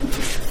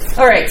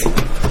All right.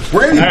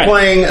 We're going to be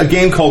playing a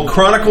game called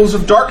Chronicles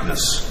of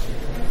Darkness.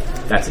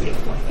 That's a game.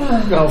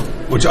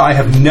 Which I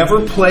have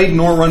never played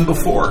nor run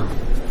before.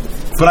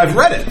 But I've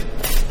read it.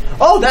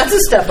 Oh, that's a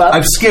step up.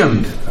 I've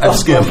skimmed.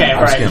 Okay,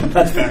 I've right. skimmed.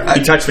 That's fair.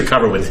 He touched the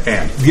cover with his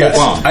hand. Yes.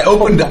 I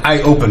opened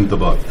the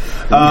book.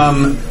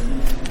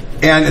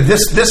 And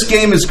this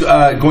game is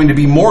going to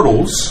be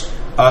mortals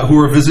who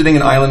are visiting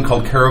an island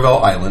called Caravel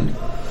Island,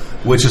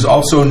 which is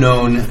also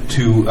known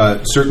to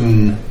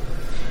certain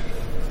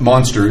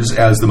monsters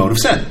as the Mote of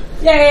Sin.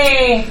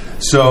 Yay!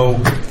 So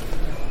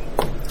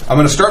I'm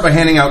going to start by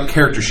handing out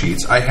character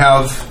sheets. I've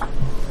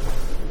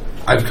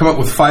come up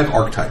with 5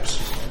 archetypes.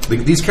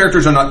 These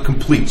characters are not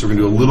complete, so we're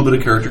going to do a little bit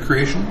of character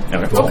creation.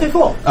 Okay,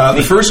 cool.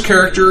 The first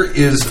character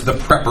is the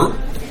Prepper,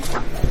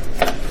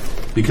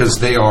 because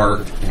they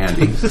are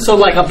handy. So,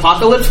 like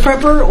Apocalypse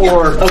Prepper,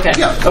 or okay,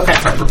 Yeah, okay.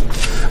 Prepper.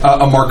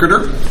 A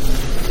Marketer,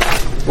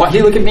 Why do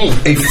you look at me?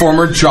 a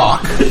former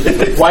jock,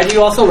 Why do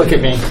you also look at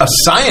me? a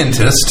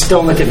scientist,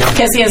 Don't look at me.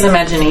 Because he has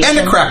imagination.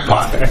 and a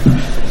crackpot.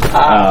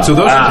 So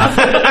those are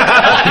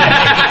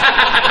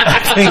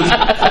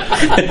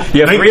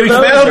You have 3 of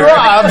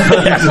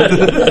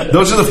those?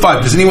 those are the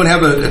 5. Does anyone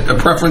have a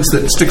preference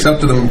that sticks out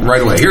to them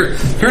right away? Here's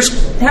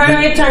How do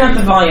I turn up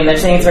the volume? They're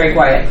saying it's very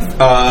quiet.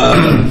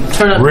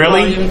 Turn up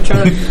Really? the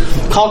volume,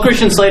 Call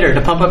Christian Slater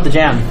to pump up the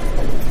jam.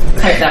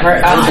 Type that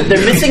part.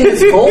 They're missing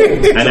this gold.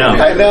 I know.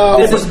 No,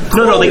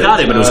 they got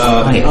it, but it was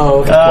quiet.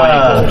 Oh, okay.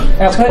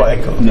 Output?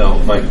 Quite cool. no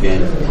Mike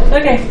game.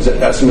 Okay.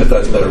 Estimate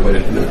that's a better way to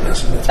do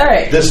this. All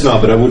right. This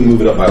not, but I wouldn't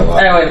move it up by a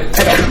lot. All right.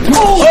 Okay.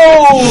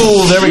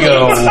 Oh, there we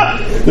go.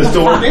 This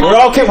still working? We're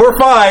okay. We're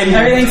fine.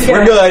 Everything's good.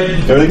 We're good.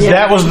 Everything's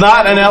That was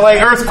not an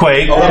LA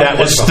earthquake. That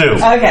was Stu.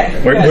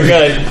 Okay. We're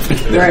good.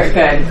 We're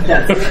good.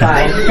 That's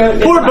fine.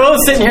 We're both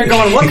sitting here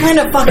going, what kind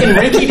of fucking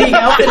rinky-dink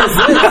outfit is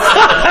this?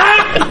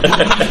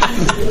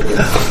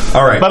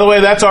 All right. By the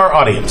way, that's our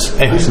audience.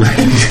 Anyways.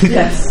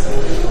 Yes.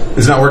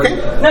 Is it not working?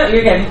 No,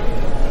 you're good.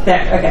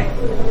 There. Okay.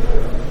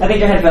 I think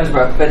your headphones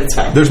broke, but it's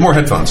fine. There's more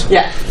headphones.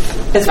 Yeah.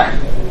 It's fine.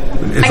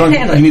 It's I can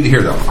handle it. You need to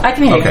hear though. I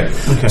can hear you. Okay.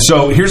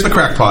 So here's the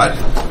crackpot.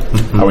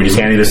 Are we just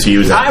handing this to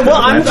you?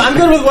 I'm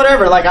good with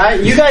whatever. Like,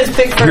 you guys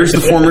pick first. Here's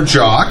the former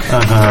jock.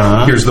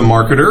 Here's the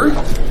marketer.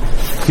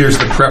 Here's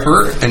the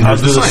prepper. And I'll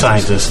here's do the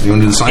scientist. You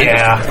want to do the scientist?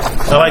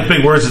 Yeah. I like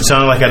big words that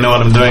sound like I know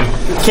what I'm doing.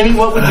 Kenny,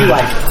 what would you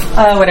like?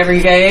 Whatever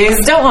you guys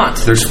don't want.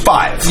 There's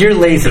 5. You're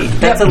lazy.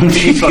 That's a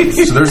lazy choice.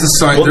 So there's the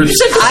scientist.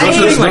 Those are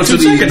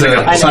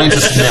the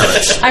scientist's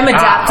merits. I'm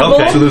adaptable.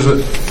 okay. So there's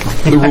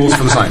the rules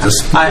for the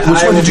scientist.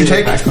 Which one did you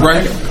take,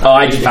 Brian?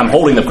 I'm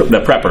holding the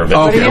prepper.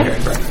 But Okay.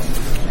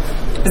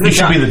 You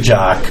should be the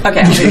jock.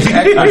 Okay.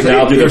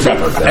 I'll do the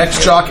prepper.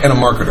 Ex-jock and a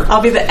marketer.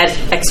 I'll be the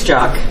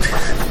ex-jock.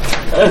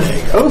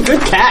 Oh, good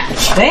catch.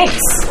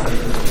 Thanks.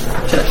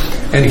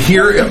 And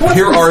here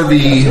are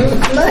these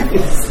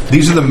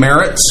are the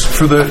merits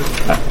for the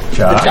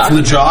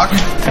jock.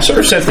 I sort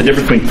of sense the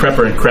difference between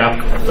prepper and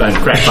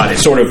crackpot.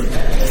 It's sort of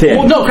thin.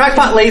 Well, no,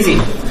 crackpot lazy.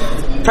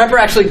 Prepper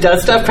actually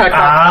does stuff.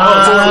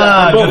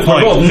 Crackpot. Good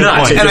point. both Good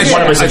nuts. point. And I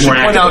One of us should is more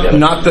point active out, than the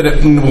not that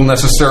it will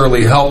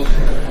necessarily help,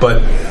 but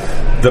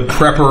the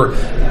prepper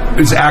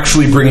is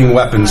actually bringing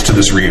weapons to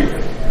this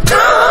reunion.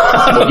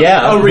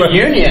 Yeah. A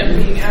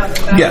reunion.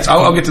 Yes,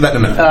 I'll get to that in a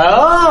minute.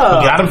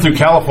 Oh. Got him through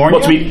California.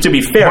 Well, to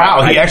be fair,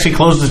 Wow, he actually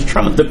closed his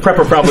trunk. the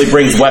prepper probably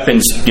brings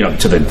weapons,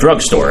 to the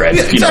drugstore and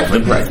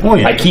exactly, right. Oh,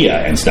 yeah.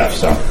 IKEA and stuff.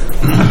 So,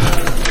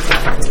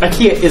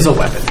 IKEA is a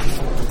weapon.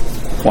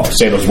 well,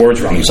 say those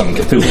words wrong, you summon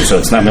Cthulhu, so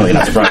it's not really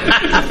not surprising.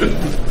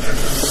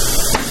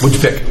 What'd you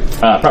pick?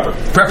 Prepper.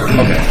 Prepper.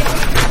 Okay.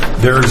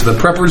 There's the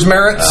prepper's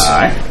merits.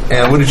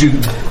 And what did you?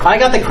 I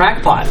got the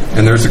crackpot.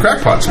 And there's the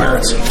crackpot's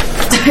merits.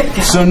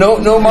 So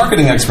no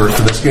marketing expert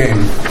for this game.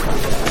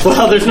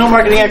 Well, there's no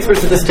marketing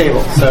experts at this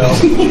table, so.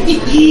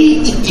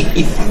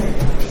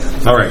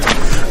 All right.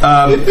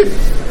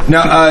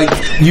 Now,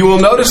 you will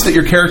notice that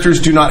your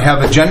characters do not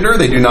have a gender,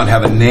 they do not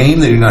have a name,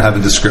 they do not have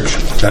a description.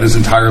 That is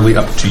entirely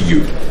up to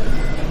you.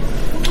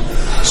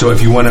 So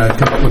if you want to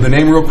come up with a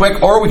name real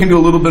quick, or we can do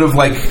a little bit of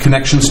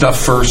connection stuff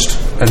first,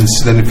 and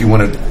then if you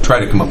want to try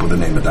to come up with a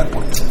name at that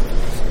point.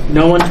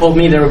 No one told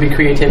me there would be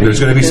creativity. There's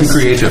going to be some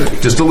creativity.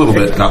 Just a little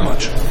bit, not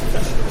much.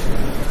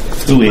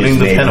 Putting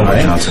the pen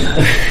away.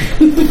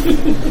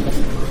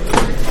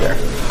 There.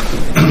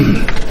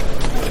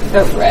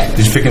 Oh, right.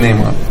 Did you pick a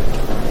name, Rob?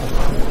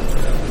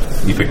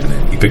 You picked a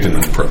name. You picked an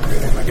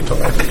inappropriate name. I can tell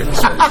by the name.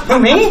 Who,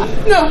 me?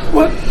 No,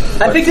 what?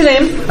 I picked a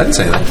name. I didn't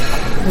say that.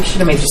 We should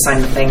have made you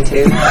sign the thing,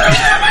 too.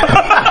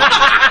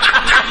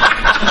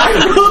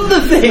 I wrote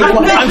the thing.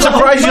 I'm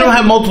surprised you don't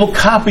have multiple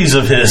copies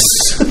of his.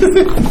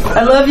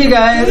 I love you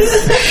guys.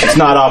 It's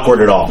not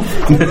awkward at all.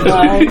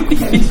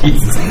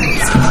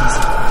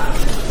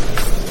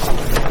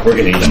 We're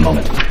going to need a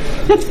moment.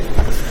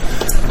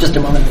 Just a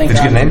moment. Thank Did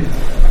you God. get a name?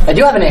 I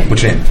do have a name.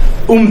 Which name?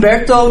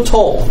 Umberto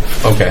Toll.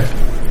 Okay.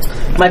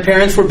 My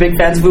parents were big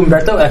fans of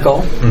Umberto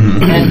Eco,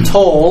 and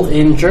Toll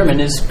in German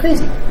is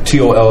crazy.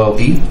 Tolle?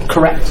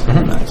 Correct.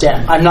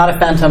 Yeah, I'm not a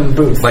Phantom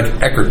Booth. Like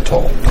Eckhart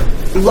Tolle.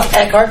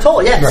 Eckhart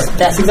Tolle, yes. Right.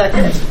 That's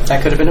exactly it.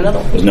 That could have been another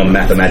one. There's no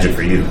magic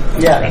for you.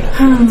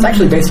 Yeah. It's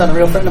actually based on a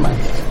real friend of mine.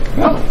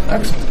 Oh,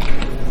 excellent.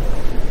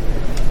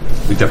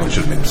 We definitely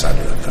should have made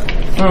decided that then.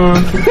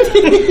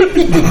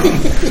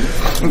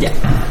 Yeah.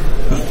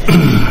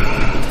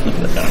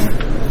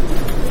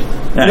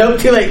 No,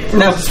 too late.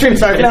 No, stream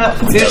started. No,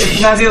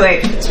 it's not too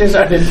late. Stream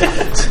started.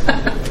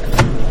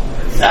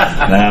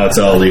 Now it's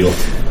all legal.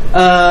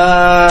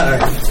 All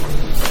right.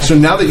 So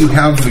now that you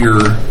have your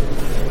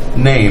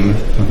name,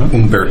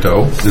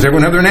 Umberto, does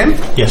everyone have their name?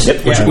 Yes.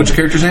 Which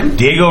character's name?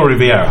 Diego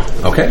Rivera.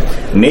 Okay.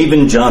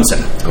 Maven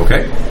Johnson.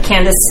 Okay.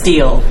 Candace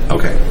Steele.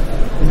 Okay.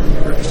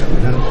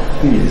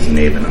 He's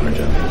Maven on her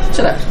job.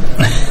 Shut up.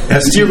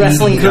 Your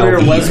wrestling career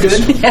was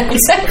good? Yeah,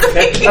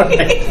 exactly.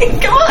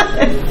 Come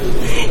on.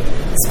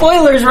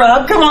 Spoilers,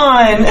 Rob. Come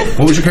on.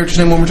 What was your character's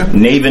name one more time?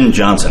 Maven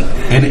Johnson.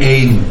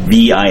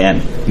 N-A-Maven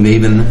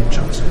Maven.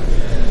 Johnson.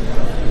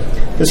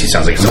 This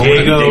sounds like someone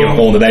Diego digging a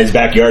hole in his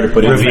backyard to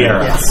put in Rivera.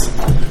 there.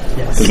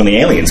 Because when the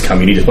aliens come,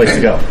 you need a place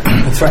to go.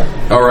 That's right.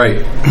 All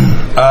right.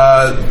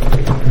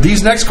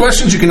 These next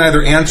questions, you can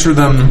either answer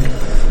them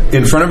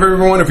in front of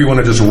everyone. If you want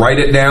to just write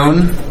it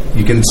down,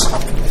 you can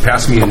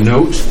pass me a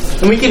note.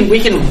 And we can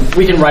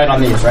write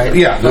on these, right?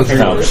 Yeah, those are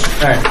Okay. yours. All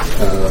right.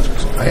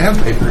 I have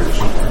paper here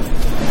somewhere.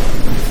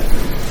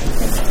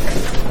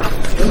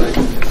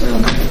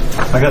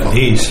 I got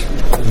these.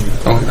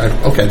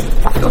 Okay.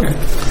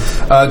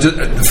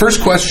 The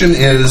first question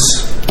is,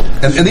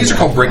 and these are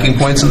called breaking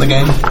points in the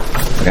game.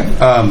 Okay.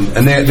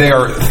 And they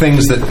are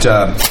things that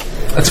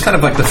that's kind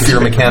of like the fear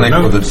mechanic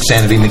or the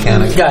sanity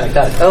mechanic. Got it.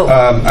 Oh.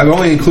 I've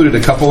only included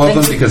a couple of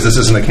them because this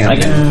isn't a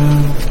campaign.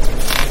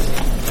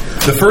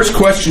 The first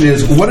question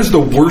is, what is the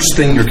worst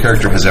thing your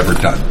character has ever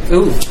done?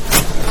 Ooh.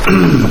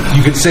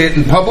 You can say it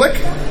in public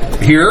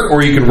here,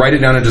 or you can write it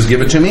down and just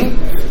give it to me.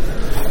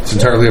 It's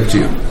entirely up to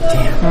you.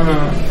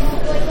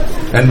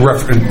 And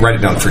write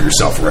it down for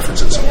yourself,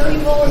 reference it somewhere.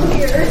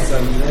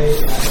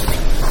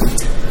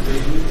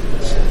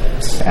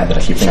 Sad that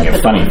I keep thinking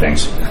of funny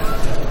things.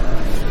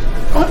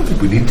 I don't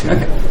think we need to.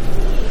 Okay.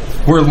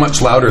 We're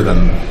much louder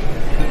than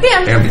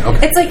Yeah. ambient.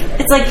 Okay.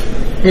 It's like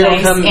It'll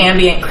nice come-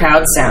 ambient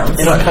crowd sounds.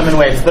 It'll come in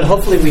waves, but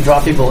hopefully we draw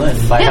people in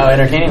by how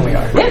entertaining we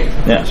are.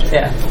 Yes.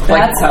 Yeah.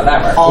 That's how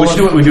that works. We should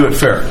do what we do at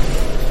fair.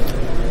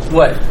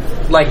 What?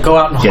 Like go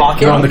out and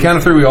hawk it? On the count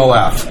of three, we all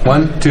laugh.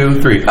 1,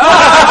 2, 3.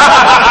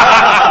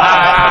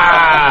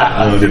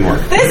 Oh, it didn't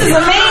work. This is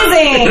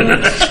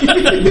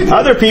amazing.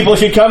 Other people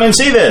should come and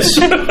see this.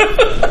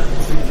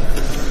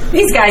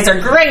 These guys are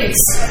great.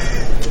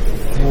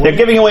 They're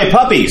giving away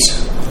puppies.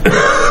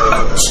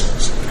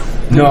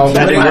 No,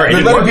 That didn't work. It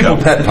they're didn't letting work, people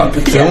though. pet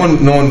puppies. No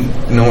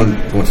one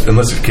wants,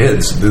 unless it's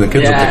kids. The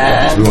kids will pick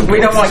puppies. We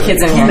don't want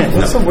kids anymore.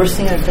 What's the worst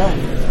thing I've done?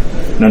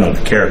 No,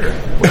 the character.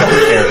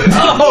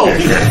 Oh!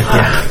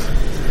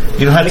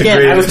 You don't have to Again,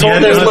 grade I was it. told You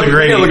there's don't have to You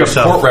grade it gotta look at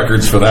yourself. court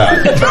records for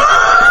that.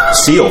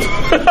 Sealed.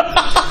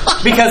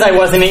 Because I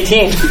wasn't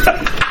 18.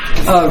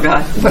 Oh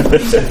God.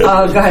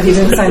 Oh God, he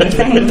didn't sign the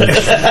thing.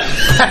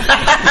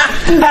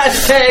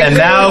 And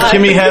now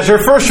Kimmy has her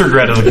first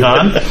regret of the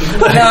con.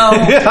 No.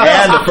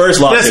 And the first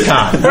lawsuit. This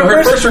con.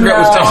 Her first regret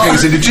was texting me and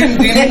said, do you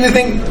need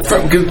anything?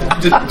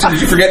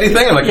 Did you forget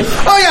anything? I'm like,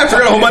 oh yeah, I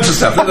forgot a whole bunch of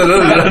stuff.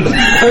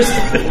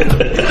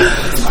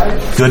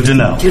 Good to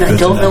know. Dude, I Good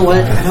to don't know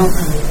what.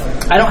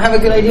 I don't have a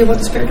good idea what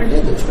this character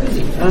did. It's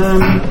crazy.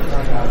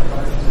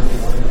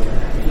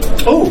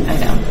 Oh, I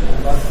know.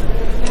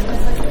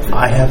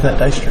 I have that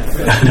dice tray.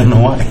 I don't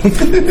know why.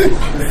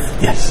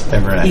 Yes,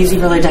 never had. Easy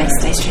roller dice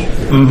tray.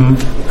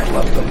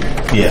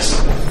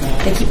 Yes.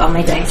 They keep all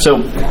my dice. So,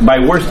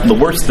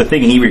 the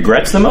thing he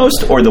regrets the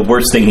most, or the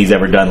worst thing he's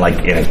ever done, like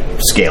in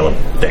a scale of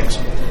things?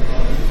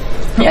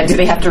 Yeah, do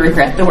they have to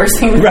regret the worst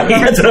thing? Right,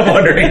 that's what I'm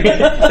wondering.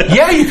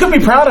 Yeah, you could be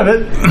proud of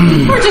it.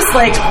 Or just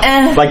like,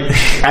 Like,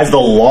 as the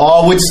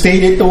law would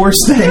state it, the worst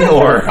thing,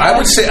 or I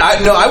would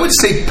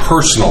say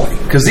personally,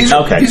 because these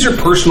are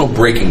personal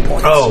breaking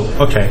points. Oh,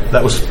 okay.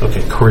 That was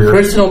okay. Career.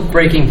 personal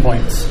breaking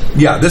points.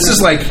 Yeah, this is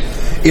like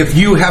if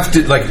you have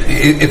to, like,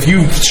 if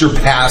you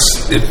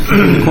surpass, in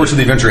the course of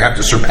the adventure, have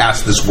to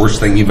surpass this worst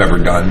thing you've ever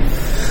done,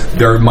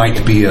 there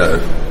might be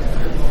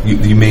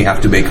you may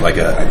have to make like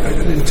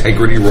an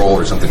integrity roll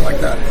or something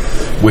like that,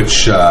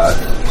 which,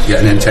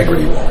 an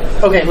integrity roll.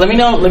 Okay, let me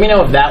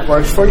know if that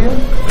works for you.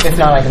 If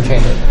not, I can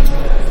change it.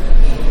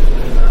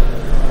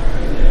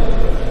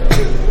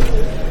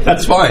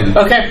 That's fine.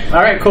 Okay,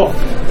 all right, cool.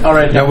 All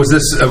right. Now, was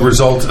this a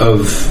result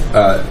of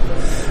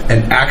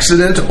an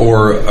accident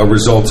or a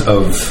result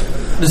of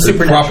The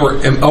supernatural.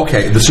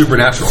 the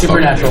supernatural.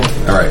 Supernatural.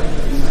 Okay. All right.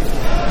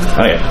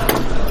 oh yeah,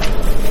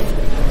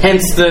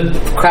 Hence the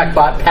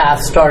crackpot path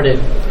started.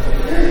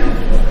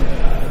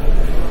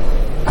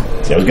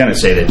 see, I was gonna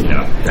say that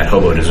that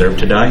hobo deserved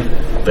to die,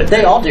 but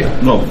They all do.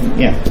 well,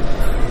 yeah.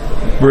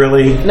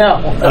 Really?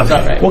 No, that's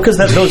not right. Well, because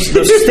those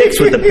sticks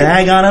with the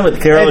bag on them with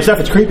the other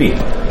stuff, it's creepy.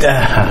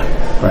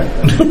 Right.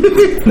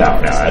 No.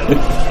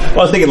 I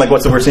was thinking, like,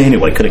 what's the worst thing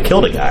anyway? Could have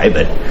killed a guy,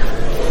 but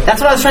That's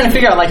what I was trying to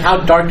figure out. Like, how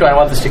dark do I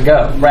want this to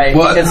go? Right?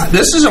 Well,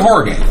 this is a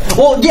horror game.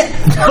 Well, yeah,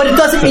 but it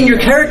doesn't mean your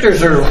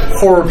characters are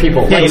horror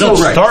people. Yeah, you don't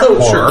start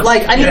horror. Sure.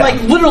 Like, I mean,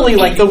 like literally,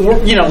 like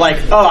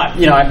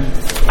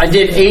I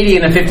did 80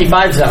 in a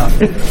 55 zone,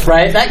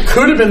 right? That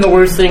could have been the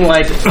worst thing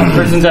like a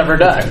person's ever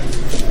done.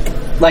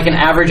 Like an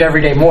average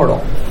everyday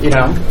mortal, you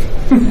know.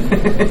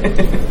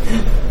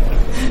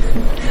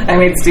 I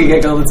made Stu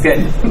giggle. That's good.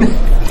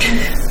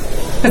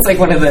 That's like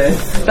one of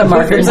the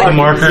markers. The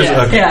markers?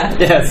 Yeah. Okay. Yeah.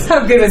 Yes.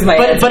 How good was my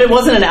answer? But it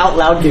wasn't an out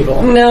loud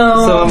giggle. No.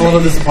 So I'm a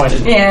little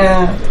disappointed.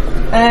 Yeah.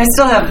 I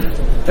still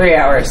have 3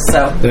 hours,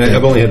 so.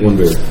 I've only had one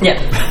beer. Yeah.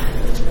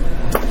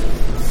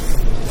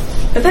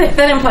 But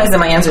that implies that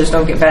my answers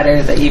don't get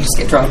better, that you just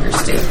get drunker,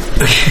 Stu.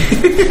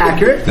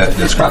 Accurate?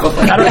 That's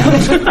Probably. I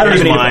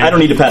don't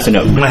need to pass a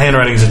note. My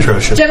handwriting's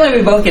atrocious. Generally,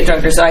 we both get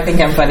drunker, so I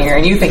think I'm funnier,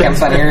 and you think I'm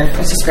funnier.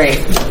 It's just great.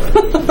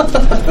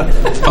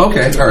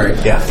 Okay, all right.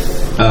 Yeah.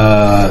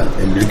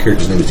 And your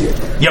character's name is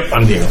Diego. Yep,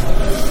 I'm Diego.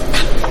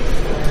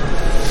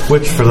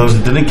 Which, for those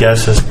that didn't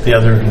guess, is the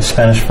other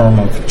Spanish form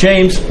of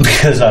James,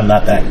 because I'm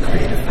not that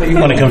creative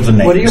when it comes to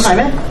names. What are you,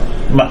 Jaime?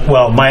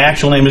 My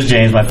actual name is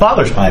James. My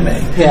father's Jaime.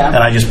 Yeah. And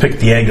I just picked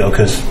Diego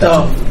because I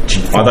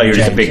thought you were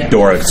just a big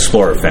Dora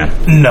Explorer fan.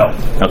 No.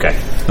 Okay.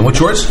 And what's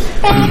yours?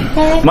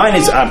 Mine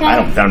is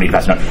I don't need to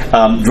pass a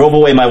note. Drove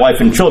away my wife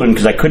and children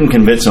because I couldn't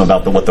convince them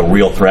about what the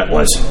real threat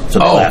was, so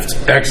they left.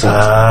 Excellent.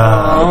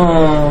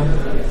 Oh.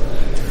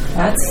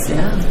 That's,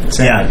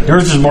 Yeah,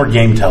 yours is more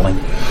game telling.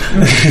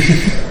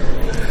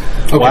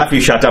 Well, after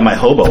you shot down my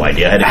hobo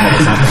idea, I didn't know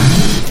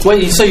something.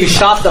 Wait, so you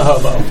shot the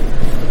hobo?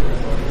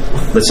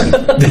 Listen,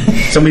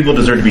 some people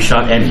deserve to be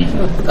shot and eaten.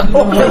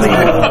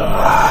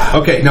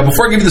 Okay, now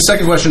before I give you the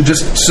second question,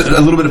 just a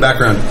little bit of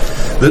background.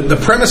 The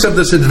premise of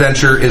this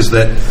adventure is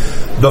that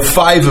the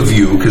 5 of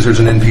you, because there's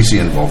an NPC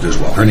involved as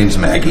well. Her name's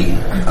Maggie.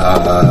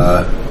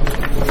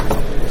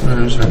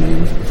 Where's her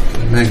name?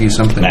 Maggie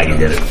something. Maggie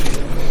did it.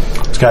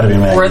 It's got to be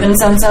Maggie. More than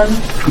Sun.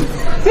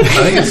 I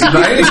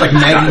think it's like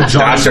Maggie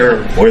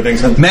Johnson. Or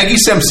things. Maggie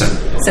Simpson.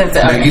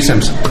 Simpson. Maggie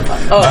Simpson.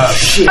 Oh,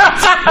 shit.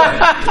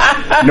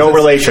 No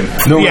relation.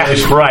 No Yeah,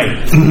 relation.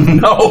 right.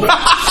 No.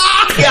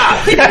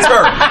 Yeah, that's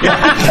her.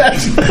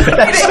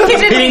 He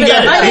didn't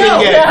get it. I know.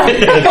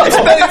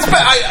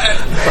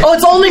 It's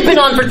It's only been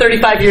on for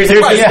 35 years.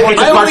 right. Yeah,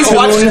 it's a I only cartoon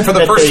watched it for the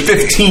that first they-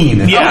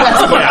 15.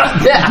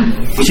 Yeah.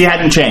 Yeah. She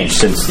hadn't changed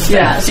since.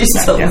 Yeah, she's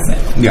still the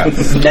same. Yeah.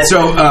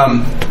 So,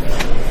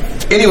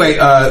 anyway,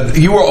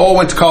 you all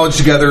went to college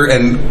together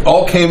and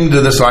all came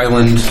to this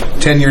island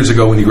 10 years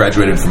ago when you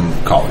graduated from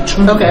college.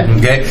 Okay.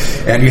 Okay?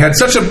 And you had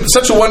such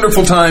a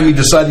wonderful time, you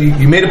decided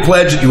you made a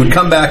pledge that you would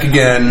come back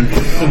again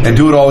and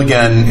do it all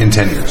again in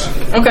 10 years.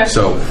 Okay.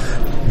 So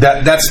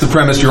that's the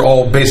premise. You're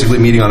all basically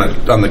meeting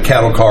on the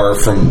cattle car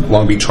from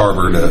Long Beach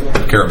Harbor to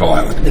Caravel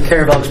Island. The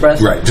Caravel Express.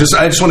 Right. I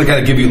just want to kind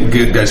of give you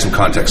guys some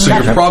context. So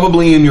you're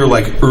probably in your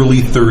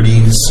early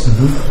 30s,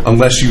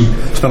 unless you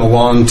spent a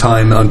long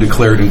time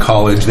undeclared in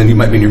college. Then you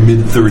might be in your mid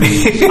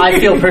 30s. I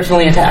feel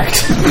personally attacked.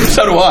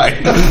 So do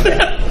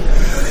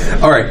I.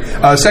 All right.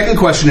 Second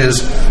question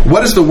is: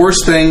 what is the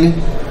worst thing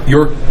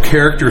your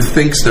character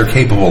thinks they're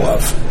capable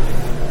of?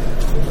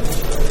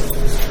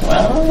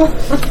 Well,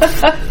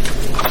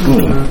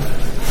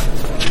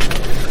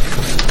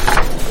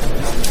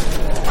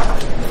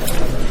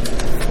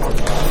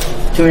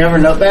 Can we have our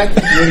note back?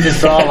 Maybe just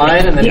draw a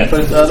line and then Yeah.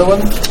 put the other one?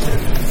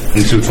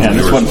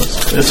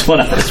 This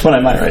one I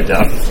might write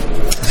down.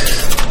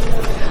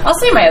 I'll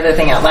say my other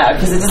thing out loud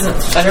because it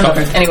doesn't. I don't know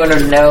if anyone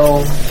would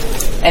know.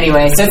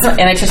 Anyway, so it's not,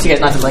 and I trust you guys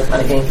not to like run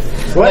a game.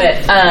 What?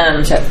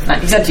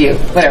 But except you,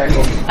 whatever.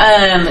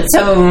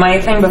 So my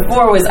thing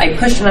before was I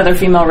pushed another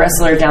female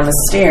wrestler down the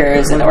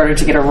stairs in order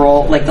to get a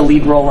role, like the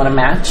lead role in a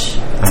match.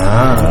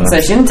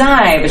 So she didn't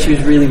die, but she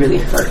was really, really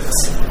hurt.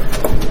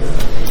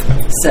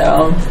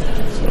 So.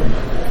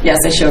 Yes,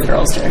 I show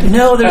girls to her.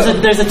 No,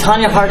 there's a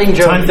Tanya Harding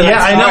joke. that Yeah,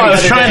 I know.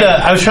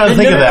 I was trying to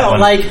think of that one.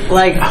 Like,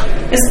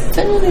 Is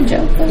that really a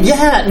joke?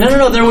 yeah, no.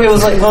 There it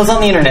was it was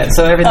on the internet,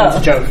 so everything's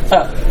a joke.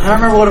 I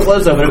don't remember what it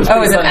was though, but it was. Oh, it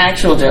was an funny.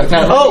 actual joke.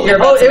 No, Oh, you're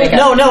about to make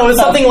no, up. it was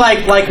something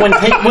like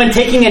when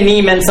taking a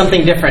knee meant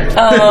something different.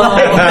 Oh,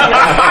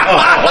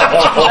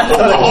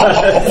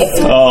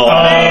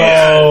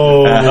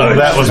 Oh,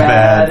 that was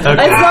bad. bad.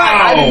 Okay. It's not.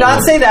 I did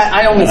not say that.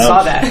 I only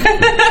saw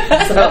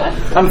that, so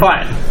I'm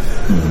fine.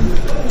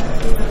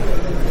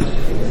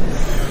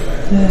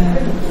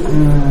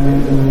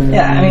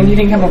 yeah. I mean, you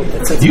didn't come up with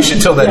it. So it's You fine.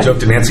 should tell that joke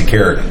to Nancy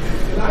Kerrigan.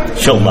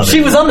 she'll love She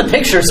it. was on the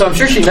picture, so I'm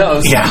sure she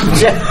knows. Yeah.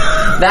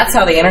 That's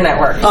how the internet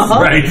works.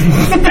 Right.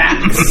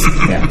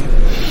 Yeah.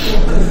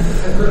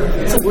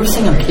 What's the worst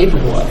thing I'm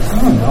capable of? I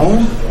don't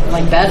know.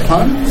 Like bad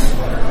puns?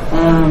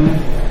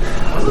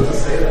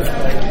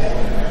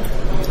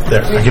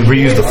 There, I can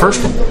reuse the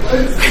first one.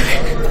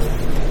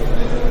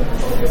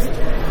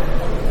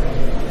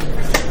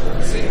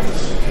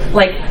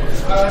 Like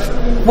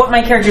what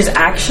my character's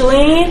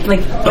actually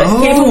like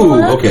Oh, capable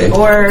of, okay.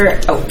 or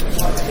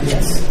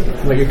yes.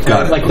 What your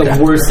Got it. like the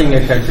worst thing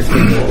your character's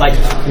capable.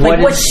 Like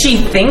what she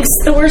thinks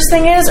the worst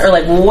thing is, or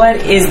like what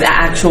is the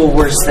actual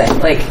worst thing?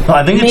 Like, No,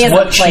 I think me it's as a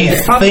what she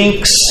player,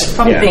 thinks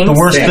probably Yeah. thinks the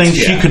worst Thinks,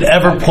 thing she yeah. could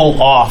ever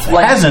pull off.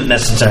 Like- Hasn't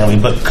necessarily,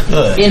 but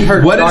could. in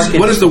her What darkest.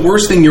 is the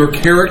worst thing your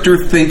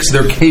character thinks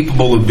they're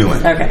capable of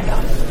doing? Okay.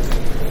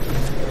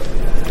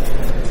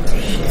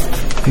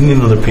 If you need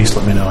another piece,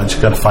 let me know. I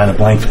just got to find a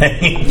blank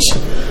page.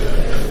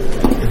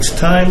 It's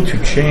time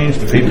to change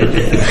the paper.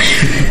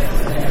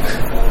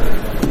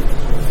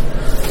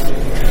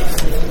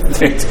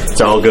 It's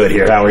all good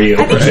here. How are you?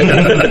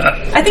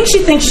 I think she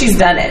thinks she's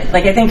done it.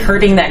 Like, I think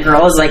hurting that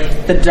girl is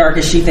like the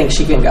darkest she thinks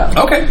she can go.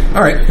 Okay,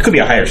 all right. It could be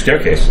a higher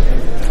staircase.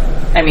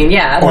 I mean,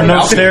 yeah. Or like, no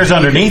stairs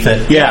underneath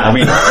it. Yeah, I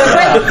mean,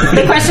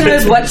 the question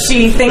is what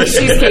she thinks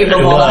she's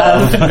capable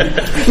of.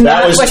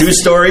 that was what 2 she-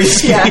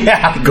 stories.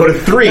 Yeah. Go to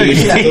 3.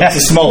 It's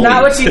a small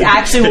Not leap. what she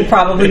actually will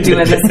probably do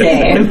in this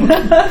game.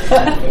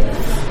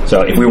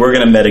 So if we were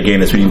going to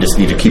metagame this, we just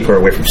need to keep her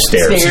away from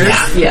stairs.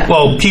 Stairs, yeah.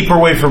 Well, keep her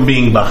away from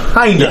being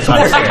behind us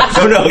on stairs.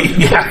 Oh, no.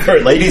 Yeah.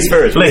 Ladies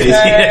first. Ladies.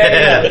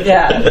 Yeah.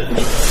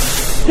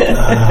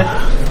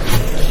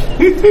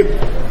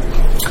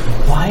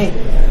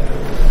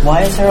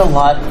 Why is there a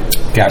lot?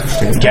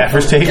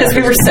 Gaffer's tape. Because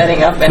we were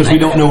setting up, and Because we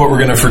don't know what we're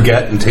going to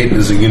forget, and tape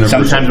is a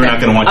universal. Sometimes we're not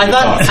going to want you I to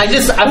thought talk.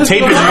 I was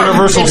Tape is going a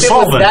universal if it was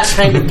solvent. that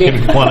kind of game.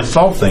 If you want to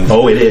solve things.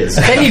 Oh, it is.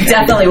 then you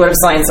definitely would have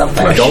signed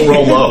something. Don't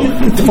roll low.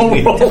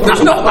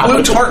 There's no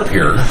blue tarp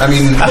here. I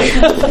mean,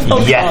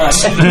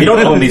 Yes. We don't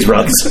own these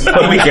rugs,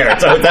 but we care.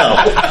 It's a hotel.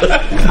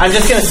 I'm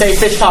just gonna say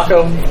fish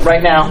taco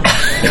right now.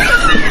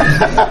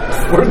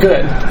 We're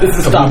good. This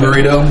is a blue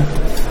burrito.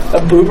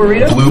 A boo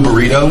burrito? Blue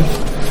burrito.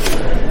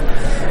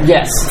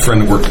 Yes.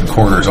 Friend that worked in the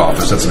coroner's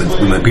office. That's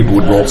when the people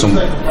would roll some.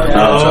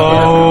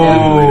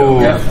 Oh.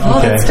 Yeah. Oh,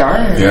 that's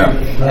dark. Yeah.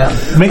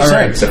 Makes All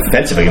right. sense. It's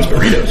offensive against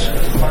burritos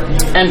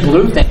And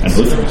blue things. and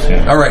blue things.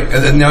 Yeah. All right.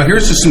 And then now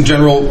here's just some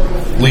general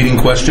leading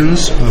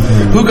questions.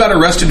 Who got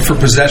arrested for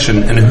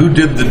possession, and who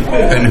did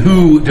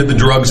the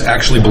drugs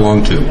actually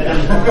belong to?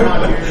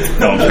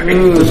 No, I'm sorry.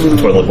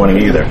 That's what I love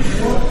wanting you there.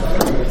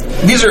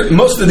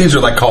 Most of these are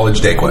like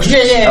college day questions.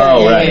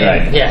 Oh,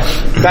 right. Yeah.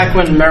 Back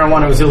when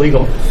marijuana was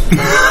illegal.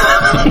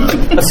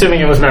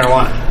 Assuming it was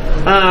marijuana.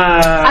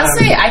 I'll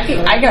say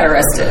I got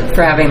arrested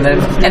for having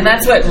and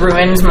that's what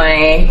ruined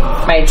my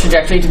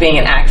trajectory to being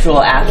an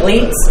actual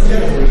athlete.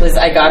 Was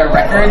I got a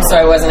record, so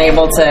I wasn't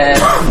able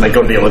to Like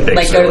go to the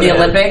Olympics. go to the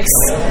Olympics.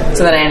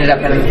 So then I ended up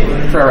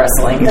in pro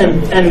wrestling.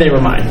 And they were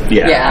mine.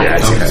 Yeah. Yeah.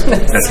 Okay.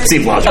 That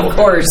seems logical. Of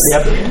course.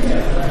 Yep.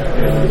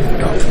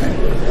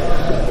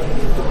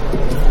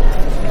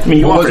 I mean,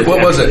 you What offered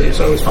was to it? do,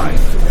 so it was fine.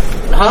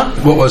 Huh?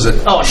 What was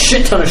it? Oh, a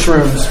shit ton of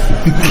shrooms.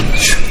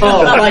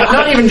 Oh, like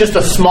not even just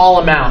a small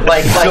amount.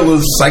 Like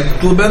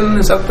Psilocybin?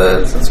 Is that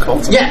what it's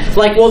called? yeah,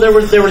 like well, there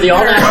were the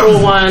all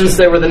natural ones,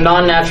 there were the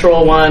non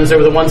natural ones, there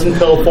were the ones in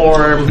pill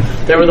form,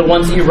 there were the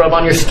ones that you rub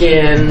on your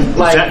skin.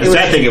 Like The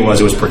sad thing it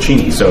was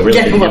porcini, so it really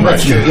yeah, didn't well, get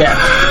that's much. true.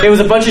 Yeah, it was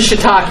a bunch of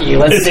shiitake.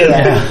 Let's do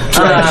that.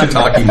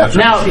 Shiitake mushrooms.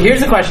 Now,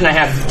 here's the question I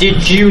have: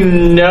 did you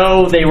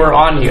know they were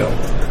on you?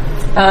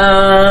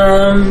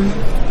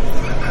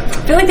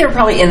 I feel like they were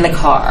probably in the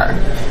car.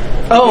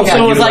 Oh, so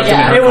Yeah, it was you like left them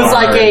in her it was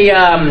car. like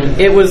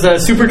it was a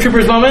Super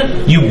Troopers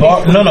moment. You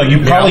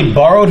probably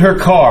borrowed her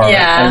car.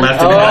 Yeah. And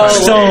left it in Got the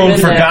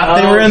stoned,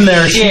 forgot they were in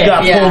there. She shit,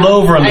 got yeah. pulled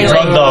over, and the I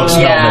drug like- dog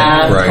smelled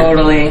Yeah, it. Right.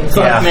 totally. Fuck,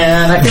 Yeah.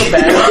 man, I feel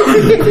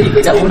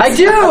bad. Don't. I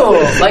do.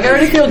 Like I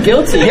already feel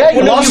guilty. Yeah,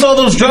 you lost all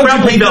those drugs you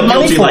Probably paid good felt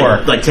money guilty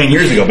for. like 10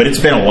 years ago, but it's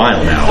been a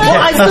while now.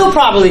 Well, I still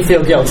probably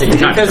feel guilty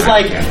because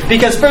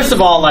first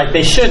of all, like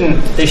they shouldn't.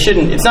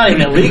 It's not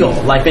even illegal.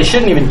 Like they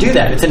shouldn't even do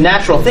that. It's a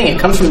natural thing. It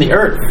comes from the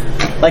earth.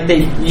 Like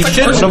you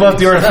shouldn't. What about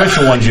the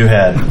artificial ones you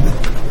had?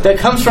 That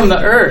comes from the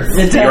earth.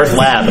 The Earth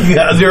Lab.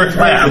 Yeah, the Earth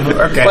Lab.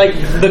 Okay. Like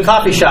the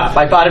coffee shop.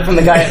 I bought it from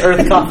the guy at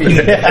Earth Coffee.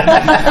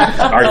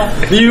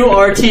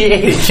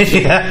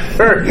 URTH.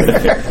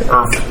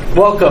 Earth.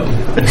 Welcome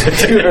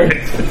to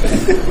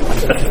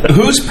Earth.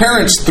 Whose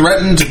parents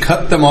threatened to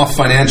cut them off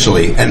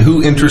financially, and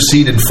who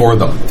interceded for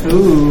them?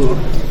 Ooh.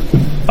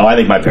 Oh, I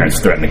think my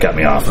parents threatened to cut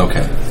me off.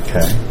 Okay.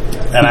 Okay.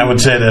 And I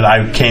would say that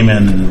I came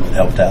in and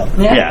helped out.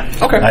 Yeah.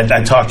 Okay.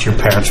 I talked to your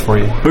parents for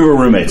you. We were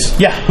roommates.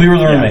 Yeah, we were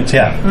the roommates.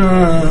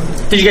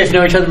 Yeah. Did you guys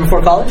know each other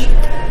before college?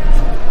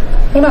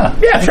 Why not?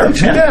 Yeah, sure.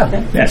 Yeah.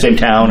 Yeah, same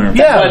town. Or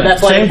Yeah,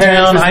 That's why same your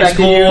parents town, high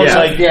respected school. you. It's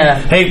like, Yeah.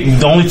 hey,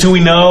 the only two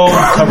we know,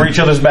 cover each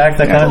other's back,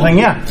 that kind of thing.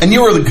 Yeah, And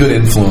you were the good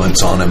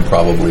influence on him,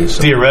 probably.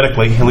 So.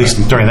 theoretically, at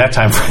least during that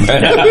time frame.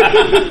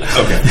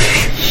 Okay.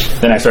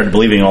 Then I started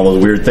believing all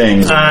those weird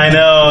things. I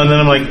know, and then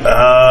I'm like,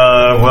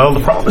 well, the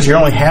problem is you're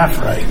only half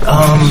right.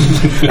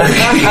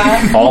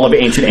 All of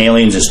Ancient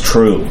Aliens is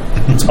true.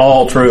 It's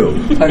all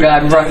true. Oh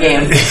god, wrong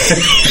game.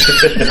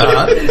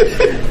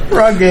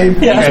 Wrong game.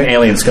 Ancient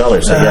Alien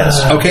scholars say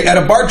yes. Okay, at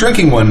a bar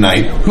drinking one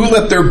night, who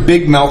let their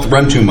big mouth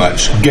run too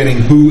much, getting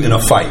who in a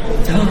fight?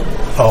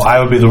 Oh, I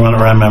would be the one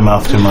that ran my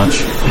mouth too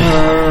much.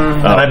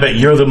 And I bet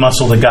you're the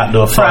muscle that got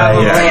into a fight.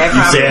 Probably, Yeah. I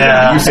probably-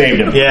 Yeah. You saved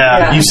him.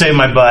 Yeah, you saved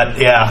my butt.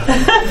 Yeah.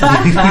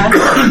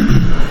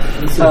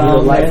 This is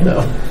real life,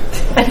 though.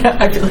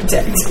 I feel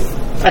attacked.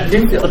 I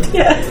do feel it.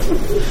 Yeah.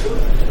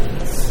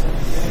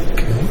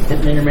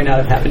 It may or may not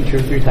have happened 2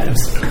 or 3 times.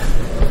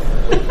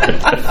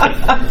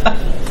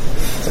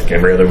 It's like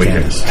every other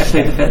weekend. I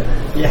played the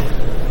 5th. Yeah.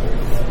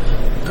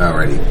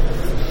 Alrighty.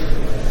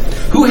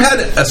 Who had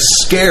a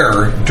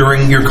scare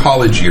during your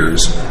college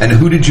years, and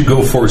who did you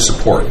go to for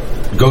support?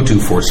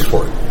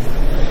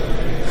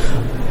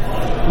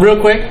 Real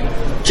quick,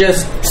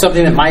 just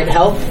something that might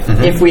help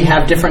if we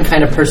have different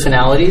kind of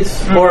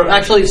personalities. Or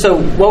actually,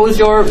 so what was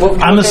your?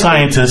 I'm the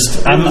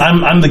scientist.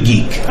 I'm the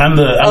geek. I'm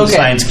the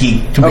science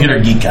geek, computer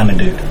geek kind of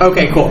dude.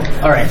 Okay, cool.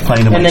 All right.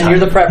 Playing in my and then time. you're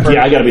the prepper.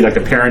 Yeah, I got to be like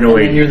the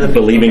paranoid, And you're the-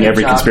 believing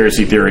every job.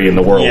 conspiracy theory in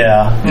the world.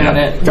 Yeah. Got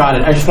it. Got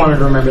it. I just wanted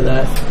to remember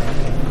that.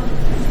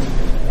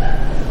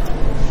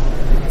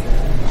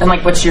 And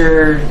like, what's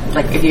your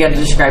like? If you had to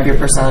describe your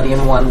personality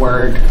in one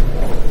word,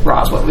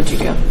 Rob, what would you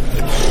do?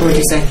 What would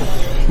you say?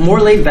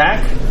 More laid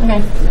back. Okay,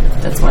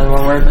 that's more than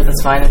one word, but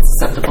that's fine.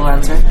 It's a acceptable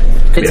answer.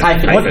 It's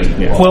hyphen.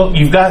 Yeah. Well,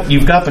 you've got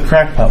the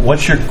crackpot.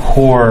 What's your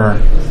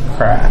core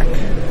crack?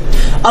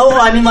 Oh,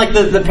 I mean, like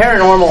the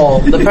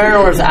paranormal. The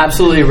paranormal is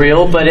absolutely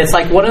real, but it's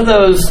like one of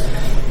those.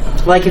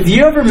 Like, have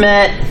you ever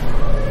met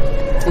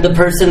the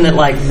person that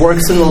like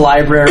works in the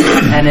library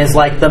and is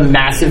like the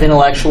massive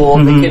intellectual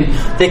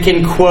that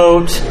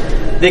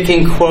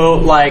can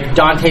quote like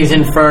Dante's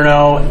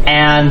Inferno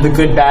and The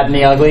Good, Bad, and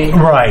the Ugly?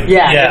 Right.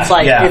 Yeah.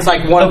 It's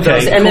like one of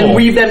those, and then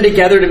weave them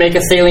together to make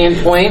a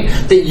salient point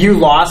that you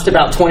lost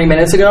about 20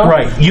 minutes ago.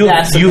 Right. You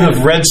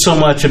have read so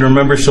much and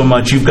remember so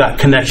much. You've got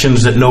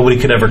connections that nobody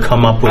could ever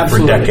come up with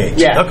Absolutely. for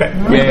decades. Yeah. Okay.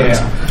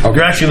 Yeah.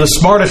 You're actually the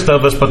smartest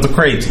of us, but the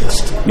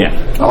craziest. Yeah.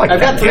 I like I've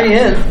got 3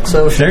 in,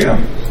 so There you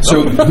go.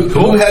 So,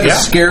 who had a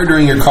scare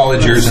during your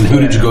college years, and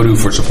who did you go to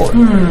for support?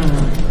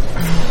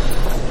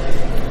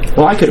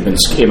 Well, I could have been.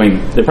 I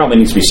mean, there probably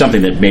needs to be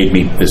something that made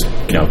me this,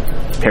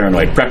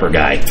 paranoid prepper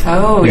guy.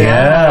 Oh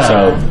Yeah.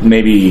 So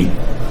maybe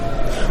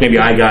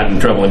I got in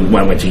trouble when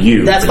I went to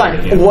you. that's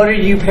fine. What are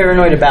you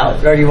paranoid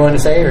about? Are you willing to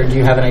say, or do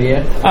you have an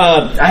idea?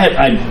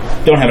 I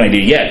don't have an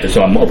idea yet,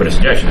 so I'm open to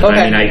suggestions.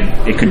 Okay. I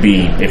mean, it could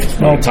be if it's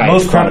Well,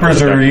 most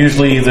preppers are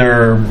usually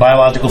either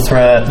biological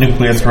threat,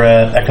 nuclear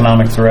threat,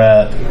 economic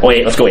threat. Oh,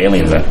 wait, let's go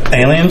aliens then.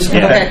 Aliens?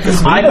 Yeah. Okay,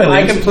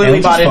 I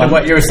completely bought into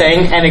what you were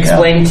saying and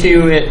explained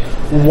to it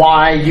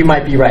why you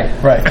might be right.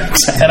 Right.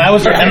 And I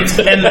was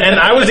and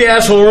I was the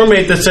asshole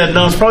roommate that said,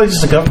 no, it's probably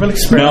just a government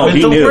experiment. No,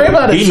 he Don't knew. worry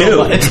about it. He so knew.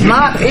 much. It's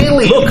not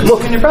alien.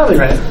 Look. And you're probably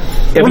right.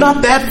 We're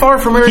not that far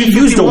from Area He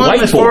used a 51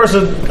 as far whiteboard.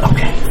 as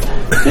okay.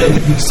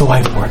 It's the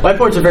whiteboard.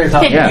 Whiteboards are very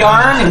powerful. Pick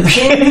yarn and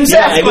pins.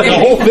 Yeah, it was the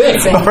whole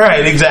thing. All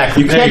right,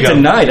 exactly. You There can't go.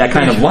 deny that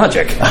kind of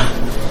logic.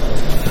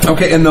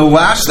 Okay, and the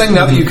last thing,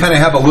 now that you kind of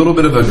have a little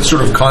bit of a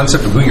sort of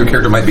concept of who your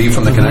character might be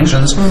from the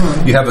connections,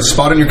 you have a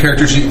spot on your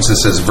character sheet that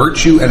says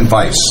virtue and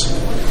vice.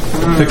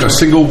 Pick a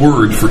single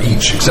word for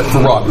each, except for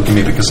Rob, who can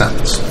maybe pick a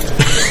sentence.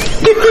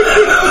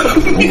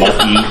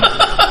 Lucky.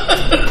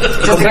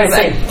 Just because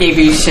I gave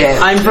you shit.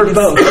 I'm for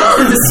both.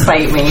 To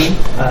spite me.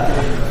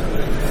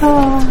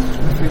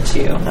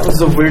 Virtue. That was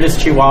the weirdest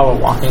chihuahua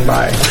walking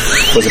by.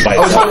 Was it by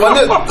Oh, so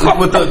wasn't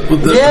it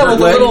with the Yeah, hurt with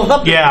the leg? little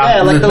hip.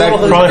 Yeah. like the That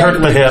little probably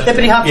hurt the hip.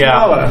 hippity hop Yeah.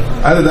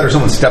 chihuahua. Either that or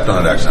someone stepped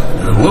on it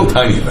accidentally. A little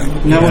tiny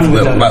thing. No one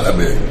would Little, know. about that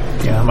big.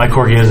 Yeah, my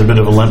corgi has a bit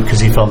of a limp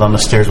because he fell down the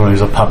stairs when he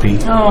was a puppy.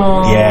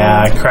 Oh.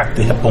 Yeah, I cracked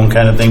the hip bone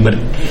kind of thing, but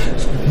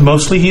it's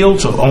mostly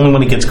healed, so only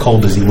when he gets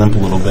cold does he limp a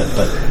little bit.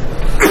 But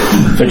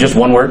So just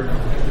one word?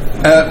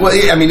 Well,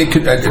 I mean, it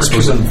could. It's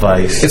supposed to.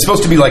 vice. It's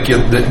supposed to be like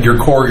your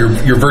core,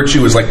 your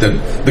virtue is like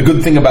the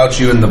good thing about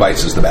you, and the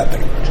vice is the bad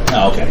thing.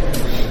 Oh, okay.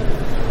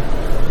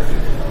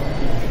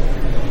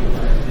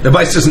 The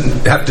vice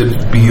doesn't have to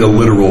be a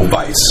literal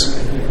vice.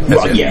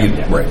 Well, As in,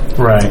 yeah. right.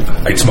 Right.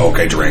 I smoke,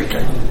 I drink.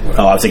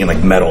 Oh, I was thinking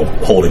like metal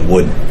holding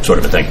wood sort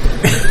of a thing.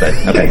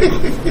 But,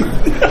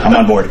 okay. I'm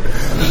on board.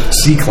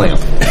 C-clamp.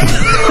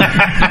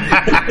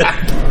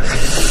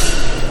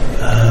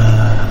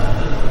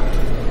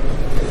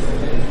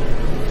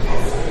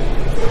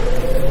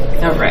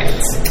 All right.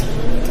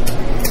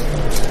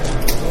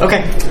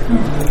 Okay.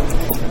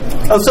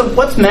 Oh, so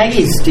what's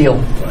Maggie's deal?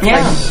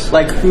 Yeah.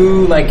 Like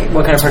who? Like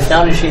what kind of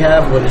personality does she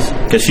have? What is?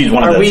 Because she's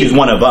one of she's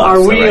one of us.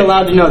 Are we right?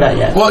 allowed to know that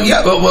yet? Well,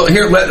 yeah. Well,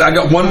 here. I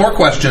got one more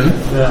question.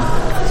 Yeah.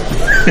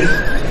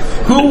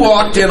 Who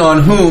walked in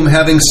on whom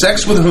having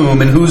sex with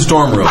whom in whose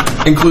dorm room?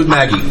 Include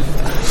Maggie.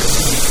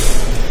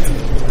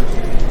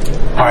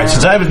 All right,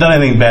 since I haven't done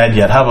anything bad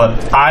yet, how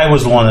about I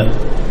was the one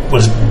that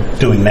was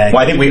doing Maggie?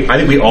 Well, I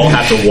think we all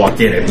have to have walked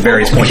in at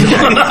various points.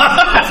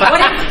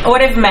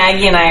 What if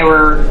Maggie and I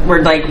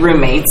were like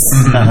roommates?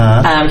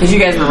 Uh-huh. Because you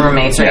guys were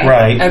roommates, right?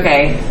 Right.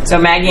 Okay. So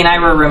Maggie and I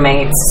were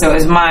roommates. So it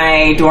was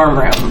my dorm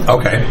room.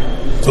 Okay.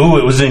 Ooh,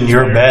 it was in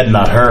your bed,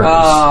 not hers.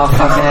 Oh,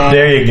 fucking A.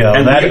 There you go.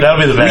 And That'll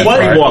be the best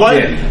what- part. walked What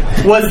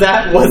in. was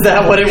that? Was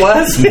that what it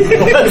was?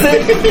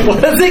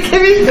 Was it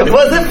Kimmy?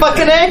 Was it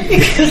fucking A?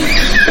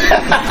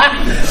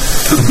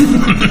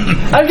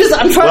 I'm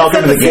trying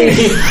Welcome to to the game.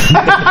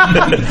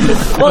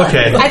 Well,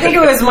 Okay. I think it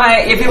was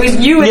if it was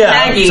you and Yeah,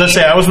 Maggie. so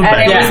say I was with and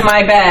Maggie. it was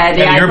my bed. And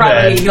Yeah, I'd your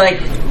probably bed. be like,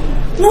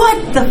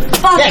 What the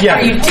fuck are you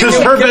Yeah, doing? because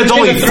her bed's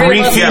only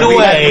 3 feet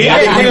away.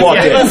 We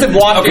walked in. Must have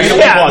walked in.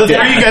 Yeah, the walked in.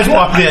 three of you guys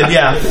walked in,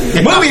 yeah.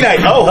 Movie night.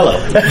 Oh,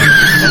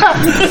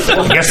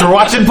 hello. Guess they're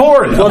watching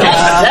porn. Well,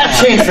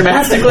 that changed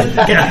dramatically.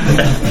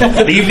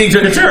 The evening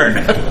took a turn.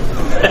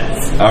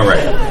 All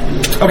right.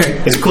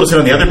 Okay. Is it closer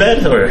on the other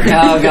bed? Or?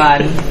 Oh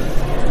god.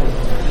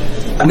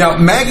 Now,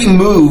 Maggie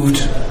moved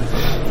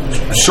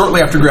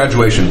shortly after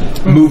graduation,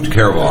 moved to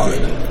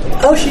Caravon.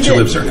 Oh, she did. She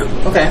lives there now.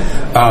 Okay.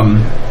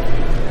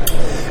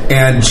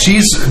 And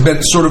she's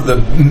been sort of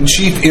the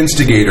chief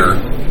instigator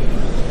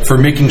for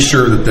making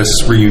sure that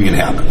this reunion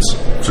happens.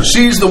 So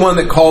she's the one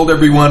that called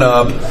everyone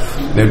up,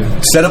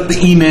 and set up the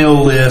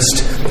email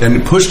list,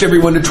 and pushed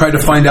everyone to try to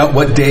find out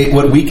what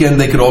weekend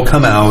they could all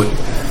come out.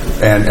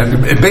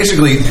 And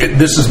basically,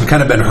 this has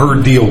kind of been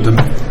her deal to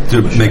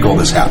make all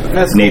this happen.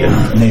 That's Nathan.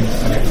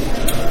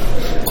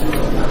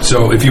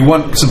 So if you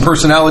want some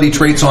personality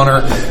traits on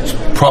her, she's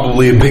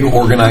probably a big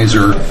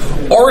organizer,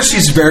 or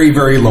she's very,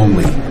 very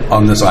lonely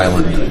on this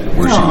island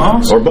where she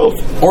lives. Or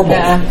both. Or both.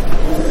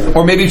 Yeah.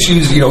 Or maybe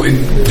she's,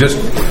 just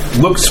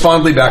looks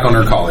fondly back on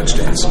her college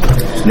days.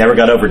 Never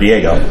got over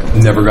Diego.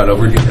 Never got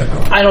over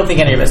Diego. I don't think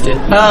any of us did.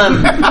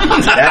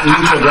 That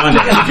neutral grande.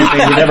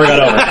 You never got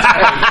over.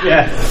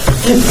 Yeah.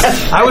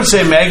 I would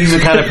say Maggie's the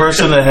kind of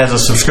person that has a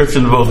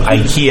subscription to both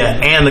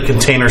IKEA and the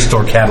Container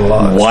Store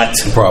catalog. What?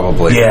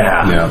 Probably.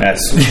 Yeah.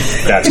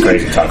 That's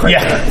crazy talk right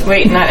there.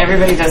 Wait, not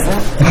everybody does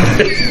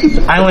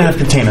that? I only have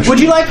Container Store.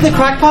 Would you like the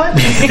crack pot?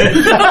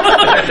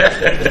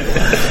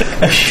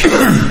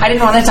 I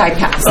didn't want to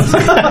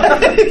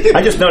typecast.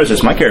 I just noticed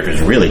this. My character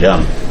is really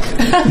dumb.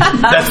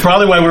 That's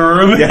probably why we were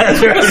roommates. Yeah,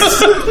 that's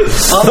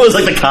right. It was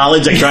like the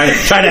college, like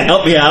trying to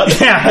help me out.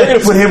 Yeah. I'm going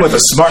to put him with a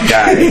smart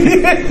guy.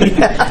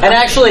 And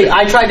actually,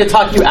 I tried to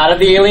talk you out of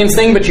the aliens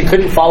thing, but you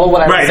couldn't follow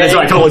what I was Right, saying. that's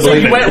what I totally so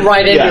believe you in. went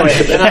right into Yeah.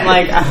 it. And I'm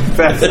like,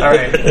 that's all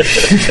right.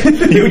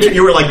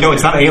 You were like, no,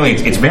 it's not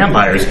aliens, it's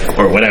vampires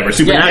or whatever,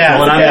 supernatural.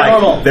 Yeah, and I'm yeah. like,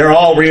 Normal. they're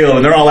all real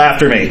and they're all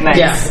after me. Nice.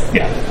 Yeah.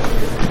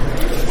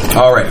 Yeah.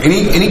 All right.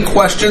 Any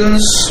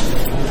questions?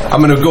 I'm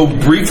going to go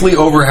briefly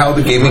over how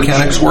the game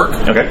mechanics work.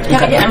 Okay.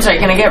 I'm sorry,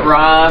 can I get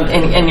Rob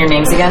and your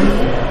names again?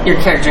 Your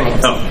character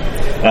names. Oh,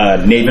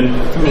 Naven.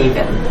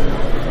 Nathan.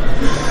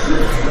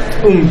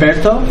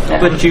 Umberto, Yeah.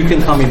 but you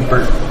can call me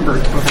Bert.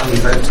 Call me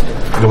Bert.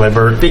 Go by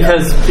Bert.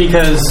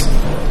 Because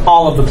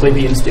all of the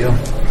plebeians do.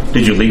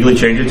 Did you legally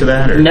change it to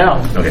that? Or?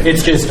 No. Okay.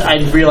 It's just, I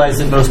realized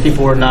that most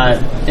people were not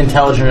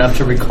intelligent enough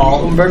to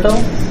recall Umberto.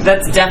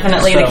 That's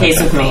definitely the So- case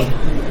with me.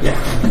 Yeah.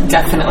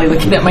 Definitely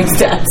looking at my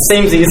stats.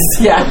 Samesies.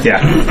 Yeah.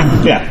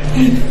 Yeah.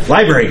 Yeah.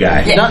 Library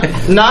guy. Yeah.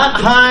 Not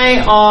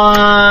high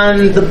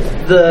on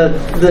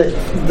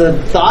the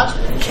thought,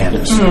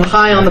 Candace.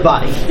 high on the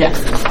body. Yeah.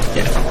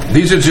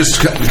 These are just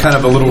kind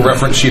of a little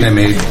reference sheet I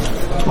made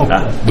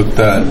with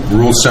the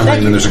rules summary,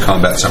 and then there's a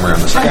combat summary on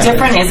the How side.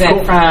 different is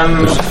it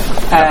from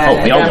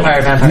we all know.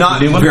 Vampire?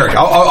 Not very.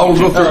 I'll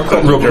go through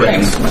it real quick.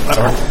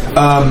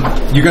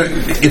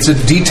 It's a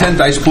D10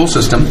 dice pool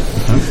system.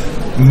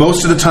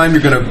 Most of the time,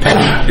 you're going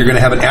to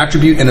have an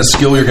attribute and a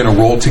skill you're going to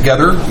roll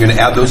together. You're going to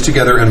add those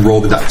together and roll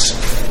the dice.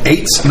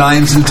 8s,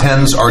 9s, and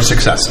 10s are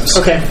successes.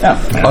 Okay.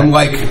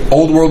 Unlike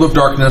Old World of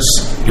Darkness,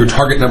 your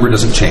target number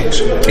doesn't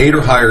change. 8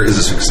 or higher is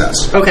a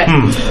success. Okay.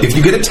 If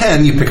you get a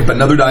 10, you pick up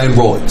another die and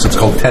roll it. So it's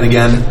called 10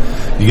 again.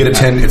 You get a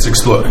 10, it's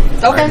exploding.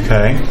 Okay.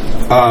 Okay.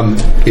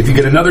 If you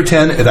get another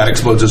 10, that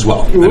explodes as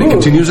well. Then it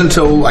continues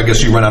until, I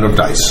guess, you run out of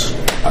dice.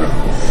 I don't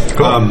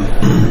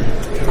know.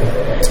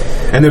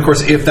 And then, of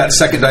course, if that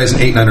second die is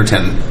an 8, 9, or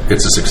 10,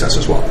 it's a success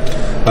as well.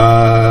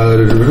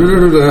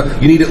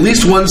 You need at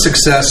least one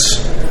success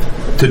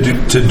to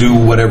do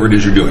whatever it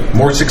is you're doing.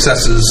 More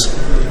successes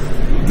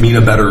mean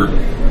a better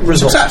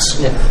Result. success.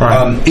 Yeah.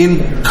 Right.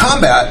 In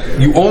combat,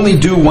 you only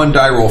do one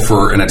die roll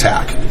for an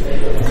attack.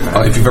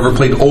 If you've ever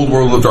played Old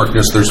World of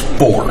Darkness, there's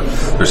 4.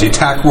 There's the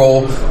attack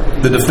roll,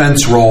 the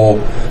defense roll,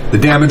 the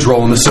damage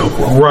roll, and the soak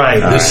roll. Right.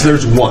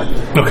 There's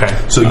 1. Okay.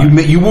 So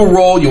you will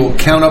roll. You'll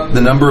count up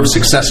the number of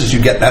successes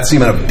you get. That's the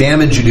amount of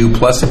damage you do.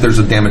 Plus, if there's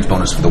a damage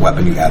bonus for the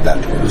weapon, you add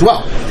that to it as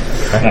well.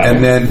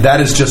 And then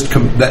that is just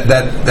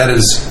that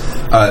is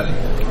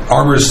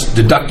armor's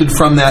deducted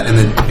from that,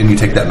 and you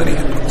take that many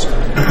hit points.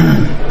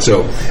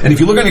 So, and if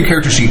you look on your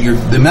character sheet,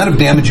 the amount of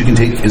damage you can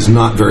take is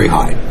not very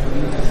high.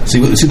 See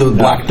the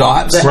black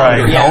dots Right.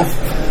 on your health?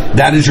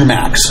 That is your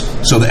max.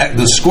 So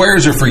the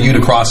squares are for you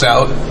to cross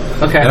out.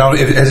 Okay. And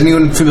is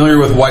anyone familiar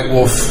with White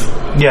Wolf?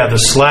 Yeah, the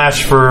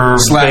slash for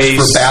Slash for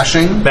base.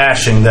 bashing.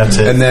 Bashing, that's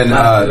it. And then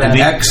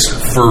yeah.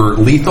 X for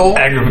lethal.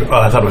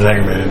 I thought it was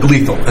aggravated.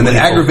 Lethal. And then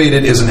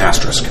aggravated is an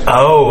asterisk.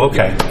 Oh,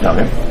 okay.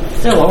 Okay.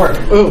 Still lower.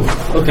 Ooh.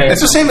 Okay.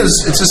 It's the same as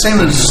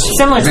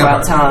Similar to vampire.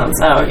 Wild Talents.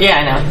 Oh, yeah,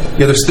 I know.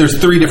 Yeah, there's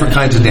 3 different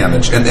kinds of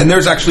damage, and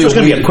there's actually So it's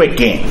going to way be a quick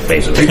game,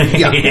 basically.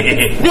 Yeah,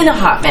 It's been a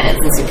hot minute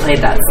since you played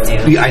that,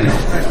 Stu. yeah, I know.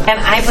 And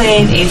I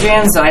played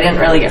Adrian, so I didn't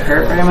really get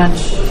hurt very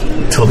much.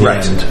 Till the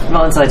Right. end.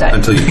 Well, until I died.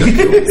 Until you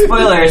get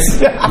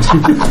Spoilers.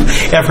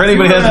 Yeah, for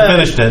anybody who hasn't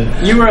finished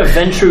it. You were a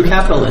venture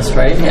capitalist,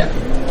 right? Yeah.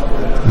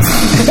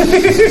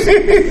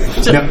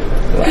 Now,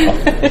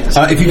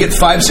 If you get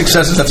 5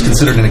 successes, that's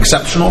considered an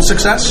exceptional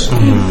success.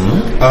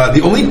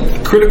 The only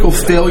critical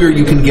failure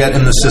you can get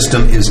in the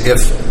system is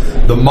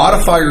if the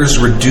modifiers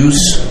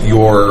reduce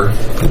your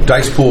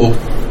dice pool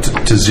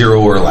to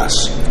 0 or less.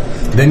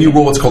 Then you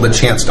roll what's called a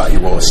chance die. You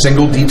roll a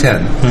single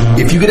d10.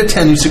 If you get a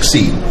 10, you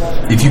succeed.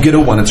 If you get a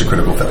 1, it's a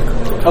critical failure.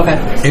 Okay.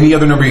 Any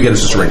other number you get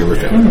is just a regular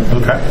failure.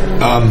 Okay.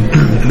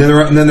 And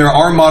then there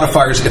are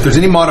modifiers. If there's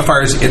any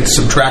modifiers, it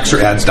subtracts or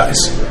adds dice.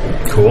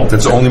 Cool.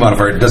 That's the only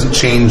modifier. It doesn't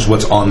change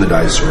what's on the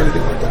dice or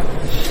anything like that.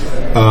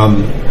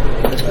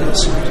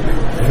 Let's see.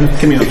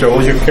 What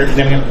was your character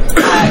name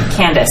again?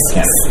 Candace.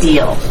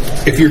 Steel.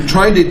 If you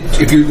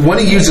want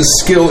to use a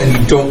skill and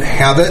you don't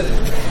have it,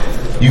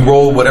 you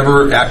roll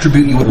whatever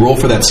attribute you would roll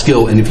for that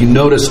skill, and if you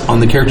notice on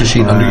the character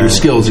sheet under your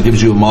skills, it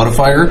gives you a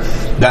modifier.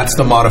 That's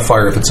the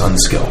modifier if it's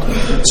unskilled.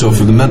 So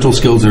for the mental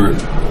skills, they're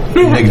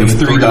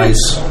 -3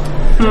 dice,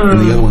 and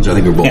the other ones I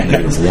think are both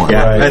 -1.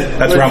 Yeah,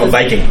 that's where I'm a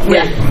Viking.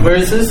 Yeah. Where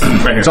is this?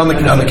 Right here. It's on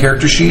the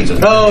character sheet.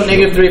 Oh,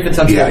 -3 if it's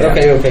unskilled.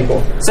 Yeah. Okay,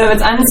 cool. So if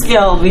it's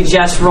unskilled, we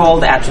just roll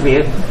the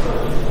attribute.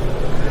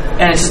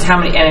 And it's just how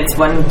many, and it's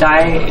 1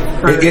 die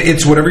per...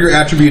 It's whatever your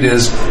attribute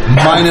is,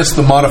 minus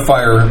the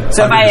modifier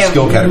So if under I the have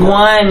skill category.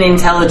 1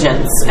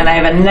 intelligence, and I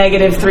have a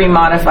 -3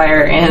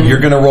 modifier in... You're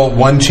going to roll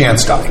 1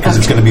 chance die, because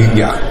it's going to be,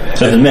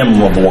 So the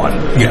minimum of 1.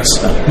 Yes.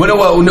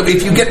 Well, no,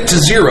 if you get to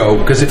 0,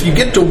 because if you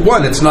get to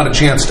 1, it's not a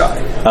chance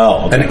die.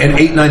 Oh, okay. And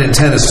 8, 9, and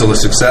 10 is still a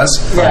success.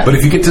 Right. But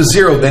if you get to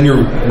 0, then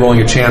you're rolling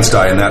a chance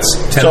die, and that's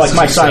 10 So like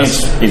my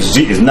success. science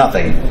is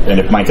nothing, and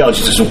if my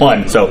intelligence is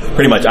 1, so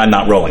pretty much I'm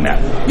not rolling that.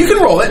 You can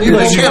roll it. You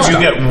roll a chance You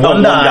die. get Oh,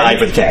 1 die, die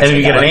for the chance. and if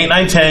you get an 8,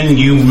 9, 10,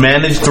 you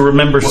manage to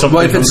remember something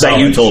Well, if from it's That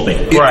you college. told me.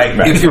 Right.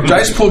 If your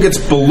dice pool gets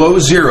below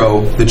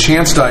 0, the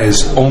chance die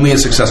is only a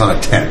success on a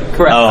 10.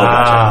 Correct. Oh,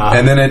 gotcha.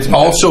 And then it's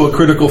also a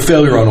critical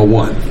failure on a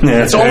 1. Yeah,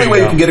 That's the there only you way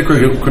go. you can get a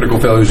critical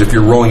failure is if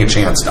you're rolling a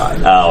chance die.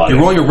 Oh, If you're okay.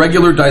 rolling a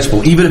regular dice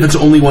pool, even if it's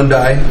only 1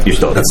 die, You're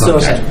still- that's So,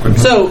 not okay.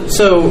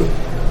 So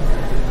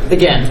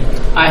again,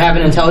 I have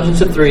an intelligence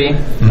of 3.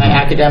 My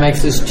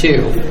academics is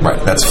 2. Right,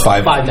 that's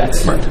 5. 5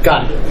 dice. Right.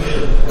 Got it.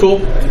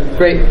 Cool.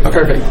 Great.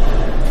 Perfect.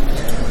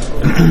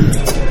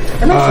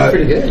 That makes it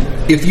pretty good.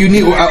 If you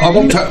need, I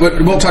won't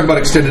talk about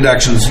extended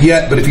actions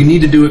yet, but if you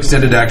need to do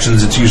extended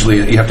actions, it's usually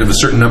you have to have a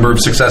certain number of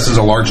successes,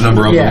 a large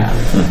number of them,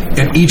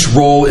 and each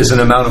roll is an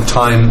amount of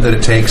time that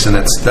it takes, and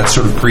that's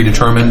sort of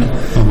predetermined.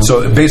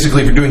 So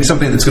basically, if you're doing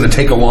something that's going to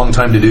take a long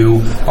time to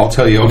do, I'll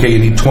tell you, okay, you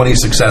need 20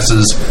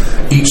 successes.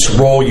 Each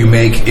roll you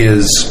make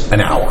is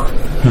an hour,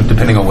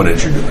 depending on what it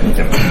is you're doing.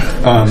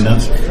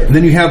 And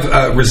then you have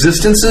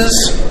resistances.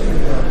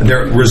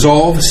 They're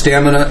resolve,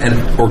 stamina,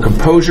 or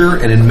composure,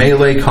 and in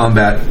melee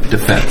combat,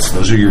 defense.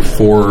 Those are your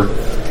 4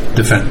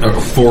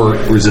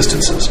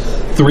 resistances.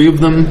 3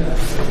 of them.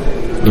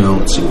 No,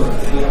 let's see what.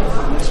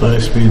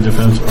 Size, speed,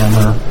 defense,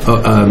 armor.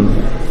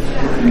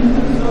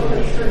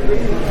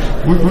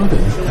 Where are they?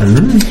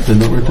 Did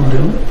not write them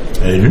down.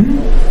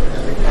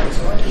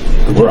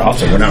 We're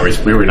awesome.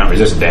 We were not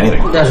resistant to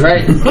anything. That's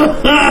right. Does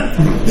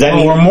that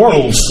mean we're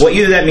mortals. Well,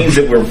 either that means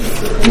that we're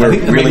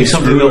think that really maybe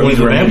something screwed, or that means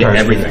we we're into vampires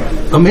everything.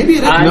 Oh, maybe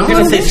it is. I'm No, gonna I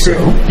don't say think screw.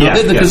 so.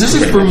 Yeah, Because this is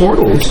pretty for much.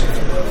 mortals.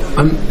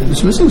 I'm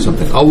just missing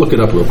something. I'll look it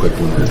up real quick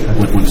when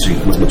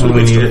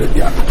we need it.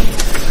 Yeah.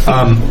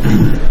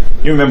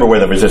 You remember where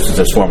the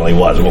resistance formerly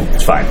was. Well,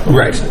 it's fine.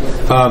 Right.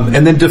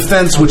 And then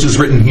defense, which is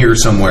written here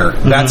somewhere.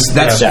 That's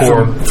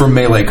Yeah. for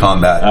melee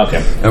combat.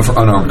 Okay. And for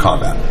unarmed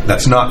combat.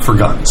 That's not for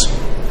guns.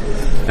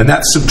 And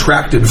that's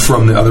subtracted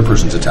from the other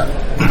person's attack.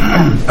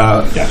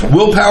 Gotcha.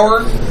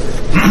 Willpower.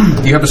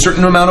 You have a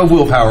certain amount of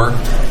willpower.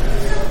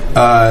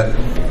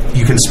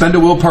 You can spend a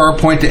willpower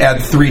point to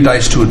add 3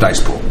 dice to a dice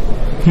pool.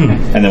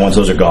 And then once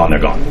those are gone, they're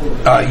gone.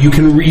 You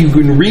can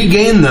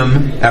regain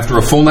them after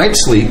a full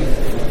night's sleep.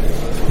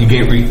 You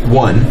gain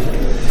 1.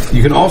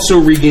 You can also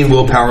regain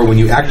willpower when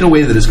you act in a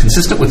way that is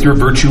consistent with your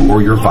virtue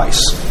or your vice.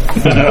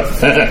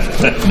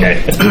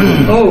 Okay.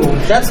 Oh,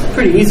 that's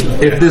pretty easy.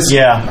 If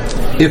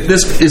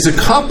this is a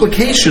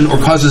complication or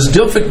causes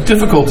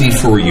difficulty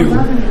for you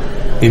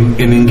in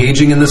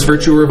engaging in this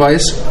virtue or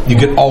vice, you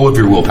get all of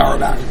your willpower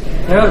back.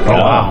 Oh,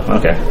 wow.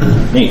 Okay.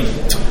 Neat.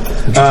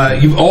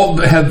 You all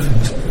have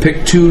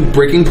picked 2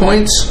 breaking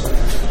points.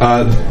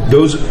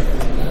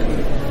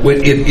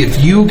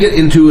 If you get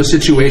into a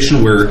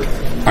situation where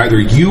either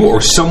you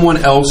or someone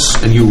else,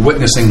 and you're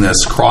witnessing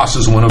this,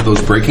 crosses one of those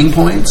breaking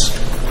points,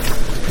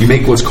 you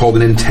make what's called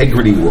an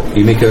integrity roll.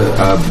 You make a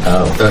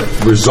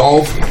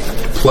resolve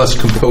plus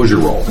composure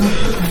roll.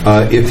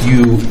 If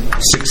you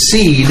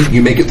succeed,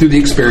 you make it through the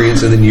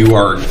experience, and then you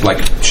are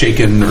like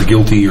shaken or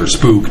guilty or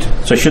spooked.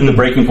 So shouldn't the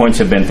breaking points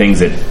have been things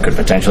that could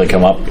potentially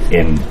come up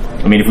in...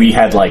 I mean, if we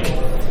had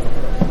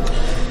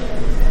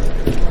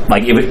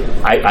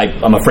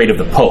I'm afraid of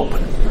the Pope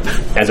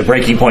as a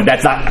breaking point,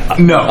 that's not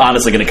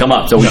honestly going to come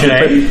up. So we should...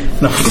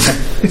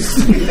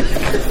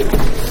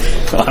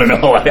 I don't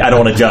know. I don't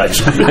want to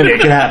judge. I mean,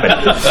 it can happen.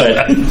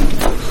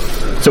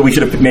 But So we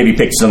should have maybe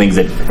picked some things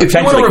that If you want to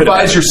potentially could have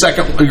revise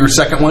your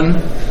second one,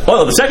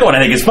 Well, the second one I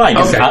think is fine.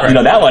 'Cause, Okay,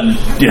 right. that one,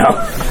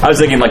 I was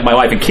thinking like my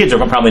wife and kids are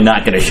probably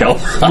not going to show.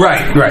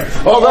 right.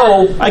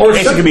 Although, I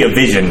guess it could be a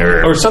vision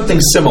or something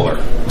similar.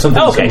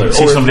 Something Okay. similar.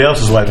 See somebody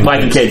else's wife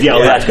and kids. Yeah,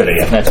 well, that's good.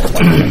 Yeah, that's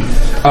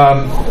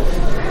good.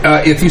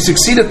 If you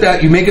succeed at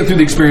that, you make it through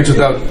the experience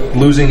without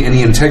losing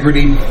any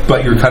integrity,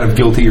 but you're kind of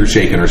guilty or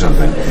shaken or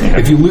something.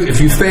 If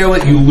you fail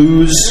it, you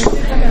lose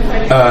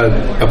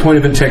a point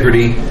of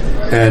integrity,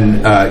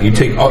 and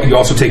you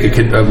also take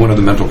one of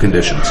the mental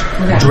conditions.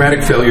 Okay.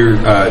 Dramatic failure,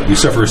 you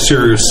suffer a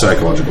serious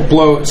psychological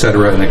blow,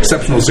 etc. An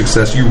exceptional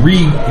success, you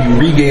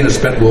regain a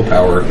spent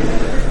willpower,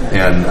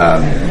 and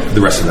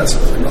the rest of that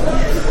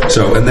stuff.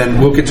 So, and then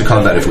we'll get to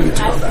combat if we get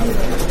to combat.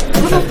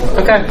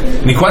 Okay.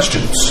 Any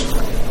questions?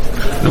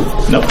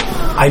 Nope.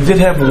 I did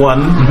have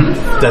one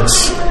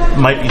that's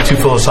might be too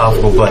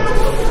philosophical, but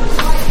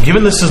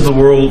given this is the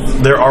world,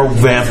 there are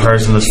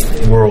vampires in this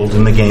world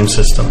in the game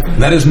system.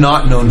 That is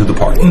not known to the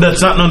party.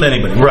 That's not known to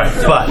anybody, right?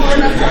 But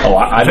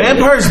I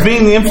vampires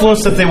being the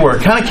influence that they were,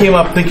 kind of came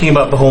up thinking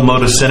about the whole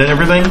mode of sin and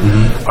everything.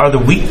 Are the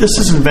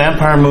weaknesses in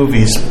vampire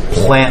movies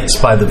plants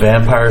by the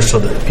vampires so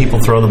that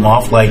people throw them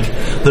off? Like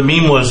the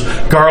meme was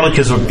garlic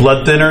is a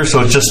blood thinner,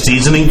 so it's just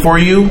seasoning for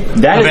you.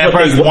 That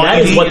is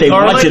what they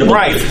want you to believe.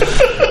 Right.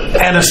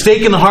 And a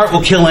stake in the heart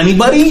will kill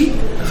anybody.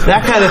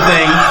 That kind of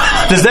thing.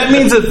 Does that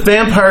mean that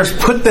vampires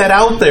put that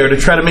out there to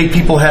try to make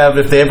people have,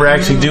 if they ever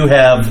actually do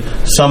have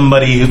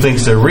somebody who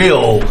thinks they're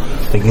real,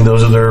 thinking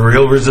those are their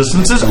real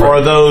resistances, or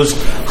are those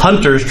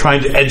hunters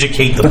trying to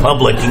educate the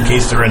public in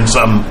case they're in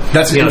some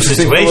That's an interesting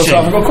situation?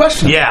 philosophical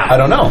question. Yeah. I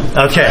don't know.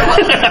 Okay.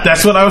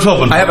 That's what I was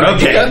hoping for. I have an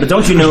idea. But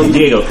don't you know,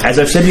 Diego, as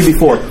I've said to you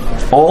before,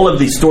 all of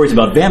these stories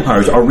about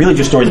vampires are really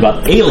just stories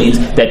about aliens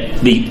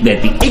that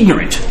the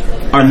ignorant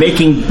are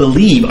making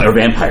believe are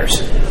vampires.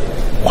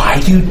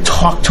 Why do you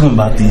talk to him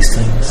about these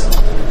things?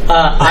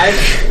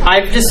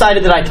 I've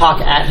decided that I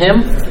talk at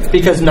him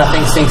because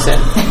nothing sinks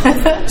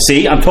in.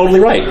 See, I'm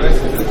totally right.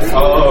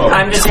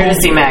 I'm just here to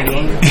see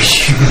Maggie.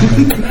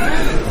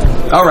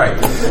 All right.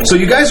 So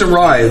you guys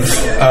arrive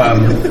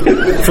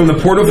from the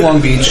port of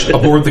Long Beach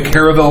aboard the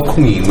Caravel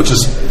Queen, which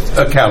is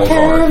a cattle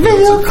car.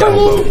 It's a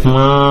cattle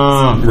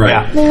boat.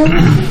 Right.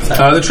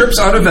 The trip's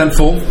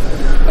uneventful,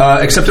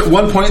 except at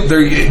one point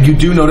there you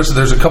do notice that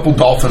there's a couple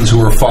dolphins who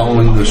are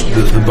following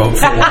the boat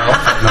for a while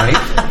at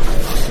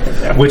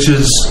night, which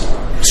is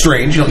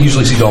strange. You don't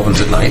usually see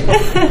dolphins at night.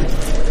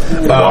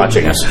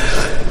 Watching us.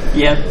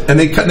 Yep. And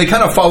they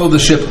kind of follow the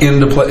ship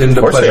into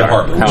Pleasure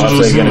Harbor. How else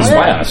are they going to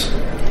spy on us?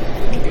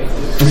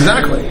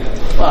 Exactly.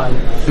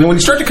 And when you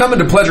start to come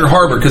into Pleasure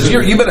Harbor, because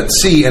you've been at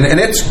sea and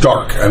it's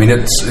dark. I mean,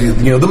 it's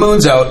the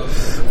moon's out,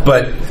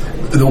 but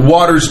the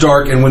water's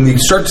dark. And when you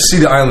start to see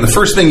the island, the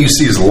first thing you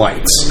see is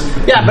lights.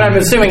 Yeah, but I'm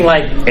assuming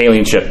like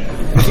Alien ship.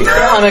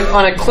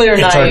 on a clear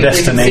It's night, our we can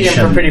see it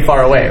destination. from pretty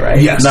far away, right?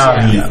 Yes. No,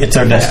 it's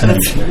our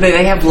destination.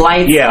 They have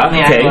lights Yeah, on the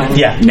okay. island.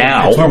 Yeah.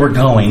 Now. That's where we're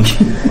going.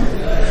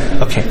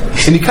 Okay.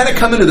 And you kind of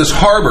come into this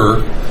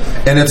harbor,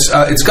 and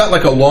it's got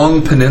like a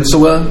long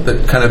peninsula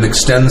that kind of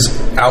extends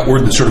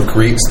outward that sort of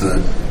creates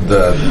the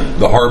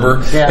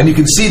harbor. Yeah. And you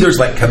can see there's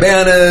like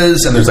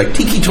cabanas, and there's like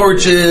tiki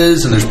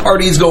torches, and there's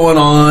parties going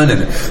on,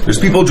 and there's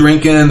people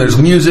drinking, there's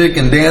music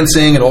and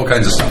dancing and all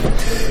kinds of stuff.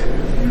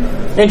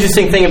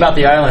 Interesting thing about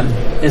the island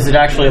is that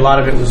actually a lot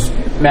of it was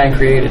man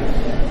created.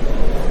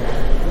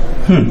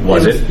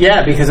 Was it?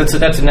 Yeah, because that's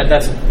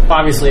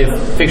obviously a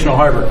fictional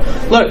harbor.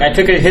 Look, I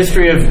took a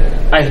history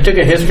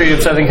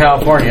of Southern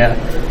California.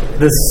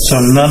 So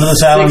none of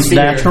this island's 60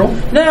 natural?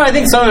 No, I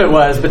think some of it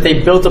was, but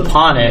they built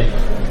upon it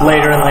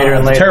later and later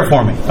and later.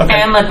 Terraforming.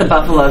 Okay. And let the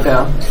buffalo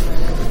go.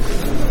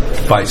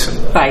 Bison.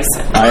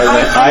 Bison.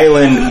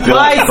 Island built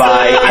Bison.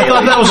 by I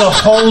thought that was a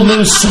whole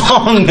new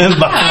song in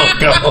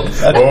Buffalo.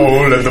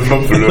 Oh, let the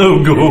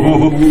buffalo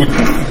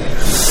Go.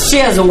 She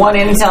has one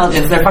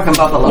intelligence. They're fucking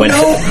buffalo.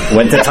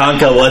 when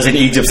Tatanka was in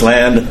Egypt's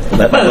land,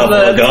 let my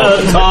buffalo go.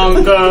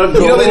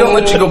 You know they don't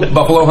let you go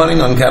buffalo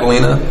hunting on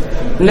Catalina?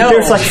 No,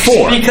 There's like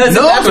 4. Because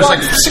No, that's there's why,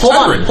 like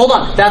 600. Hold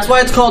on. That's why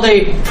it's called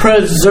a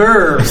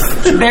preserve.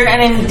 They're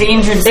an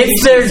endangered species.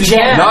 It's their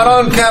jam. Not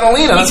on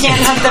Catalina. You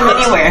can't hunt them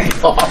anywhere.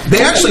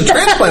 They actually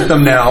transplant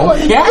them now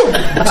Yeah.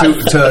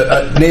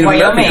 to Native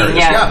Wyoming, American areas.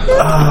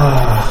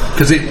 yeah.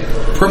 Because they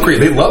procreate.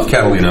 They love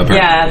Catalina,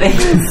 apparently.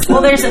 Yeah.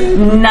 Well, there's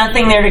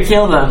nothing there to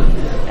kill them.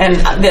 And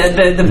the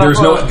There's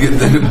buffalo...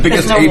 the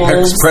biggest no apex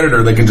wolves.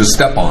 predator they can just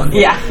step on.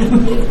 Yeah.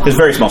 There's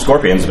very small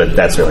scorpions, but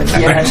that's really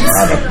not.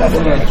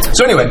 Yes.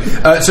 So anyway,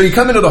 so you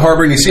come into the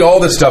harbor and you see all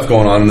this stuff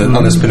going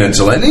on this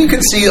peninsula, and then you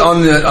can see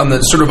on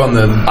the sort of on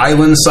the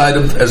island side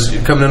of as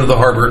you're coming into the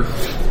harbor,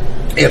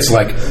 it's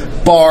like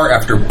bar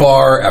after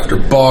bar after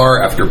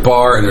bar after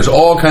bar, and there's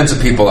all kinds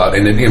of people out,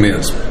 and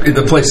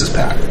the place is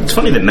packed. It's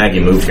funny that Maggie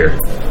moved here.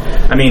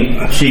 I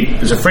mean, she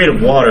is afraid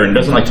of water and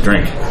doesn't like to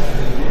drink.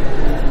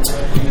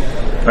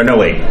 Or no,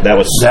 wait, that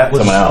was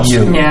someone else.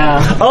 You.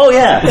 Yeah. Oh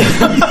yeah.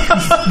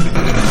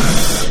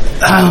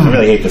 I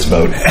really hate this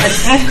boat. I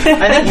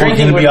think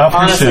drinking gonna would be off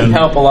here honestly soon.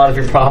 help a lot of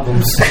your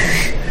problems.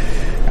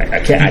 I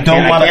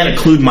can't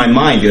include my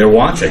mind. They're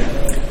watching.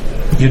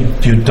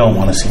 You don't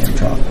want to see him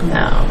drunk.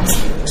 No.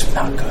 It's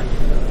not good.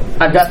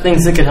 I've got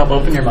things that could help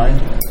open your mind.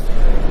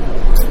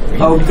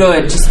 Oh,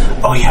 good. Just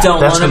don't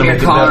that's loan him gonna your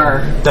make it car.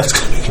 better. That's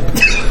gonna make it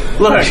better.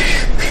 Look,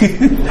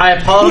 I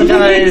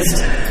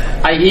apologized.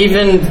 I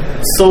even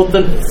sold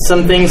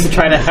some things to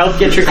try to help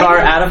get your car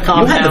out of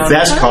compound. You had the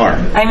best car.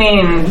 I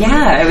mean,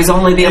 yeah, it was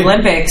only the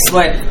Olympics.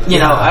 What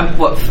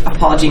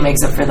apology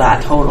makes up for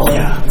that? Totally,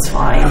 it's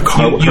fine.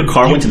 Your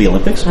car went to the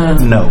Olympics?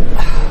 No.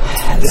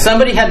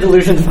 Somebody had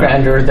delusions of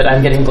grandeur that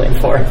I'm getting blamed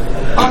for.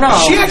 Oh no,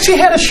 She actually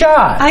had a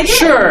shot. I did.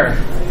 Sure.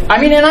 I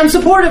mean, and I'm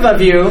supportive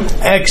of you.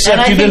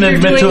 Except you didn't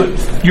admit to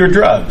your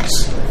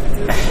drugs.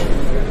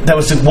 That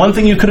was the one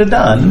thing you could have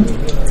done.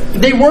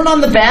 They weren't on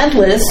the banned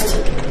list.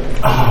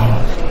 Oh.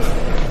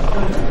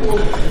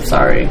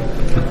 Sorry.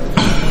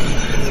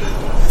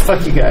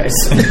 Fuck you guys.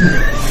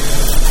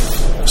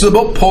 So the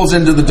boat pulls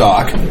into the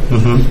dock,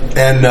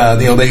 and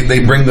they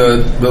bring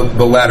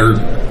the ladder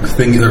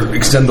thing, or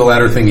extend the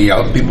ladder thingy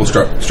out. And people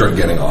start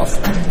getting off,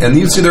 and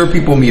you see there are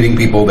people meeting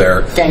people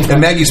there. Gangplank.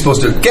 And Maggie's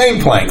supposed to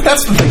gangplank.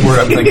 That's the thing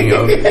I'm thinking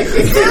of.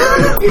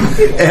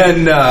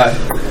 and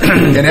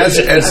as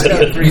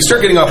you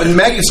start getting off, and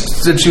Maggie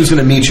said she was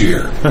going to meet you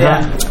here.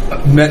 Yeah.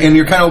 And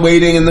you're kind of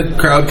waiting, and the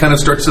crowd kind of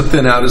starts to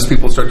thin out as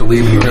people start to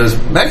leave. And you realize,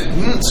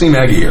 see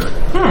Maggie here.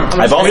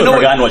 I've also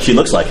forgotten what she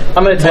looks like.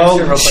 I'm going to text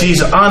her real quick.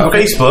 She's on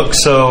Facebook,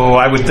 so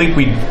I would think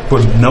we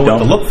would know what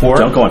to look for.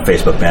 Don't go on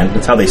Facebook, man.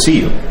 That's how they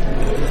see you.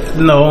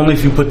 No, only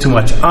if you put too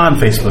much on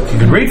Facebook. You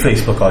can read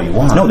Facebook all you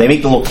want. No, they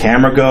make the little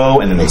camera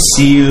go, and then they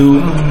see you,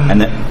 and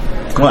then...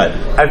 What?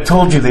 I've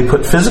told you they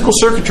put physical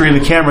circuitry in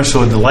the camera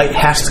so the light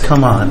has to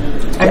come on.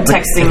 I'm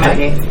texting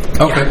Maggie.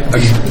 Okay.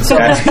 So,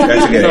 That's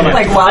a good idea.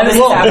 like, while this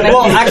is happening.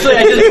 Well, actually,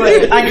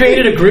 I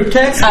created a group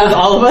text with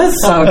all of us.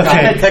 Oh, God.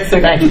 I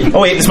texted Maggie.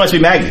 Oh, wait, this must be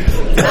Maggie.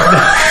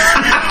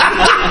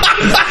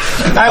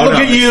 I look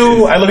at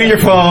you, I look at your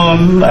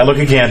phone, I look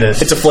at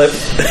Candace. It's a flip.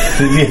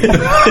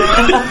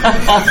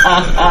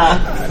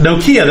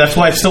 Nokia, that's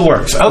why it still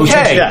works.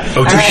 Okay. Yeah.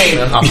 All right.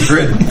 Off the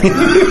grid.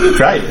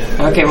 Right.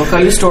 Okay, we'll call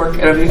you Stork.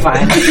 It'll be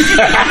fine. I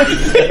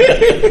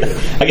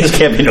guess it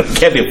can't be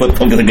a flip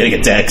phone because I'm getting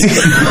a text.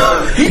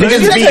 You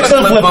can beat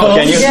some flip phones.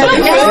 Can you?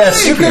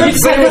 Yes, you can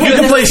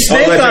play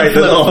Snake on right.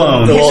 flip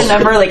phones. Hit the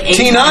number like 8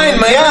 T9,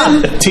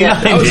 man.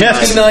 T9,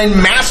 yes. T9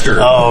 Master.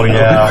 Oh,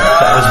 yeah.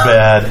 That was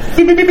bad.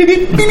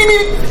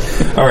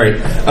 All right.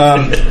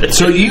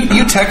 So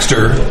you text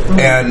her,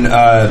 and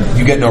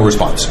you get no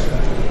response.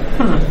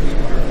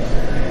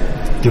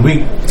 Did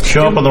we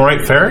show up on the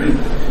right ferry?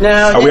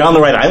 No. Are we on the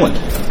right island?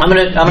 I'm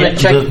gonna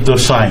check. The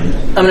sign.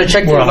 I'm gonna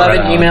check the We're on the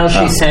 11 right emails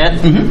she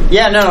sent.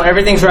 Yeah, no,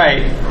 everything's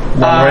right. On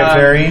the right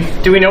ferry?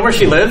 Do we know where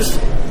she lives?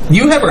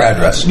 You have her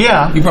address.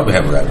 Yeah. You probably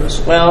have her address.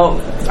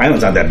 Well,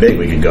 Island's not that big.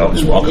 We can go.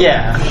 Just walk.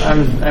 yeah.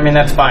 I mean,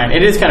 that's fine.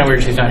 It is kind of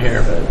weird she's not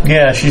here, but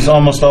Yeah, she's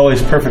almost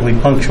always perfectly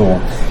punctual.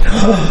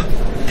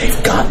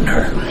 They've gotten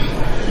her.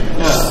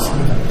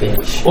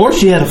 bitch. Or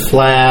she had a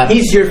flat.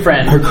 He's your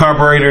friend. Her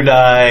carburetor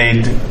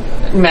died.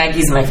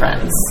 Maggie's my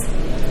friends.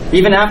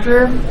 Even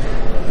after?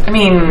 I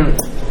mean,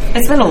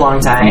 it's been a long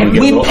time. Get a We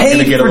little- I'm gonna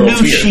paid get a for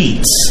little new tear.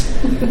 sheets.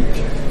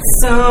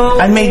 So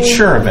I made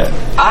sure of it.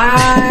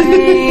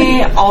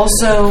 I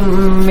also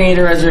made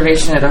a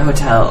reservation at a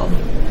hotel.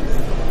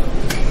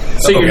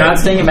 So you're not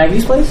staying at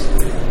Maggie's place?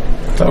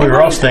 Thought we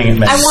were all staying at I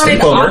Maggie's. wanted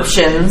Sleepover.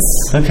 options.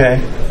 Okay.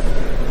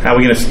 How are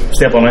we going to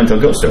stay up all night until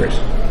ghost stories?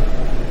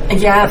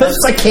 Yeah, That's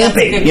like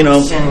camping, a good you know.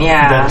 question,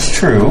 yeah. That's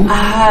true.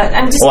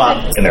 I'm just Well,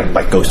 gonna and they're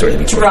like ghost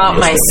stories. drop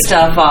my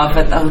stuff off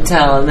at the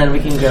hotel, and then we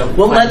can go.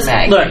 Well, find let's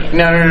Maggie. look.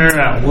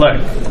 No.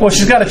 Look, Well,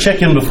 she's got to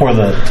check in before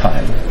the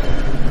time.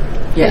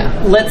 Yeah.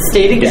 let's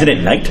stay together. Is it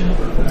at night?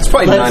 It's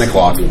probably Let's 9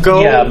 o'clock.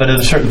 Go. Yeah, but at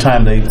a certain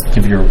time they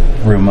give your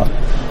room up.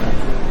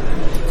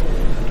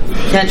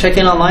 Can't check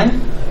in online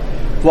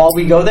while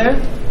we go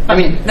there. I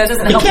mean, That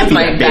doesn't It help can't with be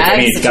my that big. bag I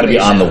mean, it's got to be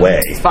on the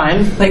way. it's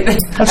fine. Like,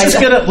 Let's just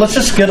get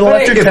an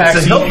electric If it's a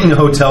taxi Hilton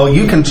hotel,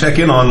 you can check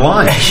in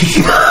online.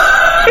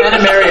 And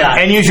a Marriott.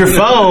 and use your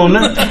phone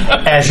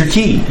as your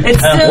key. it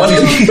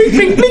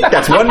still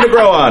That's one to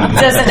grow on.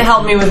 doesn't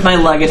help me with my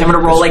luggage. I'm going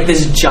to roll like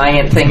this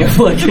giant thing of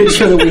luggage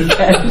for the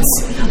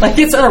weekend. Like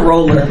it's on a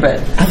roller, but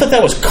I thought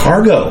that was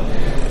cargo.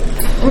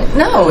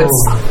 no,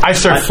 it's I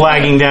start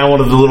flagging down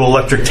one of the little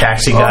electric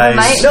taxi guys.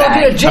 overnight No,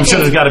 bag. dude, I'm sure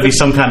there's got to be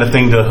some kind of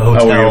thing to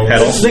hotels. where your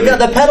pedals? They got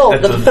the pedal.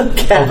 At The the-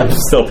 cabs.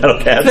 Still pedal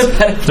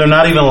cabs. They're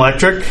not even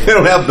electric? They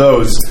don't have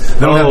those.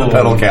 They don't have Oh. the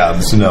pedal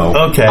cabs, no.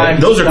 Okay.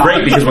 Those are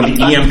great because when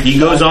the EMP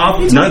goes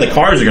off, none of the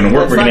cars are going to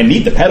work. We're going to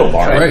need the pedal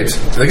bar. Right.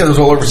 They got those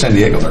all over San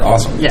Diego. They're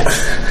awesome. Yeah.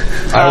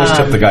 I always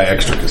tip the guy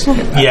extra,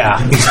 yeah,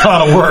 it's a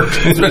lot of work.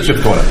 especially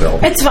if going uphill.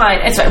 It's fine.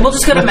 It's fine. We'll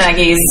just go to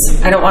Maggie's.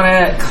 I don't want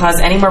to cause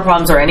any more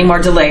problems or any more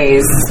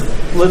delays.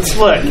 Let's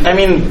look. I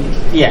mean,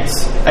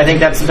 yes. I think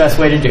that's the best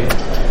way to do it.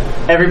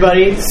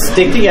 Everybody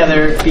stick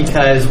together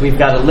because we've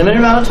got a limited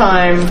amount of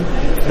time.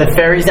 The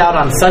ferry's out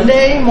on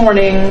Sunday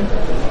morning.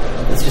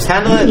 Let's just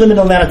handle it. Limit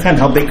on that of time.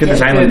 How big could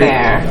this We're island be?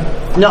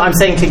 there. No, I'm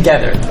saying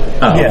together.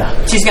 Oh.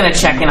 Yeah. She's going to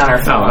check in on her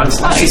phone. that's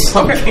nice. She's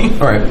working.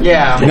 All right.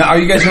 Yeah. Now, are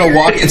you guys going to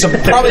walk? It's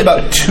probably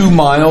about 2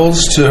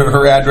 miles to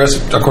her address,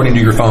 according to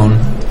your phone.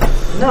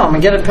 No, I'm gonna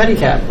get a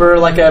pedicab or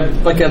like a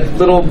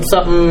little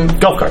something,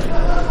 Golf cart.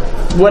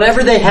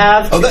 whatever they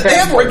have. Oh, they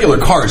have regular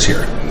cars here.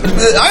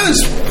 The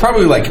island's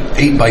probably like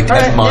 8 by 10 All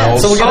right,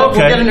 miles. Yeah, so we'll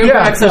get an Uber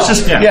Yeah, XL. let's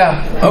just,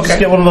 Okay. Just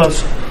get one of those.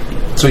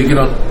 So you get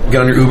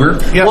on your Uber.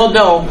 Yeah. Well,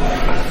 no,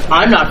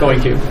 I'm not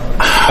going to.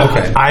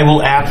 Okay. I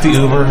will app the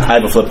Uber. I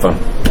have a flip phone.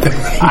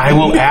 I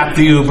will app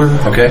the Uber.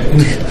 Okay.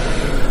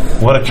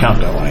 What account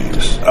do I want to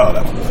use? Oh,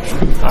 that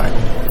one. All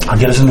right. I'll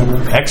get us an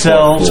Uber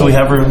XL so we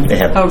have room. They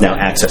have now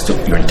access to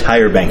your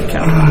entire bank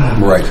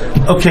account. Right.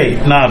 Okay,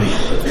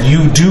 Navi,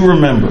 you do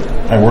remember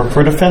I work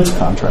for a defense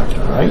contractor,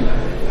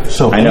 right?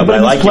 So I know, but I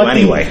like you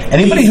anyway.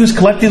 Anybody who's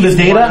collecting the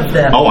data,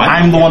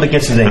 I'm the one that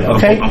gets the data.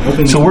 Okay, I'm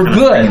hoping so you're we're gonna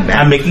good. bring it back.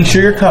 I'm making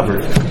sure you're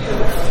covered.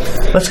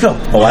 Let's go.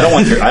 Oh, I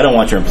don't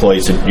want your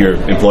employees to your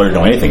employer to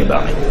know anything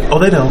about me. Oh,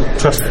 they don't.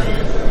 Trust me.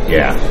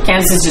 Yeah.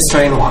 Candace is just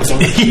starting walking.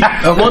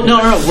 Yeah. Well, no,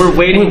 we're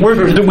waiting.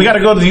 We got to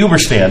go to the Uber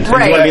stand.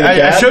 Right.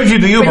 I showed you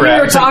the But Uber we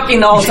were app.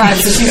 talking the whole time,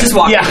 so she's just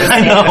walking. Yeah, to the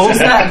I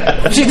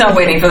stand. know. She's not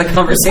waiting for the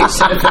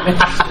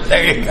conversation.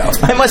 There you go.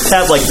 I must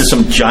have like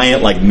some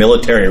giant like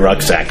military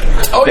rucksack.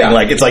 Oh, yeah.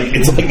 Like it's like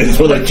this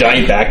with a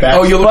giant backpack.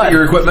 Oh, you look at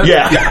your equipment?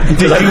 Yeah.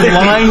 Did you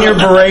line your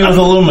beret with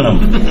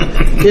aluminum?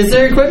 Is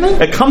there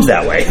equipment? It comes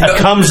that way. It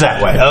comes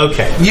that way.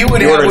 Okay. You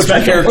would You have ordered what your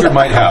special. character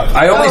might have.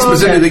 I only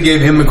specifically gave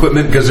him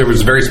equipment because there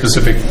was very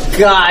specific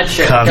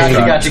Gotcha.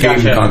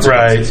 game concepts.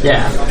 Right.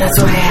 Yeah. That's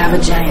why I have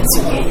a giant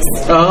suitcase.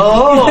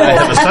 Oh. I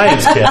have a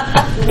science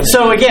kit.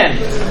 So again,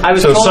 I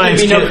was So told there'd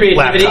science be no kit,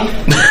 creativity.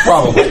 laptop.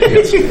 Probably.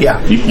 Yes.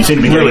 Yeah. You seem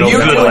to be doing You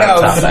okay. do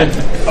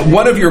have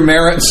one of your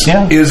merits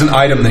is an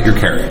item that you're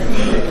carrying.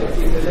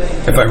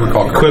 If I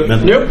recall correctly.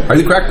 Equipment. Nope. Are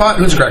you crackpot?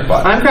 Who's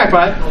crackpot? I'm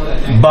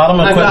crackpot. Bottom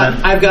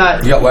equipment. I've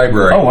got. You got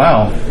library. Oh,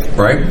 wow.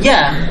 Right?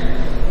 Yeah.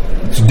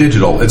 It's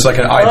digital. It's like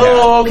an iPad.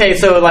 Oh, okay.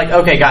 So like,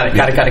 okay, got it.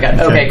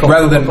 Okay, cool.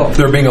 Rather than cool.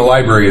 there being a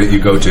library that you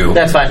go to.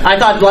 That's fine. I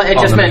thought it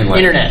On just the meant mainland.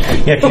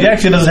 internet. Yeah, 'cause he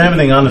actually doesn't have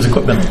anything on his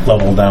equipment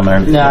level down there.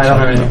 No, I don't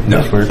have anything.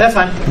 No. That's weird. That's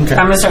fine. I'm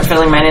going to start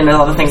filling mine into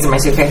all the things in my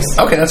suitcase.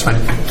 Okay, that's fine.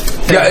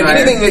 Yeah, Right.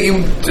 anything that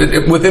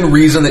you, within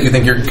reason, that you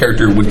think your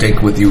character would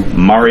take with you.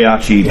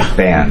 Mariachi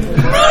band.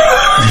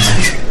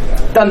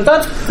 Dun,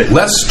 dun.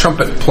 Less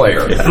trumpet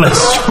player.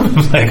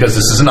 Because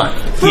this is a night.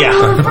 Yeah.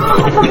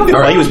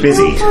 Well, he was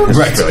busy.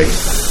 Right.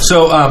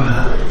 So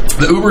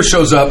the Uber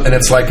shows up, and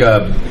it's like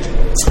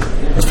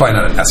it's probably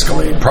not an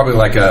Escalade. Probably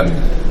like a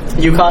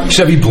Yukon.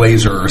 Chevy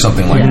Blazer or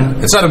something like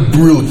that. It's not a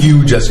real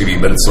huge SUV,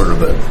 but it's sort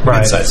of a Right.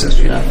 mid-sized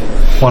SUV.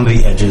 One of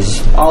the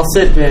edges. I'll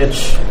sit,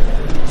 bitch.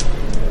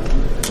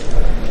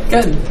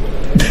 Good.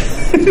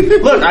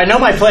 Look, I know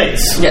my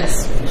place.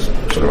 Yes.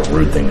 Sort of a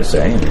rude thing to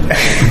say.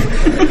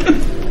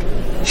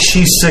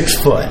 She's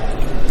 6 foot.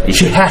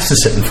 She has to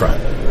sit in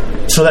front.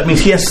 So that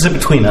means he has to sit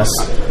between us.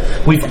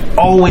 We've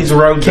always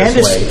rode this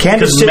way.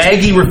 Candace Because sits-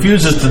 Maggie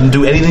refuses to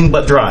do anything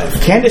but drive.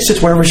 Candace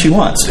sits wherever she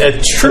wants.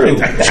 It's true.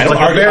 I don't,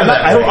 argue,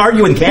 I don't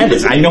argue with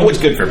Candace. I know what's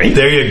good for me.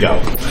 There you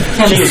go.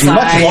 She She's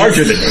much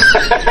larger than me.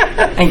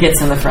 and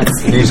gets in the front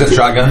seat. You use that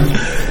shotgun?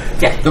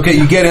 Yeah. Okay,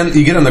 you get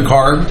in the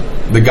car,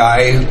 the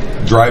guy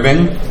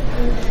driving.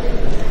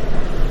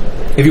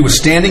 If he was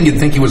standing, you'd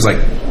think he was like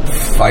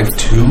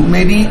 5'2",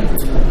 maybe?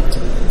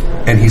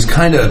 And he's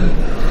kind of...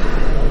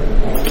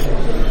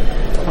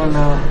 Oh,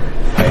 no.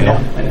 I know.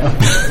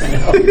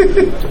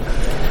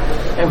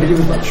 Yeah, but he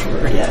was much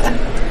shorter.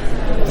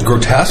 Yeah.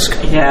 grotesque.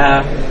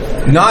 Yeah.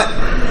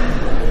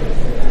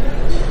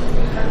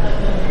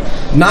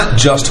 Not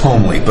just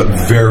homely, but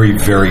very,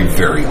 very,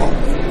 very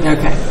homely.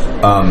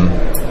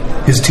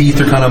 Okay. His teeth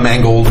are kind of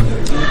mangled.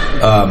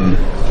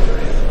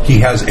 He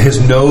has his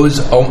nose.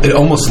 It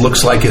almost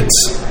looks like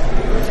it's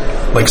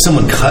like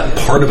someone cut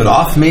part of it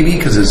off, maybe,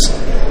 because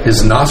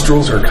his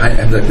nostrils are kind of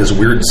have like this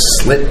weird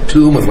slit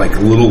to them with like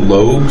little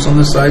lobes on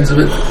the sides of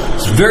it.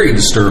 It's very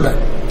disturbing.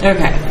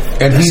 Okay.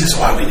 And This is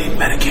why we need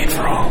Medicaid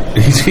for all.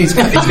 he's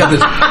got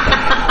this.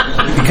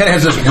 He kind of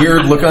has this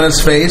weird look on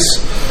his face,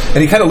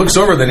 and he kind of looks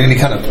over then, and he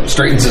kind of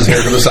straightens his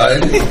hair to the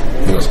side. He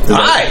goes,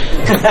 "Hi."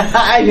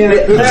 I knew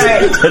it. All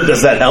right.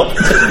 Does that help?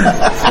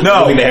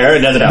 No, Moving the hair,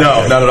 it doesn't help.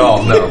 no, not at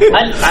all. No,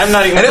 I'm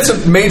not even. and it's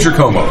a major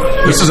comb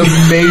over. This is a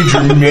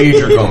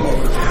major comb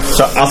over.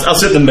 So I'll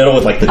sit in the middle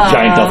with like the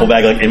giant duffel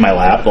bag like in my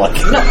lap, like.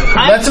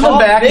 That's in the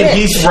back, and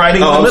he's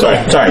riding in the Oh, I'm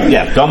middle. sorry.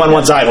 Yeah, I'm on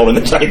one side holding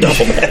the giant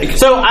duffel bag.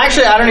 So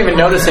actually, I don't even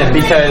notice him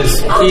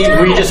because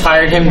we just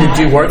hired him to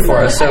do work for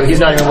us, so he's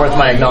not even worth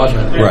my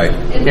acknowledgement. Right.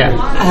 Yeah.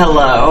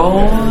 Hello.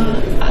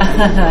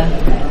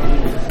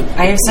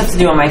 I have stuff to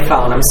do on my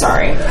phone. I'm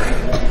sorry.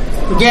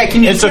 Yeah.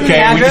 Can you? It's send me the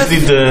okay. We address?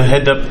 just need to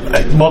head up.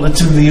 Well,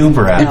 it's in the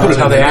Uber app. You put That's it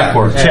how in the the app app.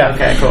 works. Yeah, Yeah.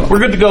 okay, cool. We're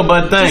good to go,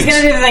 bud. She's Thanks.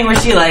 gonna do the thing where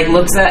she like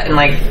looks at and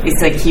like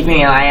it's like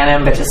keeping an eye on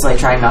him, but just like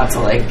trying not to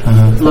like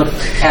look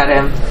at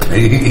him.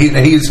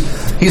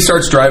 He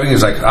starts driving.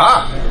 He's like,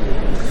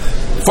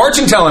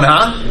 fortune telling,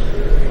 huh?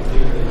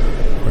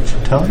 What you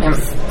telling?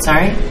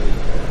 Sorry.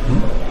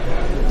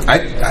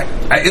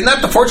 Isn't that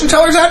the fortune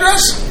teller's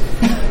address?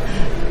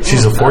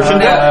 She's a fortune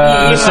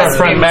teller? This is our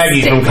friend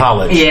Maggie from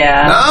college.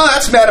 Yeah. No,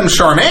 that's Madame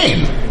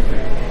Charmaine.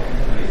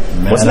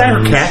 Wasn't that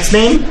her cat's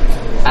name?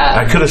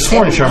 I could have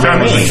sworn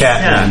Charmaine was the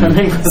cat. Yeah.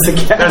 Charmaine was the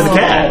cat. That was the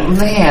cat. Oh,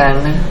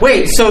 man.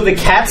 Wait, so the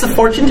cat's a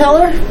fortune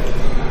teller?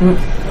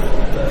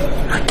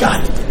 My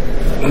God.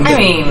 I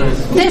mean,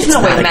 there's no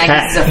way Not a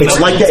Maggie's cat. a It's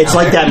like that. It's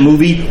like that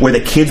movie where the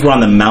kids were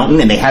on the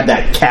mountain and they had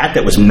that cat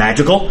that was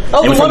magical.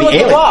 Oh, it was the one from with the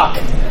alien. rock.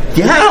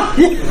 Yeah.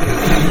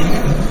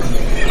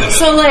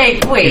 So,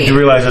 like, wait. You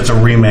realize that's a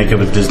remake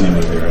of a Disney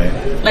movie, right?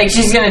 Like,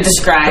 she's going to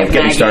describe Don't get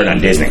me Maggie. started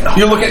on Disney.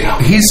 You look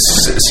at he's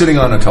sitting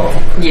on a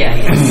telephone. Yeah,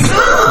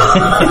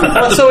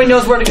 yeah. Well, so he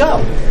knows where to go.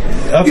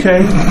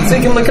 Okay. So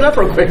he can look it up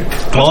real quick.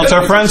 Well, it's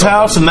our friend's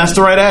house, and that's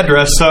the right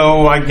address,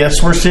 so I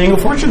guess we're seeing a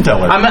fortune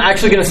teller. I'm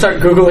actually going to start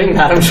Googling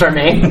Madame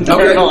Charmaine, Okay.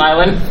 Eternal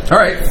Island, All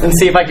right. and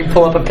see if I can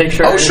pull up a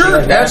picture. Oh, or sure.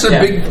 anything like That's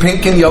that. a big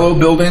pink and yellow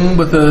building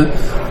with a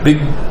big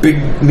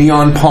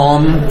neon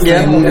palm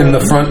thing in the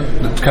front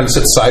that kind of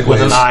sits sideways.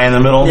 With an eye in the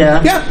middle.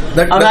 Yeah.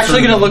 Yeah. I'm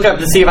actually going to look up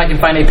to see if I can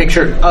find a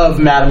picture of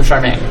Madame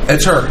Charmaine.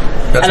 It's her.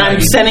 That's And I'm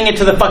Maggie. sending it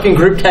to the fucking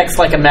group text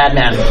like a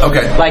madman.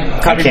 Okay.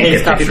 Like copy can't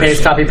paste, get copy pictures.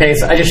 paste, copy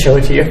paste. I just show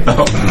it to you.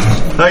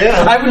 Oh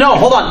yeah. No,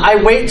 hold on.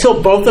 I wait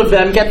till both of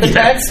them get the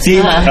text, See?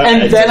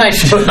 and then I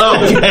show it.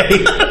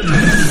 Okay.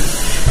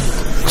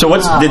 So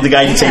did the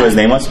guy say what his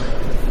name was? He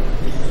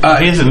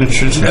hasn't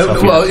introduced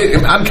himself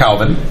yet. I'm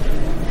Calvin.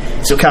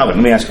 So Calvin,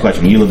 let me ask you a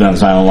question. You lived on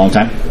this island a long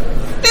time.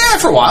 Yeah,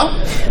 for a while.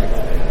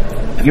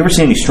 Have you ever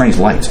seen any strange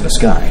lights in the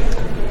sky?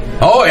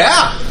 Oh,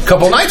 yeah. A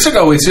couple nights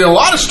ago, we seen a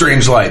lot of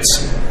strange lights.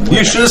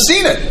 You should have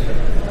seen it.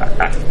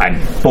 I'm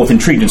both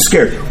intrigued and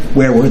scared.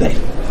 Where were they?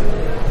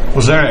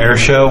 Was there an air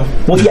show?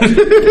 Well, yeah.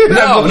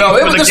 No,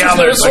 for the this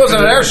gallery.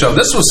 wasn't an air show.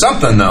 This was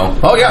something, though.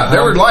 Oh, yeah,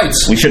 there were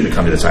lights. We shouldn't have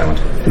come to this island.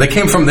 They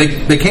came from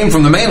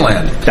the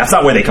mainland. That's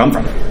not where they come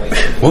from.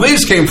 Well,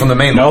 these came from the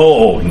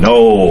mainland.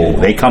 No,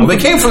 they come. They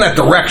came from that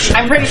direction.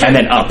 I'm pretty sure And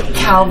then up.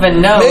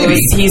 Calvin knows. Maybe.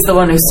 He's the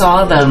one who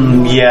saw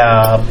them.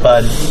 Yeah,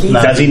 but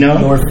Does he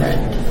know?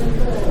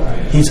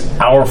 he's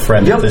our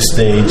friend at this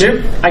stage.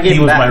 Yep. I gave He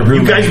him was that. my You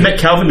roommate. guys met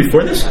Calvin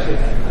before this?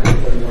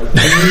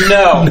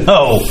 No.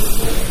 No.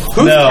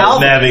 Who's no,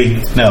 Calvin?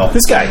 Navi. No.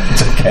 This guy.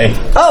 It's okay.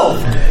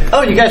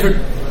 Oh, you guys were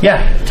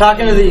Yeah.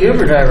 talking to the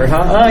Uber driver,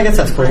 huh? Oh, I guess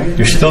that's cool.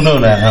 You're still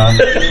doing that, huh?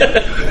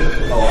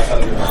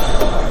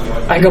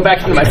 I go back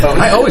into my phone.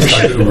 I always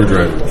talk to Uber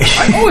driver.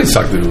 I always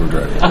talk to Uber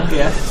driver.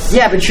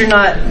 Yeah, but you're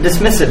not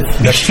dismissive.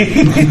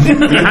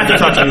 You have to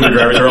talk to Uber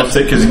drivers or else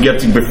because you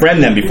have to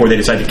befriend them before they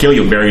decide to kill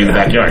you and bury you in the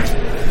backyard.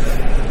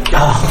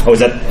 Oh, is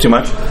that too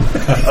much?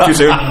 Too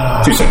soon?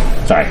 Too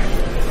soon. Sorry.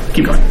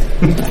 Keep going.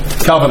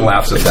 Calvin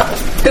laughs at that.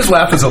 His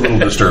laugh is a little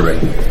disturbing.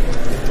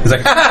 He's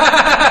like,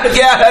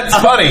 yeah, that's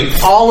funny.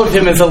 All of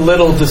him is a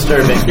little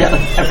disturbing. Yeah,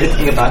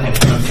 everything about him.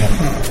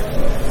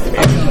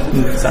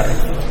 Sorry.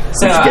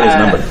 So, Let's get his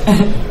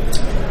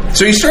number.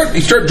 So you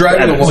start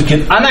driving along.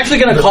 I'm actually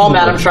going to call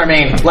Madame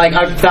Charmaine. Like,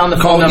 I found the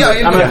phone number.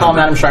 yeah, I'm going yeah. to call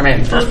Madame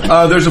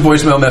Charmaine. There's a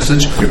voicemail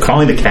message. You're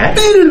calling the cat?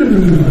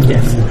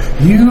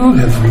 Yes. You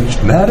have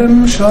reached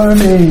Madame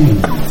Charmaine.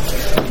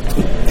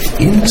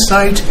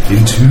 Insight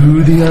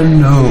into the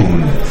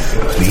unknown.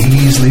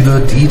 Please leave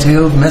a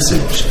detailed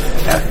message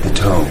at the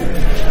tone.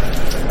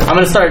 I'm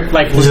going to start,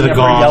 like, Is it looking a up her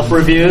gong? Yelp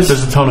reviews.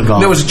 There's a tone of gong.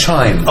 There was a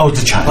chime. Oh,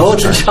 it's a chime. Oh,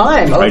 it's a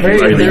chime. Oh, Are you very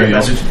leaving good. a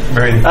message?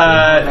 Very.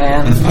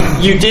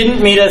 man. You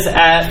didn't meet us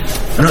at...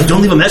 No,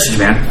 don't leave a message,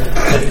 man.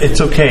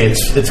 It's okay.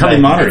 It's How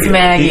many Maggie. monitor It's you?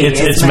 Maggie.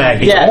 It's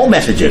Maggie. Yeah. All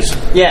messages.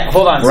 Yeah,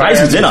 hold on. sorry,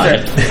 Verizon's I in on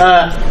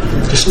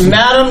it.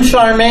 Madame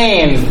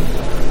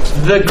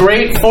Charmaine, the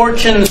great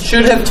fortunes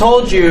should have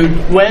told you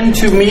when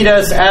to meet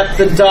us at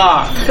the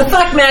dock. The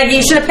fuck, Maggie?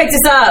 You should have picked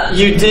us up.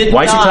 You did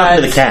Why is he not.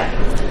 talking to the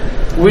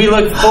cat? We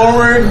look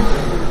forward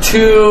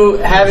to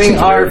having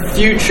our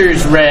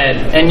futures read,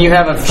 and you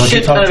have a you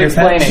shit talk ton of to your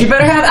pets? You explaining.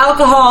 better have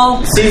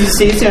alcohol. See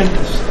you soon.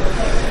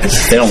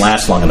 They don't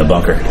last long in the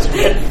bunker.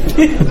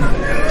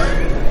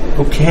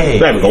 Okay.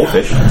 They have a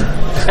goldfish.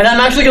 And I'm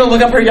actually going to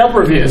look up her Yelp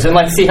reviews and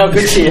like see how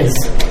good she is.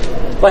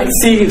 Like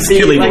see,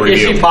 She'll leave a like is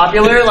review. she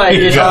popular? Like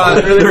is she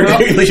really well?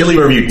 They should leave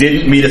a review.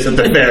 Didn't meet us at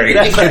the ferry.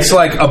 It's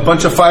like a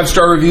bunch of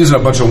 5-star reviews and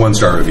a bunch of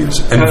 1-star reviews,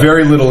 and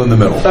very little in the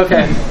middle.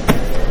 Okay.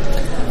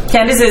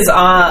 Candace is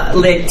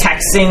like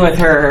texting with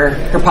her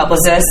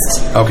publicist.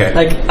 Okay.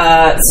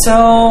 Like,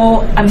 so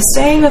I'm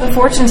staying with a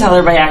fortune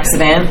teller by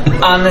accident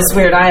on this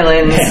weird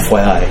island.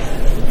 FYI.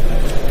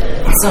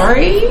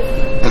 Sorry.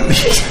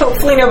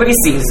 Hopefully nobody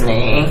sees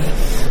me.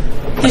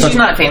 Because she's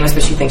not famous,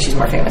 but she thinks she's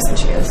more famous than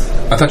she is.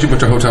 I thought you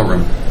booked a hotel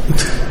room.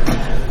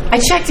 I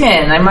checked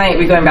in. I might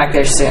be going back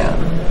there soon.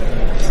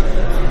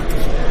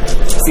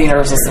 It's the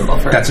universal symbol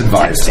for That's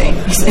advised. texting.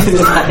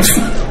 Advised.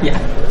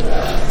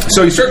 Yeah.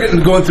 So you start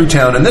going through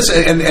town, and this,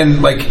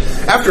 and like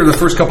after the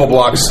first couple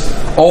blocks,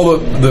 all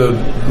the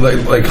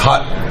like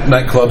hot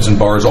nightclubs and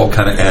bars all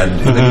kind of end,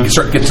 and then you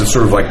start to get to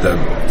sort of like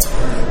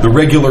the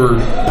regular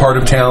part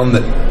of town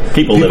that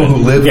People live in. who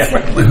live Yeah,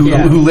 right.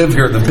 who live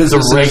here, the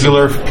businesses, The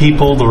regular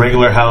people, the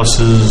regular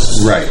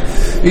houses. right.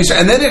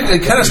 And then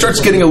it kind of starts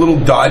getting a little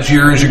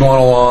dodgier as you're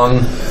going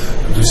along.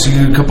 You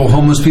see a couple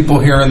homeless people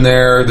here and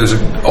there. There's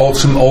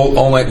some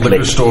all-night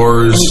liquor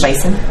stores. Any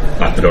bison?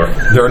 Lock the door.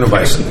 There are no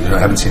bison. I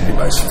haven't seen any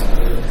bison.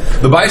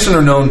 The bison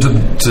are known to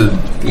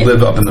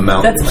live up in the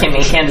mountains. That's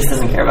Kimmy. Candace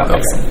doesn't care about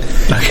bison.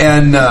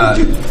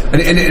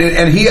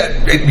 And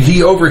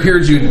he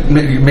overhears you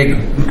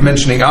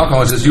mentioning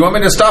alcohol and says, "Do you want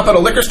me to stop at a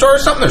liquor store or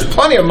something? There's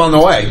plenty of them on the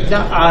way."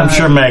 I'm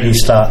sure Maggie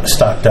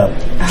stocked up.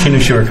 She knew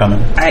you were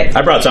coming.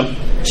 I brought some.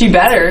 She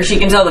better. She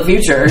can tell the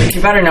future. She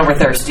better know we're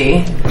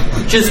thirsty.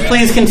 Just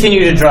please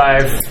continue to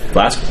drive.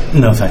 Flask?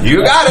 No, thank you.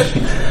 You got it.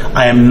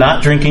 I am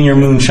not drinking your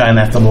moonshine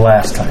after the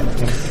last time.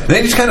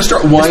 They just kind of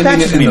start winding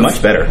This it should be in much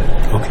better.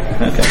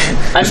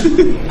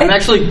 I'm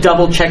actually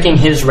double checking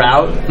his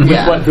route with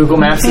Yeah. what Google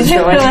Maps is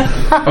showing.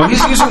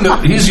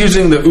 Oh, he's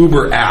using the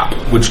Uber app,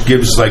 which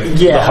gives like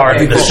Yeah,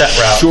 the set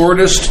route.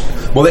 shortest.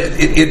 Well,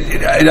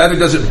 it either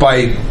does it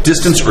by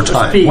distance or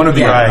time. Speed, One of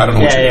the yeah. other. I don't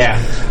know which it is.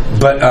 Yeah.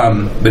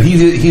 But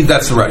he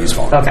that's the route he's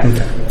following. Okay.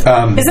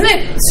 Isn't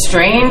it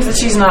strange that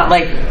she's not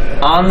like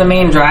on the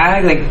main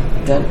drag?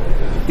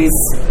 Like these.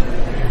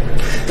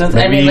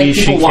 Maybe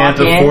she can't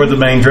afford the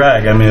main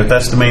drag. I mean, if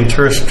that's the main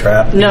tourist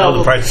trap, you know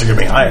the prices are going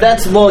to be higher.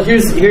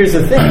 Here's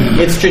the thing.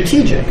 It's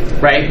strategic,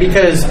 right?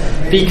 Because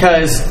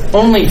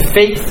only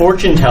fake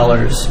fortune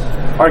tellers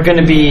are going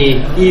to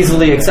be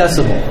easily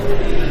accessible.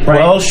 Right?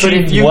 Well,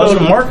 she was a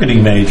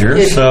marketing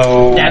major,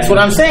 so that's what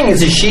I'm saying.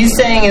 Is that she's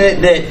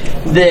saying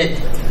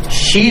that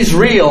she's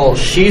real.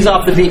 She's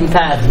off the beaten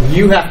path.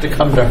 You have to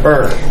come to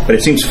her. But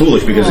it seems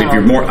foolish because if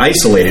you're more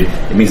isolated,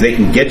 it means they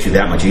can get you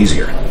that much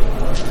easier.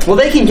 Well,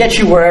 they can get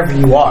you wherever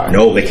you are.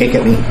 No, they can't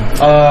get me.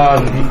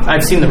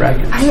 I've seen the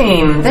record. I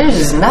mean,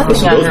 there's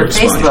nothing on her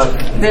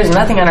Facebook. There's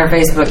nothing on her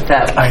Facebook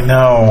that I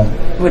know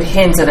would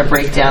hint at a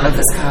breakdown of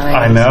this kind.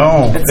 I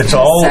know. It's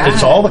all sad.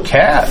 it's all the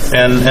cat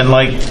and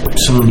like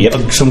some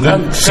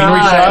good scenery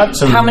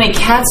shots. And how many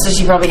cats does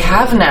she probably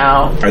have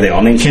now? Are they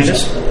all named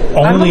Candace?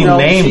 only No,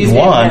 named she's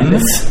one.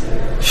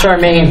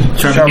 Charmaine.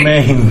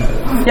 Charmaine.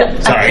 Yeah.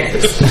 Sorry.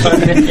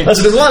 Listen,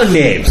 there's a lot of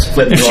names.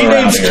 If she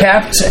names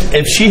cats,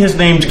 if she has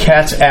named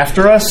cats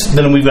after us,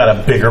 then we've got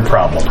a bigger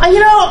problem.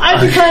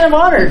 I'd be kind of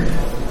honored.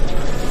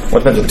 What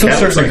depends on the To a cat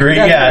certain looks degree,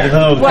 like. yeah.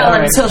 Well,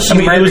 until she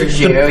there was murders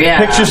you, the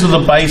yeah. pictures of the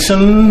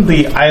bison,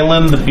 the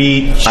island, the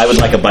beach. I would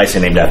like a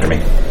bison named after me.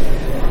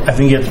 I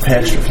think you have to pay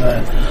extra for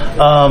that.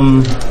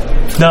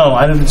 No,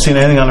 I didn't see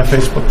anything on her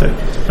Facebook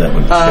that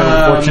would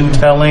show fortune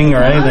telling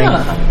or anything.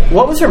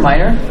 What was her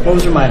minor?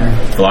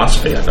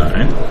 Philosophy, I thought,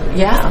 right?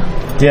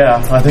 Yeah. Yeah,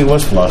 I think it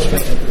was philosophy.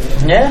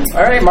 Yeah.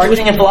 All right.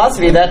 Marketing and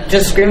philosophy. That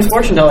just screams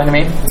fortune telling to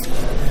me.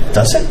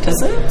 Does it?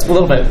 Does it? A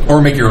little bit.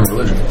 Or make your own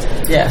religion.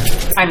 Yeah.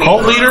 I mean,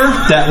 Cult leader?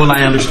 That one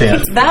I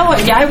understand. that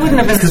one. Yeah, I wouldn't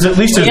have been. Because at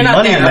least there's You're not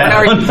money there. in that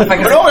I one. would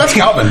already- No, that's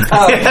Calvin.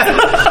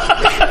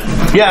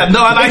 Yeah,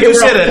 no, and I just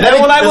said it. That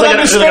one I would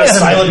There's like a understand.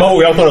 silent moment.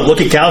 We all want to look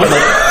at Calvin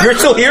like, you're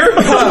still here?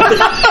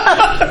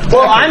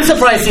 Well, I'm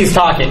surprised he's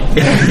talking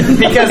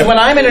because when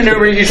I'm in an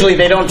Uber, usually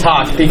they don't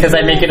talk because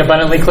I make it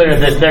abundantly clear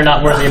that they're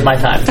not worthy of my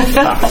time.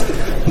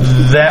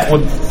 That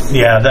would,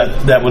 yeah,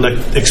 that would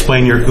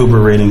explain your Uber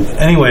rating.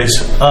 Anyways,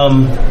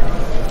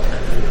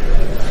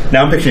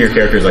 Now I'm picturing your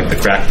character as like the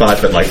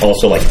crackpot, but like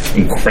also like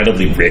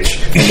incredibly rich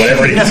in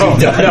whatever it is No,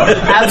 you've done. no,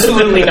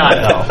 absolutely not.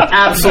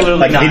 Absolutely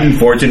Like not. hidden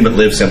fortune, but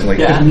live simply.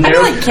 Yeah. I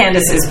feel like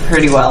Candace is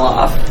pretty well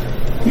off.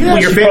 well,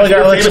 your you favorite- probably got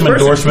your like some favorite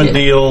person. endorsement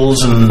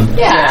deals and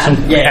Yeah.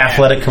 some Yeah.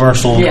 athletic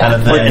commercial Yeah. kind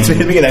of Like, it's thing.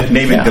 going to be that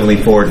maybe Yeah. to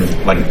lean forward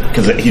and like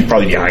because he's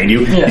probably behind you.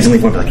 Yeah. He's going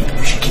to lean forward and be like,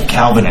 you should give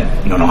Calvin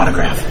an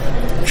autograph.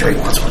 I'm sure he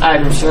wants one.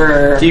 I'm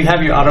sure. Do you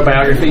have your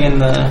autobiography in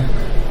the?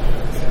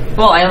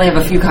 Well, I only have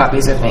a few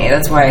copies with me.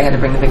 That's why I had to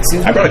bring the big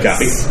suitcase. I brought a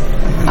copy.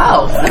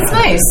 Oh, that's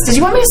nice. Did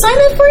you want me to sign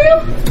that for you?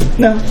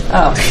 No.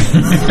 Oh.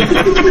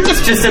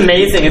 It's just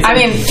amazing. It's I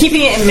mean,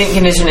 keeping it in mint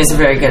condition is a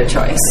very good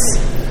choice.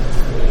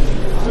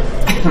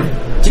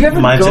 do you ever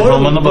Mine's go at to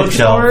home on the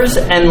bookshelf. bookstores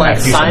and like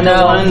After you sign said the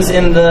no. ones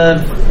in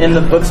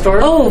the bookstore?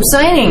 Oh,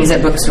 signings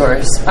at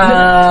bookstores.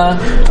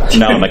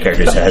 No, my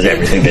character has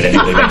everything that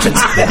anybody mentions.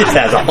 It just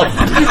has all of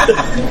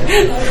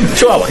it.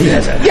 Chihuahua, he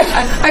has that.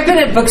 Yeah, I've been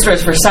at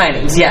bookstores for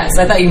signings, yes.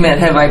 I thought you meant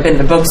have I been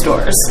to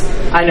bookstores.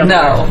 I know.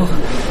 No.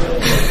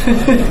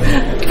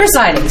 For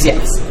signings,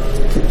 yes.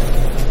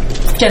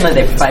 Generally,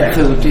 they provide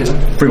food, too.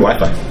 Free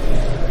Wi-Fi.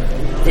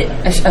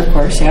 Of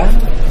course, yeah.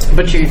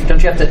 But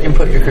don't you have to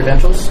input your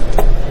credentials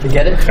to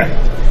get it?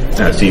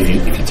 See, if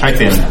you type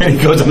in,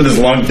 it goes on this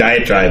long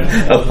diatribe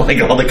of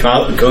like all the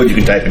code you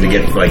can type in to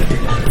get like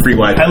free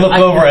Wi-Fi. I look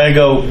over and I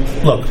go,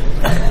 look,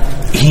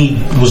 he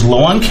was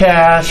low on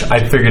cash.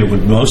 I figured it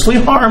would be mostly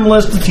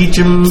harmless to teach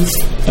him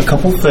a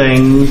couple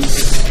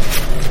things.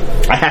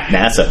 I hacked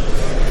NASA.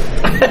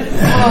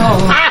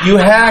 You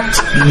hacked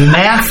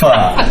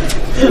NAFA.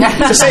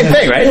 It's the same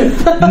thing,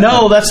 right?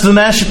 No, that's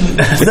that's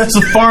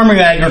the farming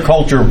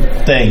agriculture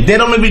thing. They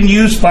don't even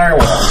use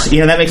firewalls. You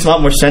know, that makes a lot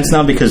more sense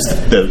now because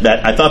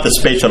I thought the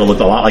space shuttle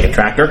looked a lot like a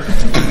tractor.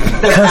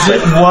 Because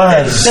it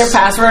was. Their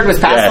password was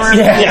password.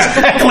 Yeah,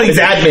 exactly. It's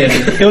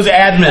admin. It was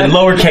admin,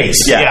 lowercase.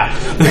 Yeah.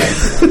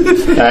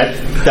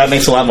 That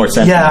makes a lot more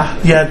sense. Yeah,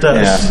 it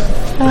does.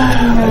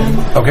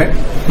 Yeah. Okay.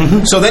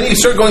 So then you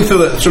start going through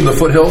the sort of the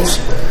foothills,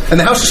 and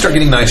the houses start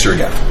getting nicer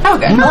again.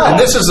 Okay. And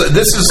this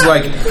is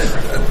like,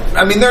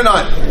 I mean, they're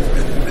not.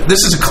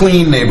 This is a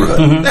clean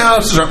neighborhood. The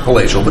houses aren't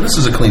palatial, but this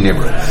is a clean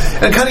neighborhood.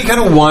 And you kind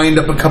of wind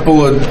up a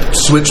couple of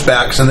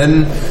switchbacks, and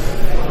then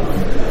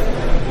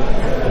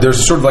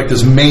there's sort of like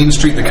this main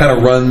street that kind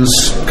of runs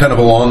kind of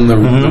along the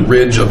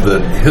ridge of the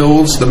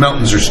hills. The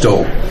mountains are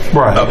still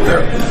up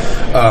there.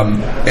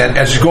 And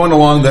as you're going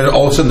along there,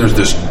 all of a sudden there's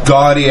this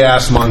gaudy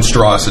ass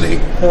monstrosity.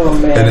 Oh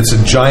man! And it's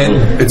a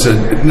giant. It's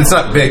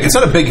not big. It's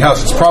not a big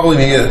house. It's probably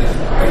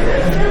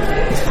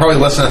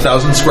less than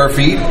 1,000 square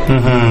feet.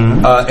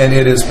 And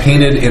it is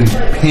painted in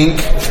pink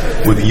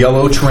with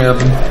yellow trim.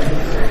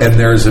 And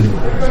there's a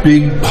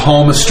big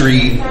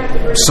palmistry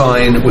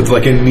sign with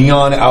like a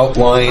neon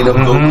outline of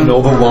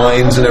all the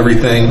lines and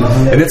everything,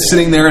 and it's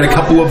sitting there, and a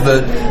couple of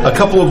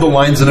the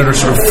lines in it are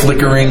sort of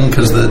flickering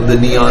because the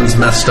neon's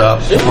messed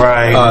up.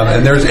 Right.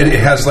 And it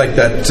has like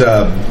that.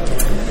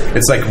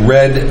 It's like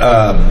red.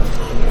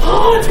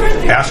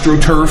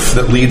 AstroTurf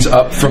that leads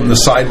up from the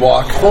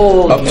sidewalk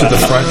up to the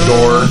front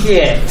door.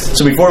 Yeah.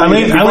 So before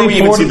we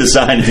even see the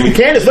sign,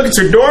 Candace, look, it's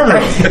her dorm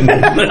room.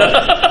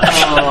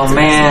 Oh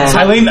man!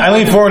 I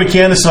lean forward to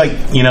Candace, like,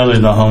 there's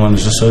no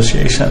homeowners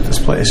association at this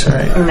place,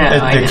 right? No,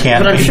 there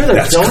can't But I'm be. sure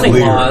there's zoning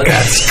laws.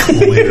 That's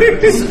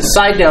clear.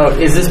 Side note: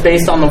 is this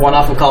based on the one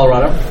off of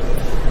Colorado?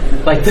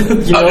 Like a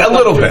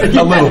little bit.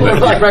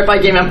 Like right by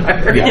Game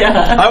Empire.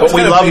 Yeah. But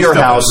we love your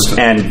house,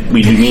 and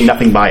we mean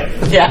nothing by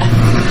it. Yeah.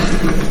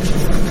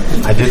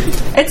 I did.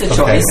 It's a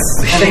choice.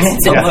 I mean,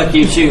 it's a look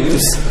you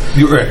choose.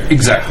 You're right,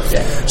 exactly.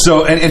 Yeah.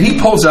 So, and he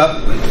pulls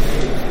up.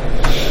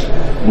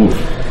 Oof.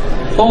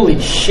 Holy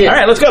shit! All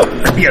right, let's go.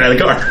 Get out of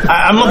the car.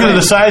 I'm looking at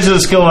the size of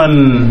this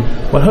going,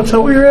 what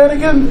hotel were you at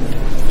again?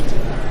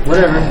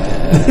 Whatever.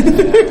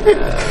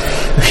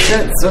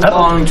 It's a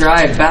long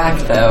drive back,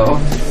 though.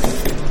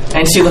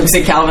 And she looks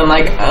at Calvin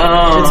like,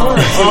 oh.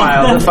 It's a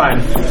while. It's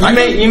fine.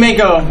 You may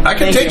go. I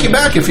can take you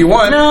back if you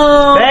want.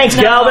 No. Thanks,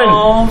 no. Calvin.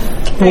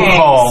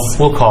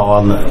 We'll call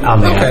on the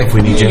app if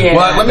we need you. Yeah.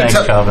 Well, let me Thanks,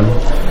 tell. Calvin.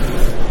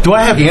 Do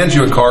I have? He hands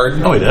you a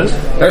card. Oh, he does.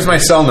 There's my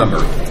cell number.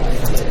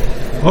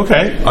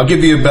 Okay. I'll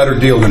give you a better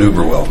deal than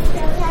Uber will.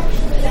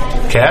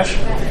 Cash.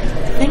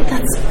 I think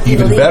that's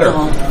Even illegal. better.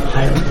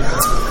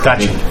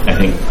 Gotcha. I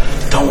think.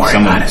 Don't worry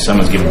about it.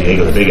 Someone's giving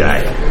Diego the big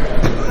eye.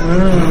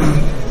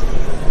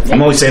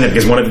 I'm always saying that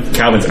because one of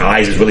Calvin's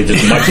eyes is really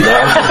just much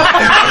larger than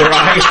the other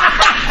eye.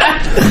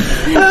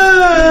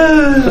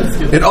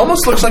 It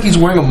almost looks like he's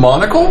wearing a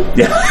monocle,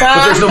 Yeah.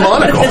 but there's no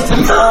monocle.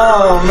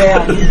 Oh,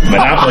 man.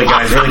 Monopoly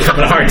guy's really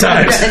having hard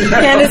times.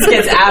 Candace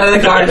gets out of the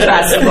car as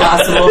fast as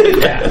possible.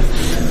 Yeah.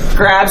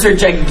 Grabs her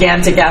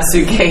gigantic ass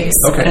suitcase.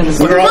 Okay. And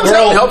We're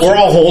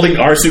all holding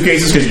our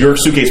suitcases because your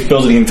suitcase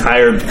fills the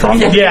entire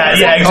trunk. Yeah,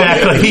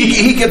 exactly.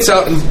 He gets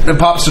out and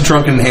pops the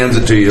trunk and hands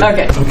it to you.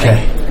 Okay.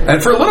 Okay.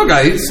 And for a little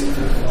guy,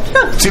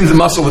 seems to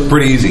muscle it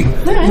pretty easy.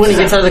 When he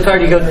gets out of the car,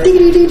 you go. Dee,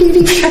 dee, dee, dee,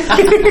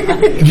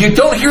 dee. You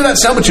don't hear that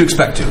sound, but you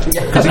expect to.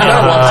 Because he kind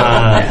of walks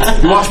up.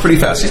 He walks pretty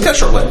fast. He's got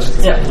short legs.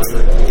 Yeah.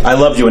 I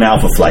loved you in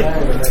Alpha Flight.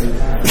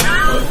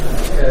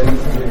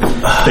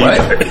 What?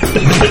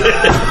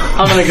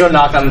 I'm gonna go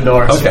knock on the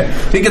door. Okay.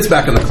 He gets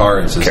back in the car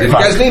and says, if you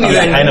guys need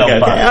anything, I know. Okay,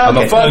 Bob. okay. I'm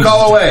a phone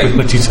call away.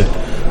 What you said.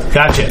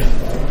 Gotcha.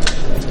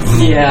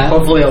 Yeah.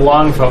 Hopefully a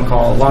long phone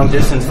call, long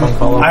distance phone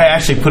call. I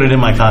actually put it in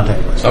my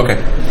contact list. Okay.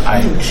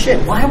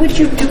 Shit, why would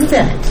you do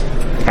that?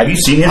 Have you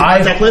seen his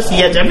contact list? He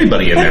has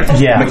everybody in there.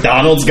 Yeah.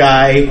 McDonald's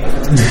guy,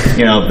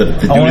 the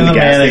dude Only in the the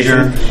gas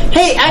manager. station.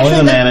 Hey, actually,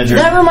 the manager.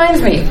 that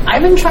reminds me.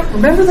 I've been trying.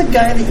 Remember the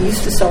guy that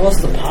used to sell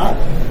us the pot?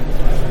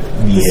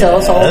 Yes. Sell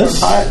us all the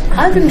pot.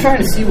 I've been trying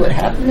to see what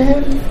happened to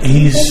him.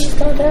 He's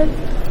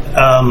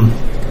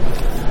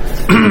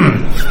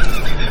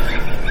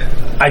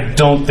I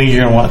don't think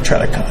you're gonna want to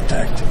try to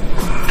contact him.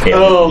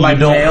 Oh, You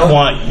don't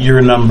want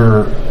your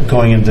number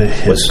going into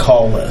his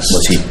call list.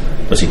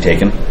 Was he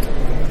taken?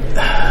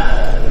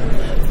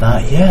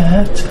 Not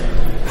yet.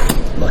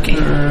 Lucky.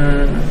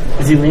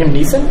 Is he Liam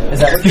Neeson? Is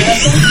that what you're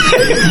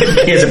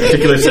asking? He has a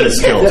particular set of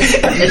skills.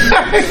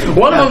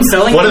 One of them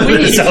selling One of them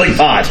weed. is selling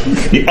pot.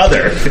 The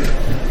other.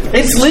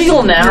 It's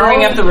legal now.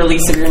 During up the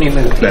release of your new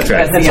movie. That's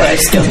right. That's the other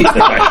skill.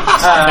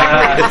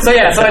 That's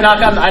right. So I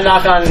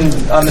knock on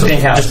the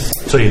pink house.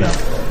 Just so you know.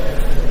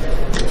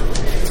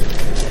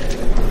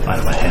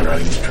 My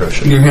handwriting is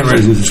atrocious. Your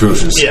handwriting is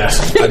atrocious.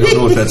 Yes. I don't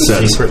know what that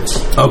says. Secrets.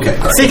 Okay.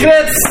 All right.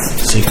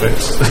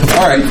 Secrets.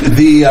 All right.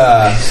 The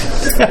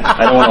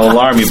I don't want to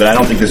alarm you, but I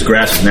don't think this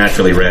grass is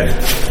naturally red.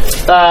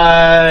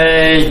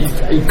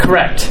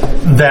 Correct.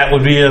 That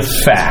would be a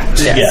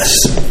fact. Yes.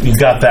 You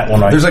got that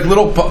one right. there's like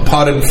little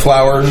potted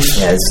flowers.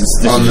 Yeah,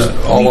 this on is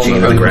the all leaching on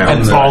into the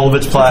ground. and all of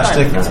it's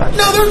plastic. No,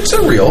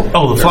 they're real.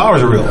 Oh, the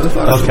flowers are real. the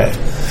flowers are Okay.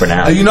 For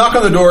now. You knock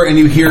on the door and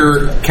you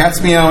hear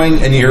cats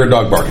meowing and you hear a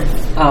dog barking.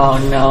 Oh,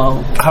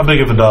 no. How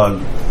big of a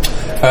dog?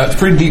 It's a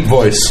pretty deep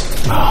voice.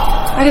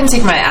 I didn't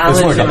take my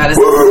allergy like a-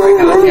 medicine before I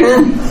got here.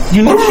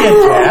 You knew she had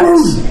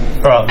cats?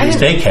 Or at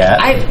least a cat.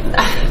 I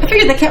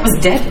figured the cat was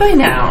dead by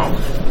now.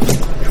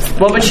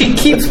 Well, but she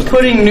keeps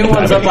putting new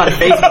ones up on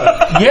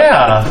Facebook.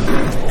 Yeah.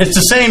 It's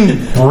the same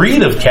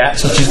breed of cat,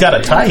 so she's got a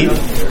type.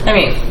 I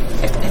mean,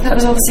 I thought it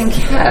was all the same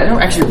cat. I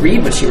don't actually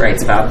read what she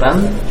writes about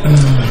them.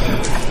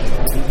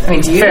 I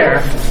mean, do you?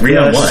 Fair. Read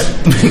on what?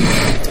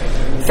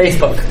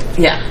 Facebook.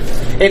 Yeah,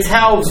 It's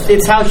how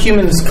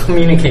humans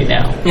communicate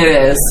now. it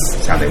is.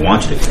 That's how they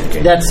want you to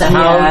communicate. That's how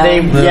Yeah.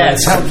 they. Yes.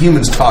 It's how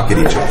humans talk at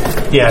each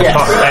other. Yeah, Yes.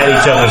 talk at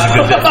each other is a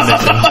good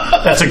definition.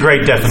 That's a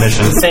great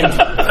definition.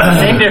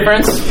 Same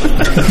difference.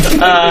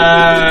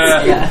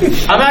 Yeah.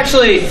 I'm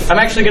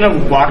actually gonna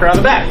walk around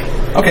the back.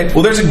 Okay.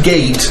 Well, there's a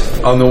gate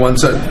on the one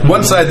side.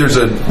 One side there's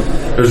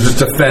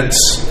just a fence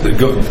that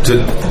go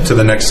to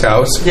the next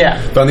house.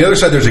 Yeah. But on the other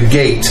side there's a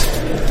gate,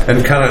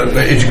 and kind of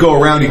as you go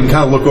around, you can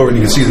kind of look over and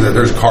you can see that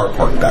there's a car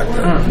parked back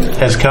there.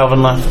 Has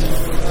Calvin left?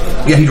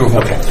 Yeah, he drove.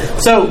 Okay.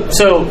 So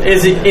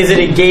is it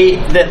a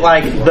gate that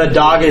like the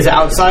dog is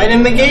outside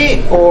in the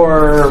gate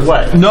or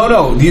what?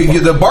 No.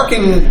 The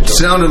barking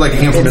sounded like it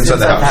came from inside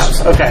the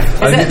house. Okay.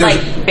 Is it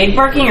like big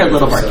barking or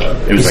little barking?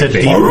 It He was said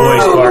like deep big.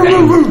 voice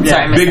barking.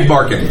 Sorry, I missed Big that.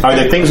 barking. Are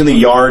there things in the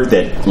yard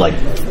that like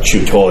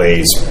chew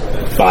toys,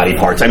 body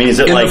parts? I mean, is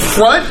it In like the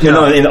front?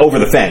 No, over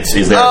the fence.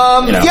 Is there?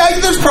 Yeah,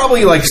 there's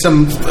probably like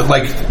some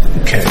like.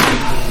 Okay.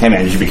 Hey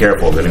man, you should be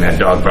careful. I mean, that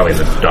dog probably has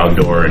a dog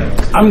door and.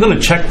 I'm going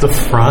to check the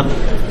front,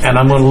 and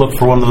I'm going to look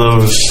for one of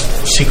those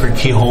secret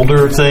key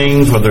holder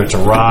things, whether it's a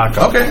rock,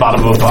 Okay.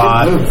 bottom of a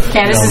pot.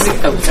 Candace is.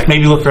 Oh, sorry.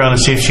 Maybe look around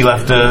and see if she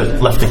left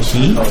a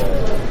key.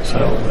 So,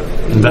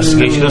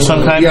 investigation of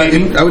some kind, Yeah,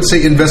 maybe? I would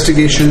say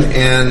investigation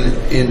and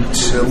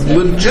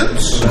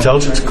intelligence.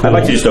 Intelligence? Cool. I'd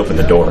like to just open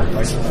the door.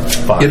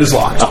 Fine. It is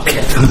locked. Okay.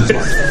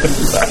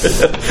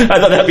 I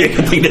thought that'd be a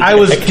complete. I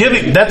was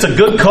giving... That's a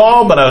good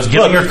call, but I was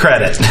giving her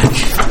credit.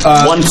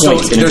 1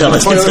 point in There's a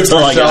intelligence. Toyota That's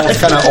all I got. It's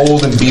kind of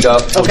old and beat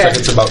up. Looks Okay. like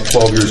it's about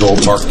 12 years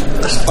old, parked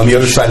on the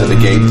other side of the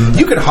gate.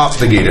 You could hop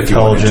the gate if you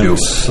wanted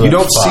Intelligence, to. You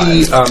don't that's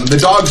see the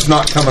dog's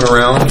not coming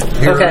around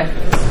here. Okay.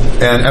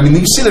 And I mean,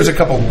 you see, there's a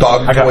couple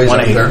dog I got toys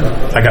up 1-8. there.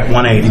 I got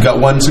 1-8. You got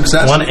one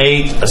success.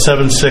 1-8, a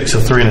 7-6,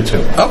 a 3, and a 2.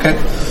 Okay.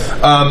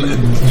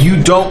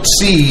 You don't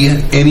see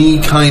any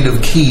kind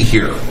of key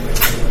here.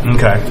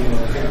 Okay.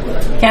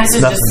 Candace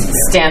is Nothing just there.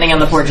 standing on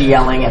the porch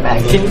yelling at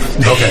Maggie.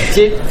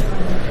 Okay.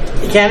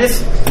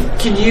 Candace,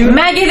 could you?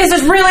 Maggie, this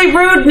is really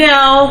rude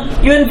now.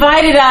 You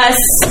invited us.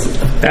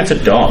 That's a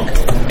dog.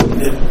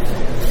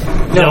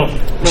 No.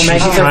 She's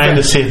Maggie's trying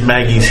okay. to see if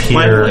Maggie's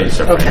here.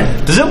 Okay.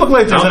 Does it look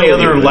like there's I'll any go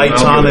other with you.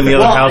 lights I'll on go in with the you.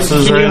 other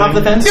houses? Can or you hop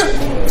the anything?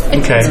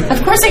 fence? Okay.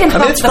 Of course I can I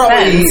mean, hop it's the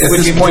probably fence. at Would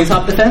this you point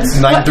hop the fence?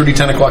 9:30,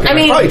 10 o'clock. I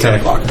mean- probably 10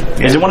 o'clock.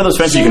 Is it one of those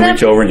fences you can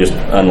reach over and just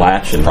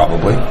unlatch? And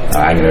Probably.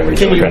 I'm going to reach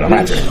Can over you and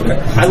unlatch reach? it. Okay.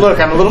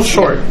 I'm a little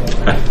short.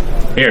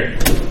 Here.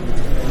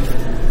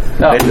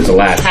 No. This is a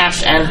latch.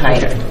 Cash and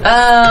height.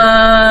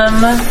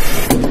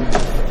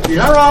 You're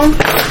not wrong.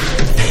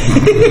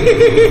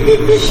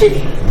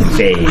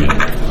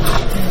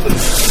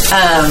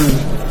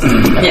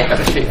 Yeah.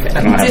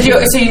 I don't have Did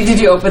you? Did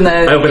you open the?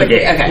 I opened the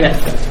gate. Okay.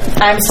 Yeah.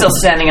 I'm still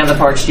standing on the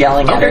porch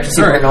yelling at her, Okay,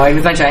 super alright. annoyed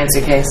with my giant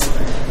suitcase.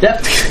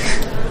 Yep.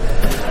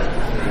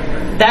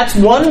 That's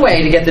one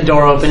way to get the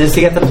door open is to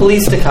get the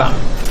police to come.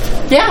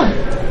 Yeah.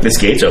 This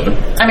gate's open.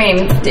 I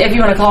mean, if you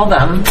want to call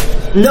them.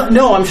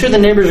 No, I'm sure the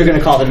neighbors are going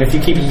to call them if you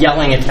keep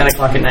yelling at 10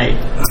 o'clock at night.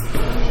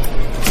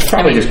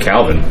 Probably just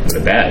Calvin with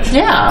a badge.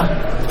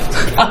 Yeah.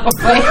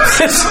 Probably.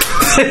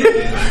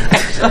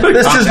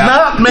 This is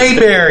not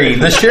Mayberry.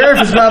 The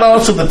sheriff is not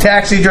also the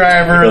taxi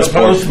driver, the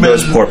postman.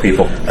 Those poor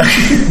people.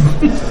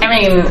 I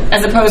mean,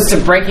 as opposed to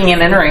breaking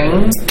and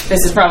entering,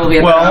 this is probably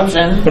a better Well,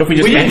 option. What if we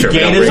just enter? The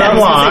gate We is don't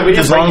break unlocked we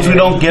just as long as we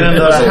don't get into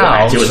it? It was the a latch.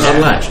 house. It was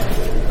unlatched.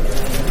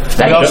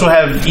 We also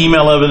have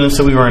email evidence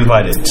that we were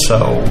invited,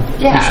 so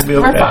Yeah, we should be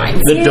we're okay. fine.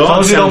 The As long dog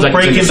as we sounds don't like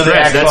break it's in into the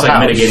distress. actual That's like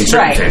house. mitigating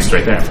Right. circumstances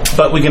right there.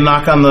 But we can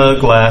knock on the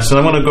glass, and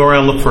I'm going to go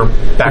around and look for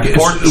back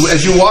porch.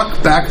 As you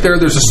walk back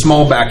there's a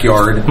small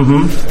backyard.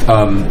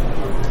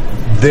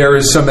 There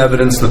is some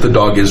evidence that the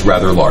dog is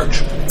rather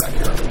large.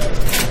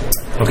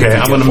 Okay,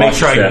 I'm going to make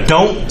sure I Step.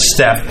 don't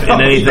step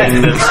in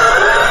anything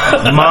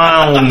that's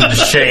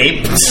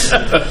mound-shaped. It's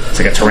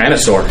like a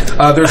tyrannosaur.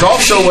 There's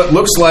also what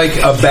looks like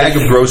a bag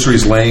of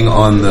groceries laying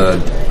on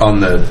the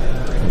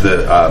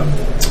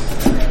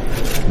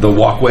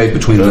walkway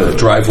between the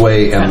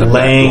driveway and the back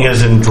Laying door.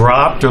 as in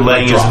dropped, or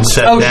laying as in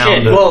set Oh down?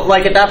 shit! to- Well,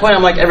 like at that point,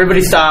 I'm like,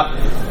 everybody stop.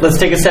 Let's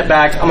take a step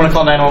back. I'm gonna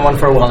call 911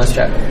 for a wellness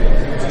check.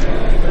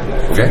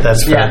 Okay.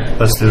 That's fair. Yeah.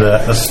 Let's do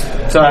that. Let's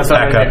So that's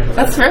what I'm back gonna up.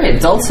 That's very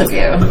adult of you.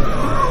 do.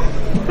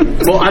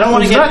 Well, I don't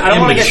want to He's get. not I don't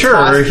want to get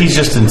immature. tossed. He's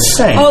just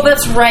insane. Oh,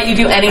 that's right. You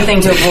do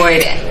anything to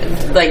avoid,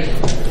 like,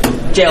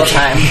 jail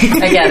time.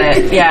 I get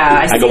it. Yeah,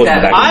 I see go with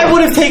that. the back. I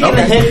would have taken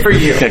the hit for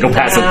you. Can I go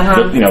past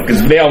Uh-huh. it? You know,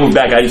 because they all move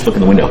back. I just look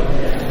in the window.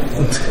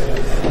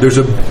 There's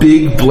a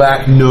big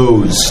black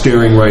nose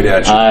staring right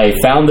at you. I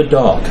found the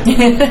dog.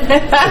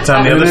 It's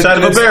on the other side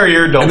of a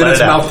barrier. Don't and then let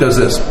its it out. mouth does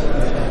this.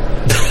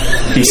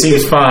 He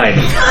seems fine.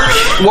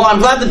 Well, I'm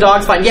glad the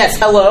dog's fine. Yes,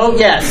 hello,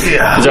 yes.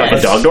 Yeah. Is there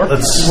a dog door?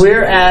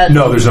 We're at...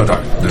 No, there's no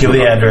dog. Give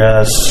the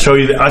address.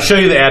 I'll show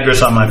you the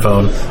address on my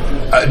phone.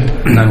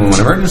 911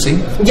 emergency.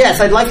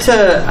 Yes, I'd like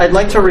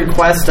to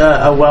request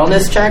a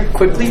wellness check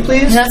quickly,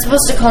 please. You're not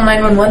supposed to call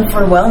 911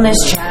 for wellness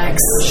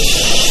checks.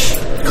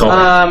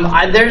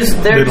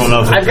 They don't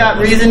know if I've got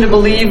reason to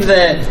believe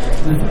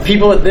that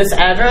people at this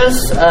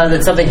address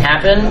that something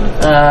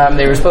happened.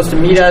 They were supposed to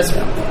meet us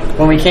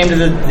when we came to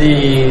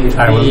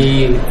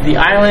the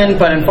island,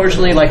 but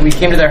unfortunately, like, we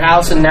came to their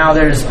house and now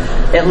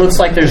it looks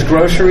like there's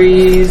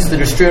groceries that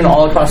are strewn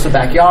all across the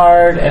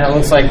backyard, and it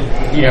looks like,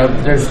 you know,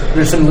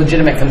 there's some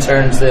legitimate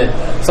concerns that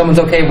someone's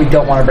okay. We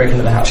don't want to break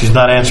into the house. She's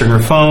not answering her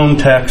phone,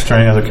 text, or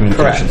any other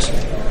communications.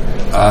 Correct.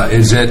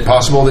 Is it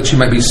possible that she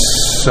might be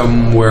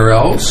somewhere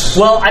else?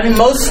 Well, I mean,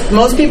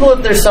 most people,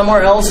 if they're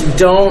somewhere else,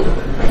 don't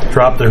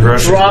Drop their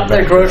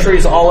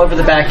groceries. all over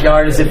the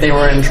backyard as if they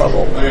were in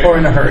trouble or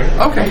in a hurry.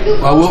 Okay.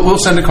 Well, we'll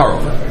send a car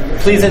over.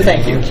 Please and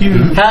thank you.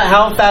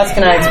 How fast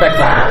can I expect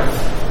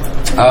that?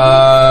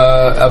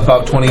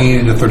 About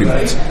 20 to 30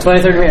 minutes.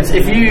 20, 30 minutes.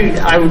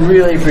 I would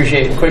really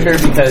appreciate it quicker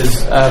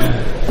because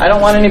I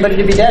don't want anybody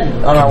to be dead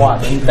on our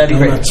watch. That'd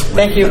be great.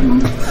 Thank you.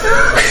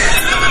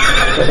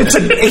 It's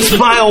an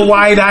 8-mile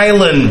wide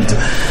island.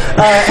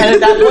 And at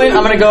that point,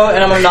 I'm going to go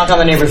and I'm going to knock on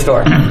the neighbor's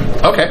door.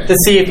 Okay. To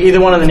see if either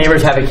one of the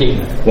neighbors have a key.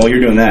 While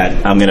you're doing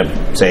that, I'm going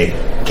to say,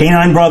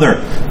 Canine brother,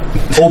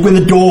 open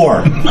the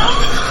door.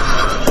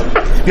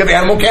 You have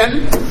animal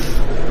ken?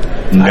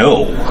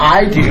 No.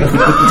 I do.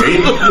 Do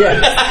you?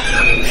 Yeah.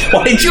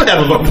 Why did you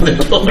have him open the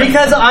door?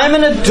 Because I'm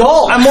an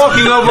adult. I'm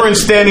walking over and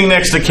standing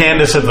next to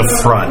Candace at the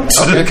front.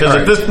 Because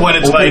at this point,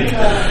 it's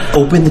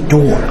Open the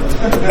door.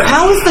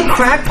 How is the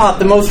crackpot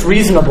the most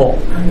reasonable?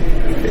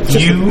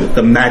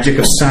 The magic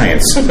of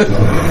science.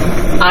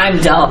 I'm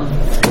dumb.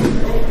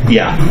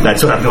 Yeah,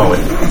 that's what I'm going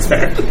with. That's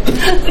fair.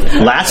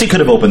 Lassie could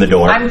have opened the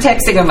door. I'm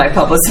texting with my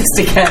publicist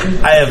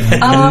again. I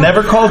have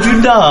never called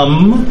you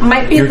dumb.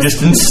 Might be You're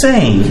just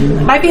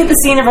insane. Might be at the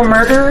scene of a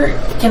murder.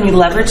 Can we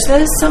leverage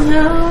this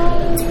somehow?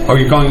 Oh,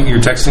 you're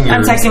texting your...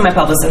 I'm texting my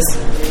publicist.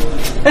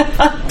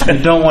 I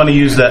don't want to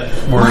use that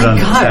word on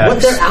God, text.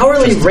 what's their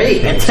hourly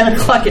rate at 10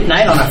 o'clock at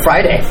night on a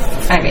Friday?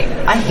 I mean,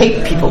 I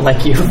hate people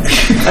like you.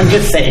 I'm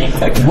just saying.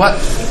 What?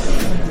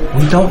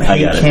 We don't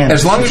hate got it.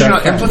 Candace. As long as you're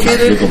not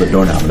implicated, Wiggle the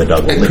doorknob and the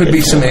dog will it lick could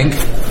be some ink.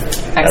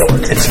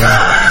 excellent. It's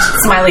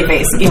not. Smiley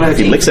face If he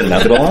emoji. licks it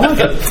enough, it'll unlock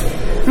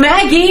it.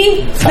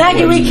 Maggie,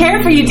 we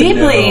care for you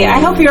deeply. I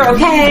hope you're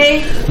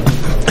okay.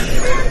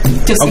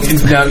 Just Okay,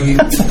 now, you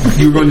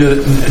were going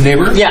to a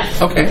neighbor? Yeah.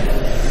 Okay.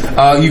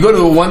 You go to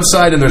the one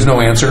side and there's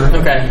no answer.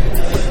 Okay.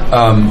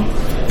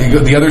 You go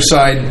to the other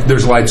side,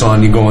 there's lights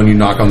on. You go and you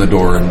knock on the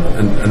door, and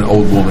an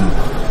old woman.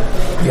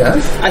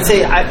 Yes? I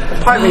say,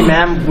 pardon me,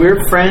 ma'am.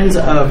 We're friends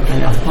of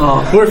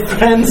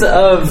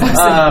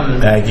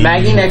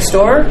Maggie next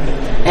door,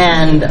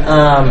 and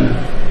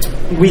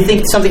we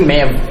think something may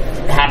have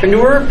happened to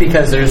her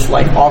because there's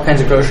like all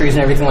kinds of groceries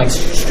and everything like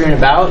strewn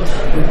about.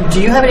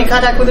 Do you have any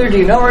contact with her? Do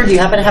you know her? Do you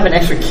happen to have an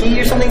extra key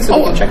or something so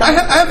we can check out?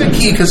 I have a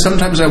key because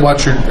sometimes I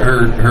watch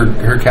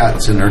her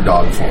cats and her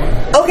dog for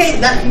her. Okay,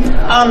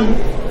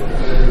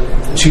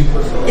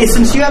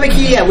 since you have a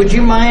key, would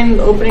you mind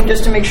opening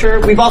just to make sure?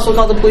 We've also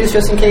called the police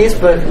just in case,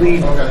 but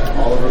we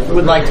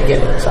would like to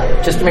get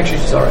inside just to make sure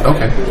she's all right.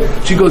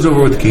 Okay. She goes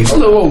over with the keys. A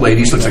little old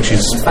lady. She looks like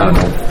she's, I don't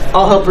know.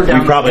 I'll help her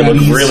down. You probably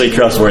look really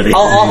trustworthy.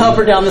 I'll help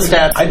her down the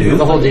steps. I do.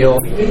 The whole deal.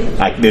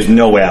 There's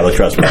no way I look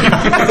trustworthy.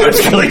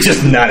 There's really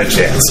just not a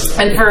chance.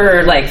 and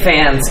for like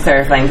fans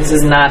clarifying, this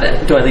is not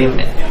a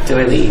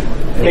doily.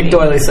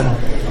 McDoyleyson.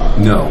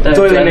 No.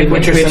 Doily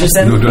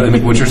McWitcherson. No, Doily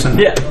McWitcherson?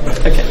 Yeah.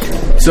 Okay.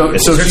 So Her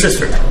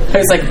sister. I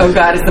was like, oh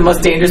god, it's the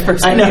most dangerous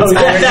person. I know. in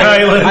the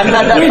entire Island. I've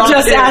had that We thought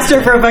just too. asked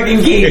her for a fucking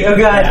key. Oh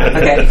god.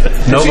 Okay.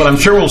 No, but I'm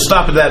sure we'll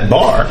stop at that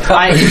bar.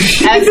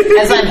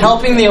 As I'm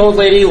helping the old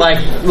lady like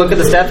look at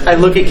the steps, I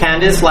look at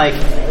Candace like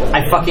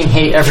I fucking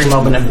hate every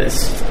moment of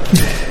this.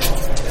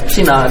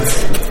 She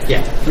nods.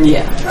 Yeah.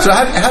 Yeah. So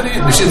how do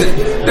you?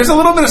 There's a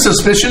little bit of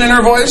suspicion in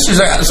her voice. She's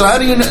like, so how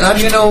do you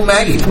know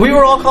Maggie? We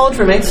were all college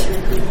roommates.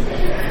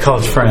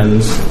 College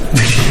friends.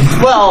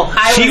 Well,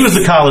 She was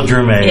the college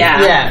roommate.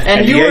 Yeah.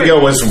 and you were.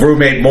 Diego was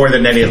roommate more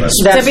than any of us.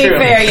 That's To be true.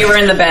 fair, you were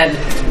in the bed.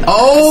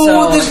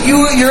 Oh, So-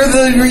 you're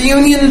the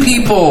reunion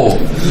people.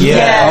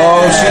 Yeah.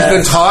 Oh, she's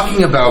been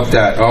talking about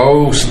that.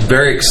 Oh, she's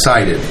very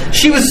excited.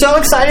 She was so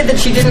excited that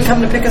she didn't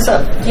come to pick us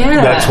up.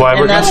 Yeah. That's why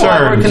we're And that's why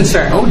we're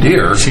concerned. concerned. Oh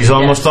dear. She's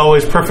almost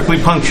always perfectly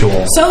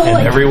punctual So, in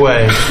like- every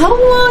way. How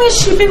long has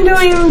she been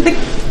doing the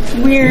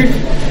weird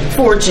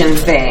fortune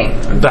thing?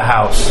 The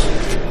house.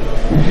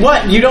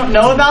 What? You don't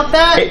know about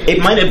that? It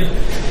might have.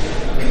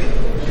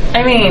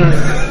 I mean,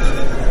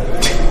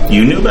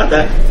 You knew about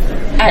that?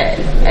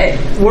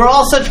 We're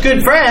all such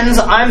good friends.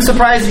 I'm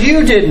surprised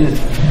you didn't.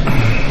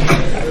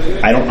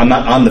 I'm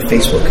not on the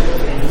Facebook.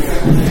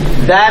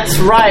 That's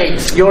right.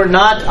 You're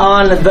not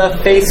on the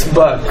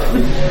Facebook.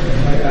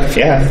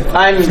 Yeah.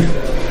 I'm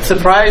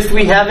surprised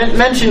we haven't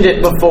mentioned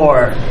it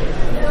before.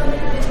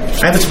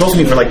 I haven't spoken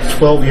to you for like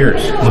 12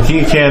 years. Looking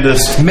at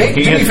Candace. Do me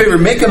a favor,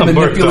 make a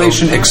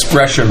manipulation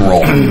expression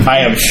roll. I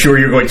am sure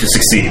you're going to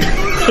succeed.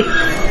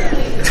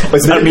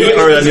 Is that me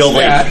or the old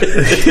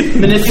lady?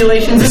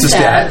 Manipulation's It's a a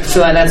stat, stat. so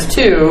that's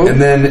 2. And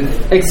then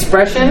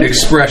Expression?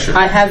 expression.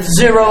 I have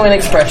 0 in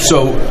expression.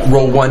 So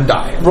roll 1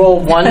 die. Roll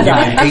 1 Give me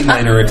die. an 8,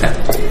 9, or a 10.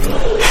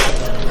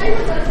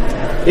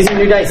 These are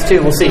new dice,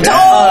 too. We'll see.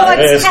 Oh,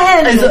 it's it's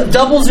 10! Is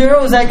double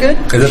 0, is that good?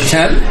 Is it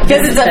 10?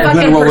 Because it's a Then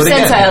fucking roll it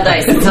again. percentile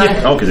dice. It's not.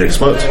 Oh, because it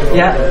explodes.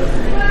 Yeah.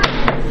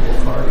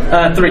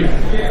 3.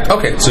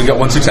 Okay, so you got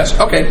 1 success.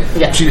 Okay.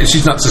 Yeah.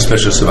 She's not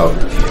suspicious about...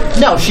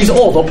 No, she's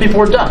old. Old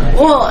people are dumb.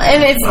 Well,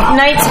 and it's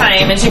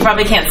nighttime, and she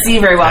probably can't see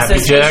very well, so Happy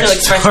his facial Jack's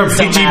expressions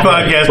don't RPG matter.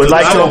 podcast. Would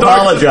like to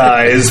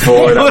apologize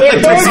for the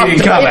If there's, preceding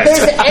if comment.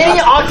 there's any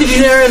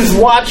octogenarians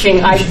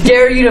watching, I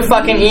dare you to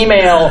fucking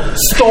email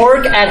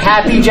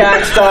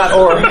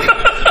stork@happyjacks.org.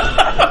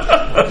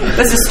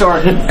 This is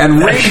Stork.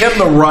 And read him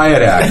the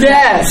riot act.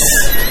 Yes.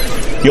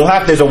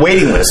 There's a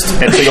waiting list,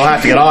 and so you'll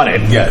have to get on it.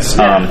 Yes.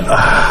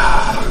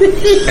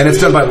 And it's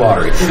done by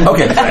lottery.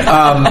 Okay.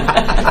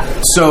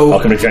 So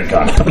Welcome to Gen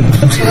Con.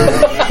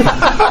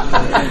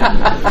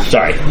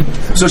 Sorry.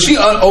 So she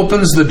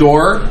opens the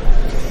door,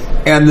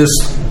 and this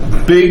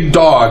big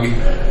dog,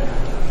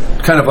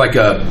 kind of like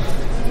a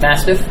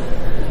Mastiff.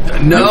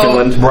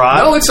 Newfoundland.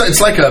 no,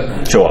 it's like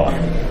a Chihuahua.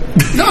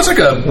 it's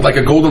like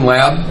a golden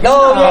lab.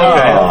 Oh,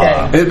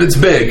 yeah. Okay. It's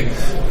big,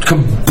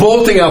 come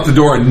bolting out the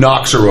door and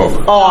knocks her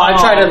over. Oh, I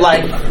try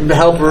to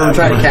help her and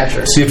try to catch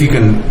her. See if you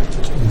can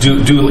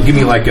do give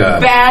me like a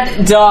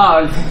Bad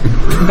dog.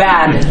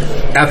 Bad.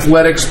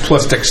 athletics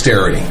plus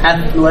dexterity.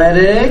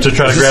 Athletics. To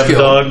try to It's a grab the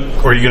skill. dog,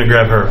 or are you going to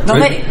grab her? Don't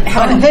they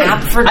have an Hey,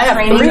 app for I have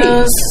training 3.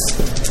 those?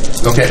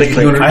 Okay.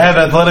 I have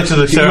athletics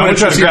and dexterity. I'm going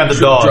to try to grab the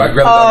dog. Grab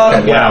the dog.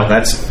 Okay. Wow,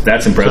 that's So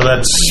impressive.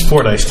 that's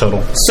 4 dice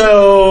total.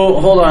 So,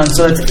 hold on.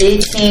 So it's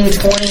 18,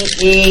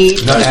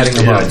 28. Not adding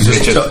them up. it's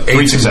just So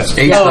 3 successes.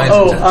 8, 9,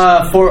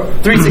 and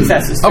 10. 3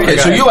 successes. Okay,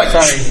 so you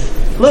Sorry.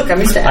 Look, I'm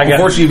used to I got-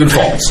 Before she even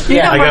falls.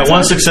 Yeah, I got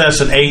 1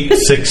 success and 8,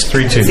 6,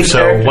 3, 2.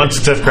 So 1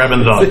 success grabbing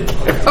the dog.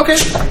 Okay.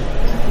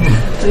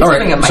 All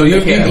right. So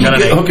you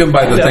hook him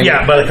by the thing.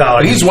 Yeah, by the collar.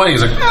 And he's whining.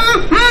 He's like,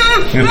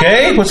 You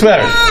okay? What's the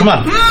matter? Come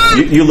on.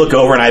 You look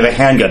over, and I have a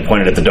handgun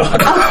pointed at the dog.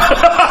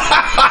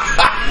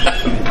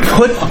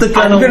 Put the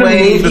gun I'm gonna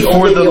away move the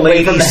before old the lady away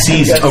lady from the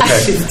sees it. Okay. I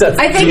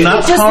think Do he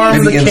not just harm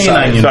needs, the Maybe inside.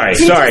 canine unit.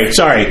 Sorry. he just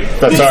Sorry,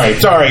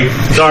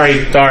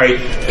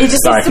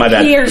 needs my to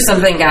bad. pee or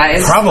something,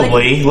 guys.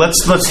 Probably.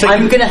 Let's take.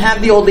 I'm going to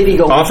have the old lady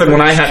go. Often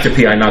when I have to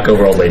pee, I knock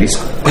over old ladies.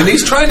 and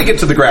he's trying to get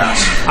to the grass.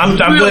 I'm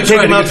Really going to take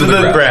trying him to out get to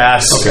the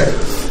grass. Okay.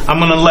 I'm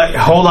going to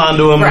hold on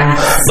to him,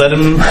 Grass. let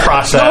him No, it's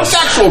process.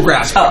 actual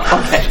grass. Oh,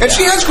 okay. And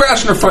she has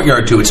grass in her front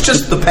yard too. It's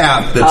just the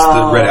path that's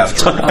the red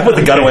ass. I put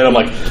the gun away, and I'm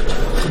like,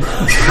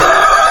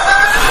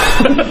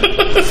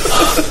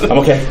 I'm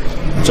okay.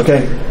 It's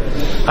okay.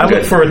 I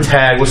look for a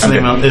tag. What's the Okay.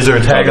 name? Is there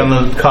a tag on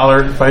the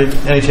collar by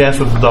any chance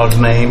with the dog's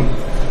name?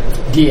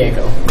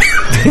 Diego.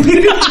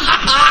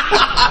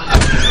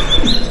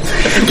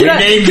 We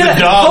named the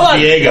dog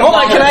Diego. Hold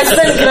on, can I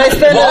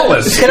spend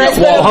Wallace.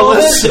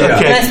 Wallace? Can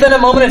Okay. I spend a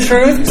moment of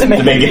truth to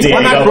To make it Diego.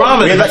 Why not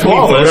Gromit? We had that It's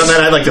community Wallace. vote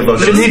on that. I'd like to vote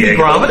for Didn't he be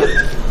Diego. Gromit?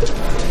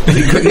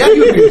 Yeah, he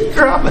would be.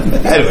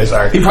 Anyway,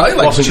 sorry. He probably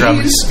likes Wallace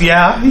and cheese. Gromit.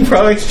 Yeah, he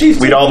probably likes cheese.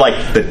 We'd all like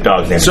the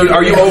dog's name. So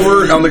are you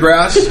over on the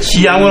grass?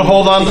 Yeah, I'm going to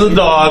hold on to the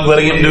dog,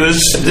 letting him do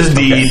his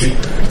deed.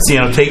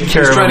 Taking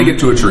care He's of trying him. to get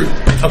to a tree.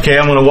 Okay,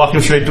 I'm going to walk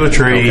him straight to a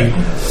tree.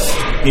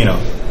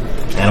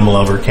 Animal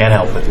lover, can't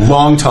help it.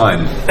 Long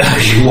time.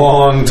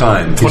 Long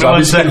time. He's 21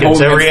 obviously been seconds.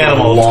 holding Every it for a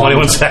animal, long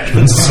 21 time.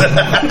 seconds.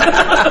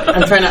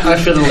 I'm trying to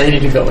usher the lady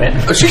to go in.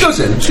 She goes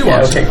in. She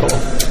Yeah, walks. okay, cool.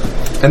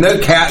 And then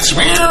cats.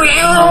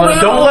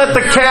 Don't let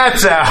the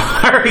cats out.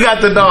 I already got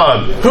the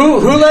dog. Who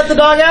let the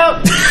dog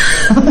out?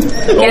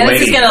 Yeah,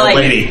 this is gonna Old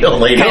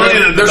lady.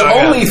 There's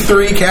only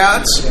 3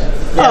 cats,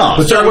 Oh,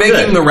 but they're we're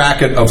making good. the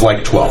racket of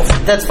like 12.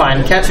 That's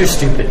fine. Cats are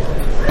stupid.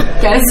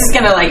 Dennis is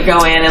gonna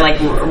go in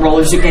and roll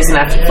her suitcase and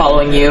after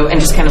following you and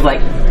just kind of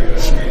What?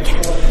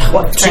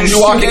 As soon as you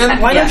walk in,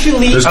 Why don't you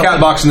leave? there's a cat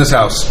box in this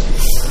house.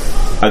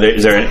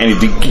 Is there any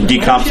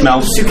decomp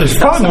smells? There's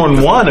probably more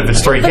than one if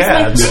it's 3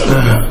 cats.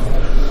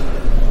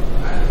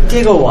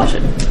 Diego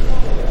watching.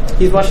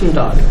 He's watching the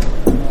dog.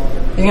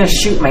 You're gonna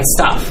shoot my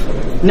stuff.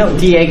 No,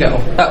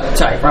 Diego. Oh,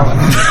 sorry, wrong one.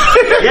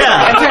 I'm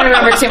Yeah. trying to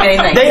remember too many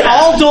things. They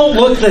all don't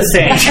look the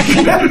same.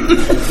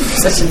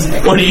 Such a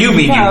dick. What do you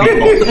mean, No.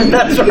 you people?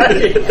 That's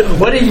right.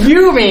 What do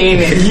you mean,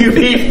 you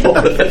people?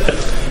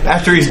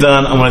 After he's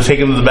done, I'm going to take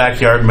him to the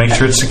backyard, make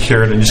sure it's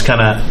secured, and just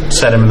kind of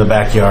set him in the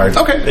backyard.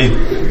 Okay.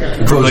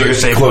 Close your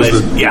safe close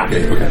place. the- Yeah.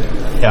 Okay, okay.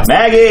 Yeah.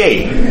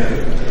 Maggie!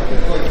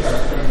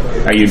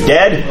 Are you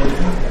dead?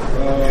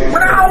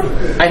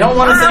 I don't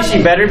want to say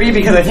she better be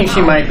because I think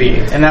she might be,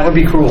 and that would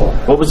be cruel.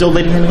 What was the old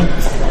lady's name?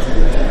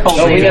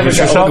 Oh, we never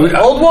yourself?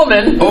 Old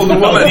woman. Old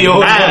woman. The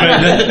old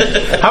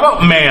woman. How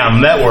about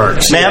ma'am? That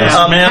works. Ma'am,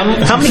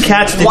 ma'am. how many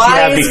cats did she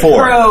have Wise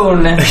before?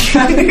 crone.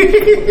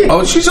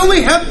 Oh, she's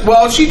only had.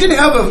 Well, she did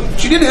have a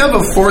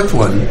 4th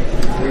one,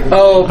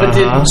 Oh, but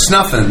did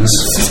Snuffins.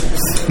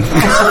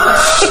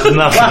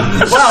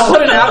 Nothing. Wow,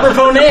 what an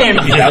apropos name.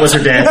 That was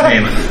her dad's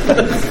name.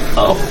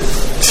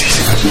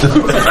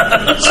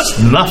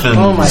 Nothing.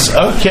 Oh my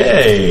God.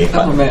 Okay.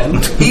 Oh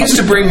man. He used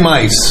to bring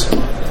mice.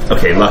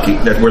 Okay, lucky.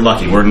 We're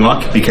lucky. We're in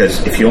luck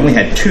because if you only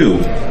had 2,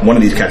 one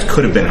of these cats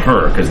could have been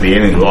her because the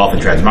aliens will often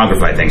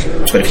transmogrify things.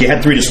 But if you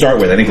had 3 to start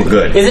with, I think we're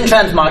good. Isn't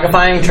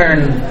transmogrifying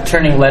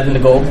turning lead into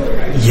gold?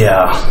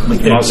 Yeah.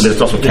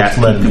 There's also cat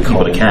led to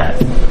people to cat.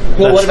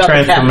 Well, what That's about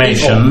the cat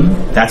transformation.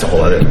 people? That's a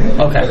whole other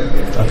thing. Okay.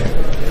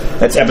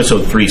 That's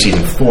episode 3,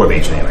 season 4 of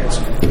Ancient Aliens.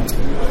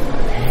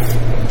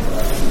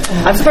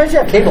 I'm surprised you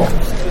have cable.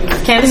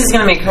 Candace is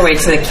going to make her way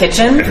to the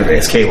kitchen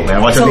It's cable,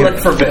 man. Watch to it. look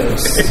for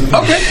booze.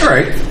 Okay, all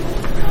right.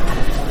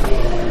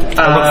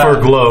 I look for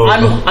a globe.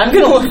 I'm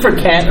gonna look for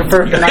I'm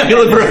gonna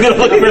look for I'm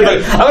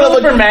gonna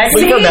look for Maggie.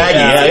 Look for Maggie.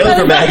 Yeah, you look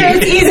for Maggie.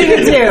 It's easy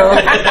to do.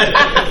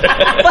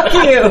 Fuck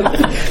you.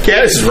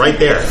 Candace is right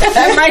there.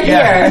 I'm right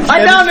here.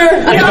 I found her.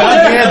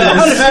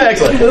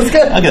 Exactly. That's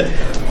good.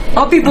 Okay.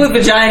 All people with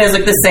vaginas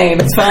look the same.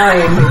 It's fine.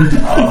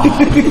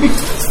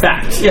 It's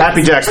fact. Yeah.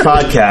 Happy Jack's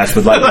podcast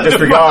would like to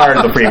disregard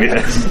the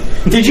previous.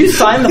 Did you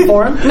sign the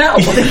form? No.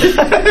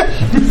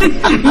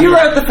 You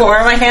wrote the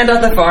form. I hand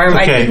out the form.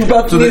 Okay.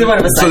 Neither one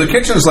of us So signed. the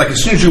kitchen is like,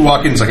 as soon as you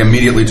walk in, it's like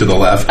immediately to the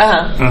left.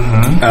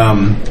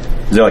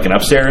 Is there like an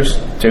upstairs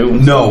too?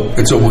 No,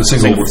 it's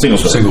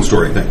a single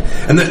story thing.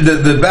 And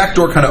the back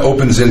door kind of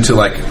opens into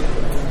like,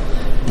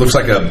 looks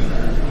like a,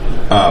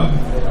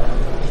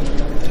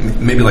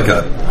 maybe like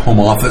a home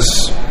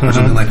office or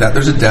something like that.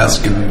 There's a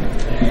desk and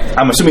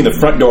I'm assuming the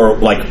front door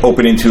like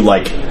open into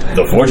like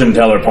the fortune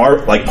teller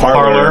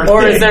parlor.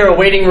 Or thing. is there a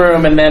waiting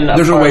room and then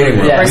there's a waiting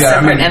room. Yeah. Or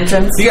separate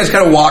entrance? You guys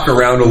kind of walk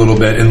around a little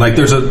bit, and like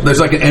there's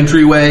like an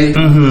entryway,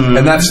 and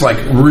that's like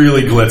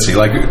really glitzy,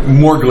 like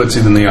more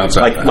glitzy than the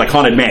outside. like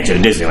Haunted Mansion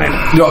in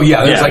Disneyland. Oh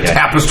yeah, there's Yeah, like okay.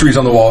 tapestries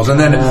on the walls, and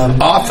then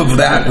off of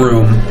that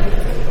room,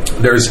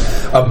 there's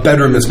a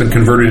bedroom that's been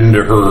converted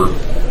into her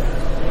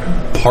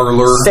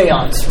parlor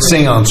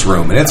seance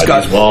room, and it's Are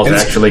got these walls and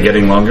it's, actually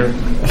getting longer?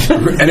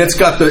 and it's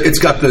got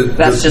the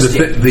That's just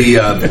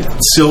the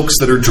silks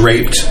that are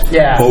draped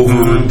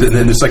over, and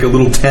then there's like a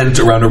little tent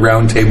around a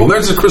round table.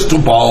 There's a crystal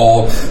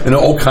ball and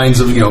all kinds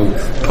of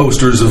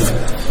posters of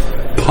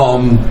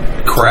palm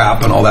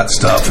crap and all that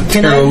stuff, and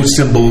tarot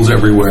symbols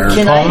everywhere.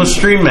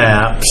 Palmistry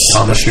maps,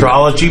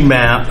 astrology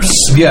maps,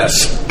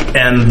 Yes,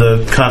 and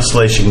the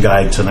constellation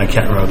guides, and I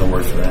can't remember the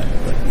word for that.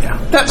 But yeah,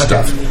 that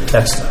stuff.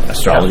 that stuff.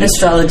 Astrology.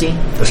 Astrology.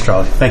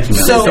 Astrology. Thank you,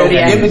 man. So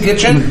Zodiac. in the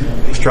kitchen,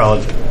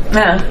 Astrology.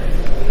 Yeah.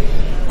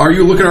 are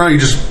you looking around? Or are you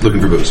just looking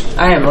for booze?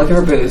 I am looking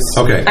for booze.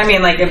 Okay. I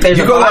mean, like, if there's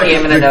You a go body, like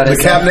I'm going to notice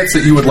the cabinets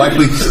that you would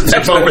likely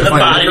Step over the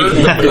body.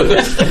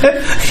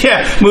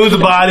 Yeah, move the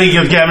body,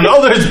 give Gavin.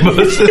 Oh, there's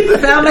booze. it.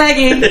 Found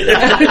Maggie.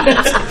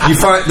 You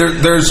find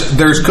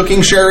there's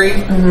cooking sherry,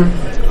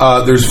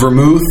 there's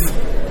vermouth,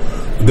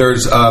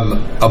 there's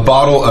a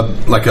bottle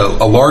of like a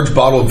large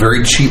bottle of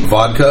very cheap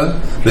vodka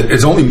that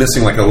is only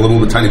missing like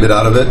a tiny bit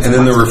out of it, and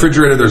then the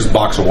refrigerator there's a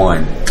box of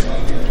wine.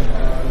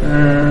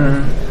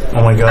 Oh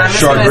my I'm gosh.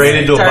 just gonna Shard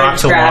into a start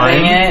box of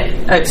grabbing wine.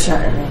 it. Oh, sure.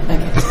 Okay. I'm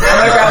going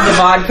to grab the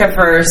vodka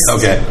first.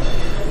 Okay,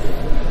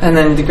 And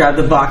then to grab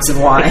the box of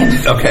wine.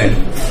 okay,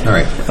 all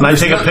right. And I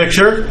take a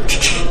picture.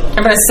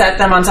 I'm going to set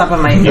them on top of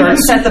my... Or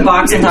set the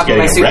box on top of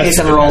my suitcase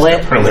and roll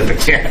it Prolific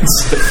chance.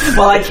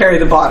 while I carry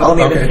the bottle in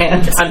the other Okay.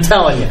 hand. I'm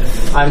telling you.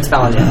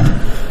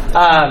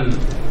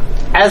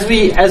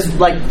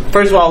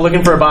 First of all,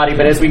 looking for a body,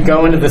 but as we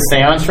go into the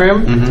seance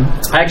room,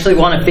 I actually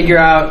want to figure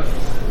out,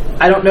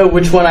 I don't know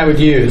which one I would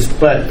use,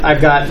 but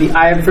I've got the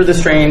Eye for the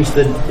Strange,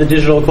 the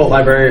Digital Occult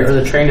Library, or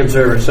the Trained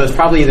Observer. So it's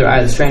probably either Eye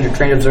of the Strange or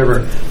Trained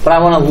Observer. But I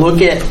want to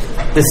look at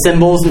the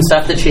symbols and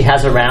stuff that she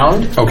has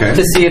around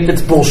to see if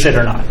it's bullshit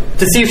or not.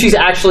 To see if she's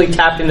actually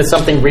tapped into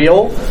something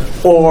real,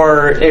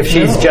 or if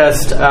she's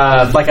just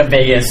like a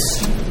Vegas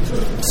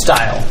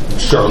style.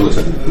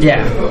 Charlatan.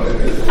 Yeah.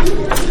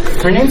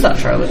 Her name's not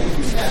Charlotte.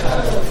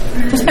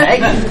 It's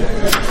Maggie.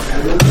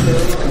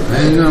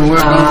 I know where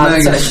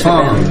Maggie's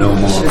farm no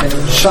more.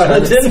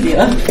 Charlatan?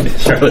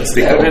 Charlotte's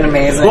the That would have been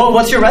amazing. Well,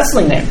 what's your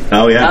wrestling name?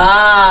 Oh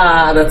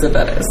yeah. That's what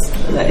that is.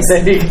 Nice.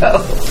 There you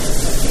go.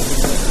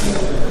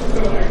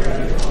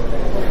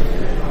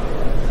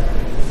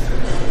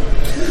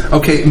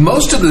 Okay,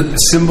 most of the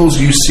symbols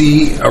you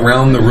see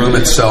around the room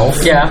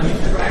itself, Yeah.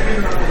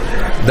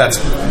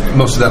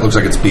 most of that looks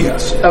like it's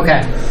BS.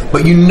 Okay.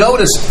 But you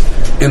notice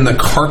in the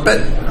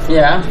carpet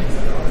Yeah.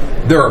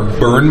 there are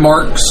burn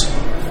marks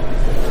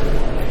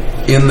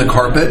in the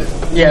carpet,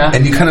 Yeah.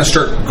 and you kind of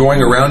start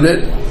going around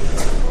it,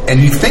 and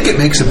you think it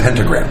makes a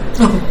pentagram.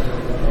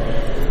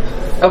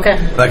 Okay.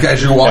 Like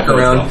as you walk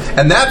around,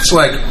 and that's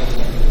like,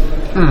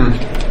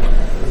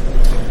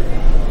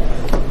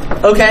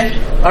 Okay.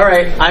 All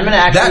right. I'm gonna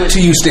actually. that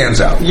to you stands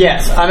out.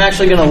 Yes, I'm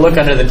actually going to look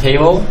under the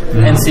table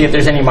and see if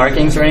there's any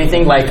markings or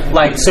anything.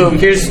 So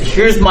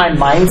here's my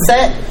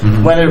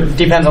mindset. Whether it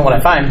depends on what I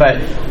find, but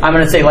I'm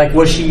going to say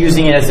was she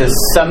using it as a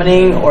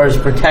summoning or as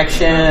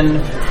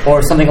protection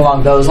or something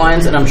along those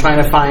lines? And I'm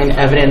trying to find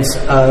evidence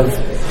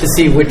to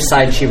see which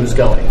side she was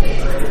going.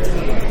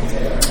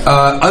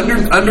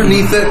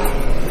 Underneath it,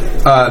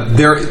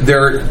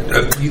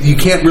 you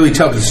can't really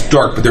tell because it's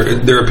dark, but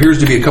there appears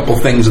to be a couple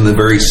things in the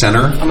very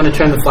center. I'm going to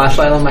turn the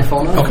flashlight on my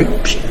phone on. Okay.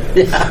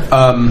 Yeah.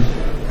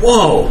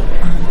 Whoa.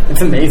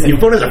 It's amazing. Your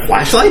phone has a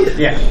flashlight?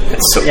 Yeah.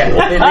 That's so Yeah. cool.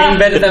 They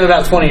invented them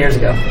about 20 years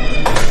ago.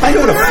 I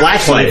know what a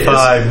flashlight is.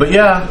 25, but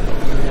yeah.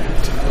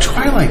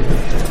 Try like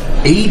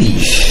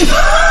 80.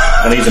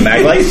 And these a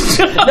mag light?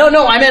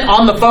 No, I meant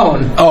on the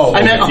phone. Oh,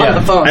 I meant okay, on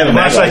the phone. I have a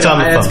mag Flashlight's light. on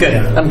the That's phone. good.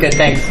 Yeah. I'm good,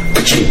 thanks.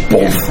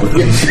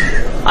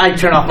 I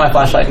turn off my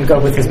flashlight and go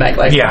with his mag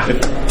light. Yeah,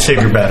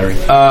 save your battery.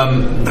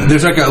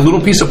 There's like a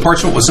little piece of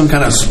parchment with some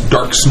kind of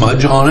dark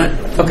smudge on it.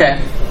 Okay.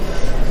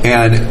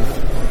 And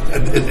a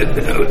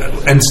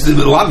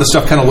lot of the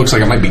stuff kind of looks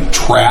like it might be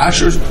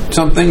trash or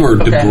something or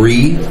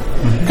debris.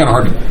 Kind of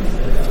hard to...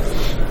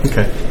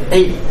 Okay.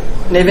 Hey,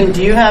 Niven,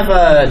 do you have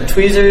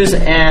tweezers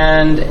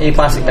and a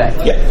plastic bag?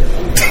 Yeah.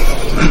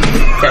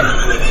 Okay.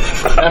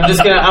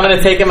 I'm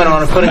gonna take them and I'm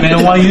gonna put them You in.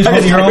 don't want to use one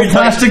of your own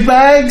plastic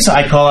bags?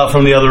 I call out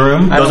from the other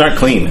room. Those aren't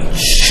clean.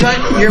 Shut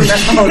your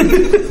mouth.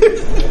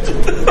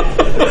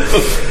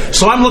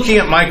 So I'm looking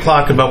at my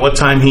clock about what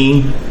time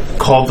he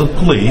called the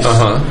police,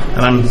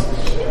 and I'm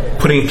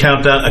putting a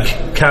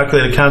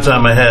calculated countdown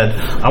in my head.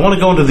 I want to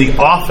go into the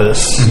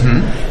office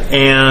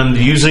and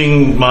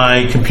using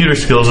my computer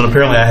skills, and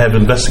apparently I have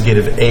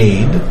investigative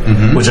aid,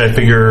 which I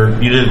figure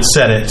you didn't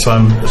set it, so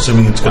I'm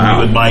assuming it's going to be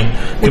with my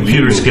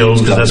computer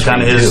skills because that's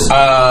kind of his thing.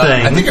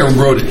 I think I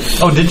wrote it.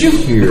 Oh, did you?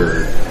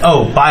 Here.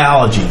 Oh,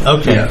 biology.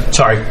 Okay, Yeah.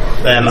 sorry.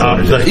 And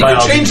that's You can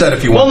biology. change that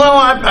if you want. Well,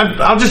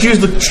 no, I'll just use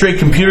the straight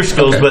computer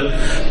skills. Okay.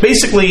 But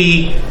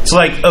basically, it's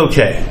like,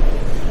 okay,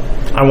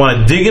 I want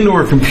to dig into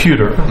her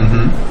computer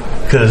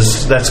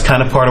because that's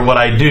kind of part of what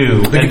I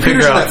do. The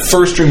computer's in that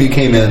first room you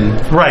came in.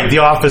 Right, the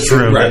office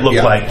room Right, that looked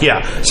yeah. like,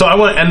 yeah. So I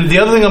want, and the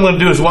other thing I'm going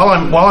to do is while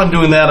I'm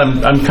doing that,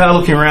 I'm kind of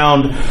looking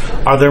around.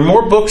 Are there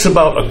more books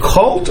about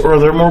occult, or are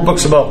there more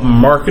books about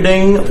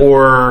marketing,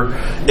 or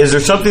is there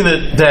something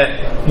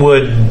that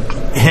would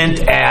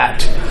hint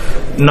at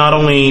not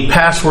only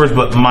passwords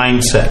but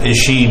mindset? Is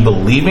she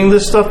believing the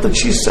stuff that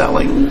she's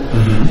selling,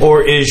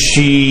 or is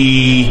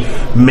she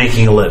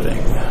making a living?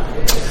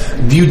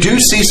 You do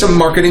see some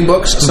marketing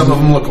books. Some of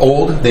them look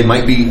old. They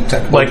might be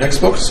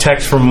textbooks.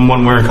 Text from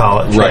when we're in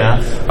college.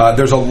 Right. Yeah.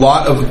 There's a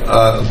lot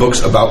of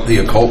books about the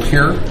occult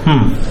here.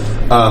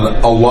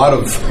 A lot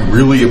of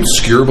really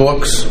obscure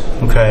books.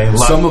 Okay.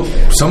 Some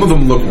of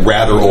them look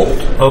rather old.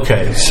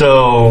 Okay,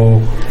 so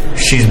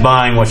she's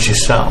buying what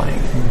she's selling,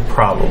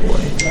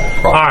 probably.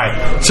 All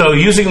right, so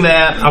using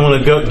that, I'm going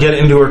to go get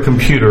into her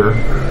computer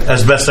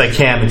as best I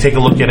can and take a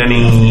look at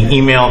any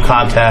email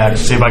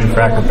contacts, see if I can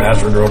crack her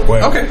password real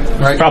quick. Okay.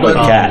 Right. Probably the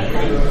cat.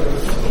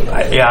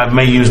 I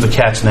may use the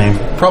cat's name.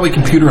 Probably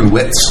computer and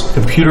wits.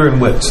 Computer and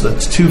wits.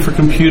 That's 2 for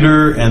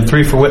computer and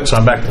 3 for wits. So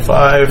I'm back to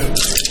 5.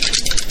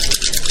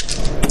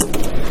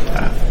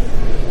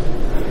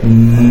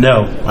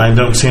 No, I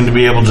don't seem to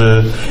be able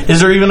to.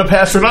 Is there even a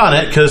password on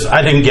it? Because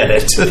I didn't get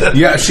it.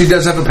 Yeah, she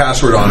does have a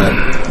password on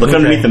it. Look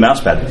underneath the mouse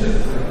pad.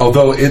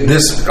 Although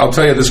I'll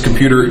tell you, this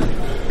computer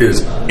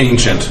is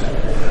ancient.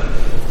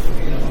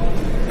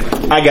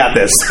 I got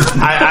this.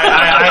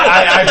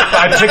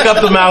 I pick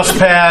up the mouse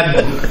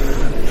pad.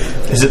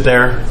 Is it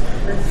there?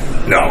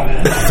 No.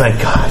 Thank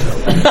God.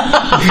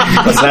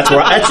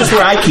 That's just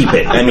where I keep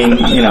it. I mean,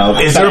 you know.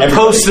 Is there a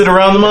post-it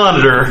around the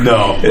monitor?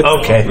 No.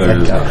 Okay.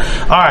 There's not.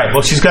 All right.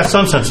 Well, she's got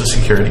some sense of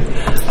security.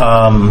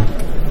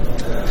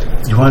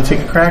 You want to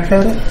take a crack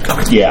at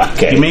it? Yeah.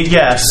 Okay. You may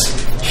guess.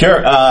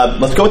 Sure.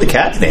 Let's go with the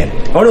cat's name.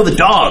 Oh no, the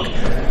dog.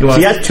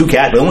 She has 2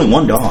 cats, but only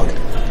 1 dog.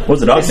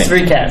 What's the dog's It's name?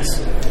 3 cats.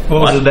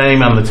 What was the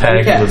name on the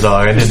tag of the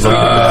dog? I didn't look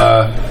at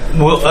that.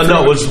 Well,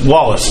 no, it was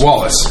Wallace.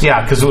 Wallace.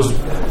 Yeah, because it was.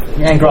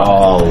 And Gromit.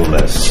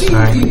 Wallace.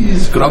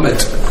 He's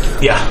Gromit.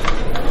 Yeah.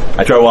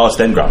 I try Wallace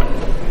then Gromit.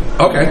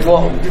 Okay.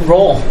 Well,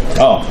 roll.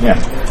 Oh yeah.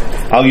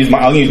 I'll use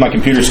my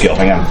computer skill.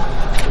 Hang on.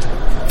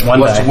 One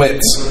Plus die.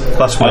 wits.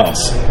 Plus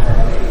wits.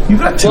 You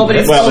got 2 Well, but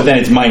wits. Well, but then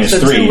it's minus So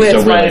 3. 2 wits so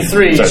really, minus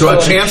 3. So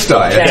a chance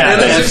die. Yeah,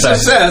 And that's a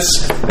success,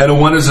 and a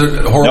 1 is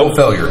a horrible Nope.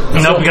 failure.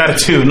 Nope, we got a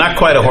 2. Not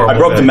quite a horrible. I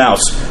broke the thing.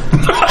 mouse.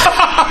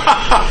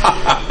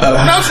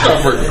 Mouse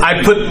stuffer.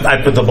 I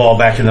put the ball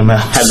back in the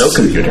mouse. Hello,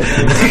 computer.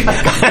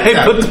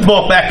 I put the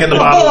ball back in the Oh,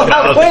 bottom.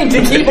 I'm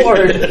pointing to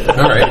keyboard.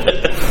 All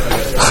right.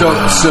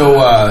 So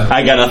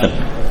I got nothing.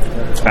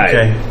 All right.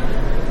 Okay.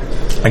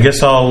 I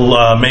guess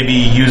I'll maybe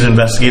use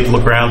investigate to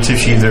look around, see if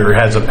she either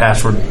has a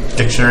password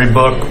dictionary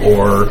book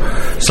or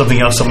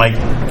something else that might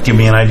give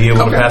me an idea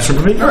what a password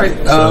would be. All right.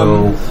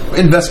 So,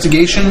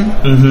 Investigation.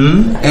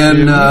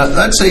 And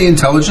I'd say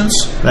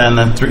intelligence. and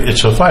then 3.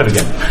 It's a 5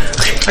 again.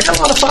 I got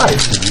a lot of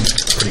 5s.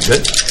 Pretty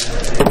good.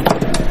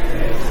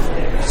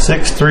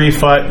 6, 3,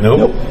 5.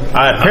 Nope.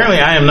 Apparently,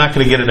 I am not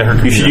going to get into her You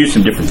computer. should use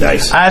some different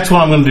dice. That's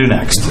what I'm going to do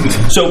next.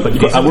 So, a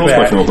rules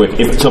question real quick.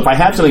 If I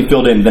have something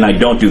filled in, then I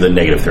don't do the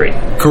 -3.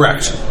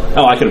 Correct.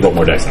 Oh, I could have rolled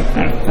more dice then.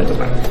 That doesn't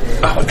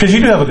matter. Because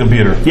you do have a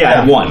computer. Yeah, I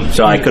had 1,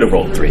 so I could have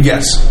rolled 3.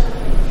 Yes.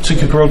 So you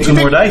could roll 2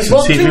 more dice and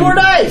Roll see if 2 you... more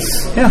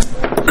dice. Yeah.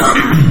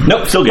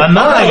 Nope, still good. A 9.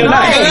 I got a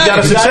 9. You got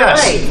a success.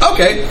 Right.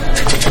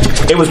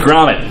 Okay. It was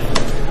Gromit.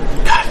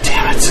 God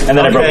damn it. And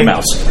then I broke the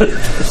mouse.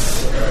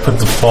 Put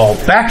the ball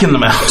back in the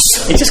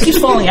mouse. It just keeps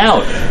falling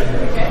out.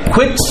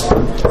 Quit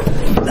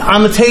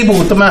on the table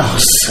with the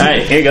mouse. All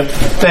right, here you go.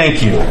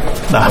 Thank you,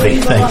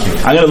 Navi. Thank you.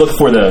 I'm going to look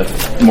for the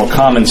more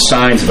common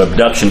signs of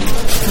abduction.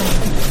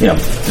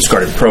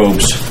 Discarded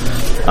probes.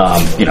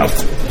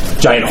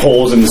 Giant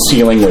holes in the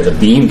ceiling where the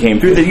beam came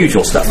through. The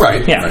usual stuff.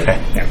 Right. Yeah. Right.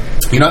 Okay.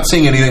 Yeah. You're not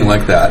seeing anything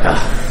like that.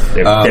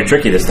 They're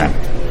tricky this time.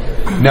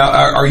 Now,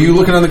 are you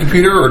looking on the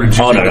computer, or did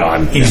you? Oh,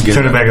 no. He's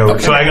turn it back over.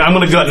 Okay. So I'm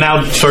going to go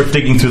now. Start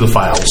digging through the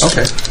files.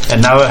 Okay.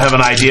 And now I have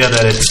an idea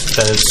that it's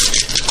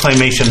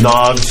claymation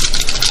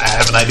dogs. I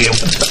have an idea.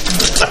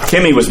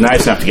 Timmy was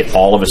nice enough to get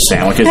all of his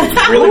sandwiches. It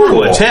was really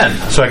cool. A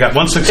 10. So I got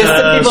one success.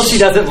 Just the people she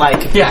doesn't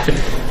like. Yeah.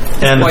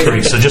 and a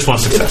 3. So just one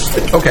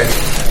success. Okay.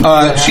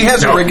 She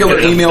has a regular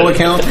email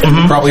account,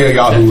 probably a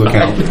Yahoo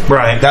account.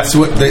 Right. That's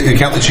what the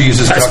account that she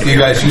uses to talk to you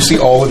guys. You see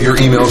all of your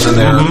emails in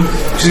there.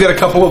 She's got a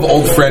couple of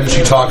old friends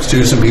she talks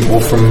to, some people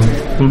from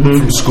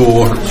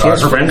school. She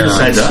has friends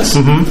besides us.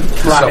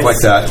 Stuff like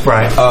that.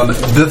 Right.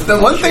 The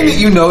one thing that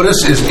you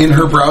notice is in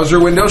her browser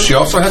window, she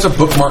also has a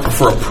bookmark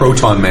for a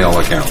Proton Mail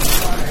account.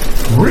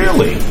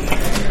 Really?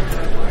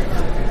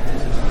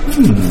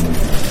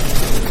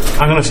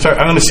 I'm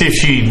going to see if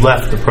she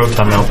left the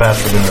Proton Mail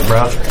password in her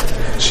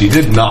browser. She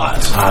did not.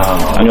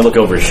 I'm going to look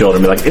over his shoulder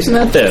and be like, isn't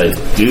that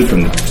the dude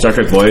from Star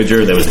Trek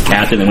Voyager that was the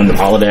captain that won the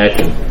holodeck?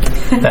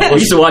 We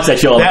used to watch that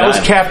show all the time. That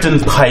was Captain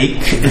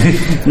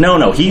Pike.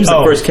 No, he was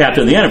the first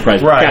captain of the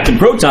Enterprise. Right. Captain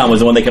Proton was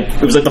the one that kept...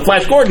 It was like the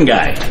Flash Gordon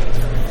guy.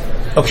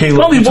 Okay,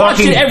 look, you're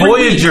talking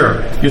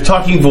Voyager. You're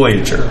talking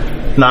Voyager,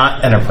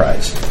 not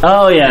Enterprise.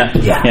 Oh, yeah.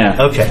 Yeah.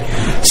 Okay.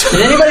 Did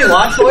anybody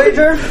watch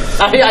Voyager?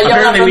 I yelled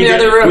out from the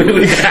other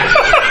room.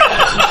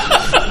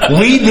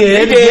 We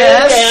did,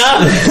 yes.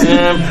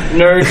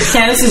 Nerd.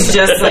 Candace is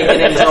just like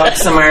getting drunk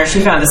somewhere. She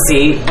found a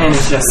seat and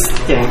is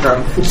just getting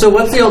drunk. So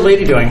what's the old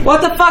lady doing?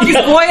 What the fuck is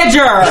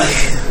Voyager?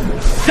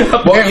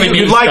 Well,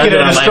 you'd like it in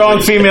a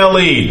strong female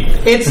lead.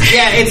 It's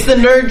the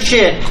nerd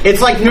shit.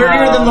 It's like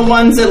nerdier than the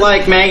ones that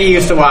like Maggie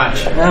used to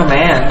watch. Oh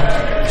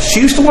man. She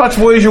used to watch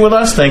Voyager with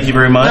us. Thank you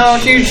very much. No,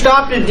 she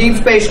stopped at Deep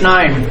Space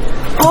Nine.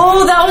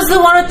 Oh, that was the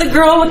one with the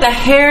girl with the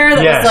hair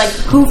that was like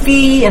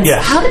poofy. And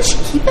Yes. how did she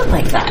keep it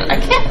like that? I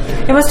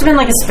can't. It must have been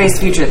like a Space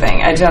Future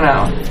thing. I don't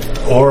know.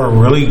 Or a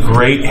really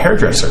great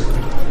hairdresser.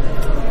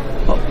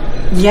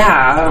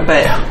 Yeah,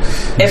 but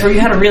if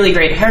you had a really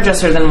great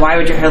hairdresser, then why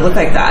would your hair look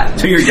like that?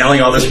 So you're yelling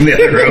all this from the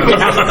other room.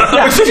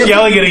 We're just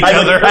yelling at each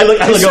other. I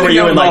look over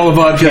you and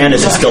like,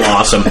 Candace is still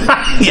awesome.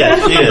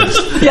 Yes, she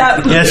is.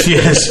 Yeah. Yes, she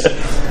is.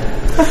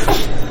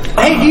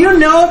 Hey, do you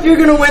know if you're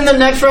going to win the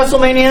next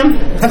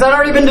WrestleMania? Has that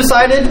already been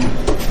decided?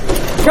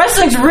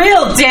 Wrestling's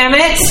real, damn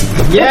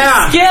it!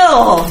 Yeah.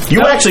 Skill!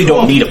 You actually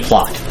don't need a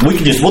plot. We'll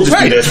just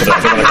do this for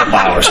like a couple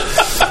hours.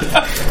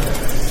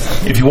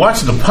 If you watch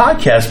the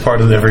podcast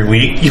part of it every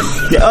week,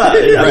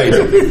 Right.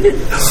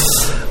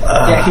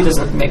 Yeah, he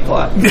doesn't make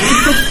plot.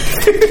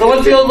 So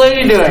what's the old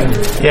lady doing?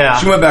 yeah.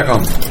 She went back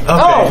home.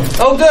 Okay.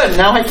 Oh, good.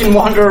 Now I can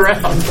wander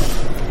around.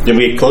 Did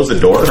we close the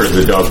door, or is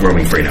the dog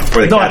roaming free now?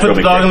 Or the No, I cat's put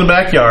the roaming dog free? in the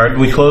backyard.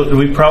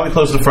 We probably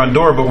closed the front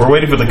door, but we're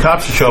waiting for the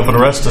cops to show up and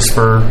arrest us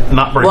for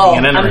not breaking Well,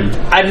 and entering.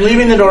 I'm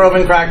leaving the door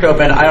open, cracked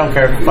open. I don't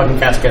care if fucking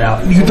cats get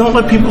out. You don't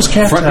let people's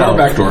cats Front door, out.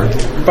 back door.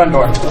 Front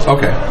door.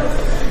 Okay.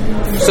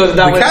 So that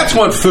The way, cats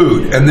want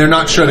food, and they're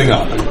not shutting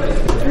up.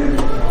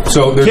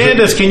 So there's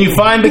Candace, can you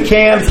find the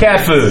canned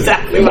cat food?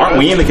 exactly. Aren't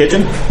we in the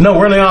kitchen? No,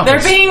 we're in the They're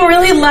office. being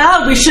really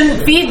loud. We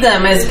shouldn't feed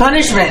them as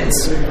punishment.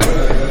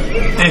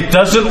 It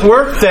doesn't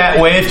work that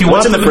way. If you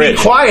What's want in them the to be fridge?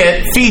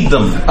 quiet, feed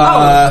them.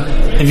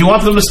 If you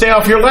want them to stay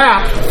off your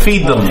lap,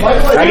 feed them.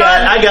 I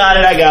got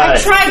it. I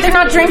tried. They're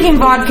not drinking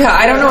vodka.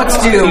 I don't know what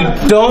to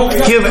do. Don't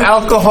give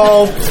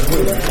alcohol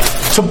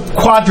to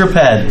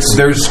quadrupeds.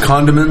 there's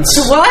condiments.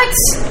 What?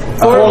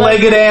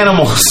 Four-legged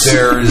animals.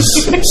 There's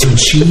some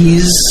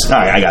cheese, All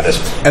right, I got this.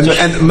 and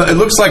it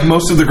looks like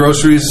most of the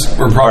groceries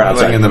were probably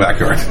outside. in the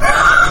backyard.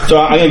 So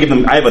I'm gonna give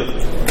them. I have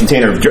a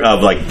container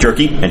of like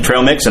jerky and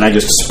trail mix, and I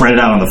just spread it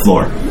out on the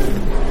floor.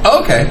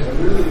 Okay.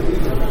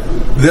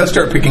 They'll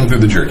start picking through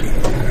the jerky.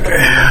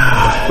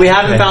 We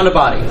haven't found a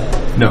body.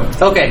 No.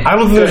 Okay. I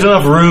don't think there's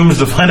enough rooms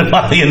to find a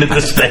body in at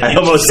this stage. I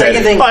almost said,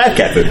 Second thing- "Oh, I have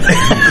cat food."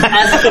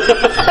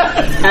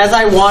 As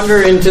I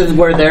wander into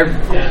where they're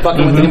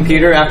fucking with the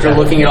computer after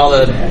looking at all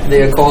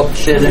the occult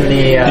shit in the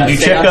Did you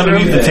check seance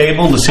underneath room, the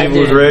table to see I if it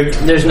was did. rigged?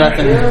 There's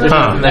nothing. There's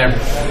Huh. nothing there.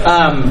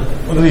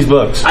 Look at these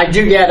books. I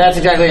do. Yeah, that's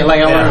exactly it. Like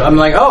Yeah. I'm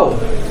like,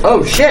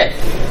 oh shit.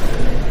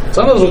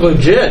 Some of those look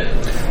legit.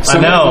 I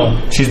know.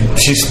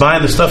 She's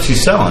buying the stuff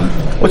she's selling.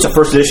 What's a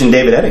first edition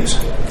David Eddings?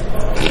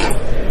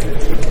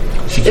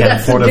 She can't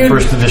That's the afford a dude-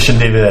 first edition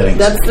David Eddings.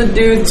 That's the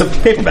dude. It's a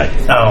paperback.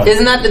 Oh.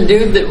 Isn't that the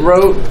dude that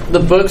wrote the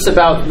books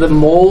about the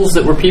moles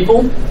that were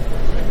people?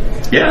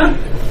 Yeah.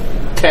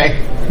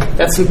 Okay,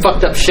 that's some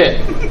fucked up shit.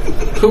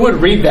 Who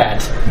would read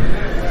that?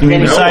 You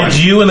mean No besides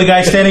one. you and the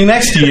guy standing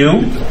next to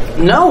you?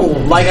 No,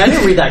 like I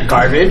didn't read that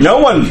garbage. No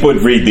one would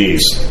read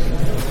these.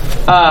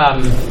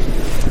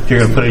 You're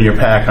going to put it in your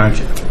pack, aren't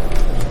you?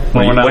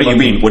 What do you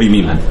mean? What do you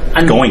mean?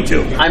 I'm going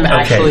to. I'm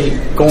actually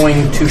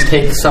going to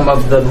take some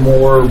of the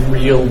more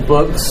real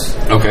books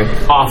Okay.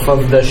 off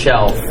of the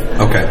shelf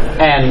Okay.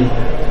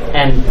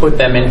 and put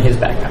them in his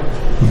backpack.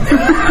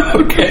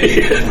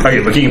 Okay. Are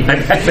you looking at my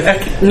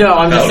backpack? No,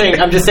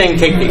 I'm just saying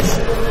take these.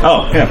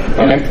 Oh, yeah.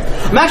 Okay.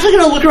 I'm actually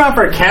going to look around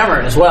for a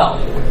camera as well.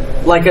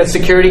 Like a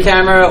security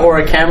camera or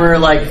a camera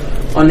like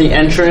on the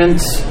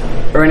entrance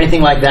or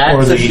anything like that.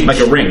 Or Like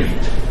a ring.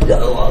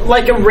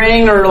 Like a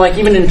ring or like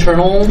even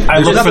internal. I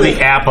look for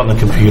the app on the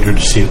computer to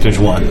see if there's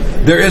one.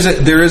 There is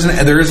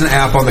an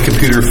app on the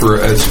computer for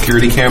a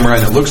security camera,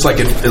 and it looks like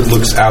it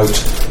looks out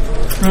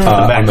The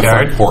on the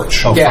backyard? front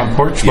porch. Oh, Yeah. front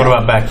porch? Yeah. What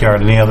about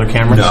backyard? Any other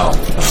cameras? No.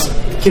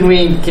 Can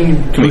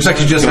Looks like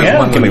you just have Yeah.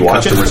 one Can when we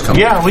watch customers it? come.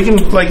 Yeah, we can,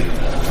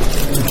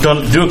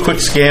 do a quick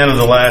scan of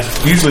the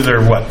last... Usually they're,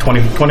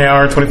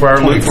 20-hour, 24-hour 24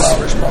 loops?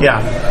 hours, probably.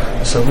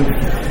 Yeah. So we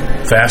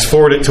fast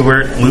forward it to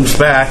where it loops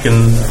back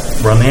and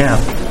run the app.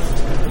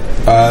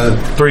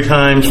 3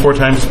 times, 4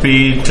 times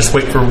speed. Just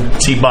wait for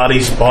see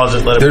bodies, pause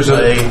it, let it There's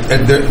play.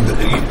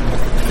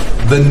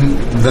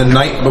 the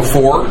night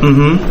before.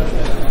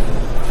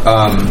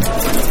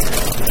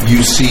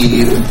 You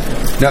see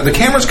now the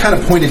camera's kind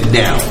of pointed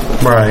down,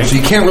 Right. so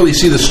you can't really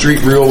see the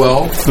street real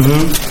well.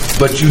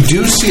 But you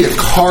do see a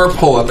car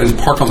pull up and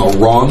park on the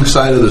wrong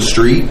side of the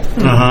street,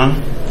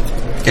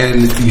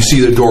 and you see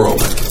the door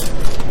open,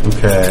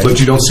 Okay. but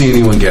you don't see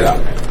anyone get out.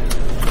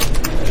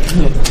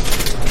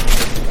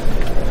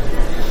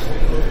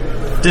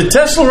 Did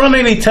Tesla run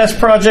any test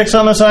projects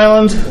on this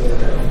island?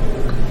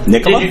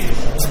 Nicola?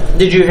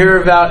 Did you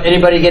hear about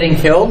anybody getting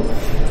killed?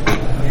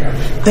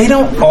 They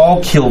don't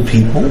all kill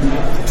people.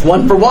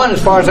 1 for 1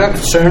 as far as I'm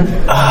concerned.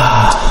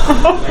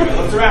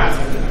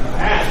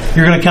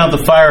 You're going to count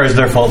the fire as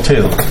their fault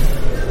too.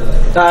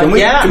 Can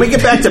we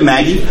get back to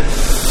Maggie?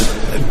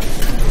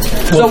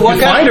 So what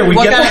kind of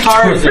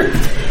car is it?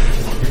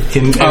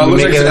 Can we Looks like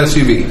make it's an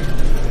it- SUV.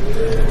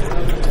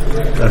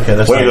 Okay,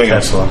 that's What are not you doing?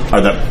 Tesla.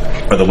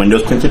 Are the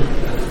windows tinted?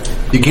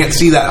 You can't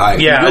see that high.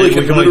 Yeah, you really we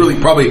can can literally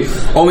probably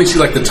only see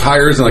like the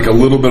tires and like a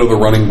little bit of the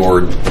running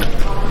board.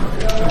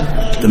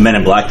 The Men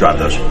in Black drive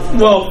those.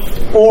 Well,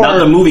 Not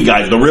the movie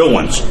guys, the real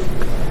ones.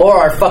 or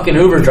our fucking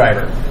Uber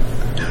driver.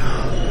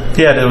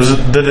 Yeah,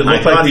 did it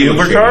look like the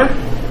Uber car?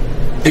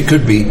 It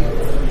could be.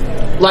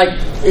 Like,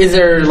 is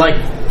there like?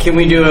 Can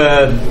we do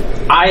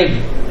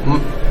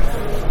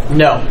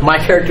No, my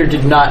character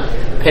did not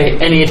pay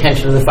any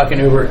attention to the fucking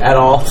Uber at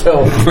all.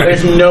 So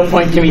there's no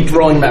point to me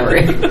rolling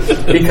memory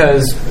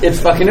because it's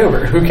fucking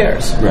Uber. Who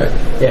cares? Right.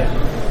 Yeah.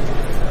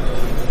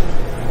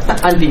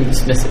 I'm being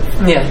dismissive.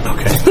 Yeah.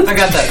 Okay. I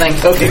got that.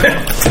 Thanks. Okay.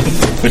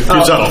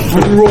 Too subtle.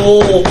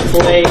 Role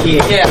play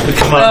here. Yeah.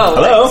 Come on. Oh,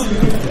 Hello?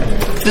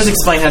 just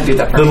explain how to do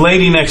that The part.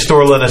 lady next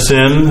door let us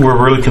in. We're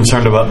really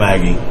concerned about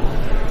Maggie.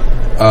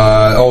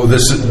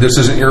 This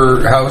isn't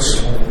your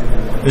house?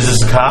 Is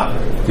this a cop?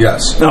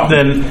 Yes. No.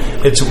 Then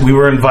we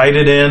were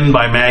invited in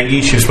by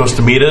Maggie. She was supposed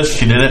to meet us.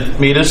 She didn't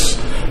meet us.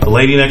 The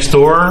lady next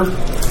door,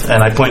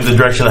 and I pointed in the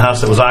direction of the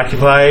house that was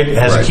occupied,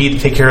 has Right. a key to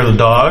take care of the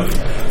dog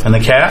and the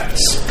cats.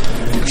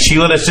 She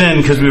let us in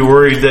because we were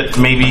worried that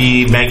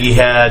maybe Maggie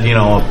had,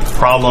 a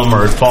problem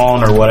or had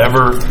fallen or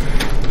whatever,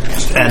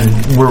 and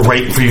we're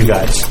waiting for you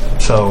guys.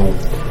 So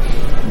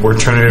we're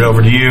turning it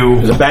over to you.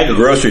 There's a bag of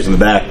groceries in the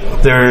back.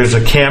 There's a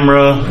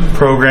camera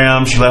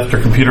program. She left her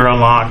computer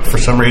unlocked for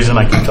some reason.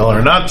 I keep telling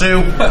her not to.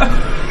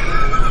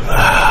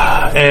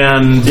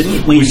 And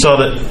Didn't we we- saw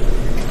that.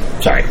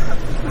 Sorry.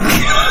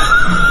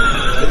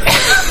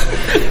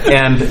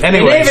 And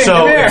anyway, David, so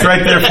come here. it's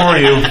right there for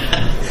you.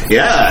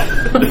 Yeah.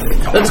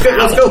 Let's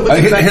go.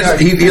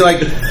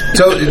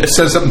 He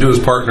says something to his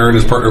partner, and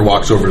his partner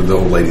walks over to the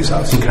old lady's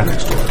house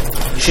next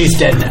door. She's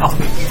dead now.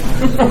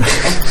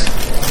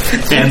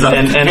 And on we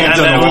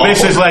the wall.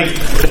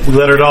 basically we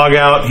let our dog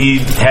out. He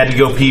had to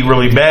go pee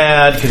really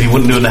bad because he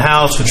wouldn't do it in the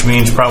house, which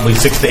means probably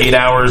 6 to 8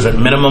 hours at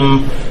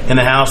minimum in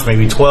the house,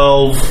 maybe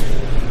 12.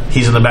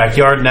 He's in the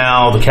backyard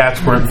now. The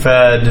cats weren't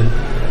fed.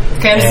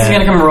 Candace is going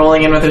to come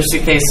rolling in with her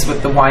suitcase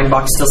with the wine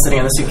box still sitting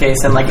in the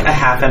suitcase and like a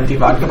half-empty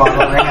vodka bottle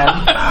in her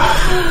hand.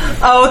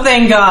 Oh,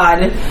 thank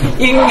God. You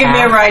can give me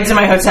a ride to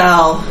my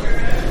hotel.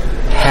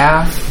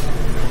 Half?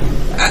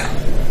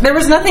 There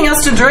was nothing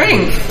else to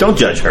drink. Don't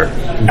judge her.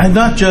 I'm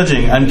not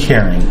judging. I'm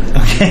caring.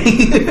 Okay.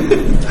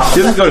 She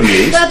doesn't go to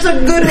meetings. That's a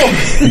good one.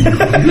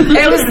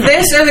 It was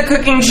this or the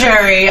cooking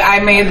sherry. I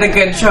made the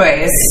good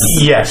choice.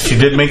 Yes, you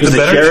did make the Because the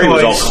better sherry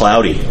choice. was all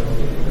cloudy.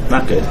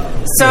 Not good.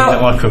 So I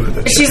don't want to cook with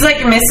it. she's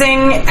like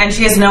missing and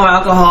she has no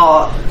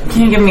alcohol.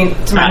 Can you give me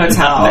to my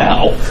hotel?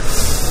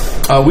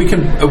 Not now. We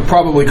can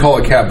probably call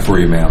a cab for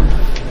you, ma'am.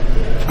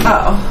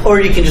 Oh. Or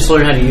you can just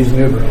learn how to use an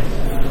Uber.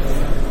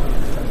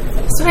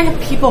 That's what I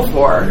have people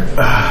for.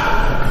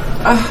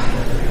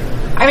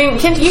 I I mean,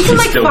 you can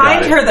like Still got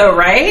find it. her though,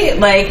 right?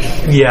 Like,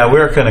 Yeah, we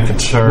were kind of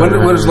concerned.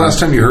 When was the last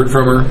time you heard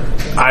from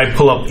her? I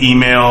pull up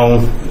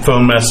email,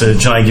 phone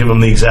message, and I give them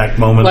the exact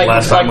moment Like,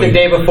 last like time the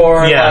day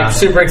before, Yeah. like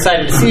super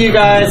excited to see you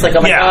guys. Like,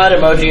 oh my Yeah. god,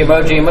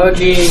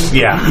 emoji.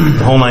 Yeah,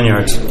 the whole 9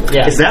 yards.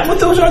 Yeah, Is that what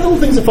those are? The little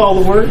things that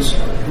follow the words?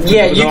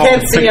 yeah. You all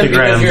can't see them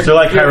because pictograms. your They're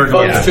like your phone's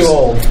hieroglyphs. too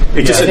old.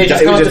 It just, They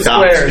just it go was with just the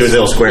dots. squares. It was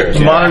little squares.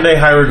 Yeah. Modern day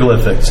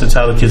hieroglyphics. That's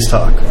how the kids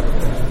talk.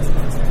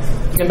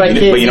 And by But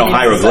kids, you know, mean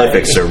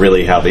hieroglyphics society. are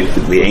really how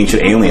the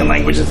ancient alien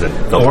languages that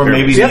those Or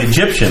maybe pyramids-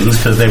 the Egyptians,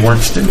 because they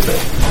weren't stupid.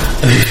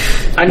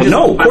 Well,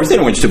 no, of course they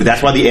weren't stupid.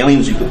 That's why the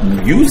aliens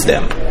used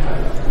them.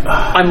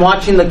 I'm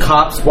watching the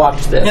cops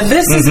watch this. and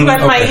this is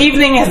what my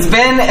evening has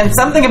been, and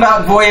something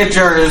about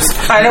Voyagers.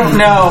 I don't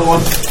know.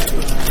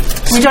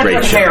 We don't Great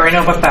have show. hair. I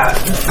know about that.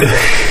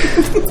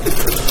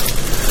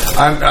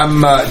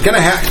 I'm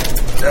gonna have.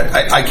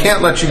 I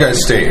can't let you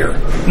guys stay here.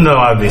 No,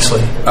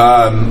 obviously.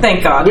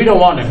 Thank God. We don't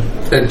want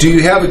to. Do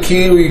you have a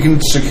key where you can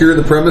secure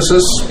the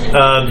premises?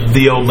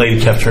 The old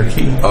lady kept her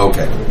key.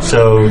 Okay.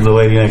 So the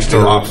lady next The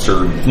door.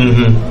 officer,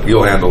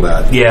 you'll handle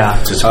that.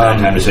 Yeah. Just bad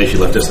time to say she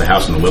left us the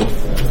house in the will.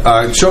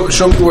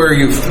 Show me where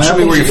you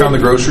found the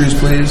groceries,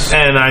 please.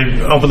 And I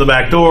open the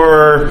back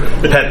door,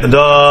 pet the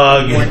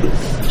dog,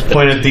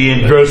 point at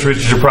the groceries,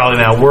 which are probably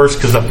now worse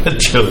because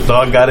the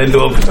dog got into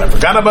them because I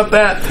forgot about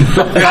that.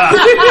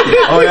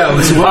 Oh yeah,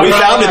 We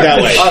found it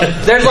that way.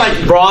 There's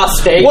like raw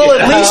steak. Well,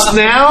 at least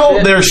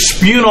now they're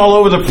spewing all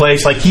over the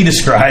place like he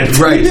described.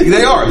 right.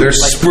 They are. They're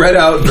spread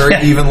out very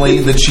evenly.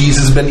 The cheese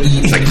has been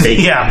eaten. Like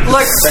bacon. Yeah.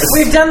 Look,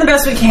 we've done the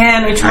best we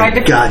can. We tried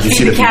to God, you see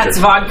feed the the cats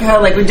future. vodka.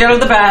 Like, we did our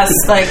the best.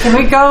 Like, can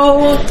we go?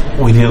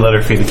 We need to let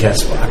her feed the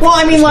cats back. Well,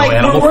 I mean, No like,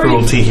 animal we're worried,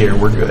 cruelty here.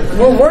 We're good.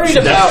 we're worried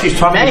about She's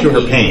talking Maggie.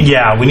 through her pain.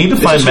 Yeah, we need to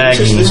find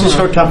Maggie. This is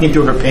her talking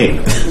through her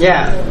pain.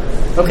 Yeah.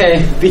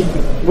 Okay.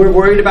 We're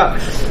worried about.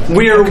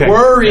 We're Okay.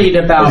 worried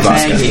about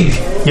Maggie.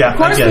 Yeah, Of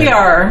course we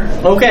are.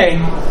 Okay.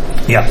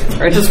 Yeah.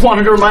 I just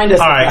wanted to remind us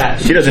All of right.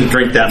 that. She doesn't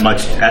drink that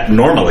much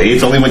normally.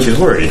 It's only when she's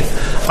worried.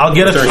 I'll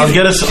get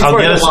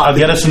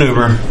us an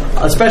Uber.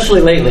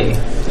 Especially lately.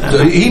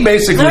 So he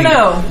basically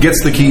No.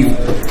 gets the key.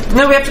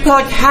 No, we have to call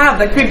a cab.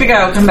 That creepy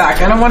guy will come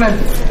back. I don't want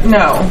to.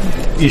 No.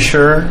 You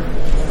sure?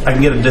 I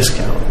can get a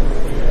discount.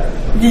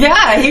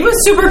 Yeah, he was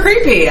super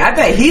creepy. I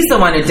bet he's the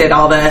one who did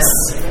all this.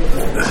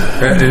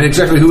 And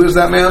exactly who is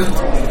that man?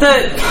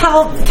 The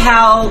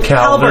Calvin.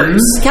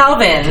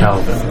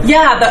 Calvin.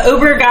 Yeah, the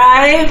Uber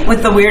guy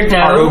with the weird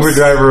nose. Our Uber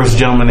driver was a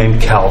gentleman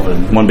named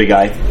Calvin. One big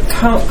guy.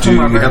 Do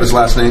you have his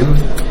last name?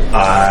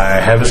 I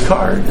have his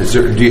card.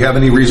 Do you have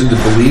any reason to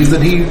believe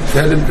that he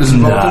is involved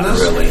in Not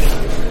this? really.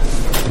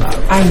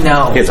 I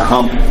know. It's a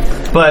hump.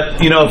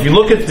 But, you know, if you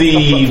look at the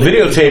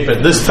videotape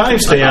at this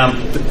timestamp,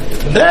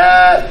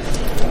 that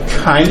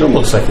kind of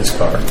looks like his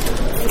car.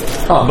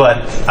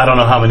 But I don't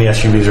know how many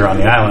SUVs are on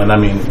the island. I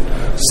mean,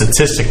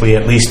 statistically,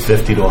 at least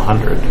 50 to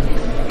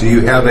 100. Do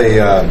you have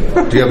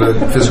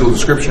a physical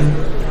description?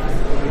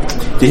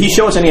 Did he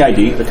show us any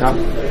ID, the cop?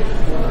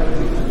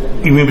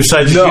 You mean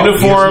besides No, his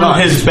he uniform, is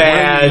not. his He's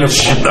wearing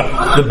badge,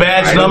 uniform. the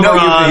badge I number know you-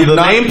 on you're the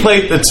not-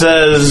 nameplate that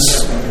says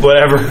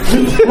whatever?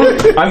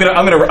 I'm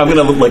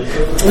gonna look like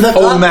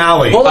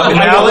O'Malley. Hold on.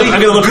 I'm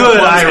gonna look Good close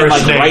and, Irish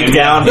like, name. write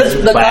down his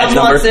The badge cop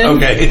number. walks in,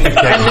 Okay.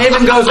 and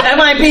Nathan goes,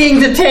 "Am I being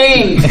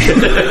detained?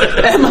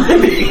 Am I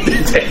being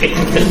detained?"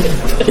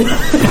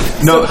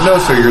 No,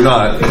 sir, you're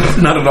not.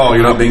 Not at all.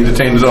 You're not being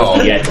detained at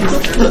all. Yeah.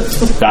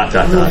 Dot.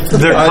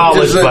 They're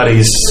college does it-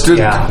 buddies.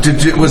 Yeah.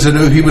 He was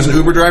an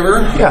Uber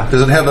driver? Yeah.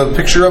 Does it have a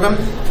picture of him?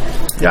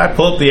 Yeah, I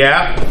pull up the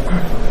app.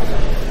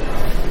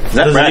 Is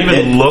that Does Brad it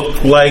even Pitt?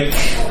 look like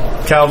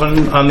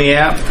Calvin on the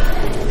app?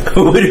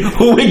 Who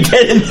would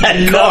get in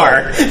that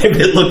car if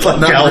it looked like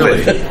Not Calvin?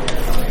 really.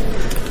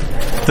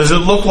 Does it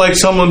look like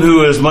someone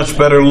who is much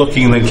better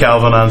looking than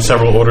Calvin on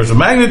several orders of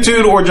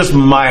magnitude, or just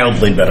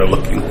mildly better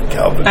looking than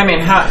Calvin? I mean,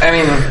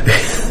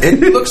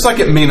 It looks like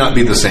it may not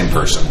be the same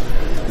person.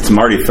 It's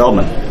Marty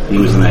Feldman. He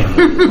was in that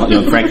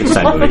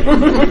Frankenstein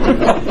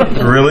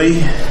movie.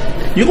 Really?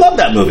 You love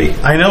that movie.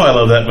 I know I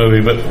love that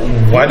movie, but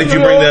why did you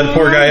bring that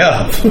poor guy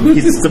up?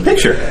 It's the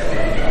picture.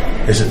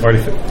 Is it Marty?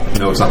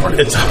 No, it's not Marty.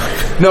 It's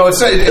No, it's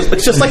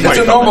just like it's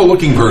Marty a normal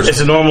looking person.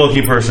 it's a normal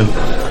looking person.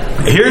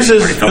 Here's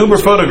his Uber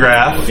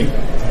photograph.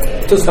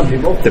 To some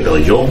people. The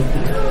Billy Joel.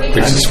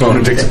 Takes his phone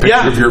and takes a picture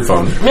Yeah. of your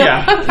phone.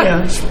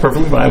 Yeah, it's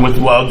perfectly fine with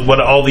what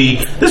all the.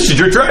 This is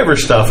your driver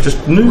stuff. Just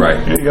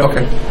Right. There you go.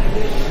 Okay.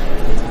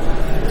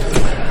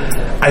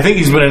 I think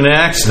he's been in an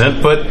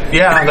accident, but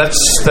yeah, that's.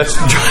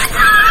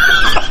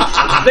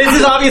 This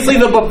is obviously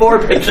the before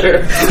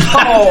picture.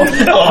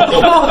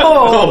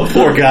 Oh,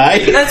 poor guy.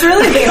 that's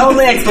really the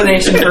only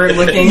explanation for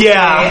looking.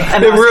 Yeah,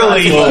 and it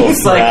really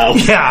looks like. Wow.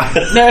 Yeah,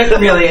 That's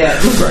really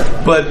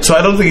it. but so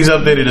I don't think he's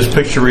updated his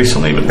picture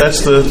recently. But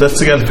that's the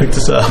guy that picked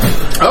us up.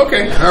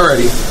 Okay.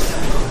 Alrighty.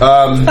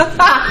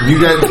 You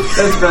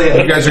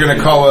guys are going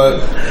to call a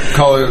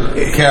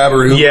cab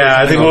or an Uber? Yeah,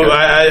 I think Okay. we'll.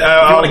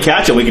 If you want to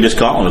catch him, we can just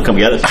call him and come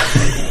get us.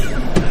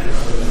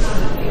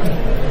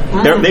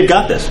 They've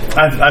got this.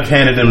 I've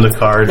handed him the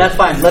card. That's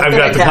fine. Let's I've get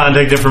got a the cab.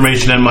 contact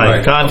information in my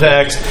Right.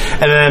 contacts,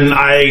 and then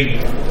I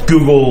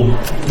Google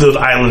the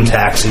island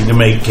taxi to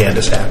make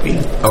Candace happy.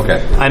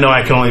 Okay. I know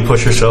I can only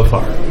push her so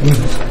far.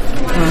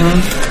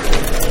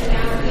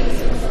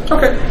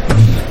 Okay.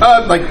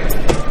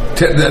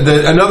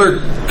 Another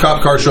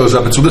cop car shows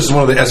up, and so this is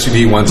one of the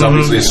SUV ones.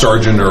 Obviously, a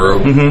sergeant or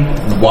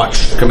a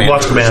watch commander.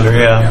 Watch commander,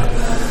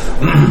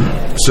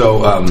 yeah.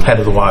 So, Head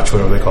of the watch,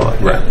 whatever they call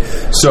it. right.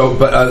 So,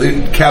 but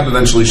the cab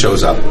eventually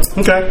shows up,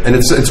 Okay. and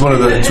it's one of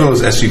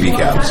those SUV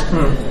cabs.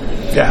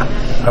 Yeah.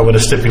 I would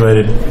have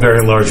stipulated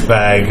very large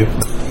bag.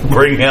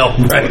 Bring help.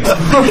 Right.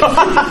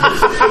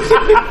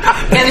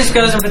 Candace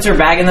goes and puts her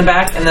bag in the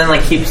back, and then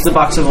like keeps the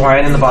box of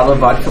wine and the bottle of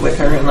vodka with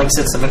her, and like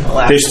sits them in her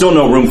lap. There's still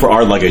no room for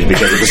our luggage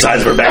because of the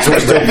size of our bags. So we're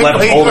still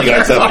left holding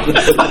ourselves.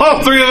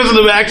 All three of us in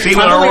the back seat.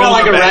 I've only got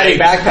like a ratty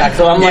backpack,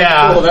 so I'm like,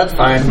 Yeah. cool, that's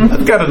fine.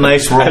 I've got a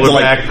nice I have roller to,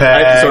 like,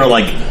 backpack. I have to sort of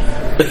like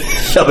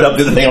shove it up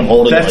through the thing I'm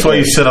holding. That's why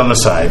you sit on the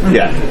side.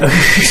 Yeah.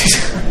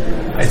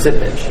 I said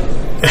bitch.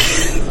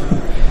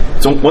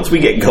 So once we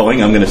get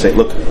going, I'm going to say,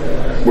 look,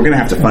 we're going to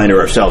have to find her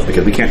ourselves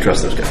because we can't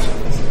trust those guys.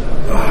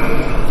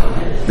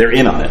 They're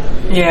in on it.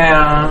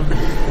 Yeah.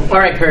 All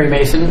right, Perry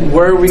Mason,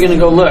 where are we going to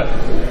go look?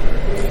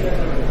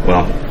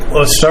 Well,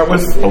 Let's start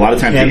with a lot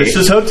of times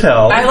Candace's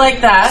hotel. I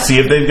like that. See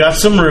if they've got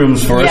some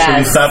rooms for us so we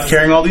Yes. stop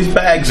carrying all these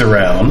bags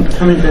around.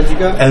 How many beds you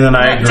got? And then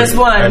I agree. Just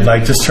one. I'd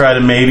like to try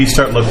to maybe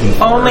start looking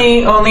for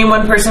Only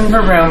one person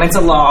per room. It's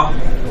a law.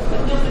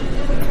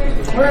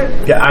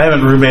 Yeah, I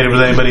haven't roommated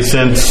with anybody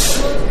since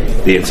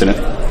the incident.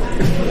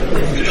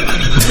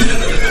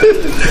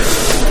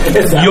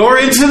 your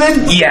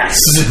incident. Yes.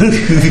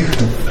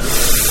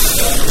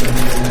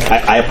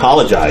 I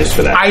apologize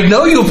for that. I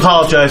know you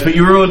apologize, but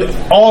you ruined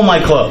all my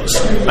clothes.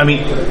 I mean,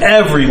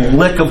 every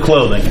lick of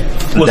clothing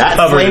was that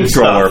covered in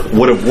stuff. flamethrower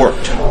would have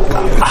worked.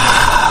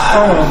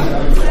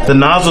 The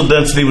nozzle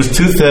density was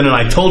too thin, and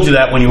I told you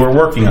that when you were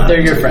working on They're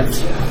it. your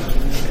friends.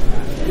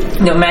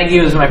 No, Maggie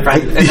was my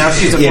friend, and now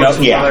she's a force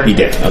Yeah, mother. he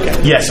did. Okay.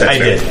 Yes, That's I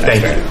fair. did. That's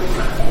Thank fair. you.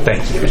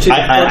 Thank you.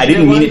 I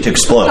didn't mean it to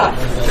explode.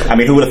 I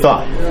mean, who would have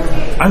thought?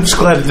 I'm just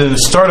glad it didn't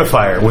start a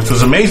fire, which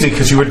was amazing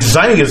because you were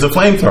designing it as a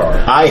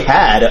flamethrower. I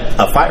had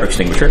a fire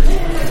extinguisher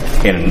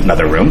in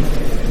another room.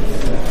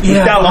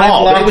 Yeah, Down the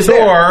hall, but it was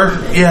there. door.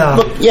 Yeah.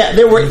 Look, yeah,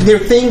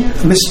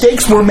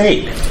 mistakes were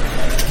made.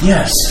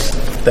 Yes,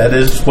 that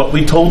is what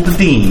we told the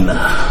dean.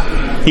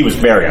 He was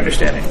very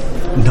understanding.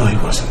 No, he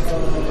wasn't.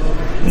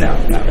 No.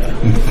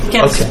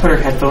 Can't just put her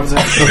headphones in.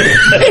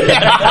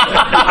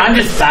 I'm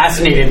just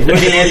fascinated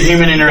looking at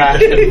human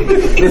interaction.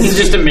 This is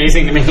just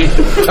amazing to me.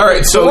 All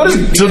right, so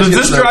So does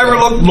this driver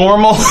look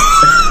normal?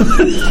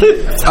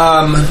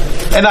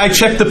 And I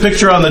checked the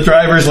picture on the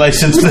driver's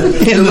license.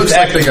 It looks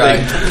like the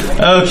guy.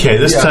 Okay,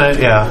 this time,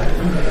 yeah.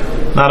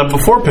 Not a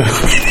before picture.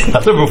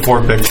 Another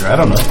before picture. I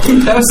don't know.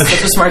 That was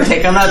such a smart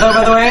take on that, though.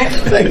 By the way,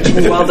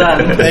 Thank you. well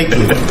done. Thank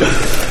you.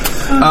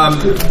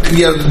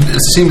 Yeah,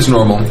 it seems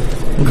normal.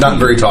 Not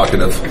very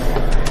talkative.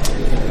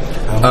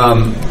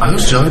 Are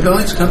those jelly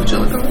bellies? Kind of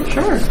jelly bellies?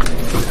 Sure.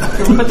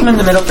 We'll put them in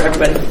the middle for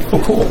everybody. Oh,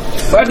 cool.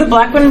 Are the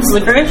black ones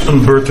licorice?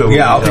 Umberto.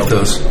 Yeah, I'll take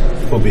those.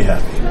 We'll be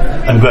happy.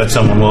 I'm glad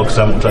someone will, because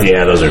I won't touch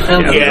Yeah, those are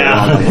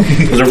Yeah.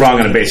 those are wrong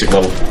on a basic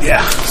level.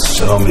 Yeah.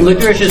 So many.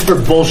 Licorice is for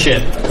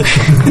bullshit.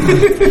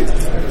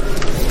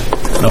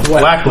 No,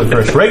 black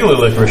licorice. Regular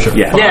licorice. Are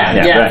Yeah, fine.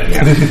 Yeah. right,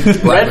 yeah.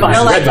 Red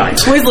vines. Red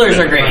vines. Twizzlers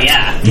are great.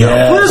 Yeah.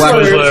 Yeah.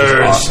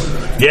 Twizzlers.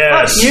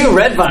 Yes. You,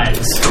 red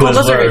vines. Well,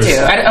 those are great too.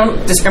 Twizzlers. I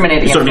don't discriminate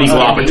against Sort of equal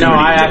them. opportunity. No,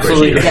 I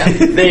absolutely Yeah.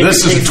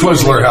 This is a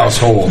Twizzler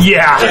household.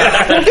 Yeah.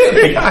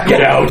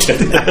 Get out.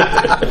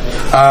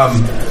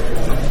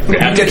 You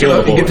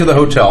get to the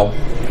hotel.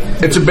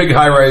 It's a big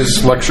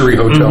high-rise luxury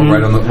hotel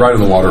right on the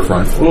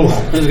waterfront.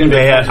 This is gonna be.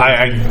 They had,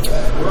 I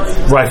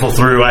rifle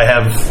through. I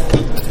have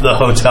the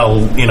hotel,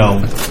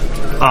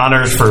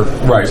 honors for.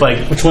 Right. It's like,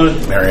 which one?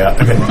 Marriott.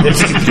 Okay. Do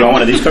you want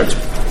one of these cards?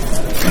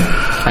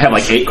 I have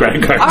like 8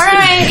 credit cards. All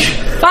right.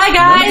 Bye,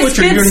 guys. Which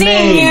are Good your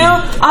seeing names? you.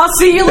 I'll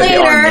see you They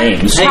are later.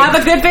 names. Have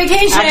a good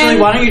vacation. Actually,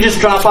 why don't you just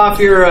drop off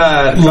your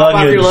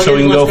luggage, so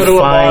we can and let's go to go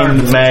a bar.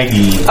 find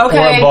Maggie or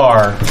Okay. a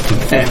bar.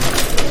 Okay.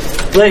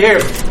 Here,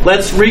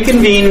 let's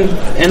reconvene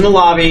in the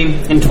lobby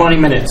in 20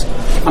 minutes.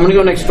 I'm gonna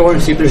go next door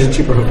and see if there's a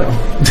cheaper hotel.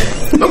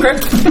 Okay.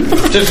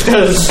 Just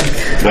because I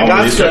Want one got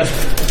of these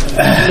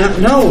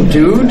to. No,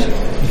 dude.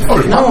 Oh,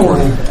 there's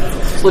popcorn.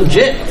 It's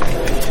legit.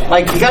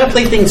 Like, you gotta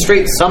play things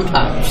straight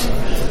sometimes.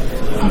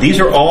 These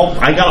are all.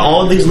 I got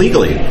all of these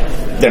legally.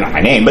 They're not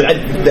my name, but I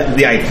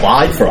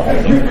applied for all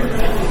of them.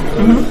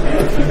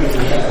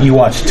 You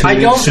watch 2 I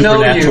don't know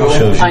supernatural you.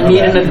 shows. I need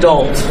an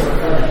adult.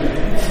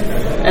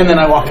 And then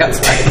I walk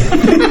outside.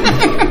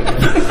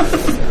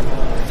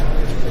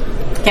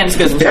 Candace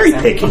goes and Very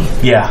checks in. picky.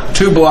 Yeah.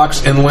 2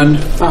 blocks inland,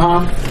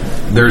 Uh-huh.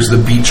 there's the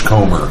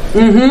Beachcomber.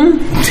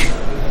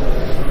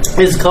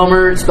 Is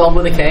Comer spelled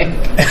with a K?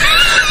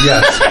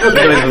 Yes.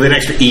 With an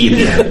extra E. in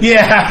the end.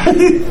 Yeah.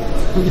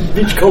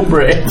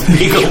 Beachcomber.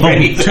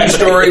 2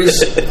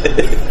 stories.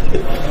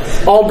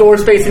 All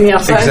doors facing the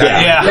outside?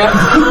 Exactly. Yeah.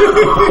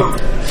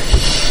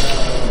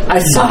 I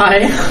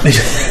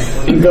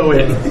sigh and go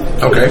in.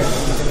 Okay.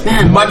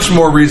 Man, Much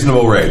more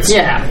reasonable rates.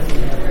 yeah.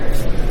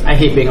 I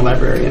hate being a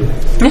librarian.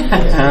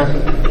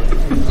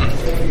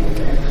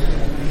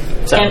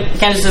 So,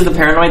 Candace does the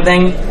paranoid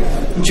thing.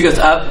 She goes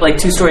up like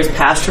 2 stories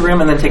past her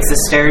room and then takes the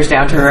stairs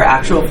down to her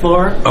actual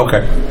floor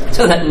Okay.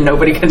 so that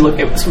nobody can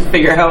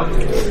figure out,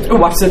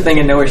 watch the thing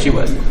and know where she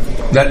was.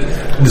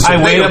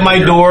 I wait at my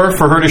door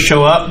for her to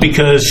show up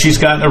because she's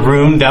got a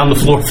room down the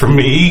floor from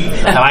me,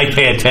 and I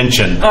pay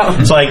attention. Oh.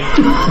 It's like,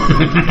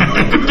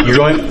 you're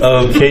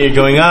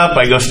going up.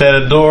 I go stand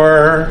at the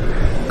door.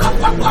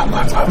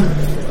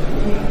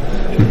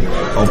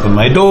 Open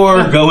my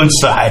door, go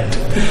inside.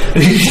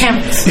 Damn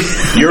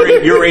it.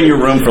 You're in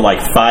your room for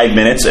like 5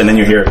 minutes, and then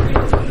you hear,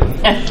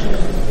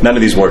 none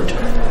of these worked.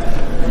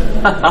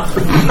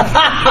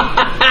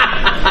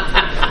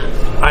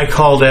 I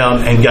call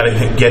down and got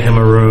to get him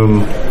a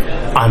room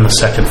on the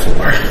 2nd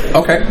floor.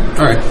 Okay.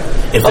 All right.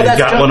 If they've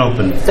got one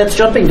open. That's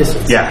jumping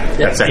distance. Yeah,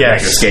 that's that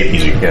Yes. escape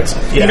music gets.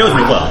 He Yeah. knows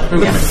me well.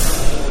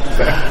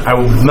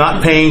 I'm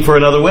not paying for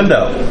another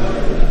window.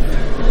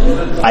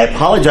 I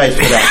apologize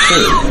for that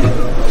too.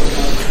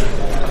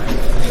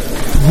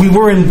 We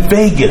were in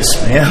Vegas,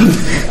 man.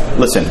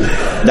 Listen,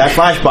 that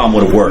flash bomb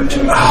would have worked.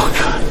 Oh,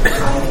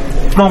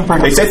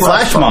 God. They said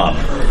flash mob.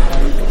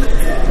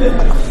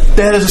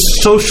 That is a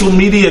social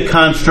media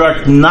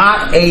construct,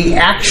 not a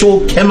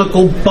actual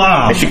chemical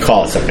bomb. I should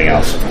call it something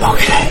else.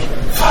 Okay,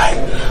 fine.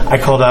 I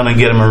call down and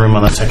get him a room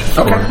on the 2nd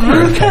floor.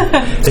 Okay.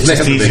 It's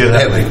just easier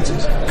that way.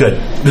 Good.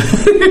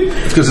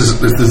 It's because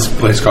this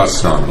place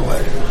costs an arm and a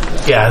leg.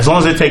 Yeah, as long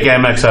as they take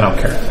Amex, I don't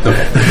care.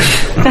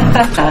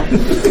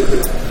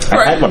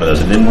 I had one of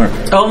those. It didn't work.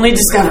 Only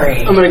Discovery.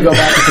 I'm going to go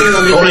back.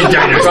 Only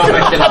Diners drop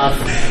Club. my shit off.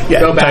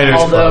 Yeah, Go back. Diners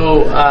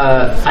Although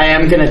I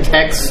am going to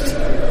text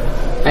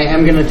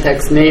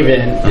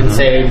Naven and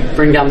say,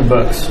 bring down the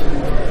books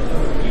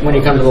when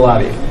you come to the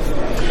lobby.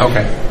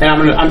 Okay. And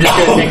I'm just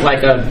gonna take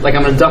I'm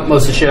gonna dump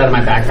most of the shit out of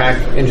my backpack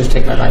and just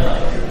take my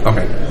backpack.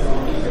 Okay.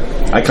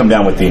 I come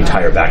down with the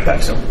entire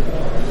backpack, so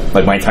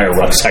like my entire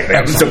rucksack.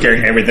 I'm still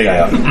carrying everything I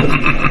own.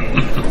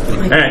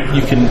 All right.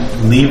 You can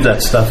leave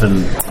that stuff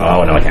in.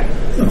 Oh no, I can't.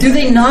 Do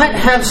they not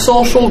have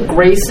social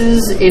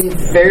graces in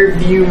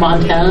Fairview,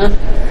 Montana?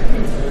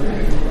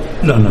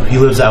 No, he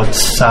lives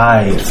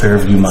outside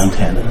Fairview,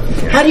 Montana.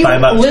 How do you By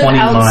about live 20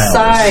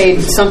 outside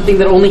something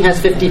that only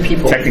has 50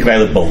 people? Technically, I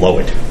live below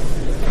it.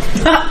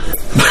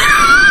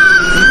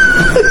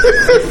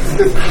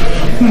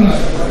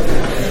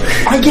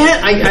 I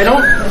can't. I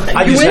don't.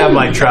 I just have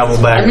my travel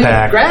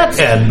backpack grabs.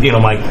 and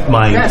my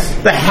Yes.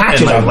 The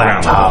hatch and is my on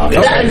laptop.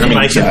 ground. Okay.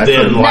 Nice and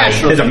thin, like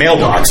Natural. There's a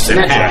mailbox and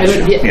a hatch.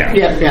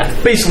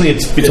 Yeah. basically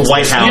it's It's a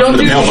White House You don't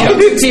with a do mailbox. PO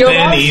thin,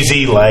 box?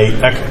 easy, light.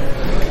 Okay.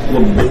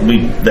 Well,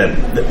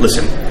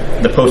 listen,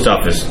 the post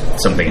office,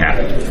 something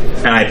happened.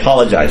 And I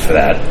apologize for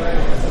that.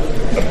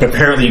 But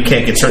apparently you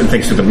can't get certain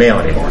things through the mail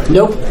anymore.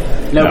 Nope.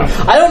 No.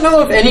 I don't know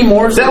if any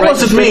more. is the That right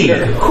wasn't me.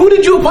 finger. Who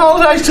did you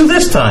apologize to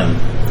this time?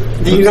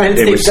 The United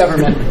It States was-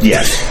 government.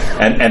 Yes.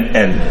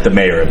 And the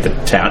mayor of the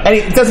town. And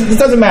it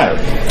doesn't matter.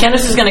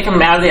 Candace is going to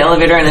come out of the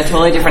elevator in a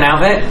totally different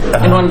outfit,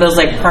 in one of those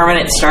like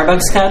permanent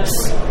Starbucks cups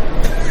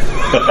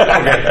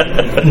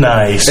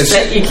Nice.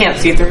 that you can't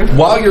see through.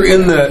 While you're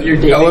in the You're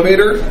dating.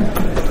 elevator, you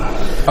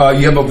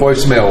have a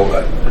voicemail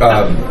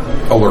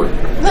alert.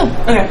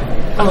 Oh, okay.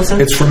 I'll listen.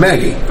 It's from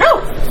Maggie. Oh!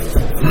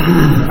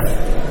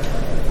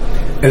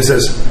 And it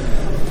says,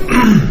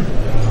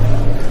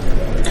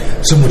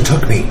 someone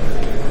took me.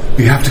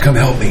 You have to come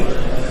help me.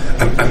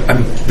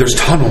 There's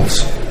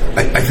tunnels.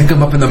 I think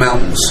I'm up in the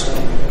mountains.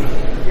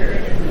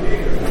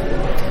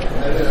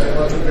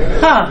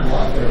 Huh.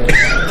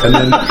 And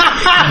then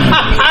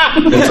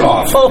it's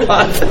off. Hold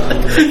on.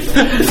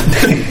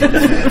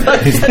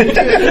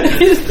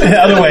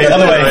 Other way.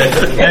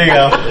 There you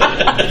go.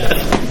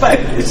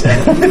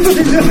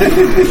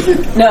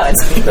 No,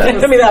 it's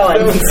give me that one.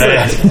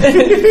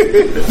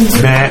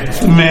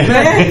 Meh.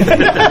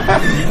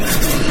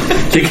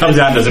 She comes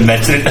out and doesn't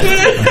mention it.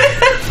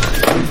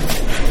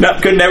 No,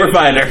 could never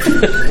find her.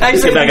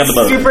 Actually, Get back on the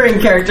boat. super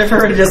in character for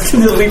her to just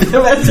delete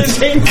the message.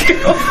 Thank you.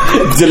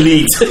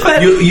 Delete.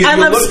 But You I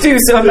love look- stew,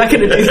 so I'm not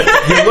going to do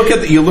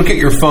that. You look at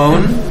your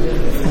phone,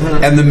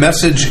 and the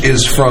message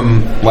is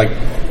from like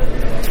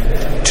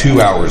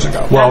 2 hours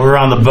ago. Well, we're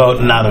on the boat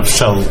and out of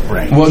cell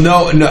range. Well,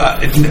 no.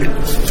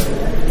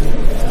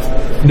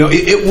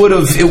 It would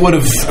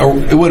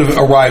have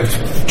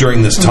arrived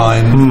during this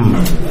time,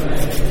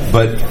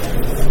 but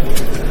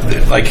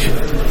like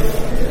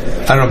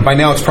I don't know. By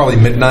now it's probably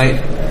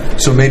midnight,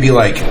 so maybe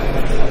like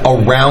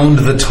around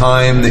the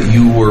time that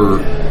you were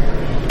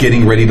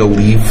getting ready to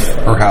leave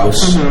her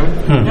house,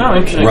 Oh,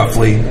 interesting.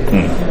 roughly.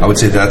 I would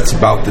say that's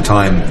about the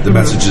time the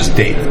message is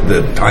dated,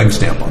 the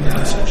timestamp on the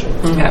message.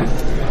 Okay.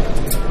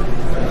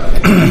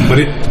 But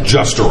it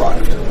just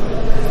arrived.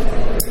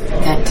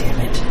 God damn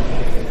it.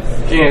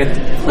 You're going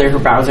to clear her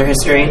browser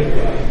history.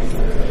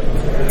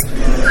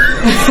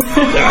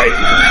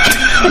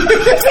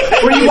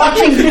 Were you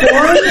watching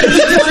porn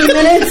for 20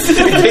 minutes? To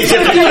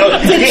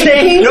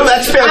change? No,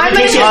 that's fair. I'm In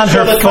case on she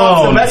her doesn't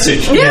phone. the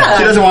message. Yeah.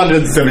 She doesn't want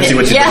to see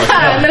what she's Yeah, doing.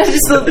 I'm gonna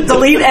just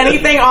delete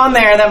anything on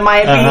there that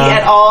might be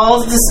at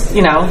all. Just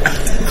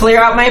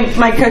clear out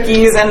my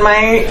cookies and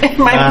my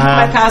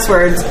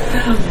passwords.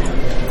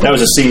 That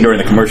was a scene during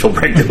the commercial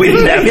break that we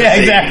didn't have. Yeah,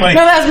 exactly.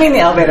 No, that was me in the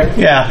elevator.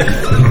 Yeah.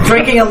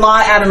 Drinking a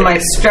lot out of my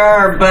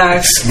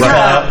Starbucks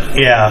cup.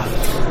 Yeah.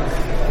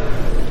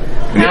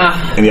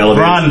 In the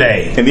elevator.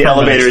 Grande. In the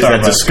elevator is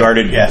that Starbucks.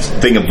 discarded Yes.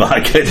 thing of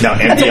vodka now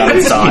empty on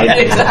the side. Yeah,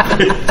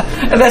 exactly.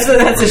 That's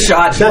a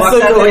shot. She That's walks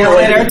the out of the going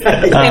away.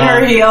 elevator in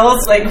her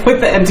heels, like with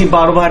the empty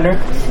bottle behind her.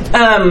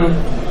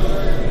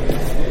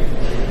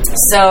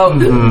 So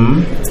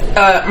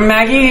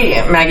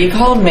Maggie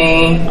called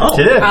me.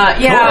 Did it?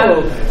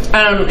 Yeah.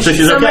 So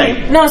she's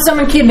okay? No,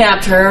 someone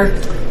kidnapped her.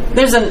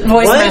 There's a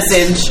voice What?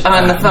 message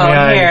on the phone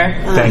here.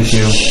 Thank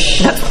you.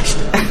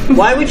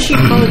 Why would she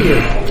call you?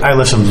 I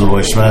listened to the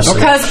voice message.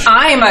 Because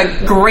I am a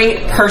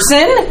great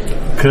person.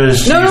 Because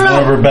she's one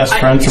of her best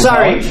friends from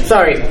college.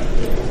 Sorry.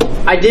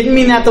 I didn't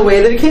mean that the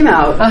way that it came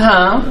out.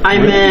 I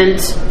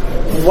meant,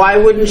 why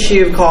wouldn't she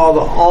have called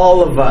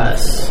all of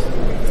us?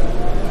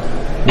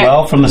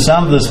 Well, from the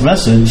sound of this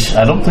message,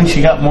 I don't think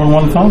she got more than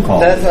one phone call.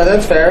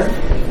 That's fair.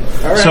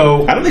 All right.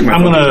 So I don't think my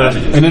I'm phone gonna,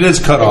 does And it is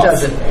cut off.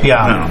 doesn't.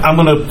 yeah, I'm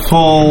gonna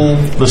pull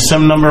the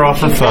SIM number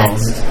off her phone.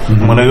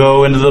 I'm gonna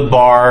go into the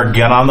bar,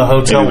 get on the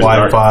hotel Maybe it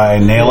was Wi-Fi,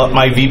 nail up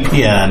my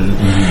VPN,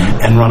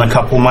 and run a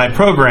couple of my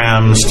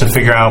programs to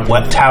figure out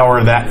what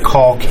tower that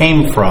call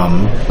came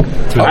from.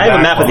 I have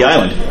a map of the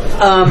island.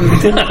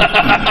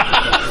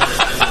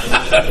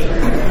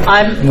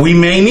 We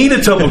may need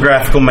a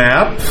topographical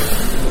map.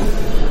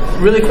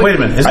 Really quick. Wait a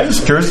minute, is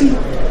this Jersey?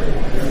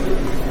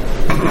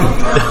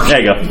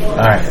 There you go. All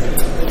right.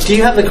 Do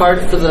you have the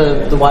card for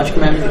the watch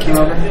commander that came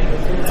over?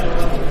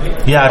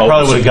 Yeah, I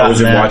probably would have gotten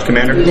Was it that. Watch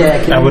Commander?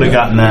 Yeah, I would have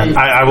gotten that.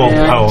 I will.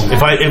 Yeah. I will.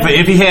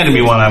 If he handed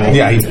me one, I will.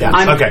 Yeah.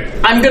 Okay.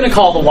 I'm going to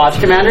call the watch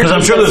commander 'Cause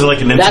I'm sure there's, like,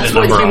 an incident That's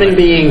what number on human it.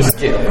 beings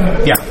do.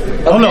 Yeah.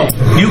 Oh no,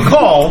 you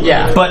call.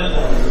 Yeah. But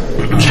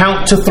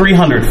count to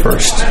 300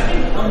 first.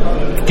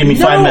 Give me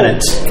 5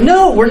 minutes.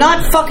 No, we're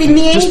not fucking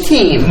the A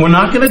team. We're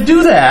not going to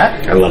do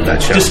that. I love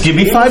that show. Just give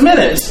me 5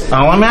 minutes.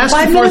 All I'm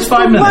asking for is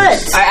 5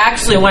 minutes. I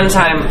actually one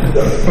time.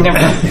 Never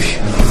mind. We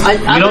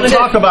don't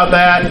talk about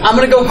that. I'm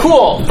going to go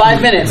cool.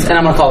 5 minutes, and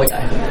I'm going to call the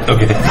guy.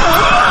 Okay.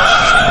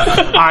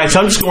 All right, so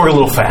I'm just going a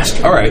little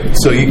faster. All right.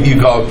 So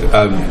you call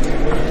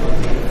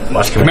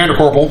Commander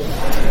Corporal.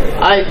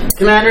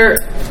 Commander,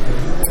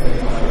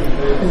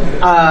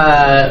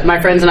 my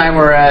friends and I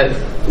were at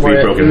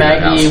broke into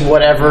that Maggie, house.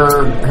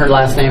 whatever her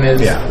last name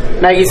is. Yeah.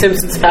 Maggie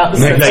Simpson's house.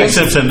 Maggie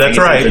Simpson, that's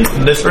right.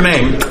 That's her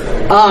name.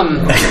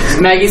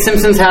 Maggie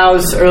Simpson's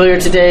house earlier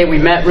today. We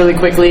met really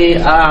quickly.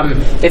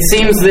 It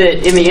seems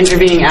that in the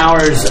intervening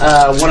hours,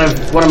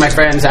 one of my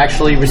friends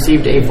actually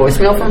received a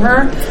voicemail from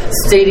her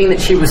stating that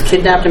she was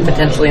kidnapped and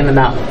potentially in the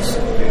mountains.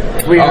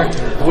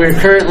 We're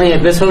currently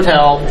at this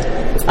hotel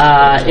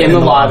in the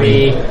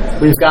lobby.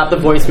 We've got the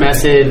voice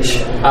message.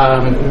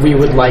 We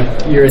would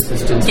like your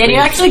assistance. Can you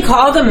please. actually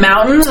call the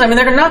mountains? I mean,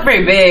 they're not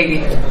very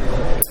big.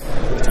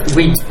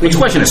 It's a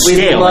question of we'd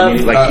scale. love- I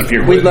mean, like if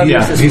you're we'd love your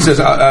Yeah. assistance. He says,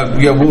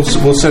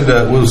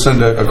 we'll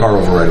send a car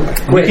over right away.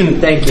 We can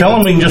Thank you. tell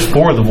them we can just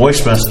forward the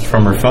voice message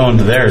from her phone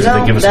to theirs if No,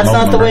 they give us that's a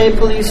not mobile the number. way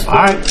police work.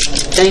 All right.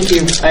 Thank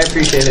you. I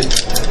appreciate it.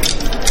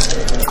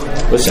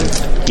 listen,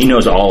 he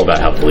knows all about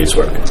how police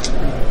work.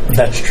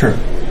 That's true.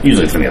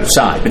 Usually from the other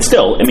side, but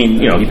still, I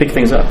mean, you pick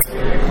things up.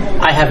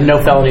 I have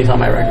no felonies on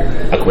my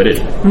record.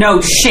 Acquitted. No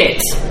shit.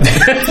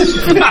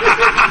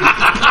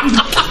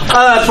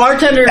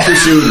 Bartender, Too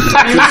soon.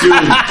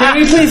 can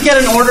we please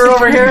get an order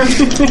over here?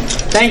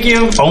 Thank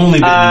you. Only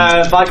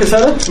the Vodka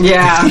soda?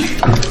 Yeah.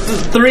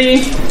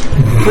 3,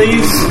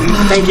 please.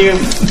 Thank you.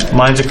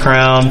 mine's a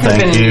crown.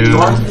 Thank you.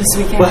 This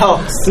weekend. Well,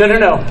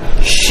 no.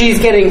 She's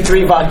getting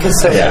 3 vodka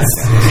sodas.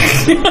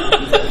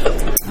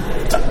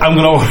 I'm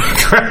gonna order a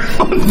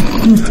crown.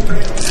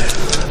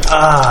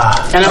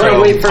 And I'm going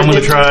to wait for I'm going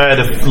to him- try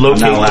to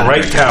locate allowed the to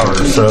right take tower.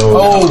 So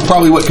Oh,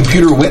 probably what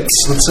computer wits?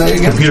 Let's say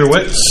again. computer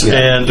wits,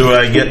 and do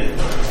I get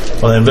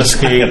I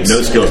investigate? have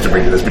no skills to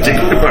bring to this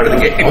particular part of the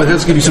game. Oh,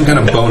 that's give you some kind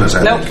of bonus.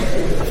 I Nope. think.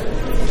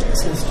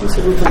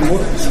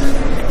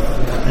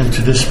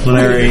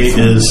 Interdisciplinary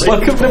is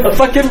Welcome to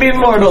fucking be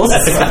mortals.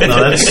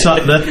 no, that's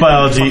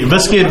biology.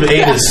 Investigative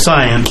 8 is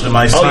science, and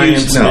my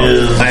science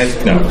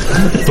is no.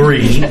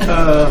 3.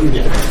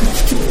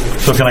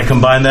 So can I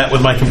combine that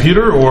with my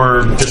computer,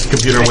 or just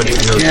computer with?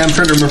 Yeah, I'm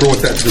trying to remember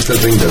what that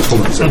thing does.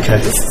 Hold on a second.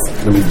 Okay.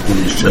 Let me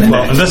just check.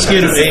 Well,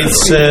 investigative 8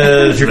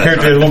 says your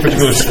character has one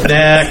particular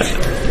stack.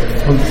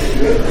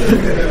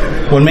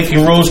 When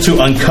making rolls to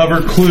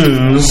uncover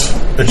clues,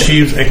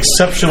 achieves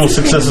exceptional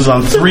successes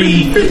on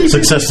 3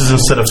 successes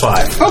instead of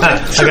 5. I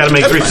got to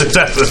make 3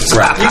 successes. You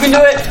can do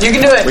it. You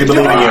can do it. We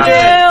believe in you.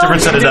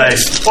 Different set of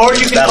dice. Or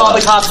you can call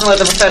the cops and let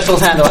the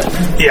professionals handle it.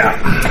 Yeah.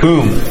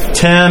 Boom.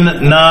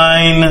 10,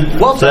 9.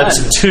 Well so that's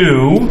done.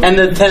 2. And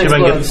the 10 See if I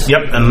can explodes.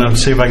 get, yep, and then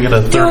see if I can get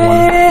a Do third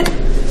one. it.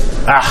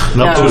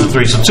 No, 2 and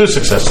 3, so 2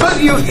 successes.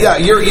 But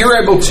you're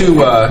able to.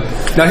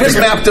 Now his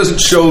map doesn't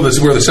show this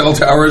where the cell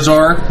towers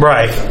are,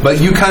 Right.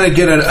 but you kind of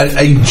get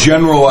a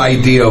general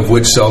idea of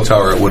which cell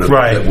tower it would have.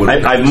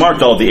 Right. I've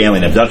marked all the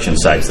alien abduction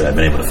sites that I've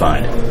been able to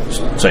find.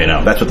 So you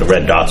know, that's what the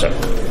red dots are.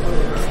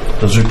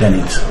 Those are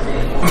Denny's.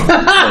 Or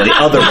the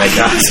other red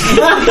dots.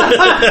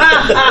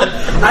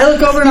 I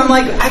look over and I'm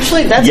like,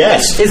 actually, that's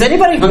Yes. Is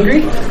anybody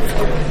hungry?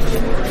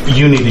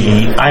 You need to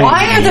eat.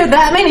 Why are there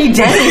that many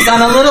Denny's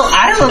on a little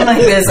island like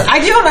this? I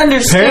don't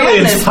understand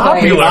Apparently it's this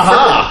popular.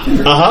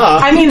 place.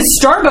 I mean,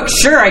 Starbucks,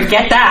 sure, I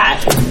get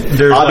that.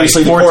 There's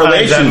Obviously, like 4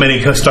 times that many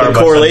Starbucks. the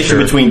correlation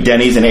I'm sure. between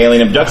Denny's and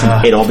alien abduction,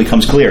 it all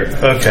becomes clear.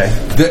 Okay.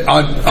 That's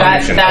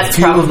a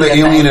few of the probably a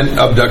alien thing.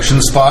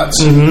 abduction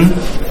spots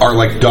are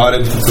like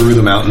dotted through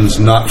the mountains,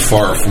 not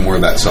far from where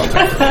that cell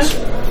tower is.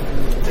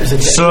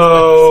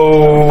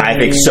 So I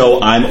think so.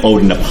 I'm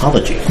owed an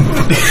apology.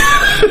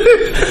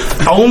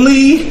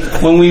 only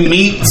when we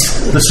meet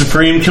the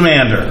Supreme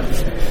Commander,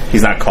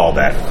 He's not called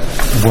that.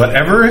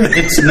 whatever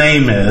its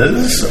name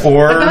is, I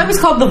thought it or was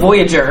called the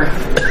Voyager.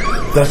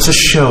 that's a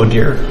show,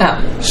 dear.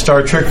 Oh.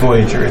 Star Trek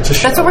Voyager. It's a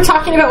show. That's what we're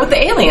talking about with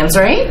the aliens,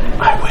 right?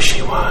 I wish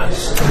he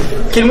was.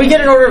 Can we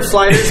get an order of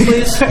sliders,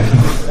 please?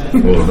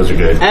 Oh, those are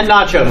good. And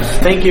nachos.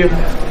 Thank you.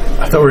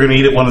 I thought we were going to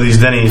eat at one of these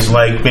Denny's,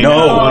 like maybe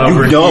No, one you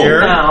over don't.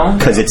 here. No.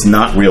 Because it's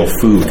not real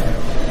food.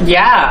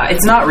 Yeah,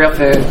 it's not real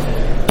food.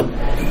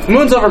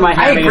 Moon's over my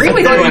head. I agree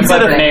with you on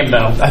Instead of something. name,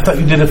 though. I thought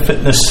you did a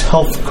fitness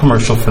health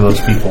commercial for those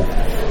people.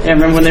 Yeah,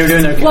 remember when they were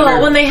doing their...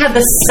 Well, when they had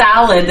the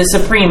salad, the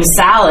Supreme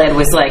salad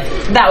was like,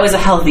 that was a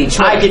healthy choice.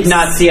 I did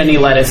not see any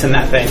lettuce in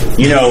that thing.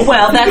 You know,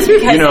 Well, that's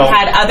because You know- it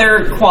had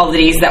other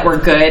qualities that were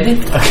good.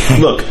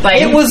 look,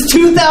 Like, It was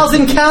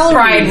 2,000 calories.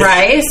 fried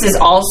rice is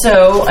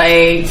also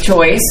a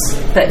choice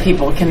that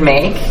people can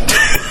make.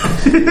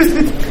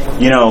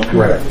 you know,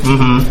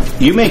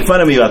 you make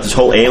fun of me about this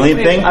whole alien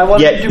thing, I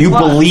wanted yet to you fly.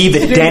 believe that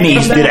Didn't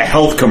Denny's come did a back.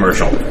 health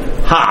commercial.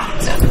 Ha!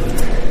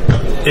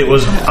 It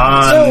was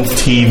on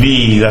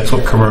TV. That's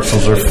what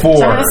commercials are for.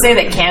 So I want to say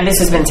that Candace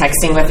has been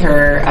texting with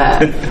her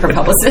her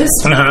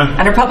publicist, Uh-huh.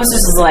 and her publicist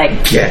is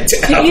like, Get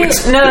 "Can you?"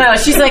 No.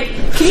 She's like,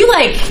 "Can you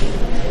like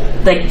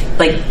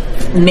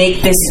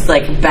make this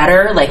like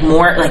better, like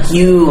more, like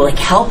you like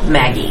help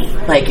Maggie,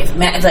 like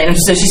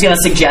so she's gonna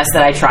suggest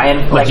that I try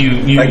and Like you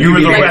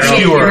were the like,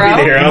 rescuer. be a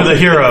hero? You were the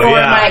hero.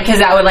 Yeah. because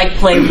that would like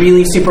play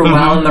really super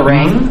well in the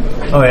ring."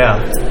 Oh yeah.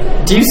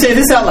 Do you say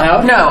this out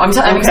loud? No, I'm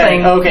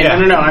explaining. Okay, Yeah.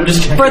 no, I'm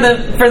just checking.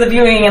 For the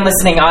viewing and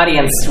listening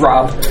audience,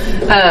 Rob.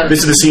 This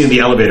is the scene in the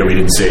elevator we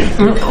didn't see.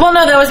 Well,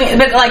 no, that was me.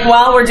 But like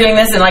while we're doing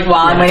this and like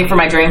while I'm waiting for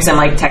my drinks, I'm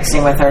like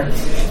texting with her.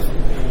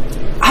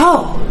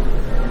 Oh,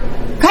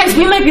 guys,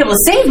 we might be able to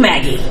save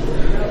Maggie.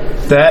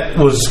 That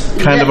was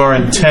kind of our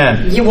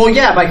intent.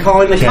 Yeah, by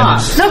calling the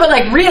Candace. cops. No, but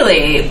like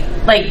really,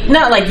 like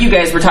not like you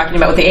guys were talking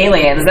about with the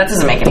aliens. That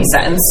doesn't make any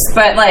sense.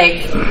 But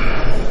like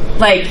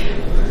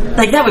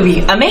that would be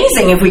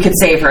amazing if we could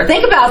save her.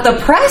 Think about the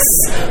press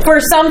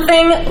for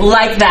something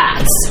like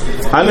that.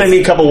 I'm going to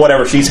need a couple of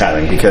whatever she's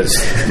having because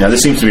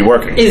this seems to be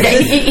working. Is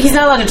this, He's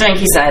not allowed to drink.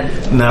 He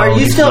said. No. are you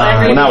he's still not.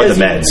 angry Well, not with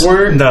because the you meds.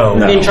 weren't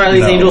No. in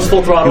Charlie's No. Angels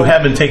full throttle? You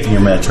have been taking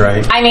your meds,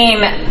 right? I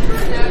mean,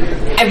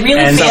 I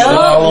really And feel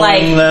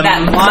swallowing like them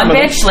that blonde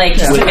bitch like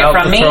just took it Without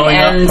from the me, throwing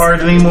up and part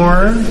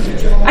anymore.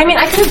 I mean,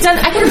 I could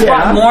have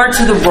brought more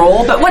to the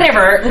role, but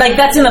whatever. Like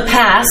that's in the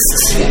past.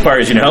 As far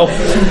as you know.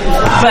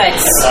 But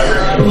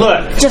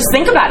Look, just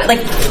think about it.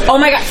 Like, oh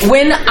my god,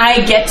 when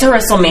I get to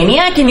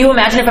WrestleMania, can you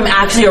imagine if I'm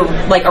actually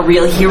a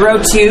real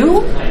hero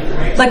too?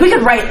 Like we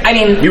could write. I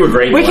mean, You were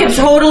great. We could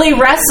totally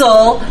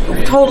wrestle,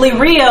 totally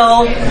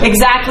real,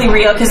 exactly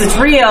real because it's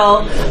real,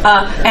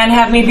 and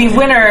have me be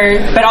winner,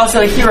 but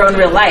also a hero in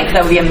real life.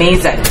 That would be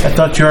amazing. I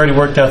thought you already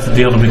worked out the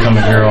deal to become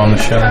a hero on the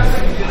show.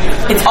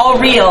 It's all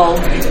real.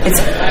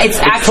 It's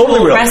actual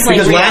Totally real. wrestling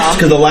Because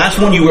real. the last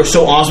one you were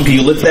so awesome because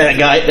you lifted that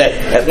guy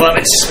that one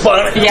and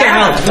spun it Yeah,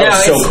 down. That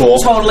was so it's cool.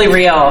 totally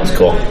real. It's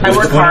cool. I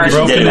work hard.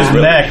 Broken did it his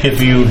really. neck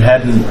if you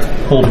hadn't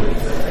pulled him.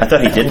 I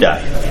thought he did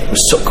die. It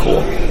was so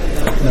cool.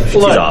 She's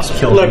look, awesome.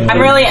 Killed Look, him.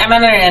 I'm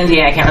under an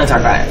NDA. I can't really talk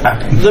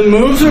about it. the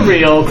moves are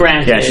real,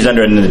 granted. Yeah, she's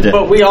under the.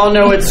 But we all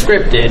know it's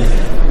scripted.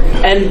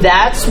 And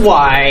that's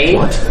why...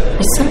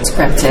 It's not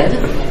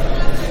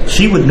scripted.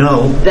 She would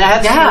know.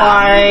 That's Yeah.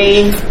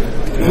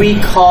 why we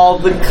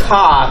called the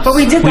cops. But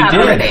we did that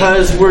did. already.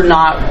 Because we're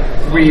not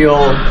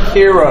real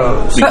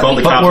heroes. We called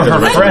the But cops. we're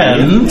because her of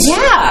friends.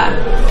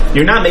 Yeah.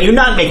 You're not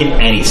making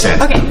any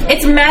sense. Okay,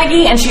 it's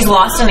Maggie and she's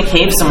lost in a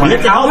cave somewhere. You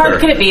have to How help hard her.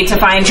 could it be to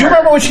find Do you her?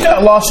 remember when she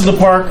got lost in the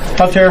park?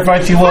 How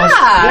terrified she was?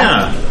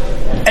 Yeah. Yeah.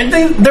 And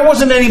there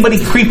wasn't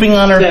anybody creeping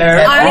on her. There.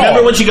 at I all. know.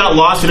 Remember when she got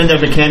lost and ended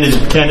up in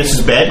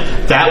Candace's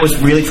bed? That was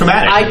really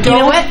traumatic. I don't... You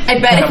know what? I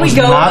bet That if we was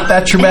go, not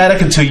that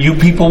traumatic until you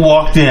people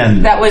walked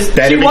in. that was.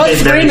 That She even-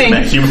 was that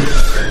even- screaming.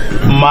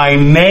 she- My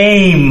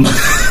name.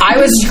 I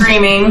was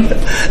screaming.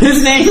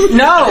 His name...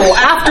 No,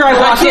 after I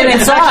walked in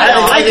and saw it.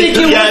 I think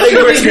you I think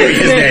you were screaming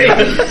his name.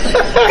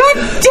 God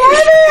damn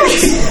it!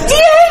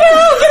 Diego,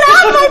 get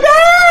out of my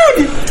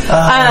bed!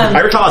 I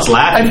recall us I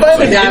laughing.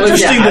 find it Yeah, I was-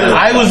 interesting yeah, that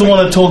I was the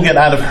one that told get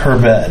out of her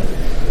bed.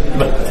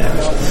 But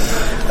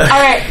All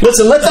right.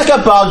 Listen, let's not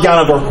get bogged down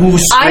over who I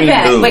screamed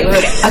bet. who. Wait.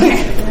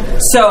 Okay.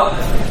 So,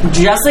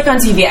 just like on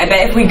TV, I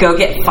bet if we go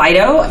get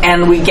Fido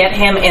and we get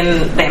him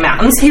in the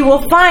mountains, he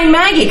will find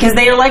Maggie because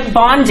they are like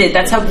bonded.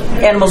 That's how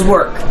animals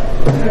work.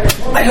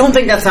 I don't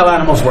think that's how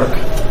animals work.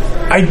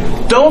 I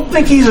don't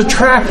think he's a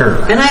tracker.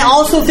 And I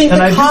also think And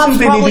the I do cops think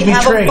they need probably to be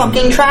have trained. a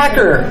fucking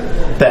tracker.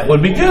 That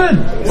would be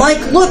good. Like,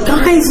 look,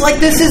 guys,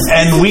 like this is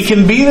And we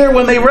can be there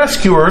when they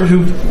rescue her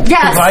to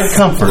Yes. provide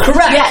comfort.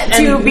 correct. Yeah,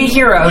 to And be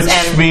heroes. Which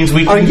And means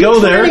we are can you go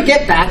trying there. to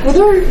get back with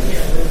her?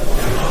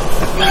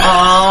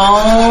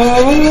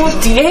 oh,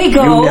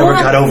 Diego. You never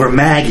got over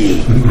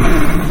Maggie.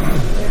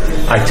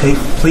 I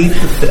plead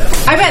the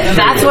fifth. I bet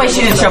that's why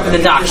she didn't show up at the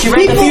dock. She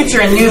read the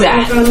future and knew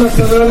that.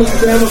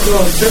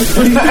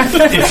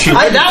 If she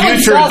read that the one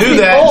future and sounds do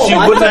that, cool. she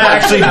I wouldn't thought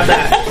actually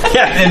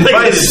Yeah, invite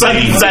like us.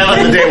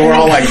 silent the day we're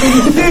all like,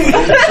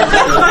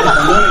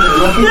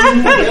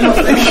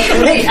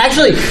 Hey,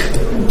 actually,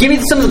 give me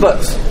some of the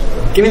books.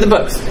 Give me the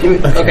books.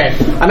 Okay,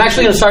 I'm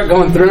actually going to start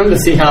going through them to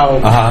see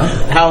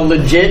how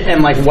legit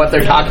and like what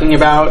they're talking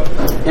about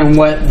and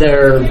what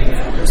their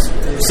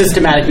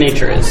systematic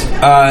nature is.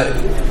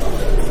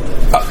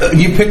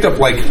 You picked up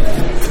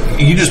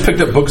you just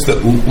picked up books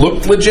that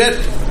looked legit.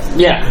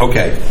 Yeah.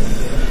 Okay.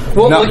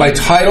 Well, Not by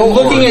title.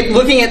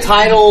 Looking at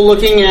title.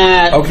 Looking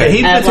at. Okay.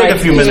 He'd at, take a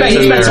few minutes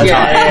in there.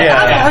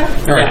 Yeah.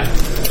 All right.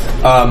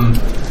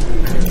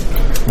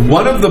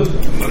 One of the,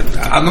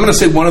 I'm going to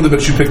say one of the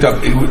books you picked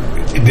up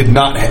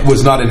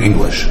was not in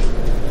English.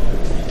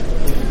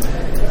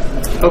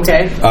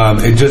 Okay.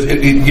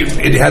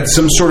 It had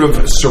some sort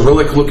of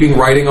Cyrillic looking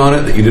writing on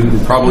it that you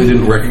probably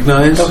didn't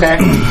recognize. Okay.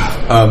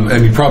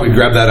 And you probably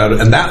grabbed that out.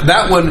 And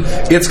that one,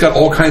 it's got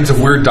all kinds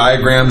of weird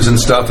diagrams and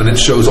stuff, and it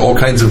shows all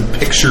kinds of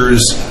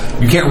pictures.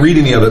 You can't read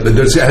any of it, but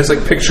it has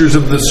like pictures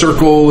of the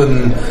circle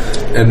and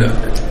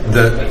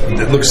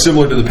that looks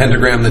similar to the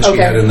pentagram that she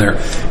had in there,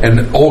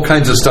 and all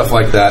kinds of stuff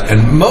like that.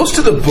 And most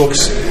of the books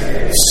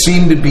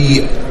seem to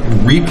be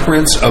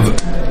reprints of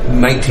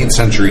 19th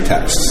century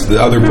texts, the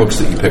other books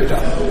that you picked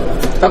up.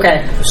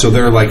 Okay. So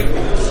they're like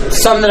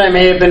some that I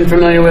may have been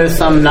familiar with,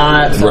 some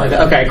not. So Right.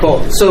 okay,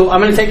 cool. So I'm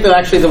going to take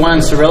the one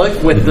in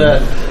Cyrillic with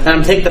and I'm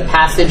going to take the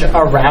passage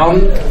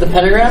around the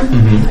pentagram,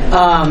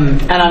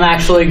 and I'm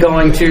actually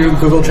going to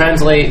Google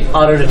Translate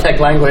auto detect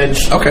language,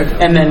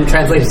 and then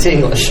translate it to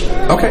English.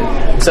 Okay.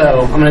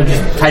 So I'm going to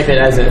just type it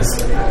as is.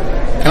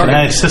 Can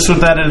I assist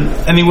with that in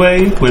any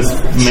way? With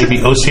maybe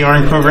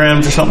OCRing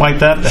programs or something like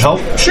that to help?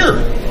 Sure.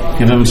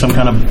 Give them some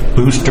kind of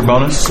boost or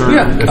bonus? Or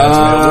Yeah. if that's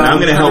I'm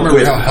going to help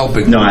with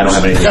helping. No, I don't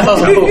have anything.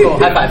 Oh, cool.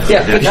 High five.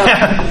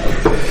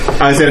 Yeah.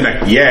 I said,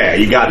 yeah,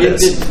 you got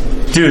this.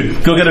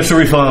 Dude, go get us a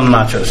refill on the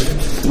nachos.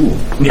 Ooh.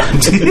 Yeah.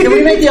 Can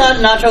we make the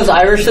nachos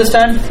Irish this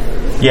time?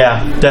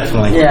 Yeah,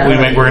 definitely. Yeah.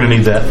 We're going to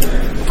need that.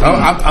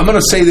 I'm going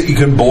to say that you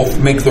can both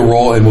make the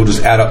roll, and we'll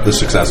just add up the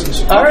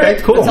successes. All right,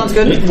 cool. That sounds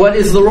good. What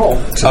is the roll?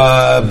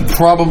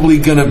 Probably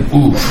going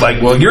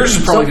to yours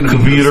is probably going to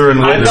be Computer and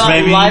I've witness, got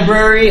maybe?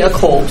 library,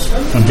 occult,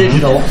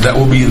 digital. That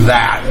will be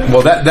that.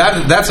 Well,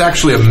 that's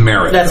actually a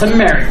merit. That's a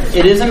merit.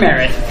 It is a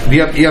merit.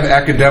 You have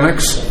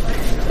academics.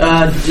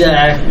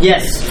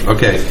 Yes.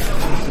 Okay,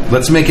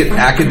 let's make it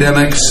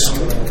academics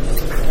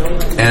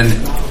and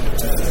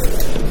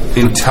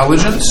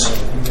intelligence,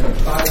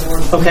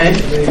 Okay.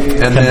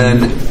 and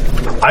then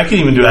I can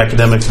even do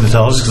academics and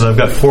intelligence because I've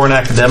got 4 in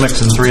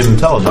academics and 3 in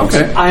intelligence.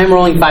 okay. I am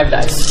rolling 5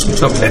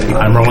 dice. Okay.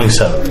 I'm rolling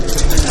 7.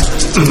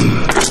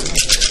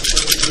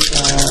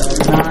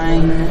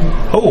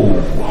 9.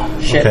 Oh.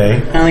 Shit.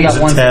 Okay. I only got Is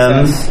it one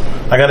 10?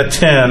 success. I got a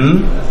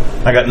 10.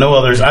 I got no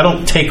others. I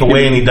don't take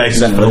away any dice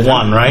for the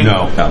 1, right?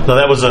 No.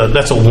 So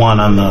that's a 1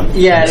 on the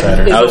Yeah,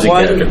 insider. I was a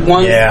one, character.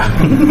 one,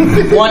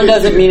 Yeah. one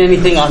doesn't mean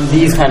anything on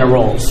these kind of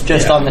rolls,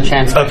 just on the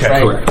chance dice, Okay,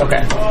 right? correct.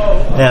 Okay.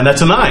 And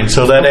that's a 9,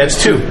 so that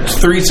adds 2.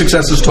 3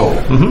 successes total.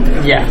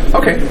 Yeah.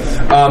 Okay.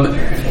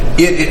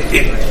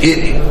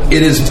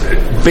 It is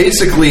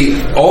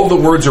basically all the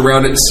words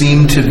around it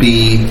seem to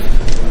be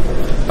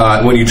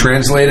when you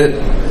translate it,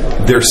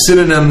 they're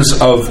synonyms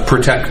of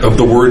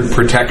the word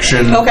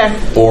protection. Okay.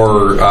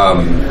 Or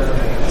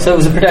So it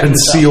was a protection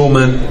spell.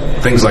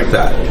 concealment, things like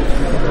that.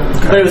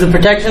 But it was a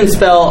protection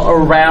spell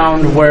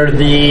around where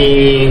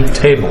the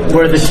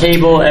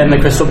table and the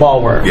crystal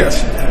ball were.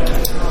 Yes.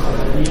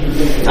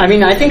 I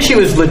mean, I think she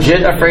was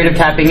legit afraid of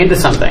tapping into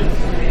something.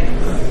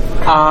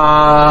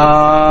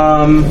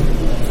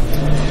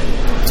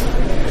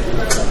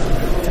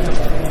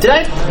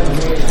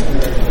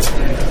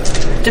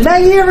 Did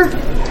Maggie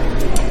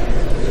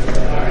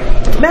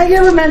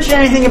ever mention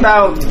anything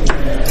about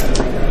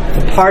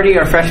the party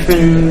her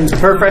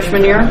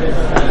freshman year?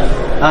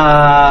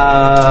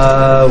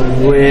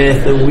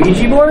 With the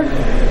Ouija board?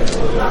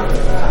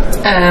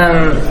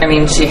 I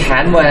mean, she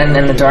had one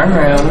in the dorm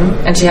room,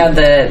 and she had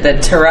the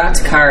tarot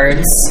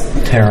cards.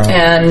 Tarot.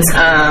 And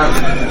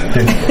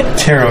The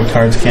tarot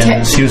cards,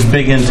 Candace. She was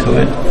big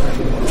into it.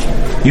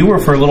 You were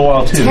for a little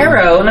while too.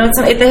 Tarot? No,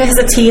 it has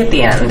a T at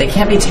the end. It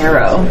can't be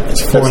tarot.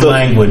 It's foreign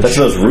language. That's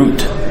those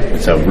root.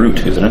 It's a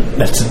root, isn't it?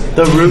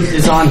 The root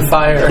is on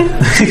fire.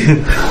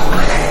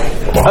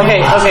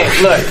 Okay,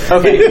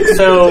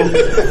 so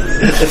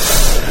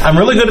I'm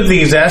really good at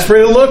the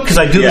exasperated look because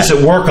I do this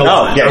at work a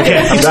lot. Oh, yeah, okay.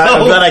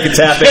 I'm glad I could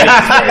tap in.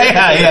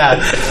 Yeah.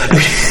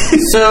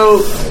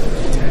 So,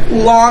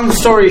 long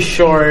story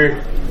short,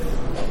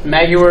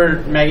 Maggie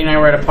and I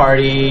were at a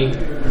party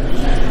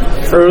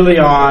early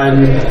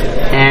on,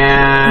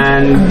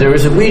 and there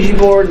was a Ouija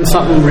board, and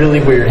something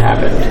really weird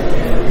happened.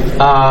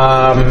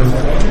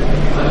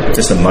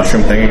 Just a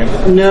mushroom thing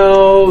again?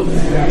 No,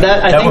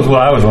 I think was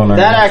what I was wondering.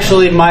 That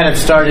actually might have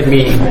started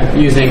me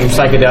using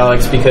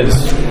psychedelics because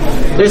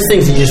there's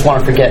things you just want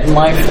to forget in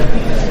life.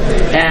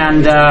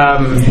 And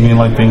you mean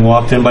like being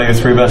walked in by your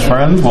 3 best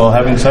friends while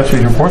having sex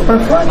with your 4th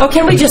best friend? Oh,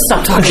 can we just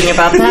stop talking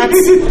about that?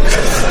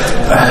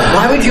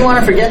 why would you want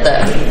to forget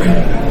that?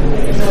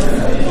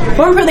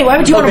 More importantly, why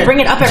would you want to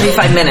bring it up every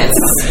 5 minutes?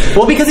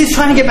 Well, because he's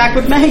trying to get back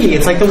with Maggie.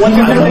 It's like the one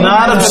thing. I'm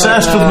not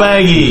obsessed with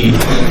Maggie.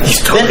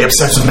 He's totally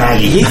obsessed with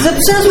Maggie. He's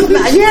obsessed with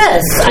Maggie.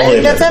 Yes, I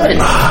think that's evident.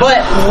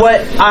 But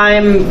what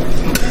I'm...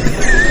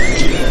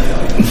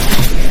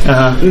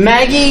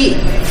 Maggie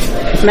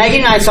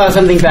and I saw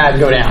something bad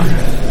go down.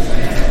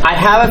 I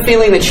have a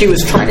feeling that she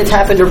was trying to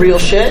tap into real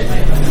shit,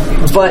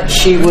 but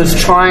she was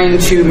trying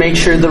to make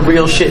sure the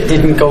real shit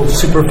didn't go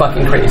super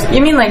fucking crazy.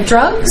 You mean like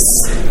drugs?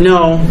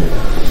 No.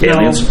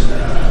 Aliens?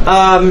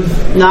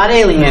 Not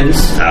aliens.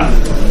 Oh.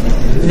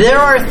 There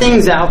are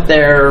things out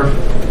there.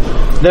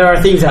 There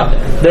are things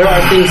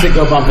that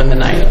go bump in the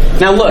night.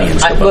 Now look,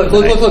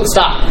 look,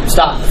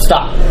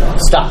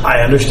 stop.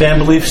 I understand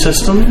belief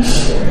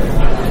systems,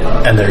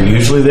 and they're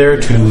usually there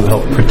to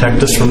help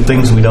protect us from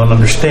things we don't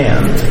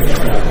understand.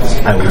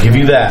 I will give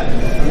you that.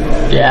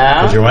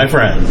 Yeah. Because you're my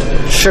friend.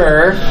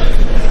 Sure.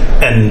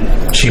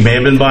 And she may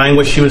have been buying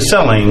what she was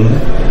selling,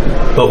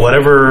 but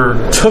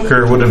whatever took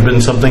her would have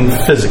been something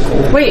physical.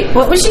 Wait,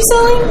 what was she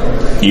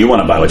selling? You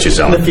want to buy what she's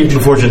selling? The future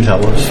fortune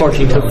tellers.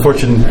 Fortune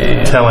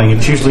telling.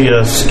 It's usually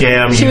a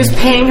scam. She was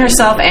paying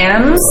herself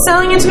and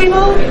selling it to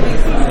people?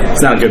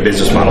 It's not a good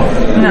business model.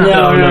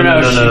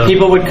 No.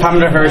 People would come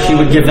to her. She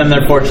would give them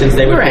their fortunes.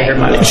 They would pay her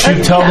money.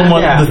 She'd tell them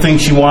what the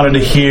things she wanted to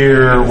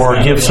hear,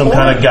 or give some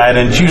kind of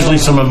guidance. Usually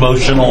some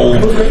emotional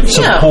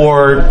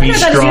support. Be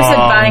strong. She said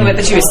buying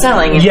what she was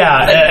selling.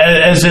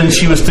 As in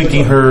she was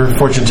thinking her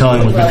fortune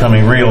telling was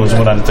becoming real. Is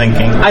what I'm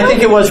thinking. I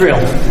think it was real.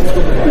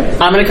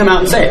 I'm going to come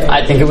out and say it.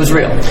 I think it was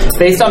real,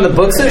 based on the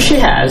books that she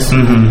has,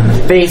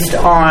 based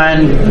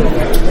on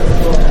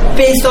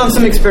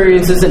some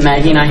experiences that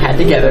Maggie and I had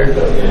together.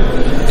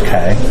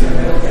 Okay.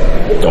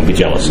 Don't be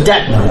jealous. No,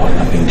 I'm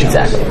not being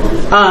jealous. Exactly.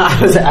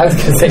 I was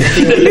going to say.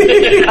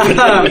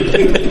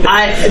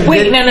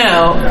 Wait,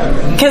 no.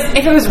 Because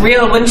if it was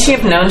real, wouldn't she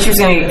have known she was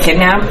going to get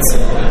kidnapped?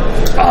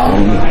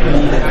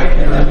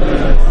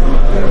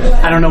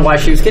 I don't know why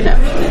she was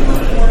kidnapped.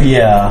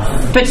 Yeah.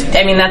 But,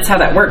 I mean, that's how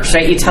that works,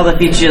 right? You tell the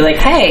future, like,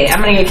 hey,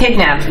 I'm going to get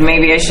kidnapped.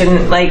 Maybe I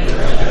shouldn't, like,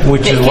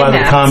 Which is why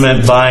the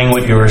comment, buying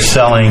what you were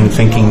selling,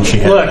 thinking she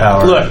had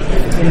power. Look,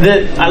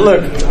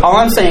 all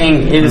I'm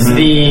saying is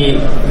the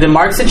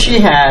marks that she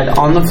had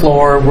on the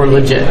floor were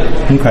legit.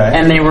 Okay.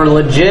 And they were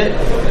legit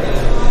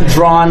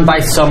drawn by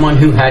someone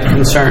who had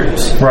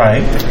concerns.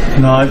 Right.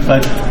 No,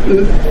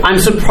 I'm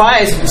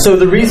surprised. So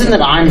the reason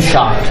that I'm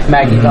shocked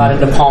Maggie got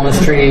into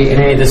palmistry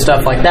and any of this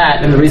stuff like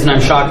that, and the reason I'm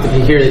shocked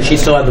to hear that she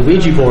still had the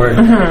Ouija board,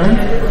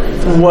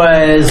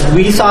 was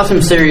we saw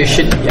some serious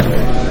shit together.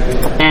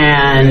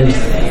 And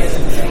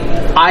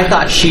I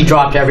thought she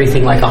dropped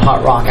everything like a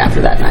hot rock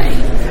after that night.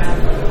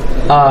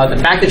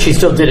 The fact that she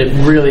still did it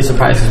really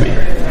surprises me.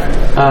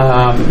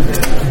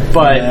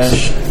 But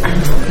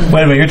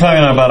wait a minute, you're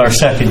talking about our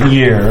second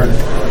year,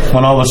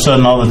 when all of a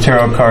sudden all the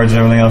tarot cards and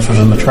everything else was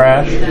in the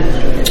trash?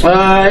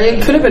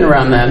 It could have been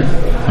around then.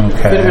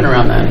 Okay. Could have been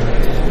around then.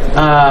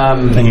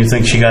 And you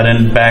think she got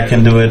back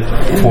into it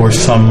for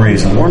some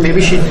reason? Or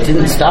maybe she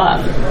didn't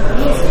stop.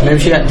 Maybe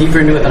she got deeper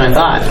into it than I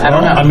thought. I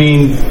don't know. I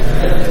mean,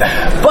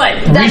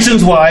 but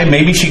reasons why.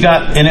 Maybe she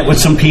got in it with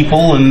some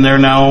people, and they're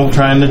now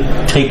trying to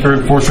take her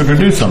and force her to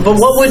do something.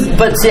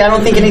 But see, I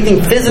don't think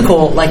anything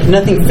physical, like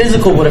nothing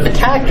physical, would have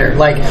attacked her.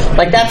 Like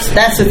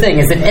that's the thing,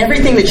 is that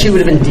everything that she would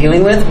have been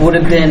dealing with would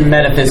have been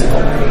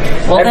metaphysical.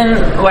 Well,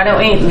 then why don't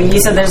we? You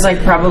said there's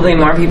like probably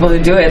more people who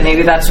do it.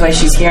 Maybe that's why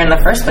she's here in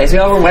the first place. We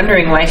all were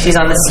wondering why she's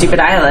on this stupid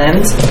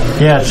island.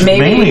 Yeah, it's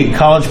mainly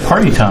college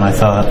party town, I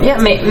thought. Yeah,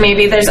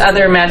 maybe there's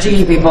other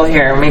magic-y people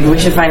here. Maybe we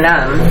should find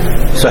them.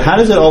 So how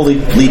does it all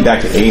lead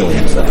back to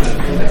aliens, though?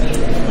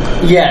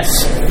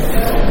 Yes.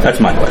 That's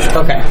my question.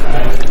 Okay.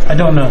 I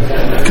don't know.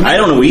 I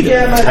don't know either.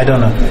 I don't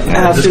know.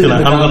 I'm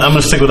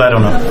gonna stick with I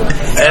don't know.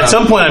 At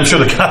some point, I'm sure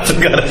the cops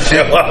have got to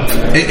show up,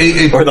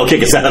 or they'll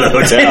kick us out of the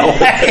hotel.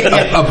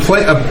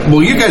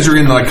 Well, you guys are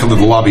in like the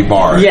lobby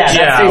bar. Yeah,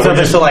 that stays open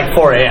until like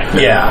 4 a.m.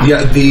 Yeah.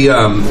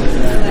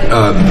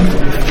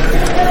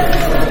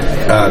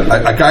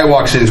 A guy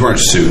walks in. He's wearing a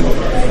suit,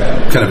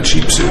 kind of a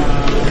cheap suit,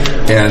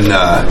 And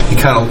he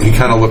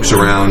kind of looks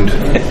around.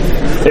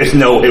 There's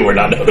no way we're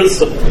not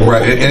noticeable.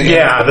 Right. And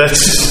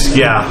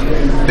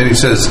he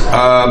says,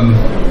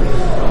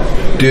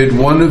 did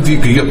one of you...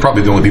 You're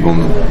probably the only people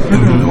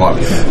in the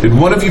lobby. Did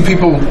one of you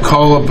people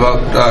call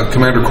about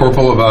Commander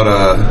Corporal about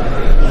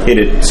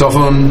a cell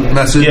phone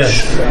message?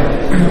 Yes.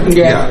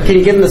 Yeah. Can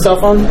you give him the cell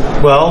phone?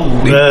 Well,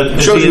 he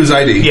shows you his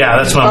ID. Yeah,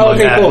 that's what I'm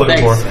looking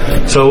for.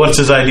 So what's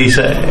his ID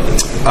say?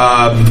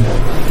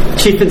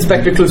 Chief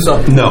Inspector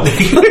Clouseau. No.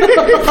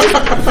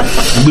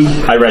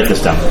 I write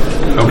this down.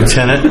 Okay.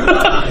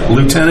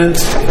 Lieutenant?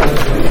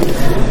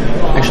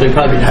 Actually,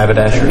 probably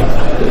Haberdasher.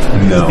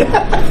 No.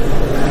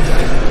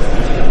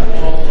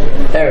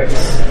 There it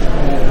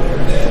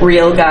is.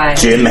 Real guy.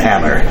 Jim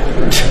Hammer.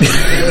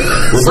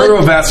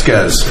 Roberto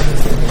Vasquez.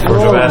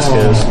 Roberto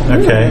Vasquez.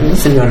 Okay.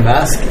 Senor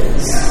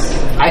Vasquez.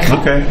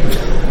 Okay.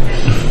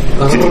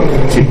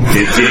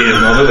 Did you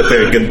know that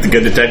they're a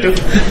good detective?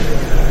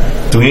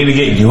 Do we need to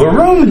get you a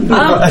room?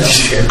 I'm gonna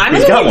He's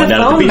got need one the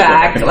down at the phone beach.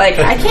 back. Like,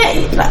 I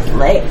can't.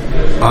 Like,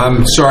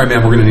 I'm sorry,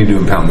 ma'am. We're going to need to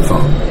impound the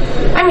phone.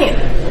 I mean,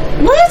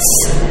 what?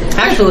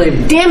 Actually,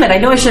 Damn it! I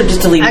know I should have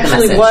just deleted the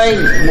message. why?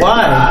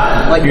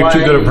 Like, You're why?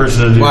 too good a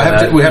person to do Well,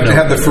 that. we have to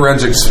have the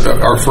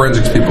our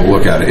forensics people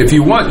look at it. If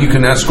you want, you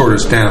can escort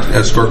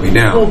me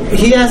down. Well,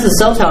 he has a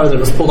cell tower that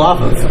was pulled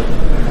off of.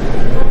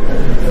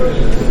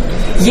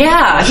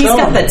 Yeah, he's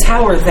got the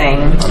tower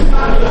thing.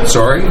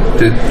 Sorry?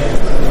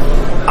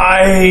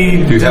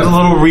 I did a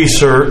little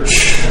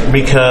research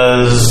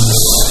because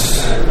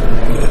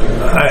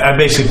I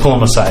basically pull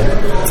him aside.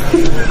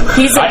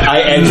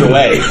 I edge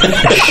away.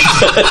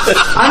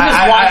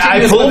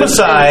 I pull him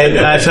aside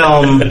and I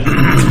tell him,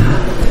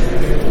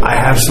 I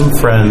have some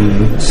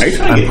friends. Are you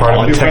trying to I'm get part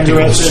all of a your friends technical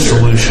arrested, or-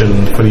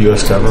 solution for the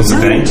U.S.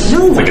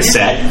 government. Like a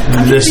set.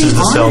 This is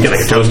the cell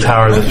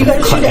tower that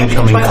the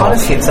incoming call. At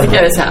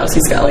his house,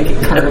 he's got like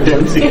it carved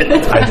in.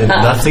 I did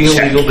nothing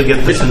illegal to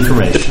get this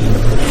information.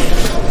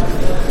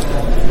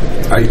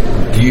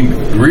 You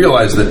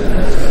realize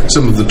that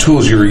some of the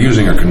tools you're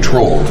using are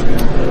controlled.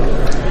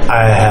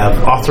 I have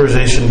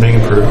authorization being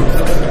approved.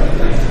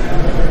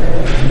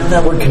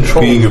 That word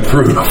control. Being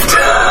approved.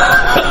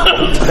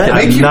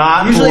 I'm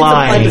not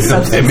lying.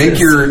 And make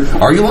your...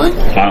 Are you lying?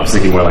 I was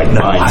thinking more like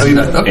nine.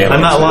 Okay.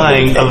 I'm not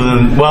lying other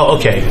than, well,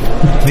 okay.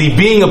 The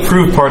being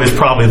approved part is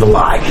probably the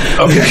lie.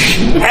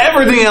 Okay.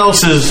 Everything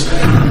else is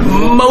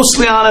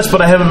mostly honest,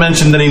 but I haven't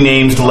mentioned any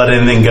names to let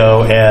anything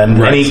go,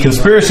 and any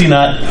conspiracy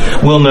nut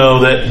will know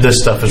that this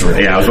stuff is real.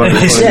 Yeah, I was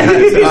wondering.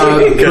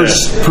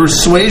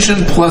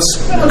 Persuasion plus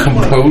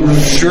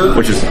composure?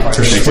 Which is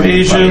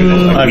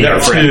Persuasion, I've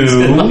got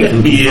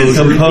 2. He is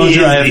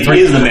Composure, I have 3.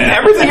 He is the man.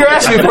 Everything you're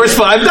asking me for is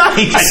 5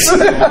 dice.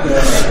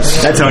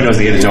 That's how he knows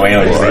to get his own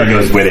aliens. He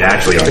knows where they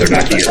actually are. They're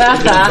not here.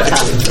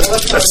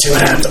 Let's see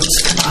what happens.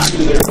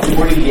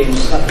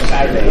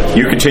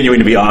 You're continuing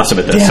to be awesome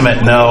at this. Damn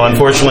it, no,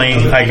 unfortunately,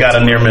 I got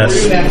a near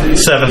miss.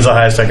 7's the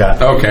highest I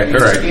got. Okay, all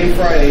right.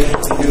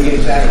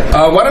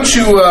 Why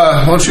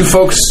don't you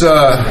folks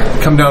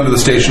come down to the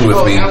station with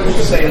me?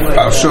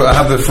 I'll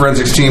have the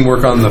forensics team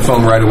work on the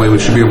phone right away. We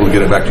should be able to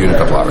get it back to you in a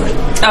couple hours.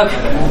 Okay.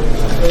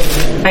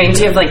 I mean, do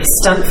you have like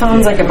stunt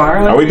phones I could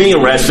borrow? Are we being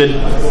arrested?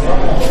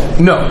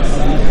 No.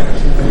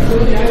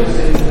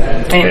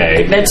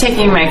 Okay. They're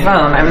taking my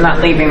phone. I'm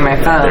not leaving my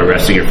phone. They're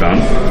arresting your phone?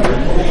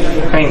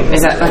 I mean,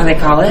 is that what they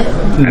call it?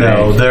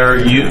 No, they're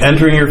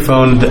entering your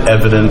phone into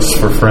evidence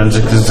for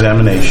forensic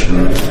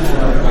examination.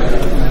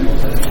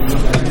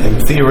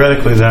 And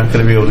theoretically, they're not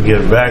going to be able to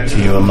give it back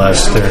to you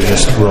unless they're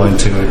just willing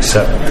to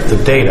accept the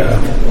data.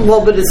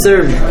 Well, but it's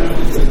their...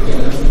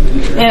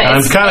 Yeah,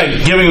 I'm kind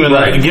of giving them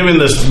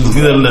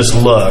this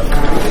look.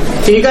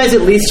 Can you guys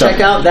at least check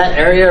out that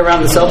area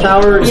around the cell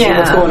tower to see Yeah.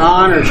 what's going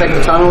on, or check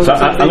the tunnels? So or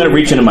I'm going to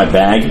reach into my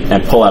bag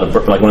and pull out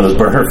like one of those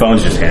burner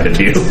phones and just hand it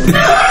to you.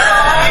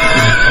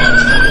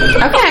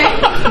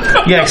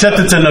 Okay. Yeah, except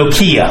it's a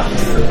Nokia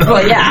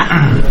Well,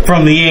 yeah.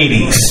 from the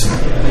 80s.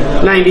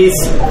 90s.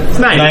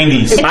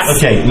 90s.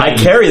 Okay. I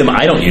carry them.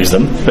 I don't use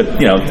them, but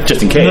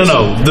just in case.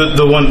 No.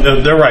 The one.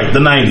 They're right. The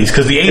 90s,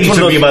 because the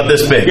 80s would be about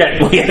this big. Yeah,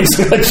 well, yeah, it's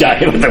a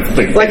giant with a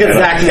thing. Like a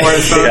Zach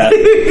Morris phone. Yeah.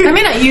 I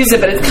may not use it,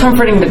 but it's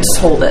comforting to just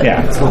hold it.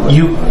 Yeah.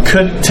 You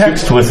could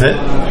text with it.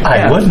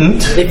 I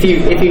wouldn't. If you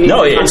need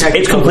No, to it's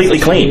contact completely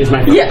the clean. use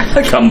my phone.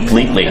 Yeah.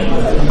 Completely.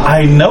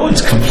 I know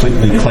it's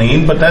completely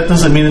clean, but that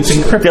doesn't mean it's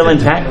encrypted. Still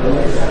intact.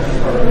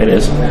 It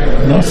is.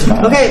 No, it's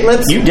not. Okay,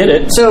 let's... You did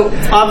it. So,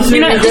 officer,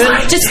 You know, you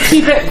good? just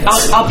keep it.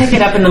 I'll pick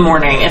it up in the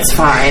morning. It's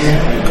fine.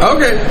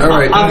 Okay, all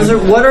right. Officer,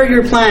 what are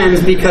your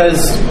plans?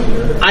 Because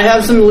I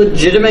have some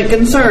legitimate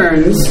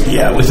concerns.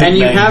 Yeah, we think and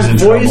you Maggie's have in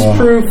voice trouble.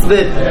 proof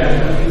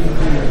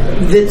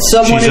that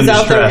someone She's is in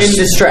out there in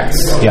distress.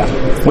 distress.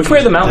 Yeah. Which way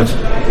are the mountains?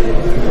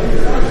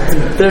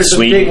 There's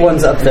Sweet. the big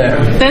ones up there.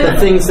 The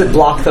things that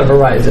block the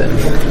horizon.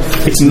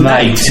 It's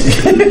night.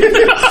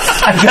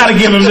 I've got to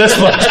give him this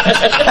much.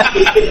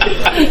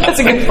 That's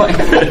a good point.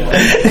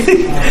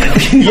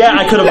 Yeah,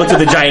 I could have looked at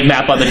the giant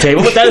map on the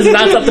table, but that's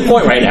not the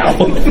point right now.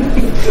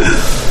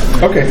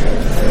 Okay.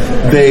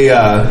 They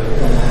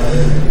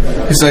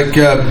He's like,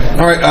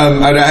 all right,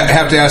 I'd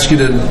have to ask you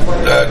to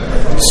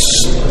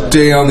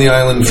stay on the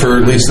island for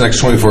at least the next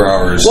 24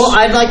 hours. Well,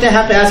 I'd like to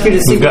ask you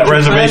to see. We've got what your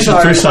reservations plans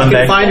are through if I can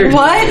Sunday. Find her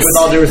What? tonight, with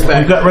all due respect.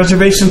 We've got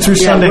reservations through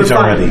Sundays we're fine.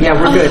 already. Yeah,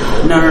 we're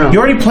good. No. You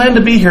already planned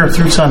to be here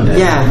through Sunday.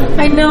 Yeah.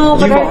 I know,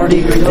 but You've already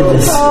agreed to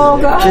this. Oh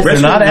God.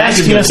 They're not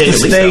asking us to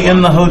stay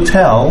in the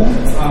hotel.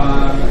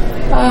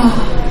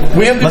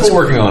 We have people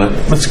working on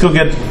it. Let's go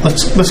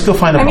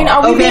find a bar. I mean,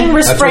 are we Okay. being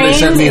That's why they restrained?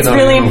 sent me It's an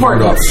really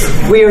unarmed important.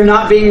 officer. We are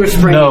not being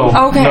restrained.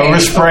 No, Okay. no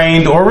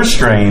restrained or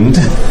restrained.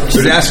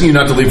 They're asking you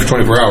not to leave for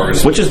 24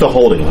 hours. Which is the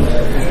holding?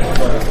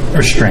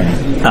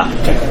 Restrained.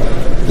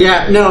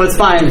 Yeah, no, it's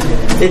fine.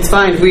 It's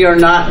fine. We are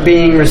not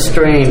being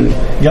restrained.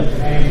 Yep.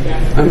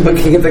 I'm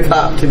looking at the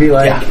cop to be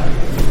like,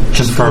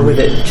 Just go for with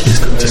it.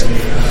 Just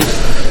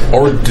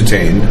Or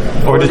detained.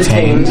 or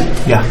detained.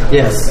 Yeah.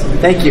 Yes.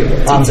 Thank you,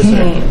 officer.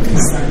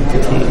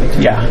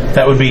 Yeah.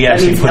 That would be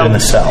actually means put in a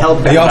help- cell. help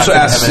He back. also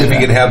asks if he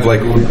can have,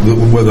 like,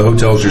 where the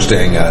hotels you're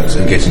staying at,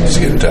 in case he needs to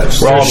get in touch.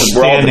 We're all at the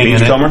standing in it.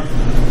 Beachcomber?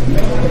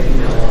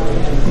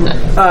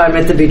 I'm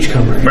at the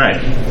beachcomber.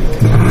 Right.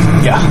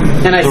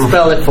 Yeah. And I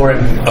spell it for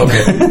him.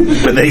 Okay.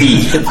 But the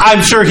E.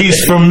 I'm sure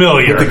he's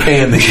familiar.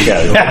 K and the E.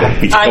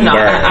 I'm not.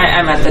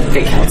 I'm at the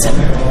Big Hilton.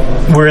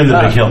 We're in the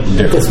Big Hilton.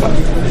 Dear. This one.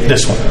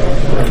 This one.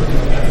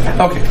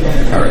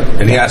 Okay. All right.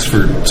 And he asked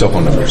for cell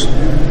phone numbers.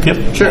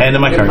 Yep. Sure. And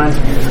in my Get card.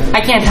 mine. I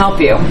can't help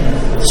you.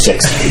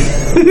 6.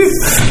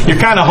 You're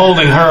kind of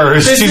holding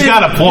hers. She's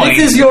got a point.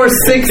 This is your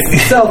 6th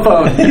cell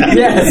phone.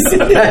 Yes,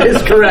 that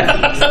is correct.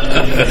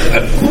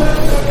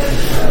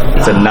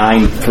 It's a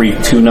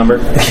 932 number.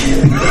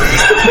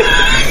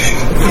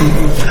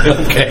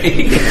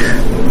 Okay.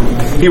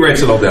 He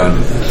writes it all down,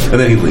 and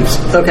then he leaves.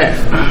 Okay.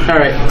 All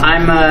right.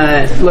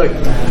 I'm. Look.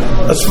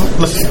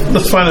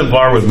 Let's find a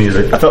bar with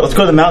music. I thought, let's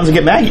go to the mountains and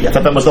get Maggie. I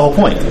thought that was the whole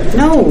point.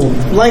 No.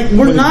 Like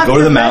we're not Go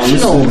to the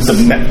mountains.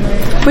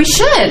 professionals. We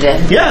should.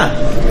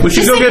 Yeah. We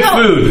should Just go think get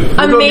how food.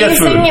 We'll go get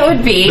amazing food. it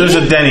would be There's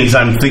a Denny's.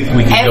 I'm thinking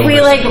we can if go we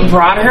visit.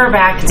 brought her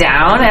back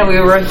down and we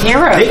were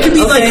heroes. They could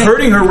be like Okay.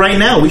 hurting her right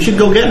now. We should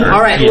go get her.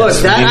 All right. Yes, Look,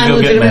 we that can I'm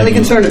go get legitimately Maggie.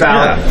 concerned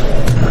about.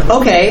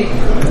 Okay.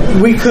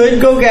 We could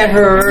go get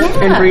her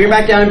Yeah. and bring her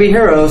back down and be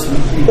heroes,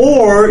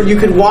 or you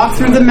could walk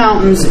through the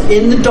mountains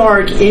in the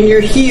dark in your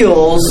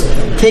heels,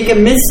 take a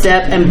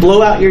misstep, and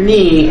blow out your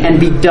knee and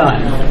be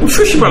done. I'm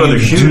sure she brought other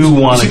shoes. do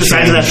want See to the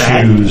size of change that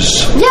bag?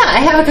 shoes. Yeah, I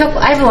have a couple.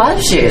 I have a lot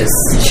of shoes.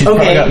 She's Okay.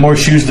 probably got more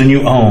shoes than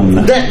you own.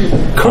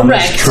 That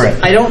correct. trip.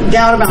 I don't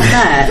doubt about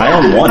that. I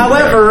own one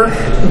However,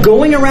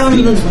 going around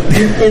in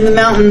the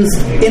mountains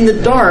in the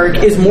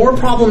dark is more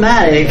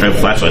problematic. I have a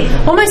flashlight.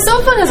 Well, my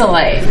cell phone has a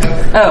light.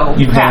 Oh,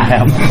 You don't crap.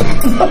 have.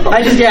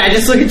 I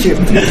just look at you.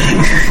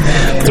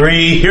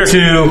 3,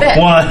 2,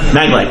 1.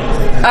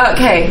 Maglite.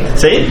 Okay.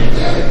 See?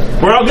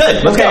 We're all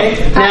good. Let's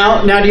Okay.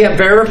 Now do you have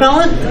bear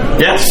repellent? go.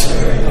 Yes.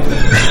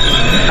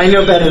 I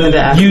know better than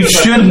that. You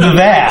shouldn't have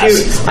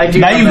asked. I do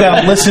Now know you've got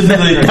that. to listen to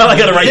the Now I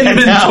gotta write that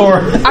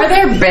inventory. Are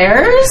there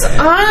bears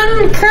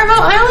on Kerbal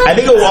Island? I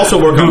think it will also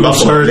work on Google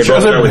Buffalo. They search.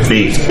 both start with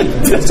B.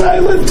 This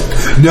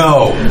island.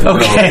 No.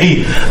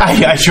 Okay.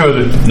 I showed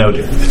it. No,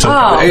 dear. It's okay.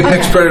 Oh, The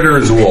apex okay. predator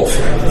is a wolf.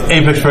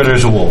 Apex predator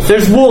is a wolf.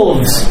 There's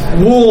wolves.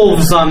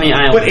 Wolves on the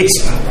island. But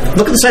it's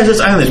look at the size of this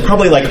island. It's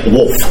probably like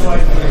wolf.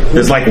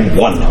 There's like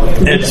one.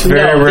 It's very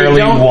No, they rarely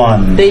don't-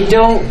 one. They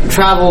don't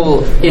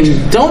travel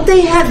in. Don't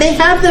they have? They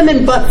have them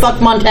in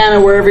buttfuck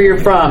Montana, wherever you're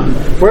from,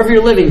 wherever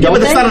you're living. Don't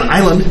But they? it's not an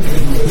island.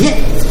 Yeah.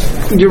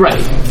 You're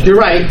right. You're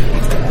right.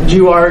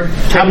 You are.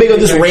 How big of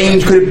this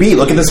range could it be?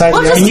 Look at the size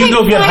Well, of the just Can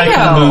island. you go get Fido.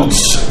 hiking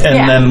boots and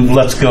Yeah. then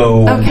let's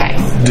go Okay.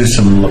 do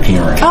some looking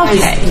around?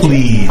 Okay.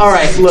 Please. All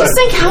right. Look. Just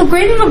think how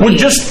great it'll be. We're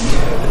just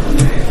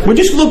We're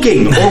just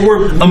looking, or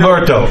we're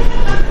Umberto.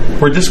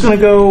 We're just gonna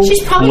go.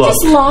 She's probably look.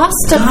 just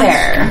lost up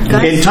there.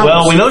 in tunnels.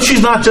 Well, we know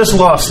she's not just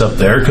lost up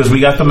there because we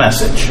got the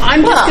message.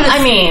 I'm just Well, gonna.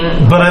 I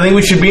mean, But I think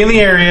we should be in the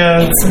area.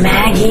 it's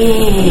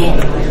Maggie.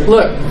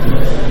 Look.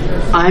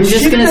 I'm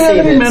just She gonna didn't say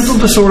have any this. mental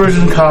disorders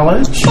in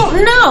college. Well,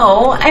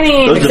 no, I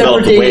mean, Those Except for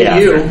developed way dating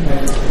you.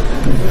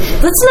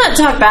 let's not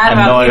talk bad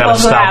I know about I gotta people who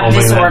stop have opening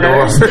that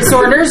disorders. door.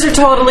 Disorders are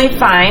totally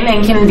fine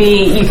and you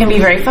can be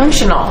very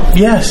functional.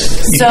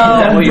 Yes. You So- can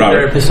do that. What your Robert.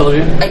 therapist told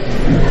you?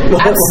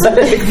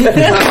 Absolutely.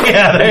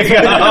 Yeah, there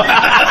you go.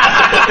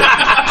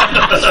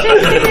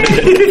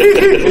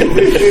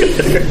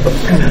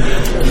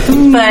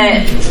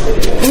 But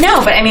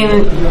no, but I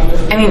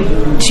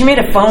mean, she made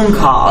a phone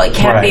call. It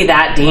can't be Right.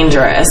 that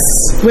dangerous.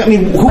 I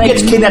mean, who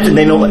gets kidnapped and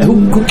they know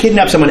who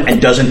kidnaps someone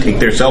and doesn't take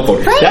their cell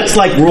phone? Right. That's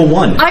like rule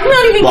one. I'm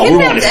not even Well, rule one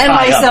kidnapped, is and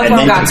my tie up cell and phone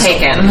then got consult.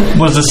 taken.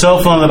 Was the cell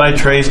phone that I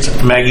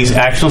traced Maggie's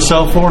actual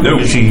cell phone? No.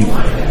 Or she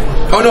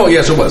Oh, no,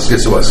 yes, it was.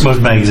 Yes, it was. was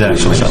Maggie's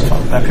actual cell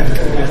phone. Okay.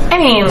 I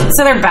mean,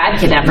 so they're bad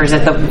kidnappers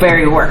at the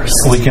very worst.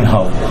 We can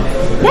hope.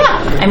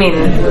 Yeah, I mean,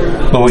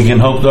 But we can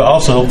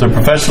also hope they're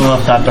professional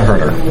enough not to hurt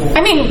her.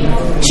 I mean,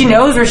 she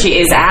knows where she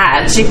is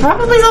at. She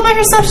probably is all by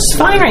herself. She's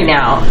fine right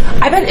now.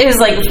 I bet it was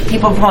like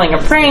people pulling a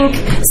prank.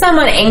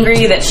 Someone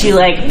angry that she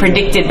like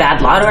predicted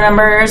bad lotto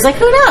numbers. Like,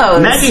 who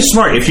knows? Maggie's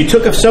smart. If she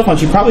took a cell phone,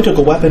 she probably took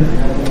a weapon.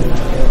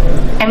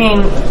 I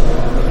mean,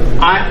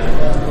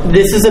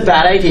 This is a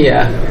bad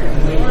idea.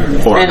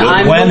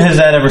 When has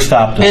that ever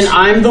stopped us? And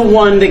I'm the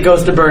one that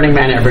goes to Burning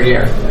Man every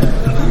year.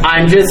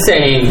 I'm just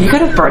saying. You go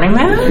to Burning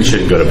Man? You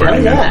shouldn't go to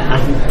Burning Man.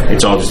 Yeah.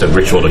 It's all just a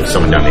ritual to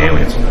summon down the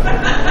aliens.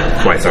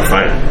 That's why it's on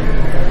fire.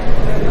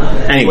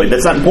 Anyway,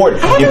 that's not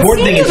important. The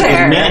important thing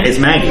is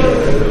Maggie.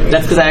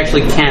 That's because I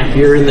actually camp.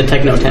 You're in the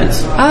techno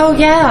tents. Oh,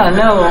 yeah,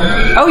 no.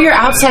 Oh, you're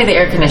outside the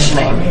air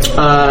conditioning.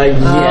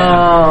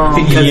 Yeah.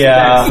 Because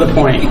that's the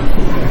point.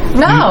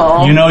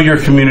 No. You know your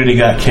community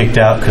got kicked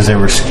out because they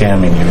were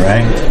scamming you,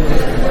 right?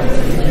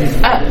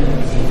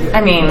 I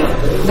mean,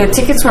 the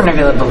tickets weren't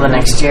available the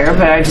next year,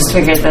 but I just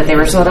figured that they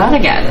were sold out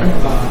again.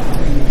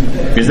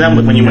 Is that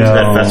when you went to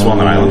that festival on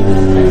the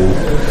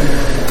island?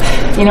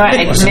 You know what?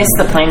 I missed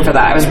the plane for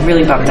that. I was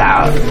really bummed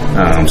out.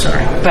 Oh, I'm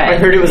sorry. But I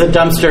heard it was a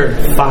dumpster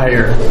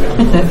fire.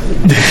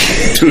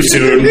 Too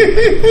soon.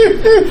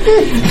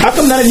 How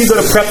come none of you go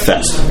to Prep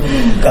Fest?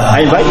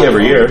 I invite you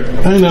every year.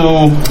 I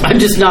know. I'm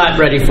just not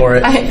ready for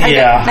it.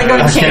 I go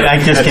to camp. I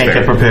just can't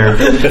get prepared.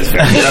 That's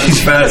fair.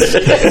 That's fast.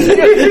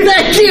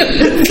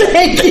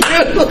 Thank you.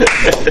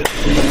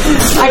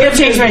 I gotta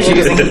change my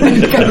shoes and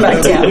come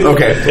back down.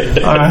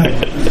 Okay. All right.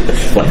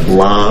 Like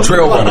long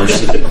Trail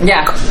runners.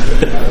 Yeah.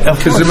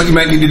 Because you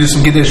might need to do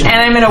some conditioning.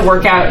 And I'm in a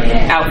workout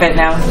outfit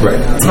now. Right.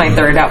 It's my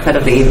third outfit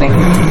of the evening.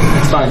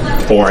 It's fine.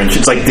 orange.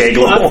 It's like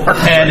Dayglow orange.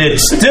 And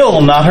it's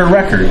still not her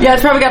record. Yeah,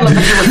 it's probably got a bunch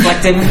of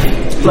reflected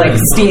like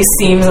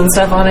seams and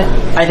stuff on it.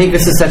 I think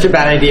this is such a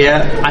bad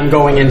idea. I'm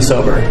going in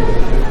sober.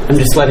 I'm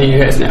just letting you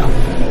guys know.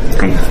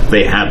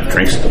 They have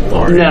drinks at the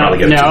bar.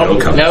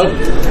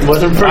 Nope.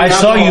 Wasn't for I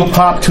saw you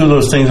pop two of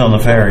those things on the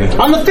ferry.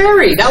 on the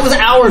ferry. That was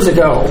hours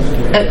ago.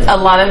 A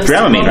lot of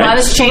Dramamine, right?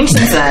 has changed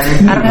since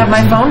then. I don't have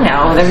my phone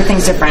now.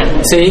 Everything's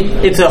different. See,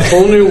 it's a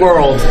whole new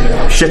world.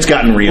 Shit's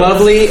gotten real.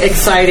 Lovely,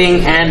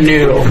 exciting, and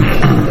new.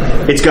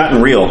 It's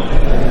gotten real.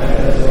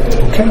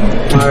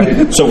 All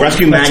right. So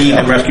rescue Maggie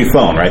and rescue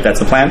phone, right? That's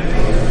the plan?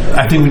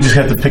 I think we just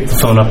have to pick the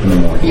phone up in the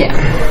morning.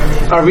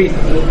 Yeah. Are we?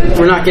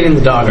 We're not getting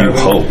the dog. You Are we?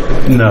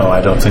 hope. No, I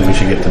don't think we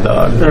should get the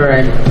dog. All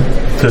right.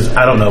 Because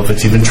I don't know if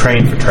it's even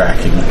trained for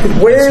tracking.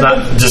 Where It's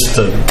not just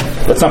a...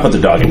 Let's not put the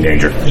dog in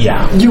danger.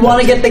 Yeah. You want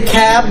to get the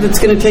cab that's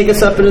going to take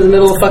us up into the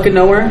middle of fucking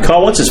nowhere?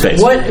 Call what's his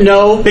face? What?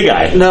 No. Big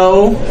Eye.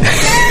 No.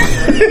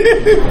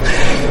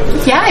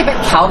 Yeah, I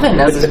bet Calvin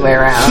knows his way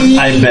around.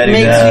 I bet he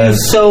makes does.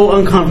 you so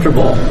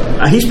uncomfortable.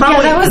 He's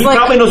probably that was he like-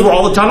 probably knows where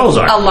all the tunnels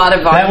are. A lot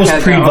of vodka. That was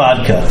though.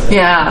 pre-vodka.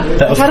 Yeah.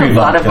 That was I've had a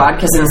lot of pre-vodka.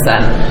 vodka since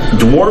then.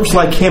 Dwarves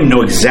like him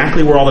know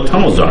exactly where all the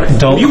tunnels are.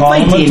 Don't you call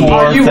play him a D&D? dwarf.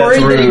 Are you That's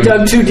worried that he rude.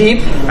 dug too deep?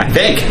 I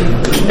think.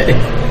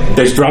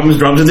 There's drums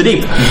in the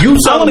deep. You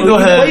I'm going to go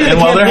ahead and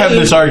while they're having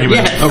this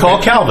argument,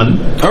 call Calvin.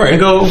 All right.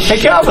 And go, hey,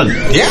 Calvin,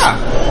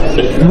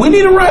 Yeah. we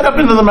need to ride up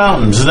into the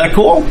mountains. Is that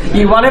cool?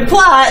 You want to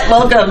plot?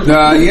 Welcome.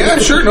 Yeah,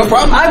 sure, no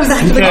problem. I was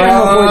actually going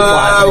to avoid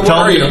plot. Where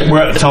are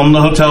you? Tell them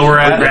the hotel we're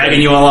at.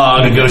 dragging you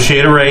along.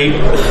 Negotiate a rate.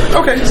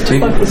 Okay.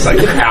 It's like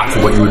half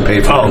of what you would pay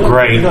for. Oh,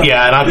 great.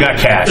 Yeah, and I've got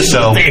cash,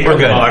 so we're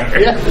good. All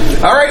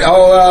right,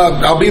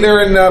 I'll be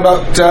there in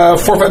about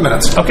 4 or 5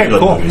 minutes. Okay,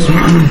 cool.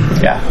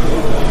 Yeah.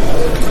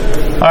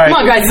 All right. Come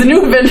on, guys. The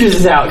new Avengers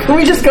is out. Can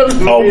we just go to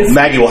the Oh, movies?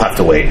 Maggie will have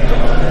to wait.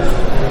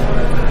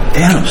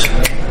 Thanos.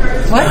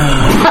 What?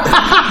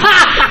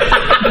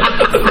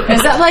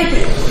 Is that like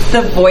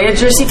the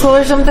Voyager sequel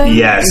or something?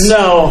 Yes.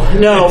 No.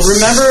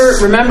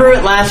 Remember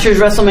at last year's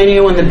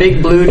WrestleMania when the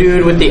big blue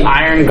dude with the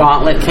iron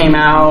gauntlet came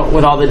out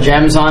with all the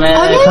gems on it?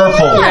 Oh, yeah.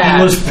 Purple.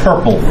 Yeah. It was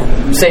purple.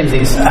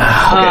 Samesies.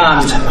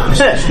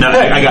 No,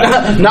 I got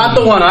it. Not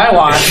the one I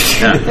watched.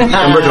 Yeah.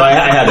 Umberto, I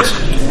had this.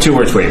 2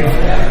 words for you.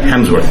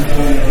 Hemsworth.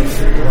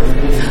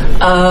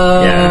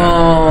 Oh.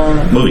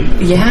 Yeah. Movie.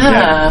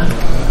 Yeah.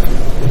 Oh.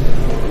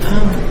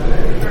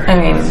 I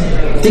mean,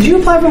 Did you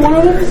apply for one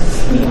of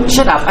them?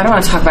 shut up. I don't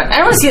want to talk about it. I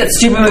don't want to see that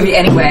stupid movie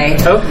anyway.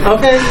 Oh,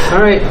 okay.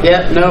 All right.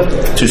 Yeah, nope.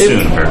 Too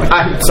soon, apparently.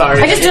 I'm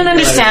sorry. I just don't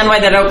understand why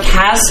they don't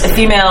cast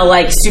female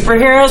like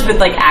superheroes with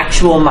like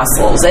actual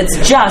muscles.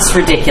 It's just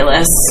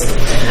ridiculous.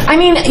 I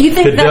mean, you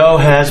think Godot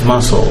has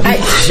muscle.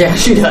 Yeah,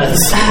 she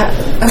does.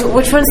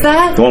 which one's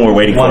that? The one we're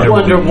waiting for.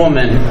 Wonder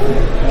Woman.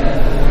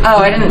 Oh,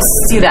 I didn't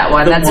see that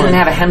one. That didn't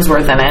have a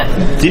Hemsworth in it.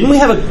 Didn't we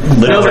have a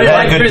literature? Nobody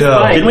liked Chris Godot.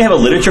 Pine. Didn't we have a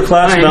literature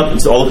class Pine.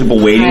 about all the people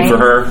waiting Pine. for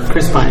her?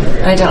 Chris Pine.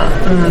 I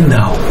don't.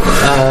 No.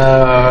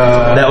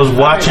 That was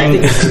watching.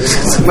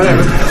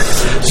 Whatever.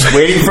 Just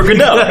waiting for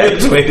Godot. I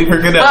was waiting for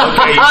Godot.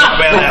 Okay, you got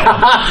me on that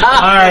one.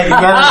 All right,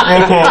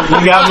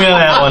 you got me on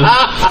that one.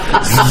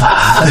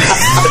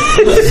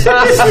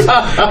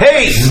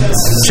 Hey,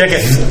 check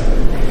it.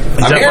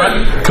 Is I'm that here.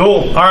 right?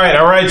 Cool. All right,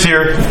 our ride's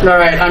here. All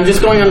right, I'm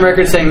just going on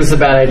record saying this is a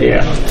bad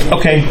idea.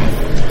 Okay,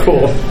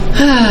 Cool.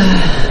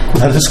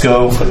 let us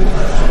go.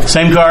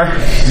 Same car.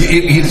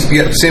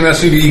 Same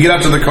SUV. You get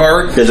out to the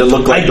car. Does it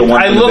look like the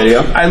one from the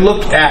video? I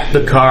look at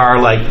the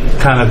car, like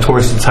kind of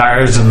towards the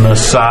tires and the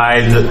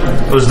side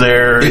that was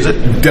there. Is it?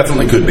 It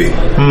definitely could be.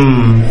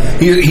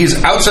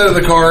 He's outside of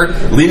the car,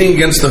 leaning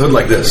against the hood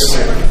like this.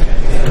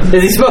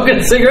 Is he smoking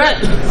a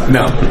cigarette?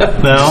 No.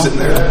 No. Sitting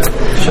there.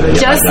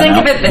 Just think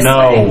of it this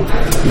way.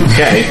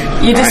 Okay.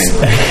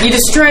 You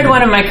destroyed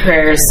one of my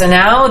careers, so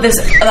now the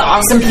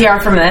awesome PR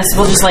from this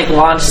will just like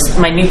launch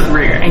my new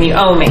career, and you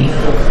owe me.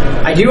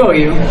 I do owe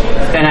you,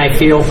 and I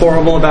feel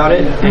horrible about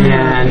it,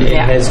 and it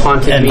has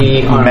haunted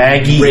me.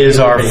 Maggie is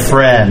our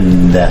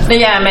friend.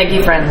 Yeah,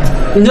 Maggie friend.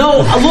 No,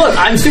 look,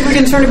 I'm super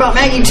concerned about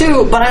Maggie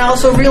too, but I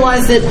also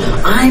realize that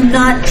I'm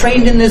not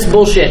trained in this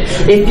bullshit.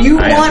 If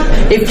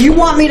you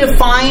want me to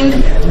find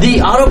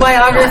the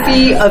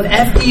autobiography of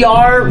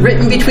FDR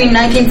written between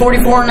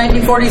 1944 and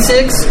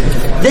 1946,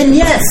 then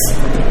yes,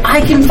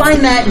 I can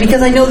find that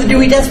because I know the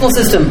Dewey Decimal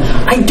System.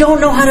 I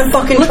don't know how to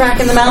fucking track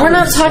in the mountains. We're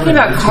not talking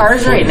about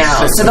cars right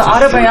now, so the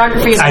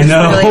autobiography is I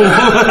know. really...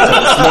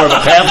 It's more of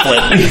a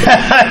pamphlet.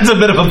 It's a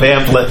bit of a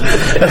pamphlet.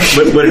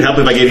 Would it help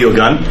if I gave you a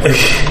gun?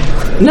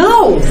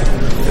 No!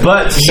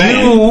 But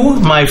you,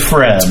 my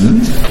friend,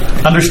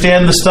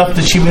 understand the stuff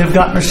that she may have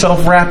gotten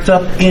herself wrapped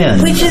up in.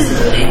 Which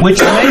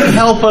may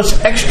help us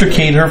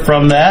extricate her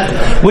from that,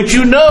 which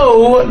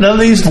none of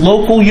these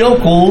local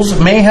yokels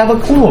may have a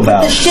clue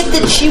about. The shit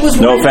that she was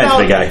No worried offense, about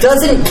big guy.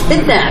 doesn't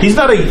kidnap. He's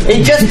not a...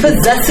 It just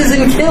possesses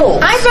and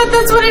kills. I bet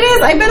that's what it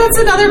is. I bet it's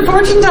another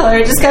fortune teller.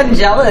 I just got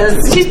jealous.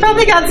 She's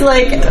probably got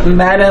like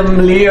Madame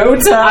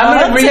Leota.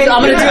 I'm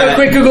gonna do a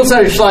quick Google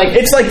search.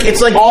 It's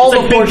like all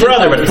it's the Big fortune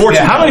Brother, but tellers.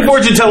 fortune. How many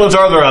fortune tellers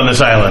are there on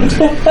this island?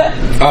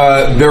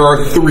 There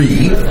are 3.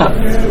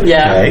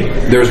 Yeah. Okay.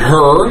 There's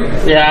her.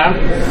 Yeah.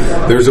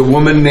 There's a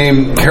woman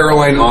named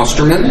Caroline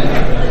Osterman.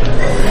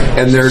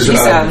 And there's She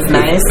sounds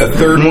nice. a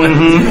third one.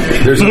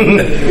 There's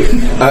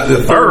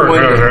the third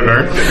one.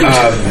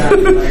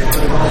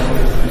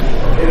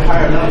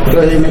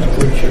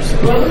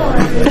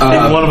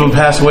 Did one of them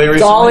pass away recently?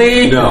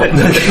 Dolly No.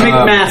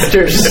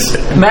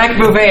 McMasters. Mac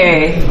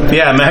Bouvet.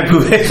 Yeah, Mac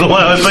Bouvet's the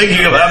one I was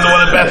thinking about, the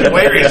one that passed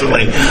away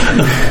recently.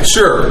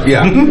 Sure,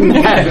 yeah.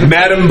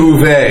 Madame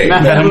Bouvet.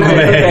 Madame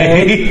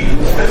Bouvet.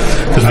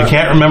 Because we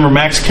can't remember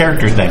Mac's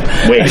character's name.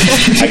 Wait,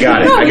 I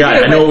got it.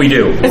 I know what we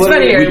do. It's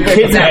funnier. We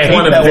kidnap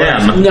one of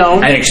them.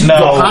 No. And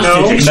No,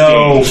 hostage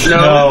exchange.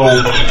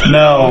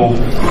 no.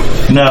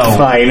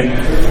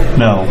 Fine.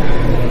 No.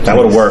 That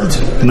would have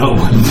worked. No.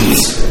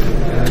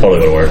 Totally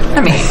would have worked.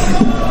 I mean,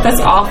 that's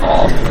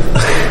awful.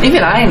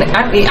 Even I'm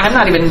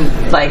not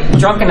even like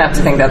drunk enough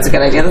to think that's a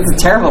good idea. That's a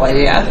terrible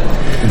idea.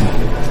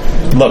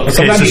 Look,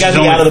 sometimes so you got to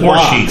she's get out of the only 4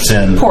 box. sheets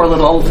in. Poor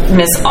little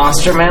Miss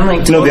Osterman, like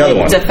No, the totally other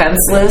one.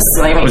 defenseless.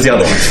 Like, What was the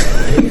other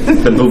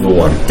one? The Bouva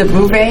one. The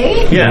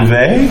Bouvet? Yeah.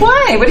 Bouvet?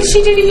 Why? What did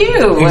she do to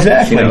you?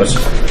 Exactly. She knows.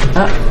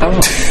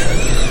 Oh.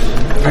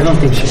 I don't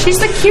think She's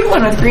the cute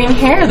one with green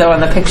hair, though,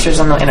 on the pictures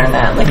on the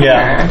internet. Look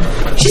Yeah. at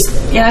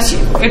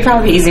her. It'd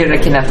probably be easier to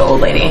kidnap the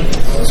old lady.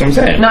 That's what I'm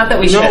saying. Not that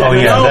we should. Oh,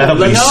 yeah, that'll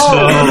be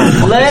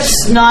so...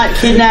 Let's not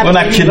kidnap. We're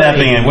not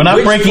kidnapping anybody. it. We're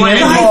not breaking any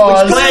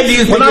laws. Which plan do you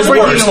think We're not is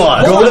breaking worse? any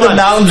laws. Go Hold to the on.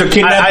 mountains or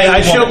kidnap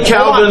I show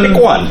Calvin...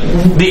 Pick one.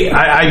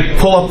 I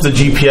pull up the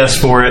GPS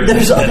for it.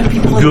 There's other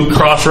people like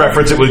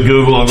Cross-reference it with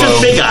Google and Just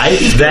go... big eye.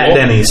 That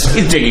Denny's.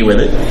 He's jiggy with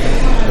it.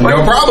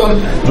 No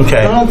problem. Okay.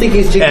 I don't think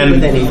he's jigging And-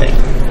 with anything.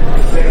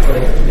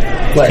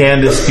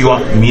 Candace, do you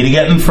want me to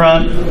get in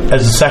front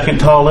as the second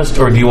tallest,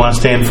 or do you want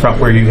to stay in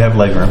front where you have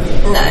legroom?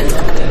 No,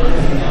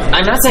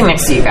 I'm not sitting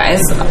next to you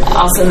guys.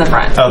 I'll sit in the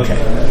front. Okay.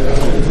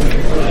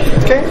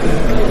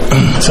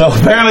 So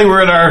apparently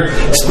we're in our...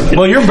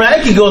 Well, your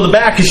bag can go in the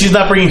back because she's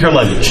not bringing her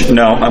luggage.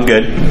 No, I'm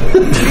good.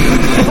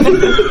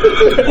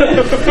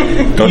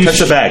 Don't touch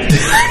the bag.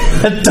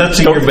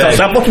 Touching your bag.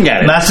 Stop looking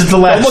at it. Not since the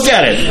last... Don't look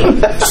at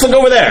it. Just look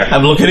over there.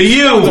 I'm looking at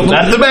you,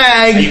 not the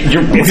bag.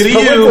 You're, looking it's at you.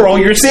 peripheral.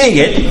 You're seeing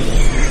it.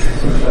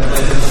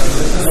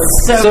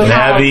 So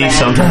Navi, Calvin.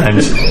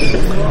 sometimes.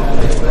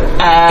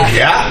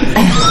 Yeah.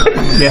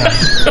 Yeah.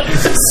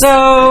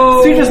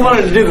 So You just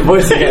wanted to do the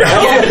voice again.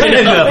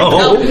 I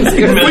know.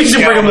 We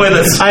should bring him with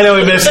us. I know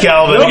we missed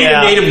Calvin. We'll be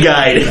Yeah. a native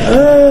guide.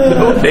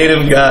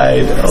 Native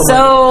guide.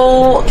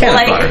 Oh,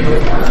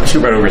 like,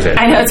 Shoot right over his head.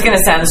 I know it's gonna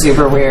sound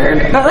super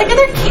weird, but like, are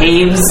there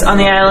caves on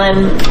the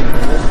island?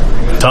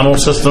 tunnel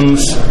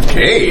systems.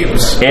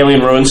 Caves.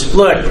 Alien ruins.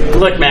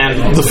 Look,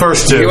 man. The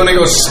first You two. want to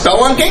go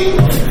spelunking?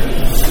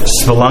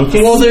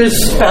 Spelunking? Well, there's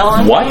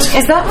Spelunking? What?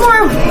 Is that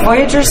more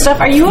Voyager stuff?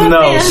 Are you a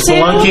No, fan too?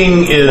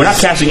 spelunking is We're not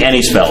casting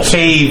any spells.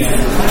 cave Well,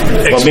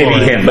 maybe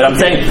exploring. him, but I'm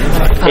saying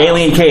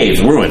alien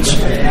caves, ruins.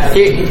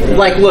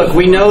 look,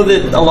 we know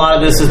that a lot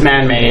of this is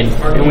man-made,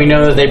 and we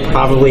know that they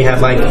probably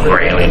have like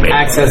Or alien made.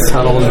 access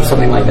tunnels or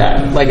something like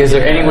that. Like, is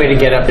there any way to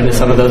get up into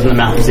some of those in the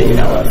mountains that you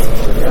know of?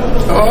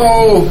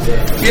 Oh,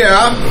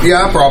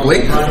 yeah,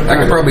 probably. I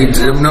could probably.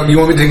 No, you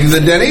want me to take you to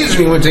the Denny's,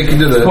 or you want me to take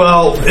you to the?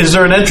 Well, is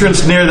there an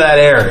entrance near that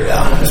area?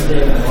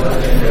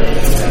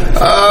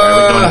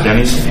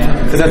 Denny's.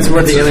 Because that's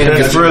where the alien.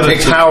 That's where the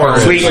Takes tower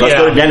is. Sweet, let's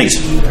go to Denny's.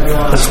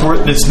 That's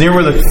where, it's near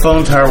where the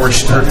phone tower where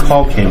her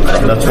call came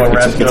from. That's why we're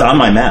at. It's on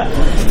my map.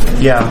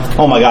 Yeah.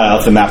 Oh my god, I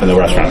left the map in the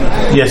restaurant.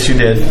 Yes, you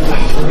did.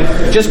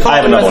 Just call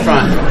I have the another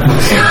one. restaurant.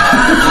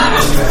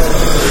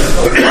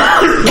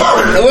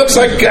 It looks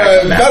like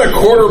about a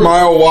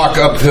quarter-mile walk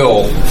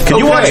uphill. Could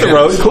you watch the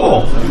road?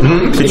 Cool.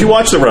 Could you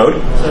watch the road?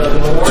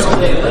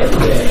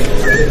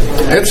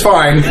 It's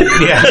fine.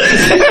 Yeah.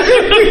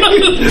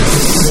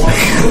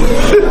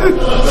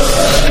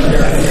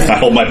 I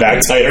hold my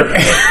back tighter.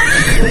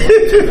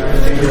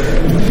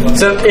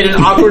 So, in an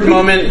awkward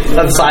moment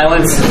of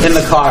silence in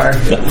the car,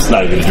 It's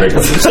not even a drink. I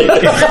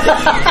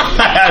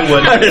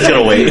wouldn't. I'm just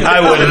gonna wait. I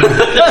wouldn't.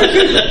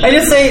 I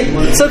just say,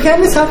 "So,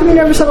 Cadmus, how come you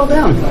never settle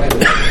down?"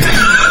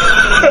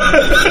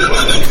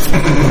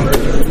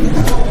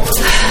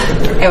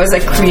 It was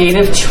a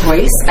creative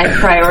choice. I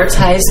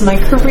prioritized my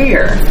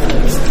career,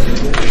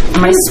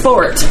 my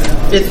sport.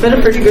 It's been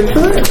a pretty good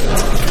career.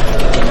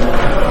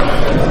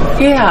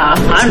 Yeah.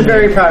 I'm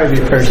very proud of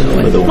you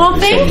personally. Well,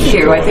 thank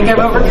you. I think I've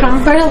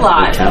overcome quite a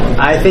lot.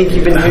 I think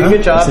you've been doing a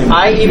good job.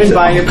 I even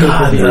buy your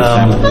pay-per-view.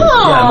 Yeah,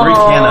 Marie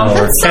Cano or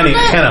that's so Kenny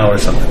nice. Cano or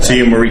something. So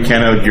you Marie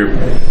Cano'd your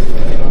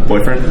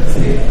boyfriend?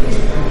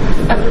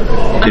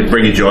 Did it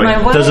bring you joy? My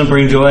what? Doesn't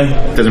bring joy.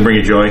 Doesn't bring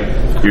you joy?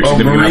 Your Oh,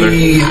 significant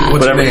Marie, what's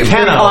Whatever. her name?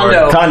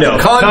 Cano. Condo.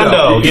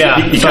 Condo. Yeah.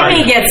 Tony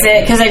Sorry. gets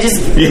it because I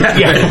just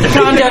Yeah.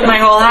 condoed my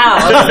whole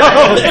house.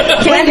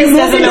 Candace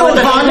doesn't know what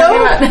the condo?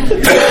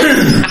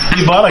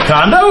 You bought a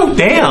condo?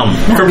 Damn.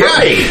 For Yeah,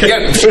 Marie.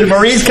 yeah.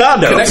 Marie's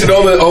condo. Connected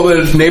all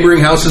the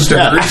neighboring houses to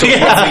hers. So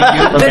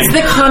That's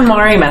the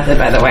KonMari method,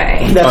 by the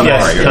way. That's,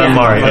 Yes,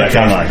 KonMari. Yeah, Okay.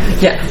 come on.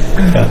 Yeah.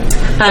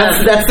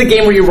 that's the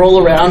game where you roll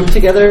around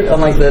together on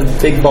like the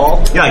big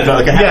ball. Yeah,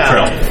 like a hat Yeah.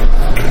 trail.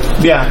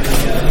 Yeah.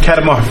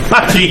 Katamari.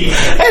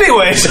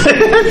 Anyways.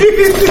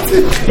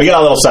 We got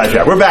a little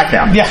sidetracked. We're back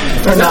now. Yeah.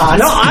 No,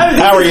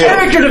 How are you?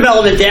 Character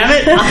development, damn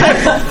it!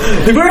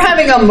 We're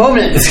having a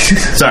moment.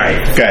 Sorry.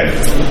 Go ahead.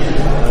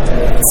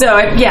 So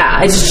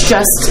yeah, it's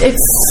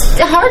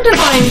hard to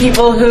find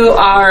people who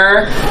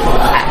are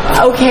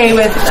okay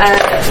with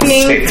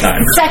being Take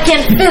time.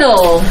 second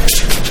fiddle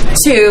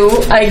to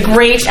a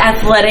great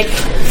athletic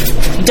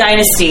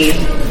dynasty.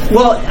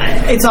 Well,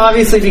 it's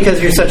obviously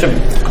because you're such a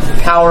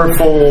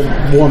powerful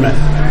woman.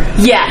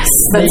 Yes,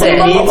 that's You it.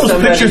 need All those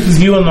somebody- pictures with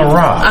you and The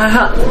Rock.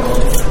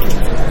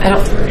 I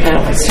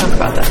don't like to talk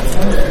about that.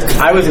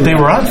 I was. They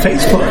were on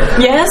Facebook.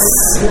 Yes,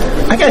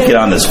 I gotta get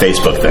on this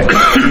Facebook thing.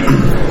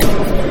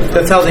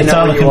 That's how they It's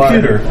know on the where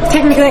you computer.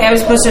 technically I was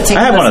supposed to take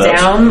I have one this of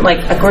those. down, like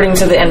according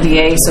to the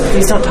NDA. So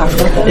please don't talk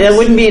about are. that. That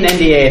wouldn't be an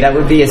NDA. That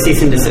would be a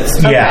cease and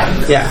desist. Yeah.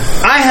 Yeah.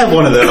 I have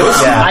one of those.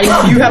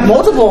 You have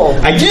multiple.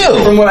 I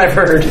do. From what I've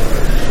heard.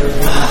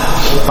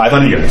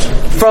 500 yards.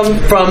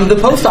 From the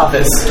post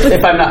office,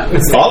 if I'm not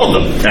mistaken. All of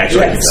them,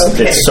 actually. Yes,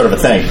 okay. It's sort of a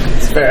thing.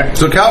 Fair.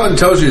 So Calvin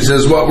tells you, he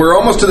says, well, we're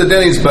almost to the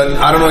Denny's, but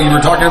I don't know, you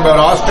were talking about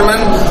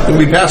Osterman? We'll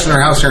be passing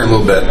our house here in a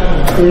little bit.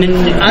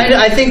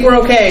 I think we're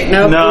okay.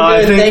 No, No, we're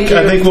I good. Thank think you.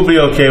 I think we'll be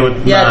okay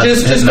with. Yeah, not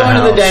just hitting going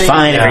to the house. Denny's.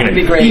 Fine, Yeah, if it'd you're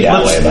be gonna great. be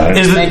that way about it.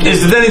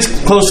 Is the Denny's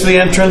close to the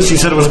entrance? You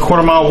said it was a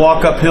quarter-mile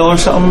walk uphill or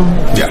something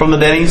Yeah. from the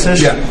Denny's.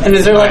 Yeah. And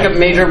is there like a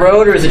major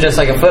road, or is it just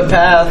like a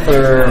footpath,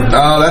 or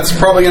That's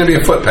probably going to be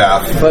a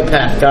footpath.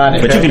 footpath? Got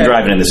it. But you can Okay.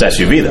 drive it in this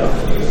SUV, though.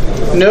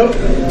 Nope,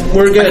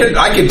 we're good.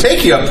 I could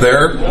take you up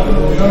there,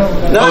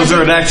 No, Oh, is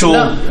there an actual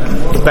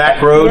No,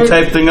 back road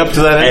type thing up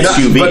to that end?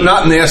 SUV. but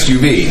not in the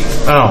SUV.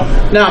 Oh,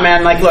 no,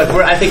 man. Like, look,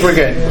 I think we're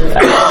good.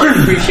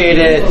 I appreciate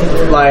it.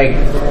 Like,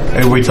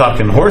 are we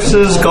talking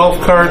horses,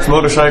 golf carts,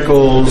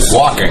 motorcycles?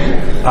 Walking.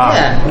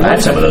 yeah, I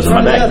have some of those in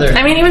my bag.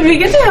 I mean, it would be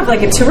good to have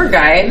like a tour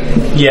guide.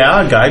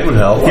 Yeah, a guide would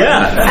help.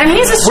 Yeah. I mean,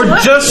 he's a We're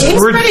he's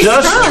pretty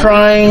just strong.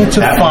 trying to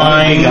That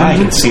find guy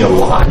can see a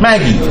lot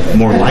Maggie.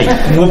 more light.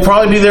 We'll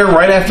probably be there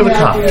right after the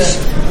cops.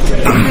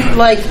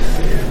 like,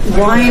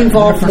 why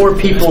involve more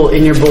people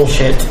in your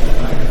bullshit?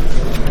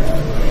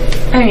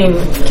 I mean,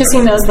 because he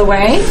knows the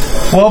way.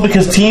 Well,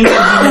 because teams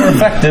are more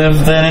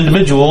effective than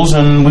individuals,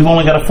 and we've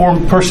only got a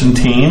 4-person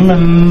team,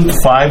 and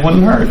 5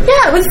 wouldn't hurt.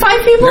 Yeah, with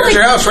 5 people. There's like,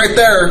 your house right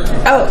there.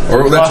 oh,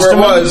 Or that's where it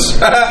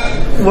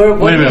Osterman? was.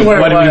 Wait a minute.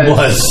 What do you mean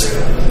was?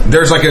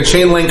 There's like a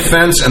chain link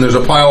fence and there's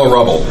a pile of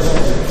rubble.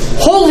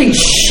 Holy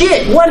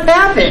shit! What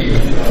happened?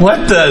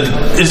 What the?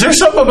 Is there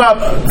something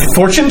about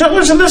fortune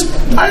tellers in this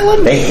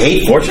island? They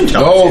hate fortune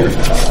tellers. Oh, here.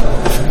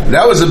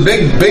 that was a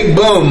big, big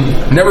boom.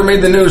 Never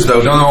made the news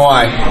though. Don't know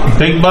why.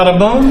 Big bada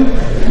boom?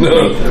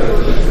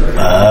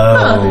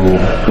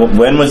 Oh. Well,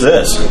 when was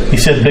this? He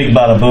said big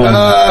bada boom.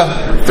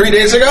 3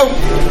 days ago.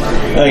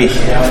 Hey,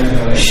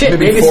 Shit,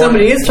 maybe 4.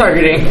 somebody is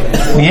targeting.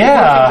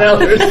 Yeah.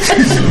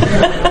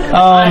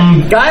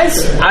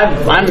 Guys,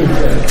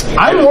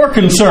 I'm more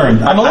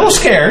concerned. I'm a little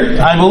scared.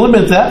 I will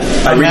admit that.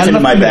 I reach into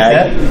my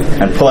bag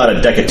That. and pull out a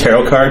deck of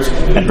tarot cards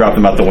and drop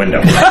them out the window.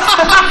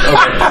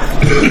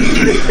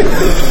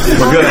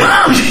 We're good.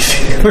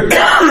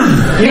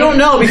 you don't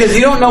know because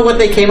you don't know what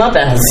they came up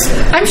as.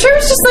 I'm sure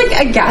it's just like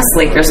a gas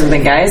leak or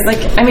something, guys. Like,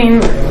 I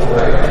mean,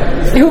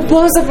 who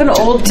blows up an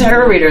old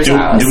tarot reader's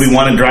house? Do we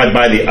want to drive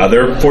by the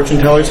other fortune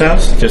teller's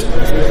house? Just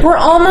We're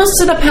almost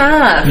to the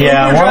path.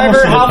 Yeah, Uber we're almost driver,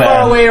 to the how far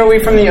pad. away are we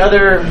from the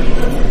other?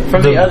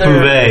 From the other.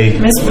 Bouvet.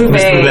 Miss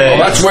Bouvet. Well,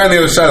 that's way on the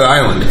other side of the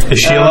island. Is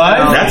she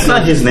alive? that's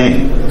not his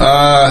name.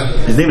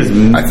 His name is.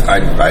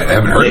 I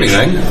haven't heard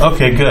anything.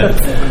 Okay, good.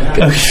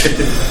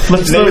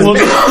 Let's.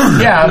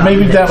 Yeah,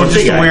 maybe that was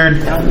just Big a guy.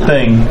 weird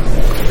thing.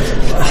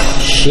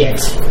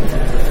 Shit.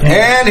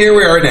 And here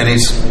we are at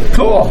Denny's.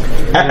 Cool.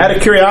 Out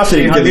of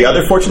curiosity, did the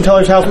other fortune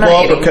teller's house not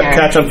blow up or eating here.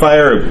 catch on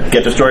fire or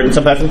get destroyed in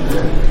some fashion?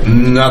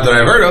 Not that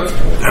I've heard of.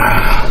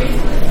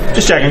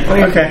 Just checking.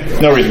 Okay.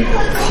 No reason.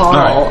 Call.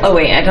 right. Oh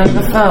wait, I don't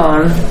have the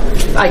phone.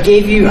 I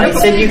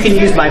said you can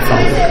use my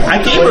phone.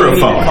 I gave her a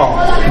phone.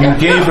 You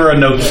gave her a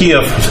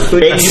Nokia.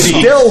 It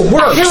still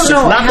works. I don't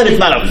know Not that it's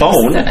not a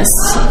phone. This.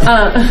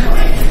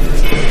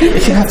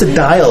 If you have to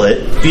dial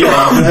it.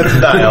 Yeah, you have to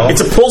dial.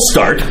 It's a pull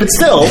start, but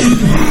still.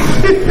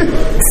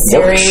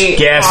 Siri,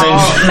 Gassing.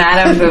 call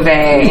Madame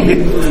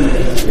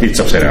Bouvet. It's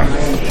upside down.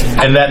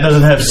 And that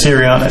doesn't have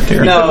Siri on it,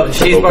 dear. No,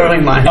 she's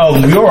borrowing mine. Oh,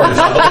 yours.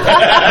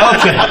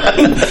 Okay.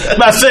 I'm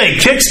not saying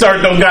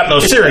Kickstart don't got no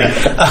Siri.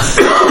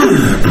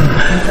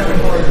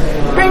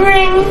 Ring,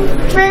 ring,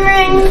 ring,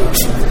 ring,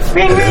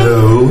 ring, ring.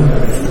 Hello.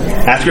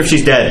 Ask her if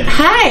she's dead.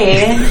 Hi,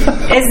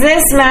 is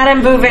this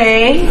Madame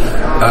Bouvet?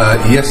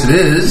 Yes, it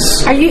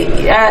is. Are you?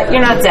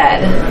 You're not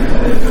dead.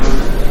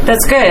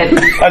 That's good.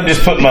 I'm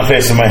just putting my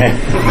face in my hand.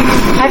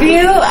 Have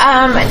you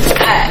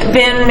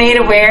been made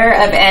aware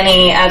of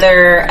any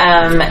other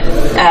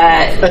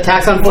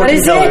Attacks on what fortune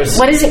is tellers. it?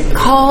 What is it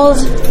called?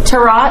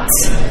 Tarot?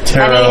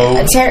 Tarot.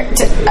 Any,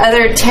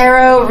 other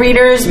tarot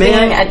readers May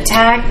being I-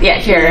 attacked? Yeah,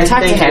 here,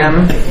 talk to Thank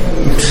him.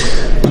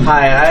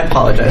 Hi, I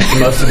apologize for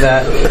most of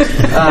that.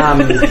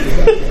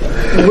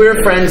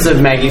 We're friends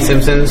of Maggie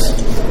Simpson's,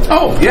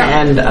 Oh,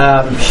 yeah.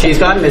 and she's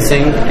gone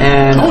missing.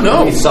 And Oh,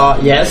 no. we saw.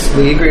 Yes,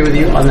 we agree with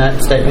you on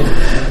that statement.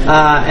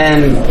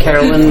 And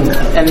Carolyn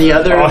and the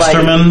other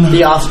Osterman?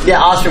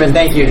 Osterman.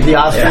 Thank you. The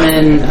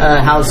Osterman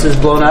house is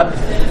blown up.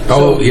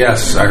 Oh,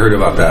 yes, I heard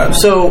about that.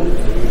 So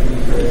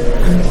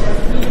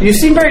you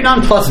seem very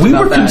nonplussed. We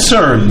about were that.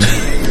 concerned.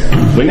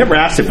 We never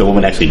asked if the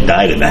woman actually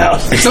died in the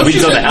house. No, we she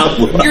know the said- house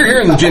blew up. You're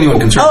hearing genuine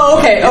concern. Oh,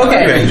 okay. You're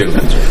hearing genuine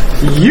concern.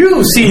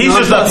 You seem He's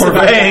just not nonplussed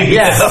about purveying. that.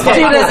 Yes.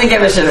 She doesn't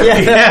give a shit.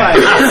 Yeah, that's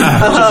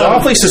fine. It's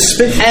awfully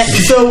suspicious. And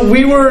so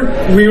we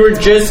were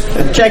just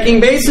checking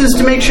bases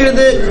to make sure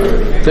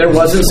that there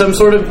wasn't some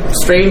sort of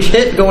strange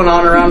hit going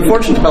on around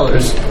fortune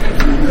tellers.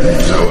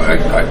 So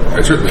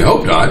I certainly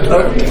hope not.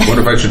 I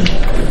wonder if I should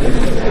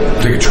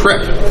take a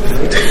trip.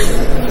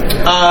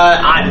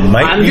 I'm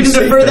Might going be to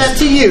defer safest. that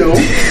to you.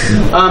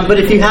 But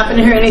if you happen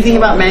to hear anything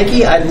about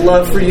Maggie, I'd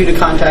love for you to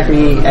contact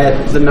me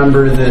at the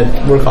number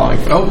that we're calling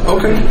from. Oh,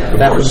 okay. Of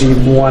That would course. be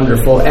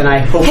wonderful, and I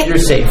hope you're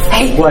safe.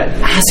 Hey, What?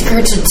 ask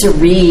her to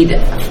read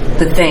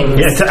the things.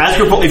 Yeah, to ask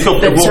her if The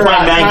we'll tarot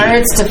find Maggie.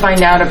 cards to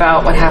find out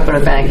about what happened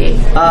with Maggie.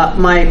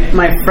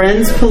 My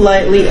friends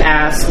politely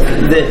ask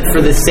that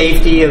for the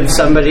safety of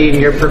somebody in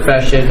your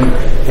profession,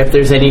 if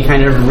there's any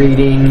kind of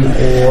reading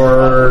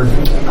or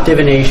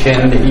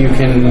divination that you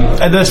can.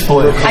 At this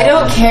point, I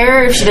don't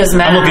care if she does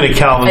math. I'm looking at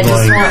Calvin I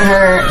just going- want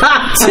her.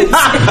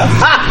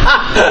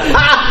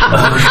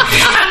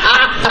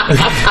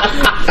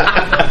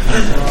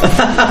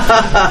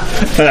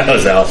 That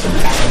was awesome.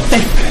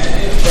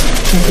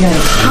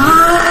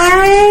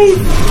 Hi.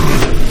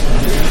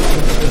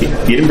 You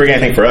didn't bring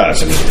anything for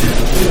us.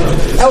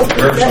 Oh,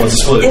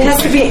 it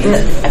has to be.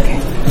 Okay.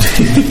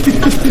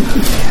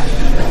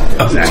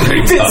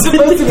 It's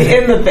supposed to be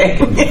in the thing.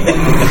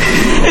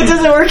 It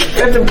doesn't work. You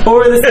have to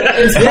pour this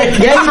into Yeah,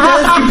 he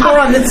does. You pour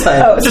on this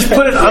side. just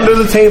put it under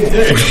the table.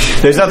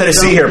 There's nothing to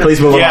see here.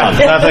 Please move Yeah,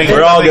 along. nothing.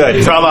 We're all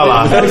good.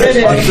 Tra-la-la.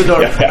 Close the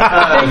door.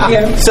 Thank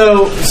you.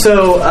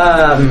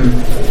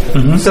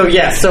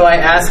 So I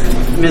asked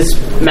Miss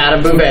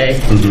Madame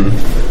Bouvet.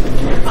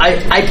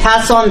 I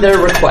pass on their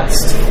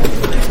request.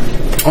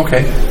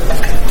 Okay.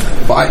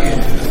 Well,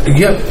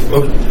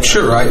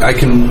 sure. I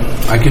can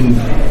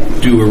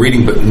do a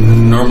reading, but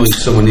normally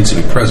someone needs to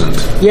be present.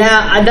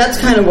 Yeah, that's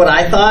kind of what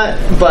I thought,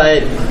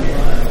 but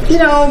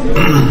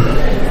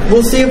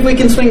we'll see if we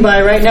can swing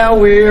by. Right now,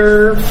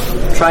 we're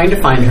trying to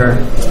find her.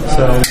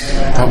 So,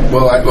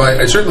 Well,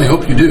 I certainly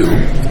hope you do.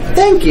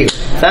 thank you.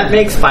 That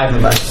makes 5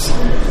 of us.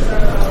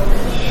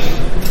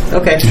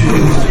 Okay.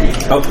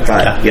 Oh,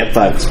 5. Yep,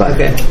 5. It's fine.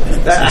 Okay.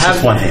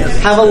 just one hand.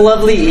 Have a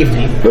lovely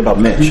evening. What about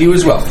Mitch? You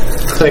as well.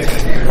 Click.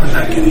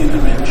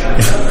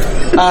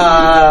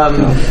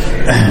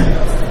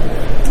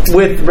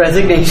 With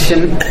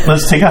resignation,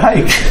 Let's take a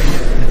hike.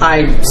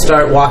 I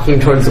start walking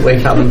towards the way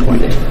Calvin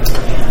pointed.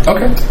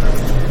 Okay.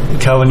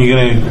 Calvin, you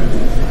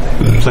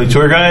gonna play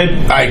tour guide?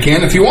 I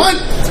can if you want.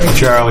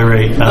 Charlie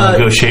rate. I'll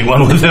negotiate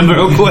one with him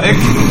real quick.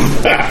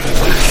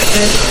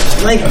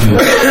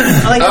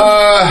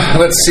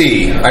 Let's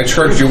see. I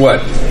charged you what?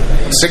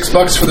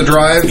 $6 for the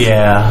drive?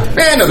 Yeah.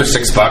 Another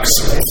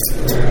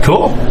 $6.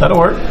 Cool. That'll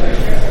work.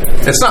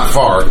 It's not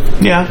far.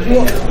 Yeah.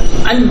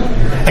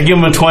 I give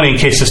him a 20 in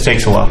case this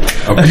takes a while.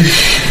 Okay.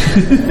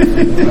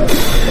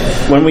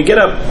 When we get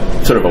up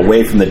sort of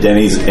away from the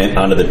Denny's and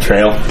onto the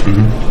trail,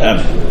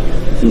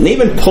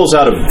 Neiman pulls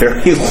out a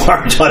very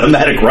large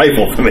automatic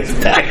rifle from his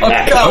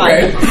backpack.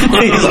 Okay.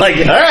 He's like,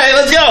 all right,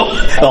 let's go.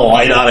 The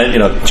light on it,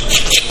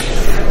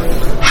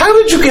 How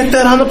did you get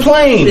that on the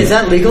plane? Is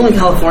that legal in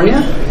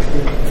California?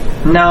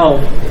 No.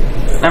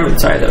 I'm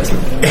sorry, that was.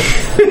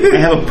 I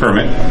have a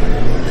permit.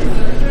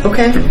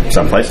 Okay.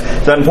 someplace.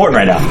 It's not important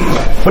right now.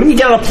 What did you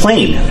get on a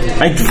plane?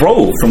 I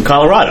drove from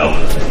Colorado.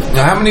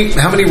 Now,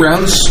 how many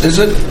rounds is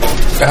it?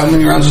 How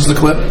many rounds is the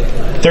clip?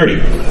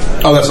 30.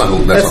 Oh, that's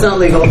not. That's not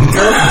legal.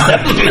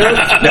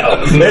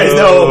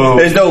 No,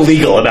 there's no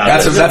legal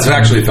about it. That's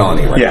actually a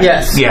felony, right? Yeah.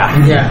 Yes. Yeah.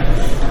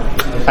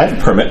 I have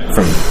a permit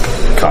from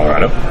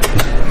Colorado.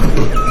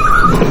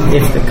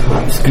 If the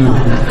cops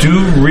come.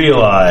 Do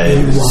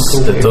realize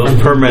that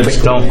those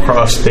permits don't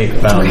cross state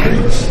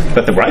boundaries.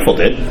 But the rifle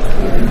did.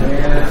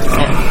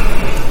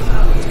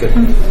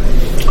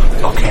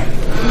 Okay.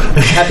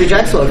 Happy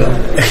Jack's logo.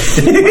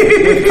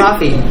 With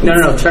coffee.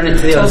 No. Turn it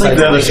to the other side.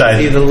 The other side.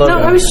 See the logo.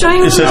 No, I was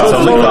showing It says you.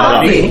 totally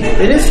coffee.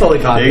 coffee. It is fully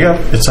coffee. There you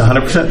go. It's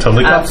 100%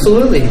 totally coffee.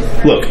 Absolutely.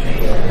 Look,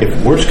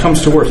 if worst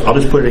comes to worst, I'll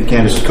just put it in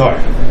Candace's car.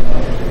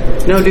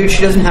 No, dude,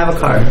 she doesn't have a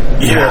car.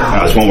 Yeah.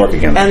 No, this won't work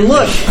again. And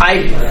look,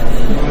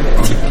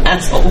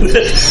 asshole.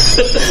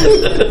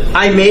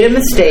 I made a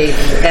mistake,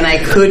 and I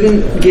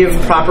couldn't give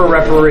proper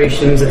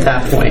reparations at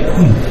that point.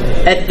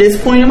 At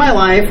this point in my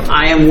life,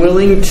 I am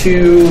willing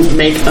to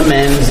make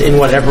amends in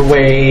whatever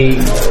way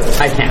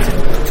I can.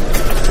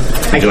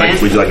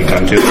 Would you like a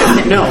gun too?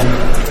 No,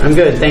 I'm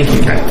good, thank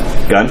you.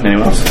 Gun?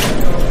 Anyone else?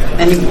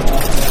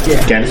 Yeah.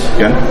 Candace?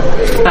 Gun?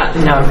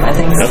 No, I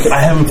think so.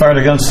 I haven't fired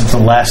a gun since the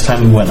last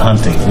time we went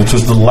hunting, which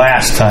was the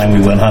last time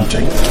we went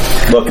hunting.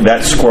 Look,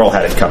 that squirrel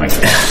had it coming.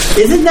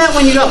 Isn't that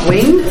when you got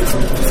winged?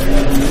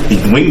 He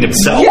winged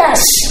himself.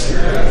 Yes!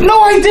 No,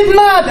 I did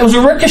not. It was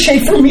a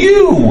ricochet from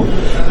you.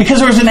 Because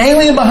there was an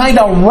alien behind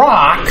a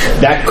rock.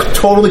 That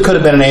totally could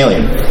have been an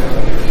alien.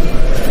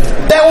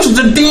 That was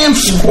the damn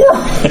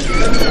squirrel.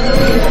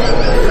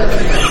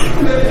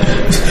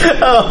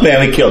 Oh, man,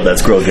 we killed that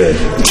squirrel good.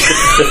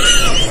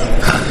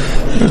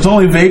 There's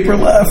only vapor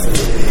left.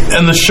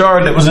 And the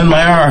shard that was in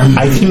my arm.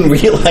 I didn't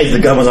realize the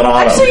gun was on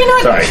auto. Actually, you know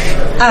what?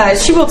 Sorry.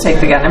 She will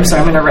take the gun. I'm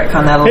sorry, I'm going to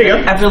retcon that a little There you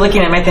bit. go. After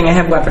looking at my thing, I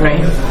have weaponry.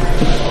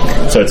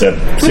 So it's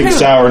a 6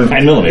 Sauer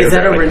 9mm. Is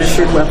that a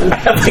registered weapon? I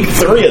have like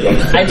 3 of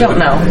them. I don't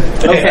know.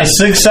 Okay. A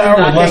 6 Sauer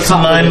with less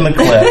than 9 in the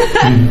clip.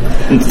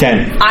 It's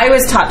 10. I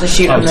was taught to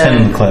shoot on 10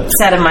 in the the clip.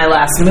 set of my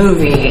last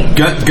movie.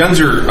 Guns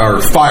are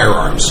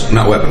firearms,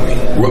 not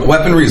weaponry.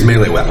 Weaponry is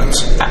melee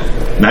weapons.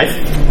 Knife?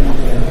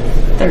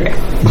 There we go.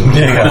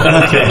 There you go.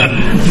 Okay.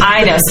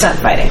 I know stunt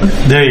fighting.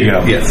 There you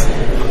go. Yes.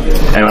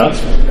 Anyone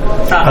else?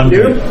 I'm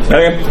good.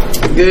 Okay.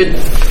 Good.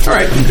 All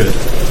right. I'm good.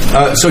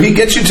 So he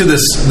gets you to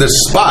this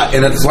spot,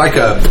 and it's like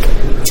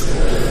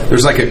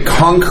there's like a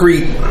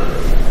concrete.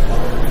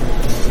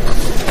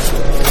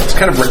 It's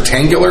kind of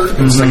rectangular.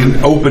 It's like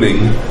an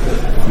opening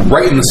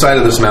right in the side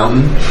of this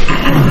mountain.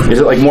 Is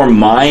it like more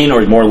mine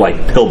or more like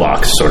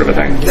pillbox sort of a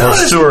thing? Or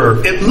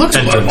sewer. It looks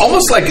entrance.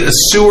 almost like a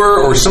sewer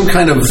or some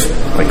kind of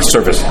Like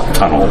surface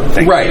tunnel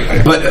thing.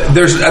 right. But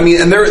there's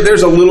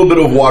a little bit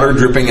of water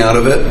dripping out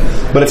of it,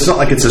 but it's not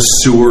like it's a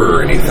sewer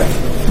or anything.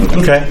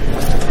 Okay.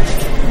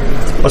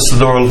 What's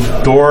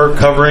the door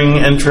covering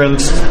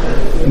entrance?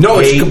 No,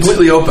 it's Gate.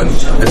 completely open.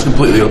 It's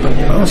completely open.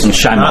 And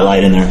shine my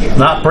light in there.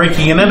 Not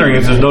breaking and entering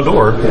if there's no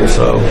door.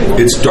 So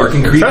It's dark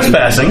and creepy.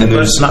 trespassing, and but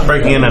there's it's not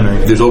breaking and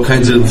entering. there's all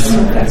kinds of.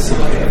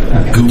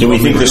 Goop Do we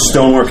think everywhere. this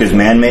stonework is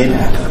man-made?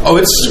 Oh,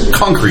 it's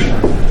concrete.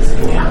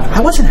 I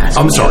wasn't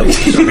asking. I'm sorry.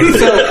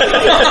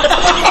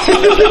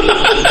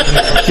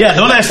 Yeah,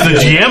 don't ask the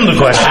GM the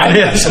question.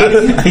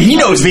 Yes. He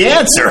knows the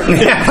answer.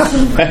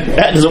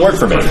 That doesn't work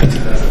for me.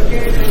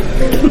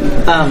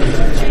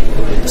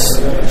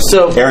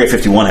 So Area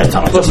 51 has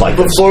tunnels just like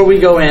this. before we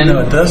go in, No,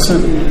 it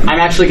doesn't. I'm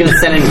actually going to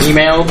send an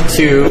email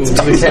to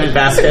Lieutenant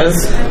Vasquez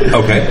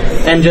Okay.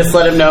 and just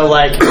let him know,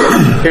 like,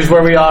 here's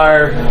where we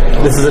are.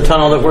 This is a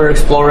tunnel that we're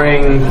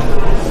exploring.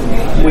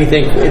 We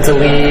think it's a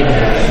lead.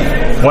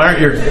 Why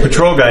aren't your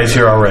patrol guys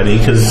here already?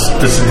 Because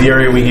this is the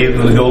area we gave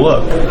them to go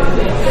look.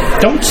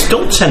 Don't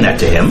send that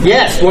to him.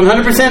 Yes,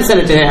 100% send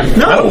it to him.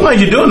 I don't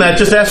mind you doing that.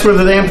 Just ask where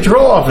the damn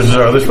patrol officers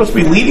are. They're supposed to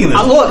be leading this.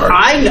 Look, part.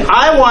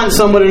 I want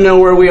someone to know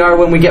where we are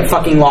when we get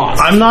fucking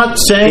lost. I'm not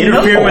saying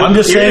no. I'm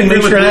just saying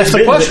make sure and ask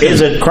the question.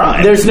 Is a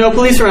crime. There's no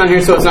police around here,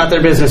 so it's not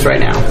their business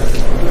right now.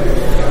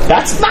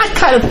 That's not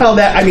kind of how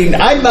that. I mean,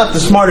 I'm not the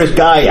smartest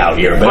guy out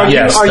here, but Are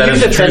Yes, you that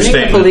is a true defending the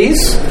statement.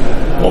 police?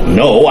 well,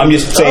 no, I'm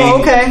just saying.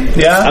 Oh, okay.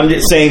 Yeah. I'm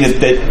just saying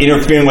that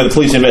interfering with a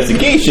police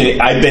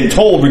investigation, I've been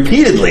told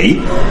repeatedly,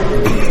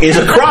 is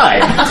a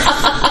crime.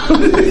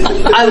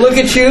 I look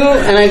at you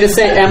and I just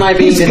say, "Am I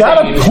being He's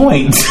got a detained?"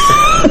 point.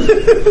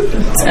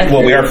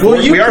 Well, we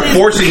are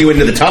forcing you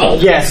into the tunnel.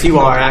 Yes, you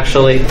are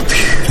actually.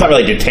 It's not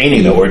really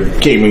detaining though. We're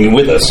taking you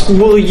with us.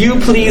 Will you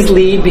please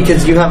lead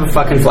because you have a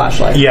fucking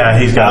flashlight? Yeah,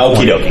 he's got a Okie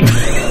point.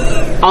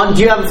 dokie.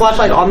 Do you have a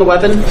flashlight on the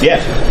weapon? Yeah.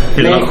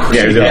 Meg? Yeah,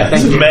 here's Yeah, the-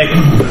 thank you. Mag.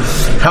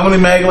 How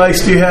many mag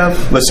lights do you have?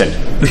 Listen,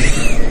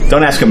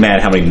 don't ask a man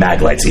how many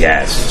mag lights he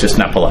has. It's just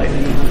not polite.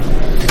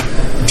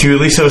 Do you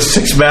at least have a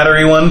 6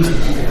 battery one?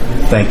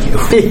 Thank you.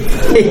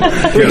 Yeah,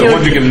 the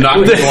one you can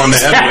knock people on the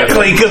head with.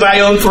 Exactly, because I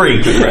own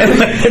 3.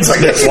 It's like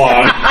this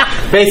long.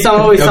 Based on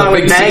what we Yeah, saw the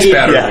with big 6 Maggie,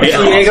 battery. Yeah.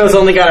 Diego's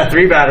only got a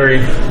 3 battery.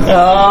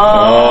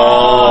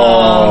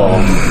 Oh.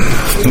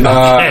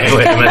 Hey,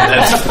 wait a minute.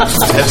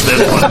 That's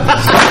this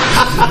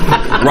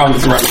one. Wrong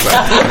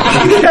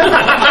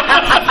side.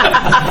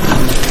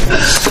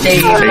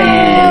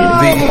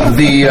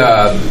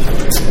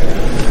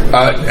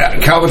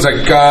 Calvin's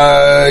like,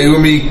 you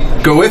want me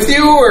to go with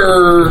you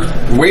or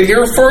wait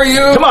here for you?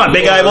 Come on,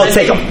 big guy, we'll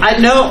take him. I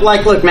know,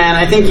 like, look, man,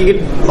 I think you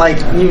could, like,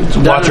 you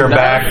Watch our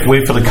back,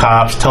 wait for the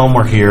cops, tell them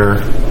we're here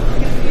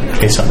in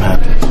case something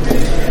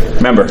happens.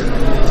 Remember,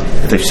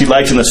 if they see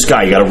lights in the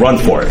sky, you gotta run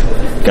for it.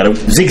 Gotta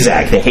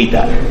zigzag, they hate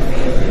that.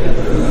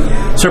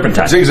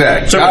 Serpentine.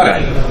 Zigzag.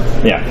 Serpentine.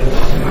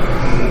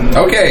 Yeah.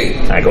 Okay.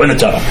 I go in the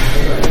tunnel.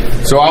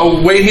 So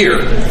I'll wait here.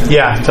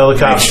 Yeah, tell the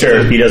cops.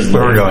 Sure, he doesn't.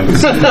 Where we're going.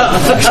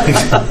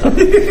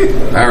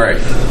 All right.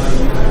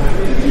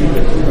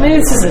 Maybe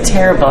this is a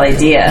terrible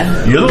idea.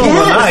 You're the one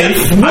with a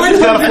knife. I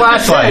just got a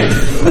flashlight.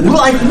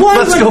 Like, what?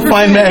 Let's go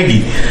find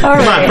Maggie. All Come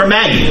right. on, for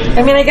Maggie.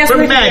 I mean, I guess For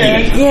we're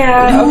Maggie. here.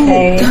 Yeah.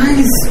 Okay.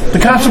 Guys. The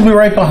cops will be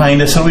right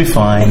behind us. It'll be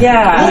fine.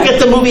 Yeah. We'll get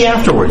the movie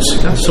afterwards.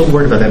 I'm so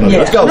worried about that movie.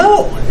 Let's go.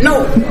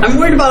 No, I'm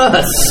worried about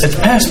us. It's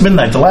past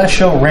midnight. The last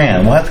show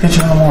ran. We'll have to get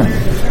you in the morning.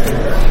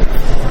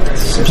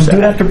 Just do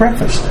it after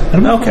breakfast.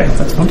 Okay.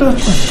 We'll do it.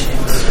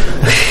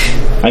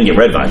 I can get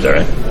red vines, all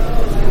right?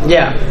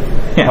 Yeah.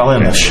 Probably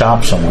in the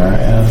shop somewhere.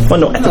 Yeah. Well,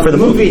 no, for the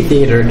movie.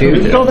 theater,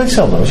 dude. Oh, they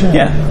sell those. Yeah.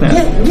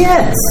 Yeah.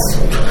 Yes.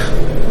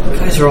 You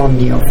guys are all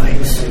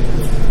neophytes.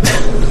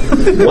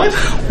 What?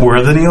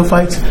 We're the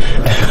neophytes.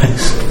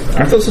 Anyways.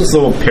 Aren't those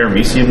little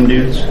paramecium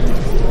dudes?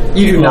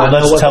 You do Well, not know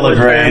that's what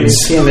telegrades.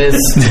 paramecium is.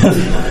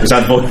 It's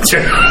not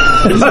Vulture.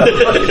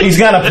 He's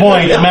got a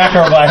point.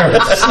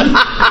 Macrovirus.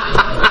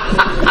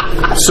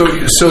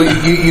 So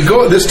you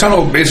go. This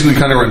tunnel basically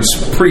kind of runs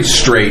pretty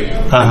straight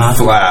and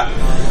flat,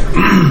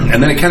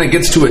 and then it kind of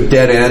gets to a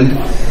dead end,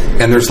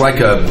 and there's like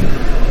a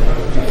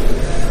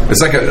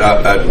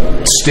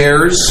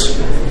stairs,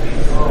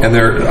 and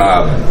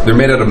they're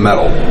made out of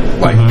metal,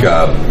 like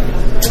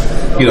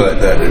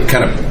that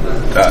kind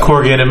of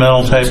Corrugated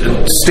metal type.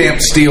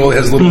 stamped steel. It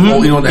has little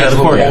holes, it has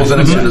little holes in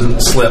it so it doesn't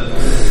slip,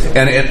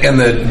 and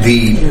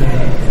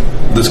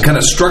this kind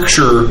of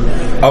structure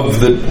of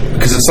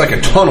because it's like a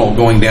tunnel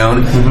going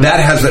down, that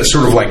has that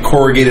sort of like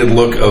corrugated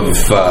look of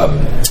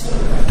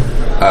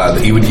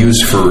that you would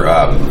use for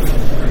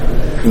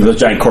Those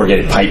giant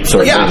corrugated pipes.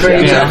 Sort of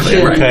things. exactly,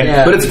 right.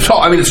 Okay. But it's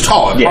tall. I mean, it's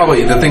tall. Yeah.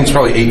 Probably the thing's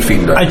probably 8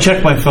 feet I in.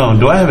 checked my phone.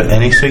 Do I have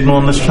any signal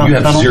in this tunnel? You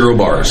have 0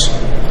 bars.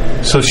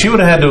 So she would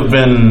have had to have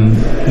been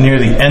near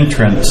the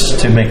entrance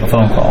to make a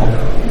phone call.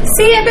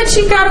 See, I bet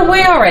she got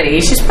away already.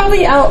 She's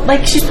probably out.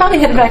 Like she's probably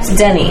headed back to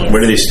Denny's. Where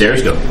do these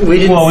stairs go?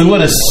 We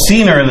would have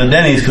seen her in the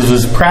Denny's because it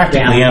was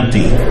practically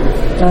empty.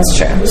 That's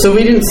true. So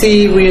we didn't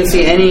see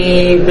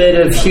any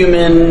bit of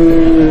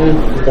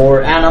human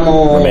or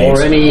animal Remains.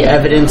 or any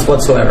evidence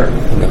whatsoever.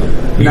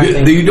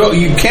 Nothing.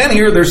 You can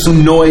hear there's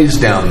some noise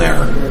down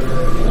there.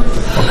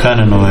 What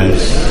kind of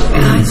noise?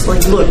 Guys,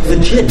 like, look,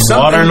 legit.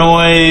 Water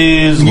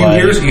noise. You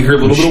hear a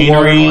little bit of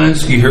water machinery.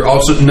 noise. You hear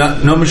also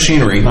no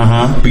machinery,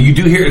 but you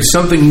do hear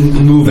something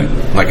moving,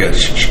 like a.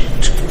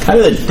 How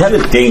does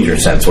the danger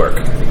sense work?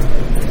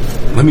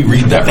 Let me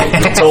read that. Real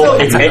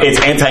quick. It's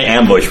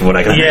anti-ambush from what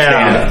I can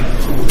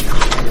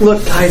understand.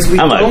 Look, guys, we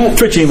I'm don't. a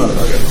twitchy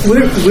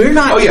motherfucker. We're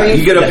not. Oh yeah, trained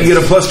you get for a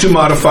this. +2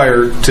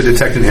 modifier to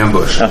detect an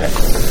ambush. Okay.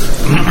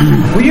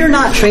 We are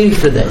not trained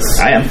for this.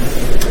 I am.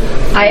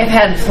 I have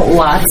had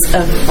lots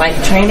of flight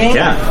training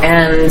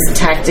and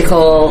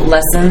tactical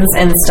lessons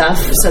and stuff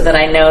so that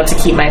I know to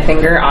keep my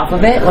finger off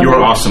of it. You were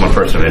awesome on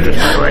Person of Interest,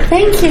 by the way.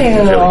 Thank you.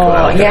 Really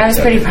cool. Yeah, I was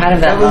pretty proud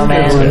of that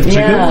moment.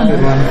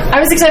 Yeah. I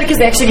was excited because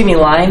they actually gave me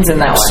lines in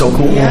that one. So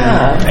cool.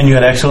 Yeah. And you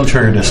had excellent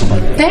trigger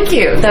discipline. Thank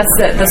you. That's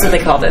what they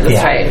called it.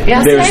 That's right.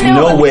 Yeah, There's see, I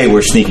know. no way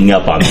we're sneaking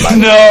up on them.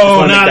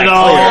 No, not at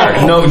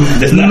all. No,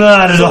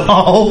 Not at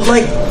all.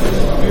 Like,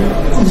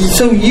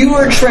 so you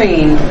are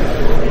trained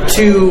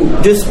to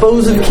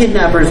dispose of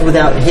kidnappers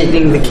without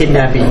hitting the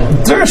kidnapping.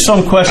 There are some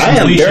I questions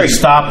am we very- should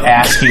stop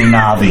asking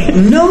Navi.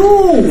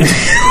 No!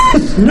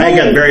 I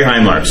got very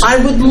high marks. I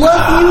would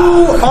love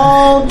you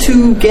all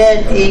to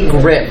get a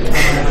grip.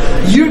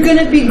 You're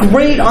gonna be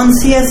great on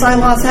CSI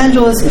Los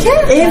Angeles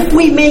if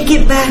we make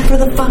it back for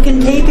the fucking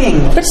taping.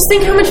 But just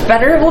think how much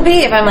better it will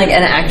be if I'm like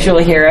an actual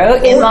hero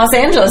in Los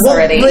Angeles Well,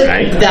 already. but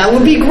Right. that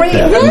would be great.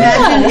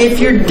 Imagine if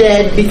you're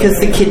dead because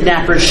the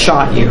kidnappers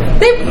shot you.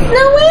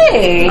 No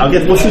way.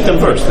 We'll shoot them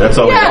first. That's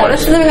all. Yeah,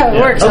 that's really how it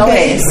works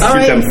always. All Shoot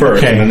right. them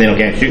first, Okay. and then they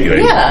can't shoot you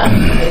anymore.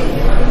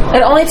 Yeah.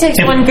 It only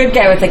takes one good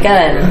guy with a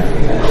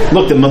gun.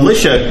 Look, the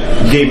militia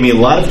gave me a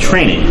lot of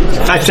training.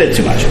 I've said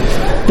too much.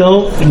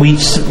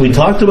 We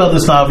talked about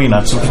this Navi,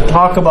 not so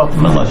talk about the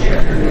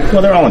militia.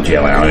 Well, they're all in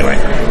jail now anyway.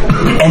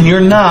 And you're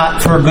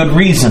not for a good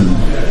reason.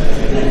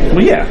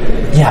 Well, yeah.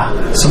 Yeah,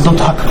 so don't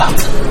talk about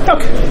them.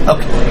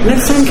 Okay.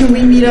 Next time, can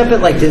we meet up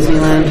at like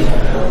Disneyland?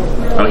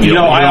 Oh, You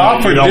know, I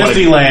offered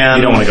Disneyland.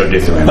 You don't want to go to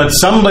Disneyland. But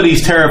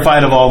somebody's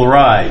terrified of all the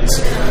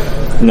rides.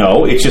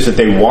 No, it's just that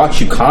they watch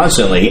you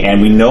constantly,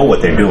 and we know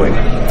what they're doing.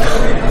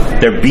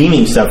 they're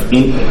beaming stuff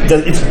in.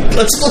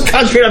 Let's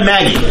concentrate on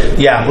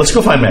Maggie. Yeah, let's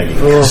go find Maggie.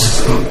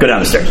 Go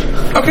down the stairs.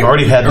 Okay. We've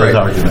already had those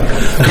All right.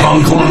 arguments.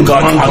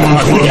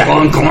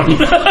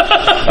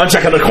 I'm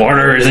checking the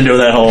corners and doing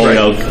that whole,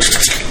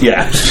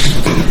 yeah.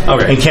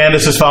 Okay. And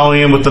Candace is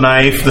following him with the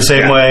knife the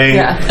same way.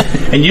 Yeah.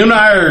 And you and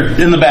I are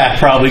in the back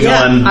probably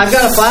going... I've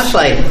got a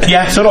flashlight.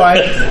 Yeah, so do I.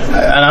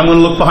 And I'm going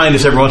to look behind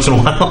us every once in a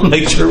while and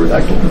make sure we're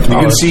not going You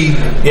can see.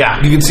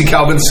 Yeah. You can see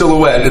Calvin's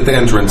silhouette at the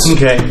entrance.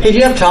 Okay. Hey, do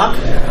you have chalk?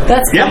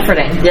 That's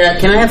comforting. Yeah,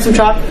 can I have some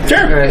chalk? Sure.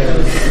 All right.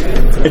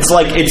 It's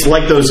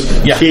like those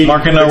kids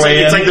marking their way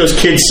It's in. like those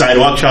kids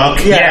sidewalk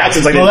chalk. Yeah.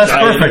 It's like Well, a that's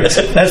giant-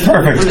 perfect. That's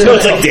perfect. So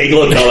it's like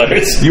Dayglow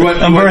colors. You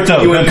want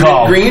Umberto, you want good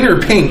call. green or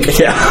pink?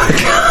 Yeah.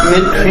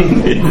 Mint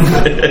cream.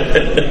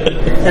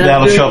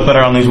 That'll show up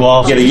better on these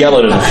walls. Yeah, the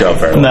yellow doesn't show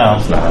for No.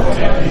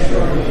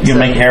 You can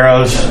make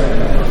arrows.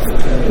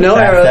 No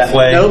Back arrows. that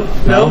way.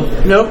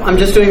 Nope. I'm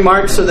just doing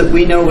marks so that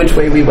we know which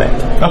way we went.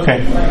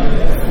 Okay.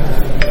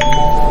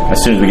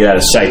 As soon as we get out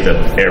of sight, the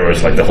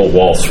arrows, like the whole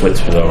wall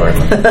switches over.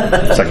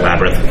 It's like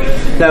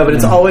Labyrinth. No,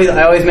 but I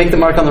always make the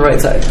mark on the right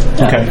side.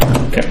 Okay.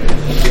 Okay.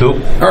 Cool.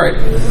 All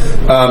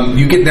right.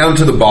 You get down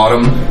to the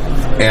bottom,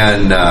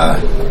 and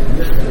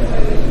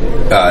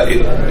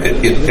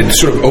it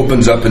sort of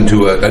opens up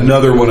into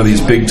another one of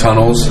these big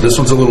tunnels. This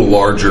one's a little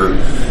larger.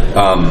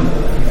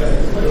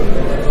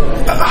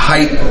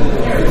 Height,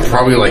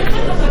 probably like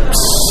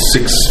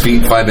 6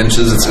 feet 5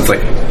 inches. It's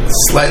like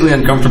slightly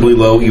uncomfortably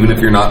low, even if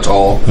you're not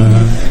tall.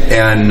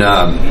 And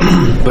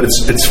but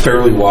it's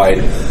fairly wide.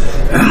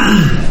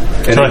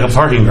 It's like a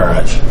parking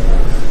garage.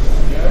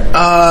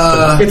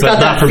 It's But got not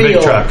that for feel.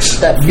 big trucks.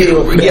 That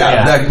feel.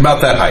 Yeah.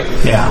 About that height.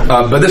 Yeah.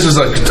 But this is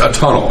a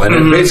tunnel, and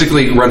it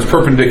basically runs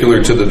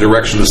perpendicular to the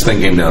direction this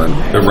thing came down.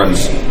 It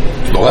runs to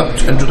the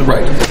left and to the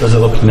right. Does it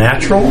look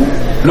natural?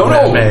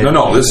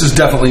 No. This is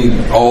definitely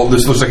all.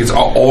 This looks like it's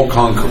all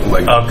concrete,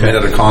 like made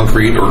out of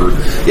concrete, or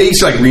you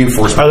see like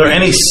reinforcement. Are there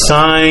any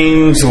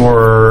signs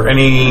or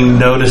any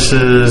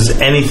notices,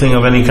 anything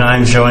of any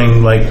kind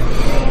showing like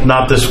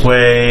not this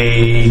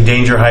way,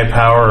 danger, high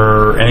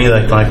power, or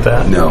anything like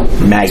that? No.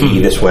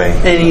 Maggie this way.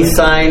 Any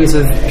signs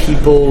of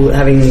people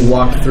having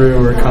walked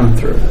through or come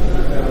through?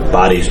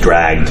 Bodies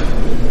dragged.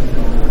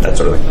 That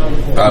sort of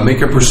thing.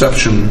 Make a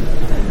perception.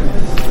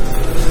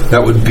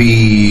 That would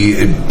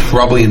be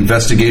probably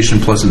investigation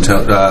plus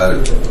intelligence, I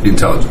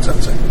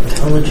would say.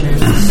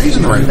 Intelligence. He's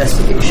in the right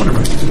Investigation. I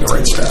wonder if he's in the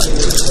right stat.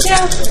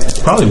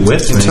 Yeah. Probably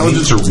wit. maybe.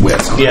 Intelligence or wit?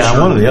 I'm not Yeah,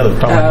 sure. one or the other.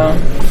 Probably.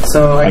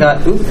 So I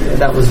got,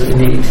 that was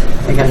an 8.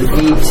 I got an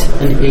 8,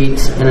 an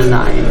 8, and a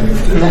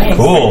 9. Nice.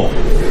 Cool.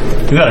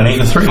 You got an 8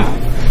 and a 3.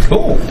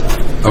 Cool.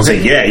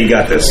 Okay, yeah, you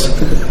got this.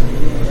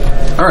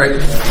 All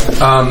right.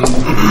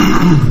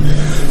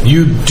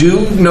 You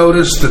do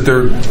notice that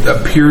there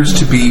appears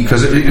to be,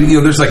 because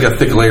there's like a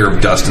thick layer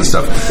of dust and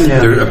stuff. Yeah.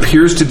 There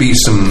appears to be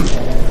some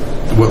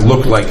what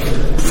look like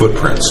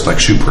footprints, like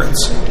shoe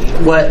prints.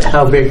 What?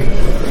 How big?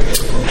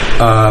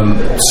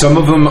 Some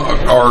of them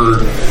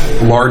are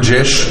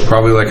large-ish,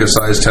 probably like a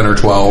size 10 or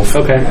 12.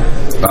 Okay.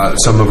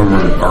 Some of them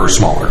are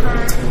smaller.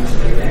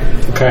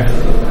 Okay.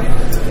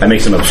 I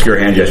make some obscure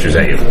hand gestures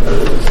at you.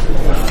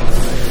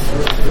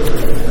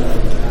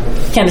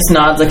 Candace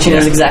nods like she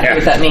knows exactly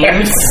what that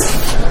means.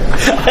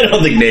 I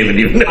don't think David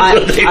even knows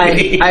what they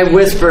mean. I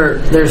whisper,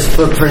 there's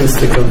footprints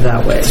that go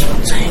that way.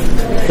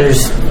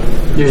 There's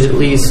at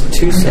least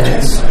 2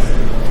 sets.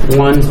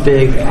 One's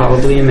big,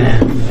 probably a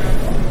man.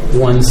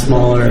 One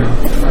smaller,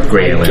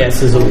 Gray I alien.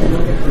 guess is a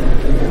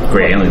woman.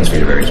 Gray alien's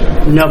feet are very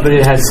small. No, but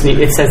it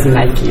says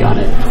Nike on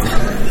it.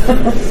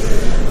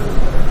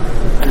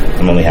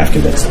 I'm only half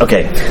convinced.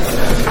 Okay.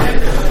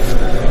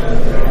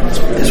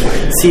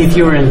 See, if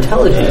you were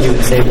intelligent, you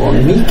would say, well,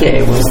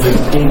 Nike was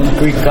the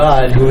Greek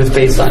god who was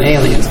based on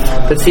aliens.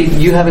 But see,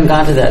 you haven't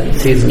gone to that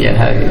season yet,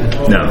 have you?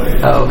 No.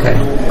 Oh, okay.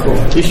 Cool.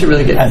 You should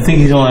really get... I think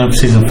he's only on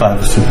season 5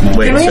 of Superman.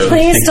 Wait, Can we so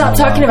please taking stop a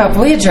talking while. about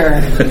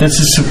Voyager? This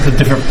is a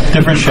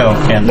different show,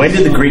 Ken. when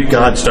did the Greek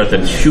god start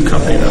the shoe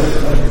company, though?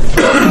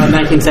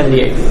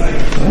 1978.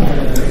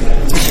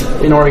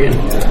 In Oregon.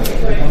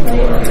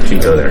 You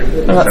go there.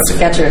 What about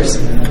Skechers?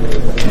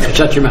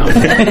 Shut your mouth.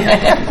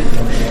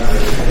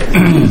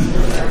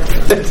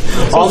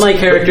 All my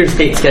characters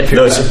hate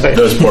Skechers.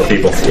 Those poor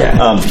people.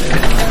 Yeah.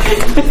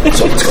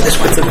 So let's go this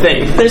way. It's a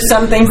thing. There's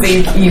some things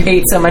that you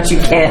hate so much you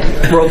can't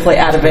roleplay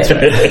out of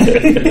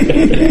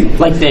it.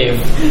 Like Dave.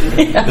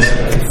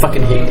 I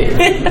fucking hate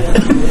Dave.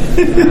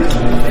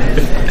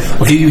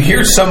 Okay, you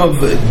hear some of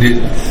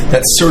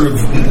that sort of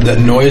that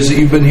noise that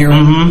you've been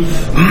hearing,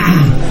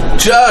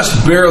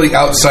 just barely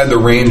outside the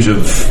range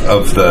of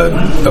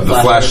the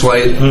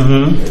flashlight.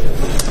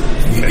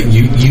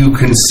 You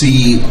can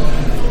see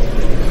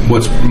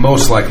what's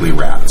most likely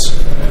rats.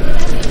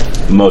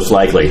 Most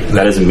likely.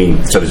 That doesn't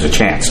mean so there's a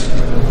chance.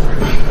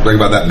 Like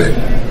about that big.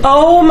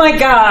 Oh my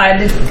god.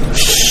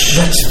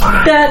 That's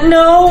fine.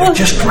 No. They're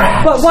just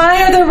rats. But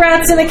why are there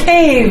rats in a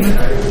cave?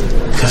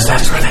 Because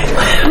that's where they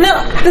live.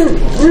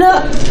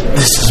 No.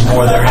 This is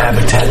more their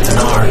habitat than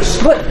ours.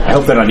 What? I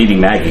hope they're not eating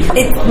Maggie.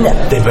 No.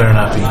 They better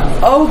not be.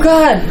 Oh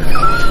God!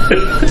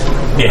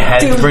 You had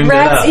Do to bring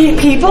that rats up. eat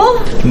people?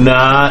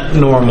 Not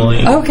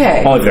normally.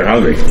 Okay. Only if they're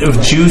hungry.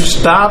 Would you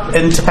stop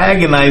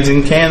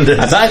antagonizing Candace?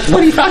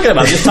 What are you talking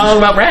about? Just talking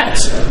about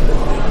rats.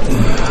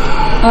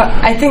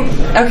 I think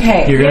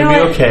okay. You're you gonna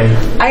know be okay.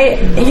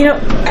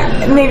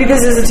 Maybe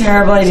this is a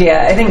terrible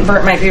idea. I think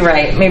Bert might be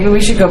right. Maybe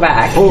we should go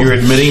back. You're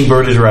admitting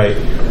Bert is right.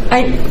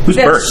 Who's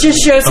that Bert? just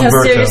shows how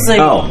Umberto. seriously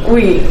Oh.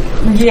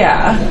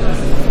 Yeah.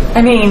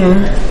 I mean,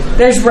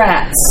 there's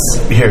rats.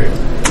 Here,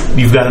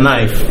 you've got a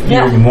knife.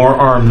 Yeah. You're more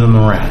armed than the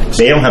rats.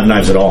 They don't have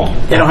knives at all.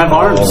 They don't have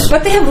arms.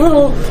 But they have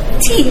little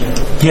teeth.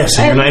 Yes,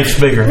 and your knife's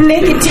bigger.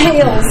 Naked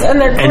tails,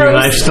 and they're gross. And your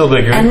knife's still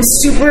bigger. And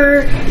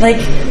super,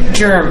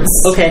 germs.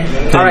 Okay.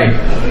 All right.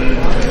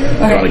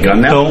 You want a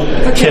gun now?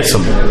 Don't kiss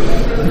them.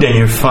 Then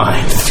you're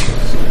fine.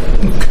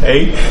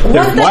 Okay? What the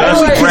They're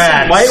hell just are-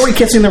 rats. Why are we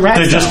kissing the rats?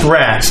 They're just now?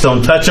 rats.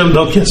 Don't touch them.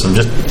 Don't kiss them.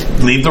 Just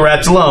leave the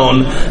rats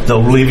alone.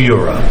 They'll leave you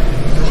alone.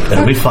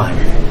 It'll be fine.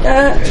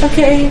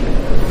 Okay.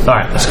 All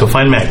right, let's go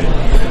find Maggie.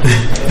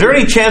 Is there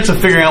any chance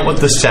of figuring out what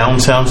the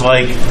sound sounds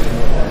like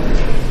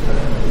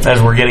as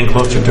we're getting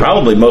closer to it?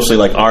 Probably mostly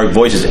like our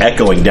voices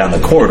echoing down the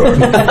corridor.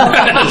 Throw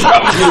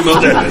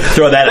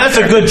that. That's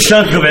a good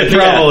chunk of it,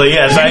 probably.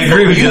 Yes, I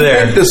agree with you think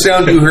there. the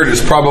sound you heard is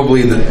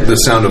probably the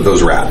sound of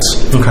those rats.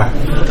 Okay.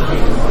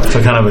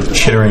 So kind of a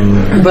chittering.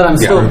 But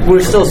we're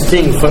still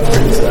seeing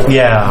footprints. Though.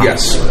 Yeah.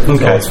 Yes.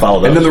 Okay. Let's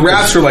follow those. And then the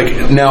rats are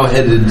now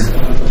headed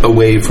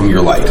away from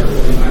your light.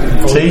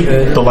 See,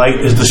 the light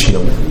is the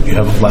shield. You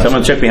have a flash.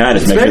 Someone check behind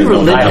us. Make very sure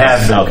there's no religious. I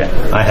have been.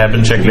 Okay. I have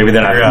been checking. Maybe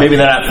they're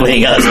not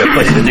fleeing us. There's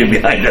places to do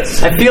behind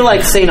us. I feel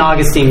like St.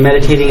 Augustine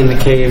meditating in the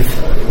cave.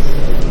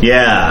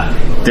 Yeah.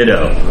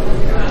 Ditto.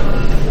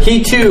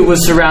 He too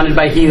was surrounded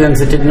by heathens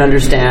that didn't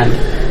understand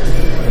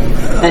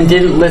and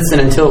didn't listen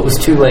until it was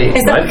too late.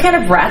 Is that what kind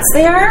of rats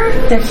they are?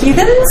 They're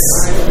heathens?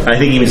 I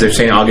think he means they're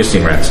St.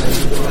 Augustine rats.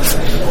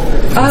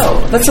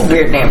 Oh, that's a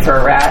weird name for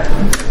a rat.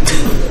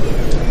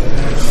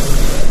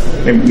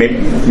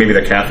 Maybe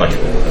they're Catholic.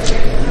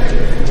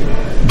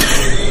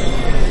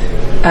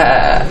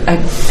 I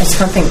just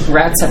don't think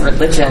rats have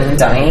religion,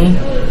 dummy.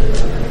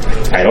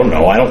 I don't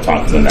know. I don't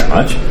talk to them that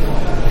much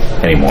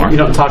anymore. You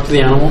don't talk to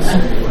the animals?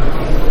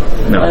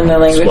 No. And the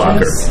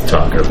languages?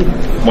 Squawk or talk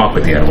or walk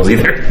with the animals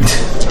either.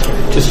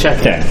 Just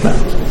check. Yeah. No.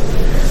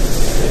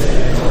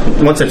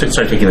 Once I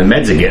start taking the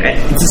meds again,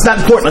 it's not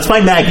important. Let's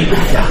find Maggie.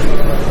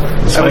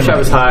 I wish I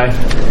was high.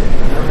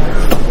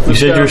 You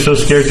said you were so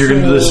scared you're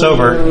going to do this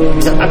sober.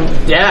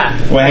 Yeah.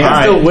 Well, hang I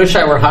on. still wish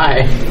I were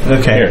high.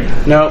 Okay.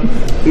 Here. Nope.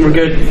 We're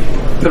good.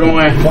 Put them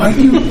away. Why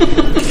do you... I'm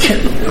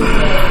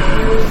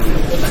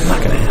not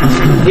going to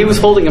ask. He was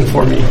holding them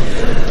for me.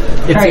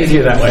 It's Right.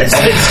 easier that way.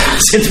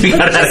 Since we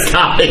got out of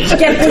college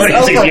Get this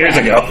 26 over years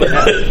with. ago.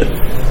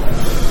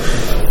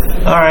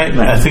 All right.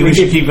 I think we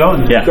should keep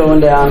going. Yeah. Going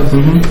down.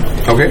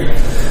 Okay.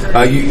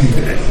 You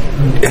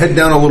head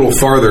down a little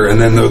farther, and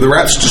then the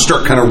rats just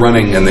start kind of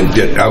running, and then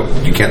get out.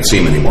 You can't see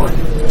them anymore.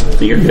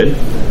 You're good.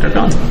 They're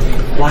gone.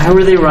 Why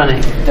were they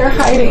running? They're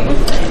hiding.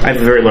 I have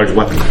a very large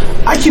weapon.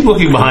 I keep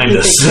looking behind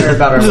us. Take care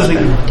about our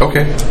weapon.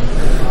 Okay.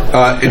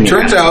 It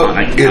turns out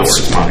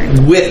it's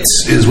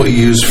wits is what you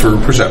use for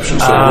perception.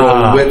 So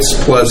roll wits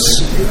plus.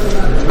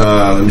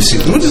 Let me see.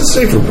 What does it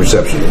say for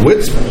perception?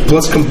 Wits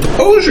plus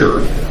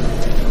composure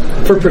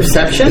For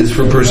perception? is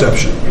for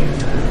perception.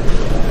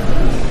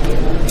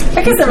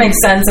 I guess that makes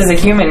sense as a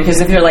human,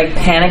 because if you're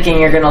panicking,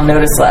 you're going to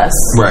notice less.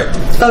 Right.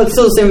 Oh, it's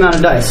still the same amount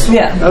of dice.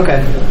 Yeah.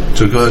 Okay.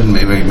 So go ahead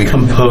and make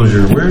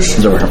Composure. Where's...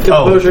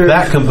 Composure. Oh,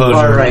 that composure.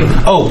 Far right.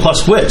 Oh,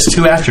 plus wits.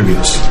 2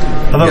 attributes.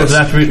 I thought it was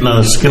an attribute, not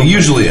a skill. It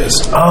usually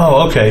is.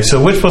 Oh, okay.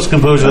 So wits plus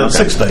composure, that's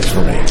 6 dice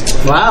for me.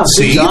 Wow.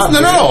 See, Good job.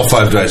 they're not all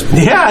 5 dice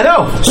pools. Yeah, I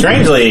know.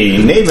 Strangely,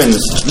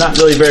 Naven's not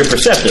really very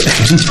perceptive.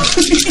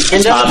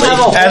 And doesn't have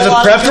a whole As a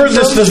lot of prepper,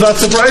 this wisdom. does not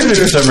surprise me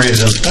for some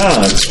reason.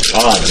 Oh, it's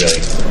odd, really.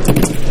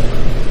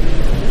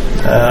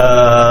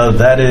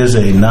 That is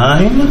a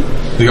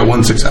 9. You got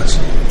 1 success.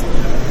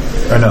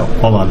 Or no,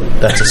 hold on.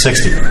 That's a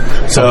 60.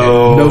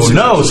 So, Okay,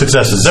 no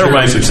successes. Never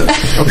mind. Success.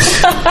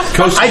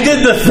 I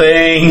did the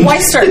thing. Why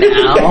start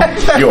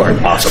now? You're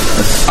awesome.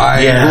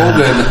 I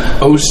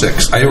rolled an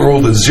 06. I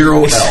rolled a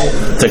 0L.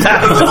 It's like,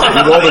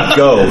 you roll the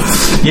go.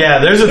 Yeah,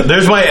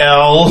 there's my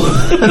L.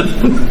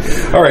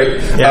 All right.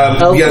 Yeah.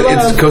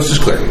 It's coast is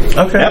clear.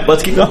 Okay. Yep,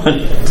 let's keep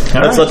going.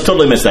 Let's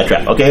totally miss that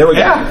trap. Okay, here we go.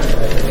 Yeah.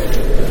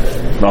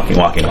 Walking.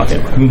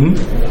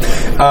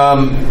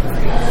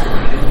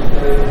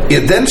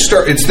 It then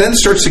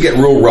starts to get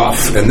real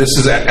rough, and this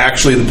is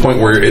actually the point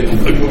where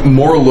it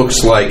more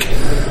looks like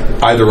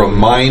either a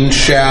mine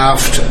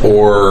shaft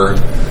or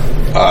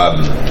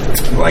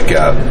like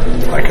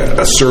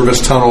a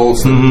service tunnel.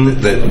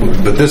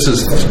 But this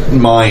is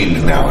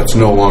mined now. It's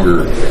no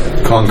longer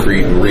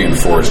concrete and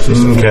reinforced.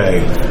 Okay.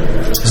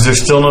 Is there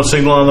still no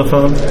signal on the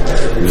phone?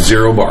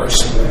 0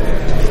 bars.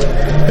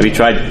 Have you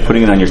tried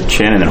putting it on your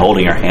chin and then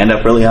holding your hand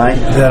up really high?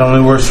 That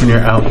only works when you're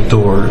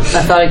outdoors.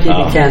 I thought it gave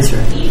you cancer.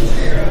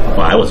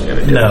 Well, I wasn't going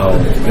to do No.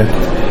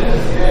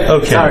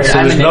 Okay, Sorry, so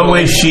I'm there's no enabled.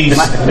 way she's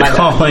My bad.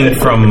 calling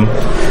from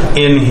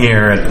in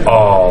here at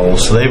all.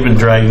 So they've been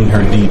dragging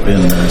her deep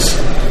in this.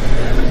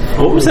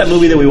 What was that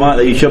movie that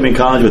you showed me in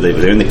college with?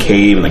 They're in the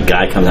cave and the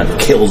guy comes out and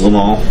kills them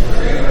all.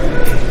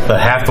 But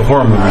half the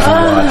horror movies we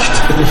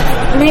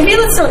watched. Maybe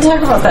let's not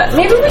talk about that.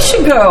 Maybe we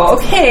should go.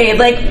 Okay,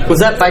 like Was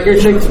that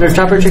Biker Chicks or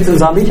Chopper Chicks in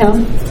Zombie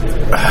Town?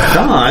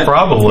 God.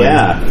 Probably.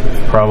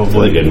 Yeah.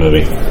 Probably. Really good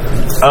movie.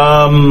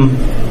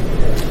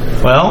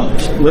 Well,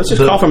 Let's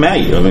just call for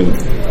Maggie. I mean,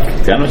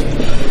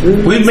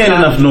 we've made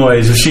enough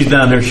noise. If she's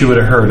down there, she would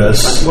have heard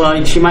us.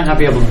 Well, she might not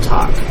be able to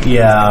talk.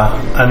 Yeah,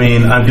 I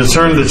mean, I'm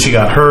concerned that she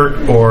got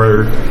hurt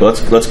or.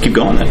 let's keep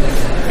going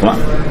then. Come on.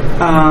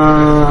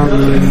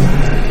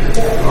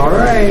 All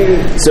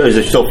right. So is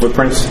there still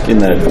footprints in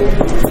the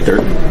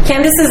dirt?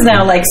 Candace is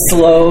now like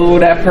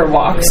slowed up her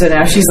walk, so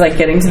now she's like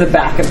getting to the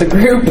back of the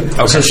group.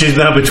 So she's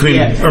now between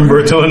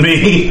Umberto and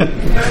me.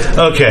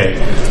 Okay.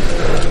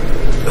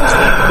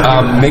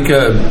 Make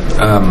a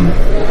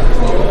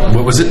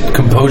what was it?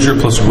 Composure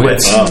plus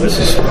wits. Oh, this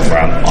is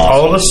awesome.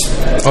 All of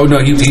us? Oh no,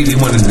 he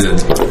wanted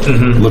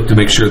to look to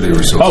make sure they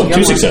were so. Oh,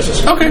 2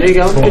 successes. okay. There you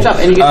go. Good job.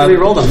 And you get to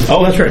re-roll them.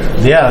 Oh, that's right.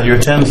 Yeah, your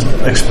 10's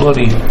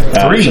exploding.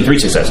 So 3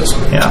 successes.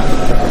 Yeah.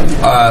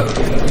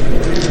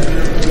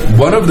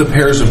 One of the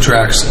pairs of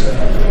tracks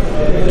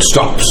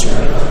stops.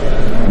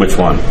 Which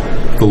one?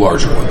 The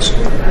larger ones.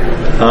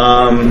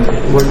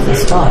 Where did they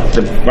stop?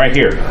 Right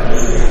here.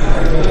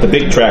 The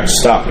big tracks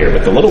stop here,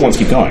 but the little ones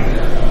keep going.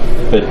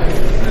 But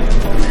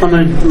I'm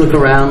going to look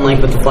around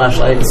like with the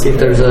flashlight and see if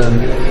there's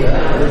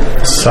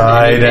a...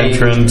 Side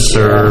entrance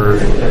or.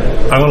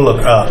 I'm going to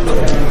look up.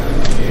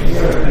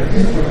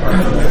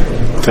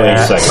 20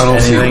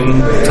 seconds.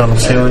 Anything? Tunnel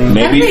ceiling? How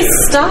Maybe did they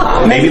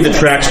stop? maybe the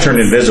tracks turned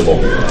invisible.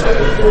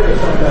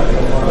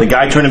 The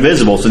guy turned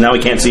invisible, so now we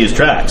can't see his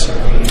tracks.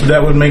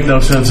 That would make no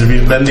sense. If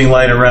he's bending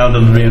light around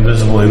him to be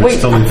invisible, he would Wait,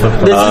 still leave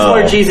footprints. This is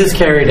where Jesus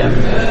carried him.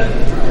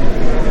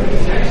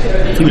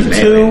 He was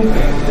Two.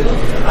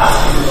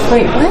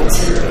 Wait, what?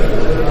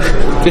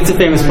 It's a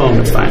famous poem.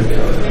 It's fine.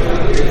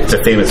 It's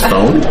a famous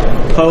phone.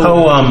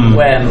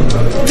 When?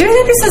 Do you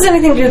think this has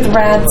anything to do with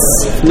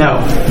rats? No.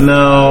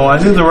 No, I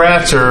think the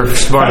rats are Trying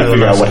smarter to than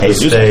figure out us what at this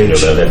Jesus had to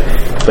stage. do with it.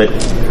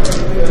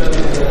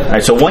 But all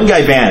right, so one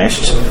guy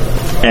vanished,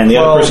 and the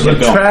Well, other person the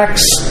kept going. track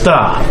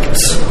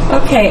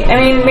stopped. Okay, I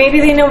mean, maybe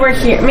they know we're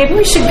here. Maybe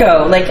we should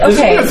go. Like, okay. Isn't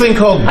there a thing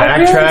called I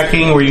realize-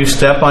 backtracking where you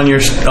step on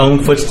your own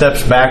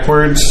footsteps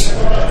backwards?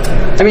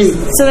 I mean,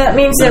 So that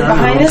means they're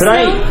behind us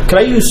now? Could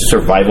I use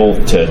survival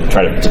to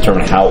try to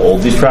determine how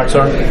old these tracks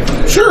are?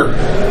 Sure.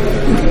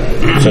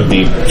 So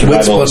the survival,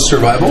 Wits plus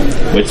survival.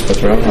 wits plus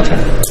survival. Okay.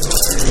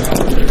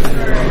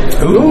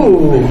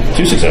 ooh.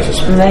 2 successes.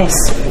 Nice.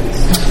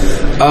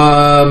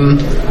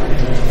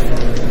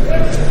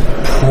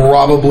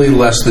 Probably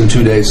less than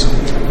 2 days.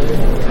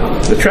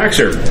 The tracks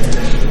are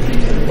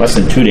less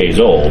than 2 days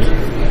old,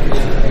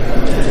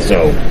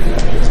 so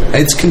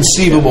It's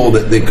conceivable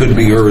that they could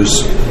be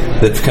hers.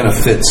 That kind of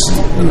fits.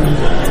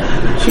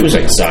 she was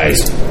like size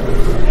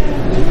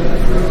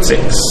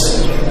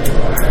 6.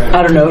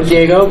 I don't know,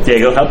 Diego.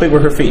 Diego, how big were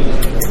her feet?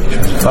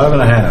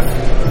 5.5.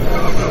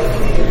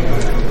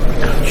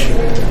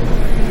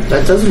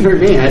 That doesn't hurt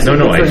me. I said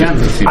No, good for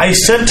him. I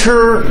sent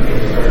her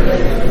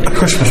a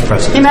Christmas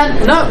present. Hey,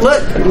 man, no,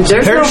 look.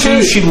 There's Pair no of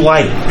shoes hate. she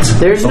liked.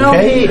 There's no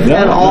Okay? hate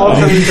at all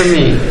coming from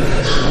me.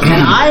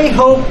 And I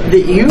hope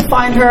that you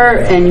find her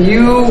and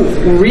you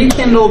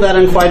rekindle that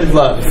unquieted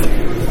love.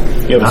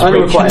 You haven't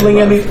Unrequited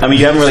spoken. love. I mean,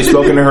 you haven't really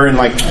spoken to her in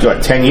like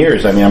 10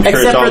 years. I mean, I'm sure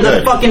Except it's all for the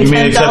good. fucking You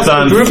mean except 10,000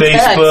 on group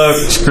Facebook,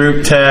 texts.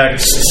 group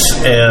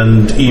texts,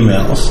 and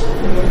emails.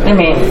 I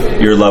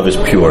mean, Your love is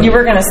pure. you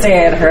were going to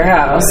stay at her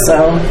house,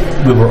 so.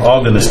 We were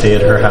all going to stay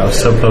at her house,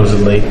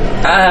 supposedly.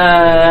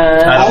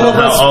 I don't know of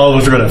how us- all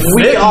of us were going to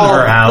We fit in all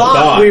her house.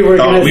 thought we were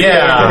going to stay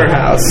Yeah, at her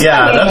house.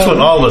 yeah, that's what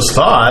all of us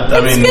thought. I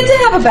It's mean, good to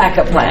have a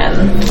backup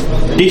plan.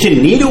 Did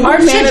you need a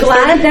Aren't wingman you at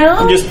glad 30?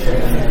 now? Just,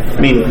 I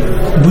mean,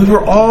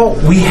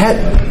 we had.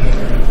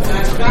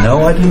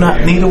 No, I do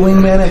not need a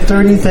wingman at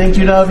 30. Thank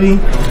you, Davi.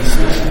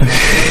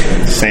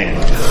 saying.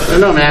 I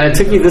don't know, man. It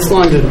took you this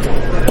long to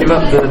give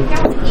up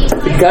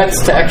the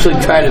guts to actually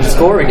try to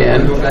score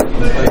again.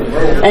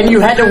 And you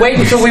had to wait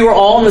until we were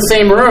all in the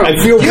same room. I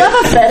feel Do you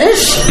have a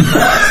fetish?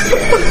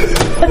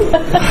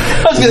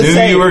 I was going to Knew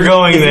say, you were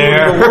going if you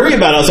there. were to worry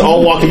about us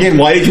all walking in,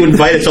 why did you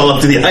invite us all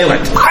up to the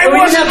island? I We didn't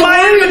wasn't have to my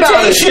worry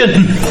about it. invitation.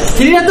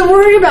 You didn't have to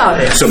worry about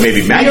it. So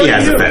maybe Maggie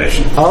has a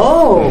fetish.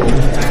 Oh.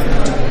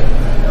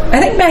 I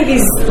think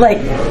Maggie's, like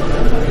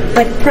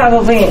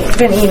probably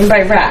been eaten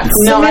by rats.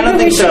 No, so I don't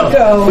maybe think we should so.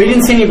 go. We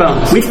didn't see any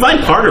bones. We'd find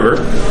part of her,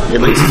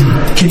 at least.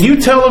 Can you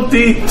tell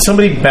if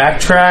somebody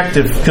backtracked?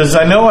 Because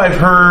I know I've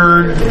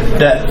heard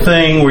that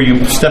thing where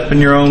you step in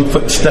your own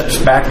footsteps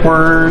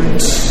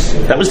backwards.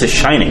 That was The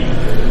Shining.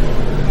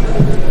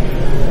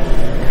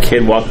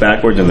 Kid walked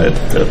backwards in the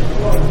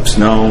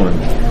snow.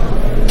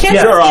 And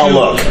Candace, Sure, I'll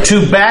look.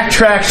 To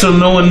backtrack so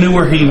no one knew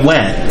where he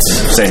went.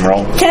 Same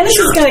roll. Candace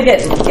is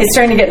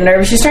starting to get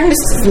nervous. She's starting to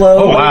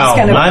slow. Oh, wow.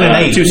 Kind of, 9 and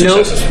 8. 2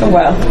 successes. Oh,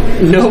 wow.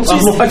 Nope.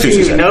 I'm watching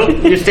you. successes.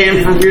 Nope. You're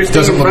standing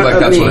Doesn't in look front like of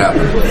that's me. what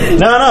happened.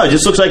 No, it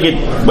just looks like it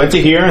went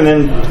to here and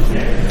then...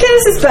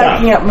 Candace is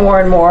backing up more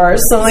and more,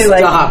 slowly,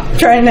 Stop.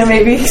 trying to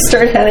maybe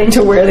start heading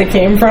to where they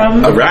came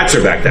from. The rats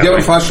are back Do that you have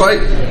way. a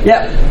flashlight?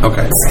 Yep.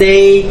 Okay.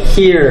 Stay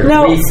here.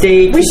 No, we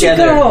stay we should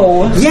together.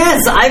 go.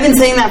 Yes, I've been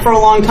saying that for a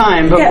long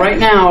time, but Yeah. right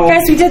now,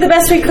 Guys, we did the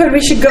best we could.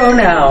 We should go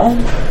now.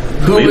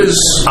 Who is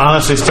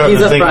Honestly, starting He's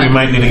to up think we front.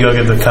 might need to go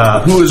get the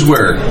cops. who is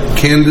where?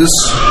 Candace.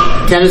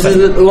 Candace is.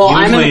 I'm in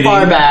the leading.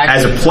 far back.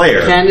 As a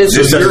player, Candace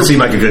this is- doesn't seem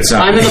like a good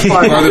sign. I'm in the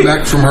far Farther back.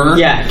 back from her.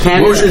 Yeah, What was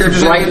Candace your character's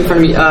is right in name?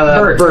 front of me.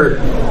 Bert.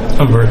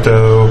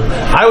 Umberto.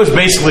 I was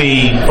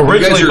basically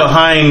originally are-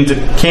 behind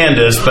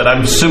Candace, but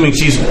I'm assuming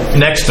she's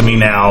next to me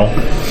now.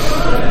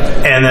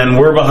 And then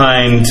we're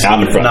behind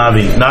I'm in front.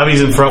 Navi.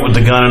 Navi's in front with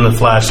the gun and the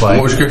flashlight.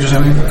 What was your character's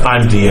name?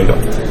 I'm Diego.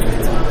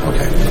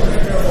 Okay.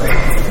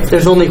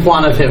 There's only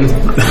one of him.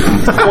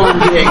 Juan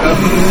Diego.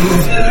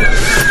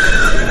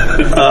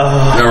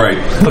 All right.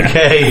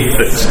 Okay.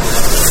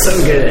 So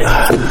good.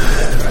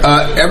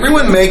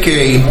 Everyone make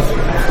a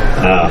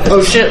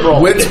Oh shit!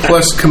 Roll. wits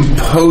plus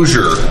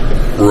composure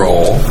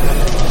roll.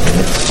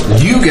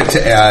 You get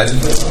to add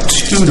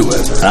 2 to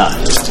it. All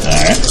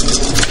right.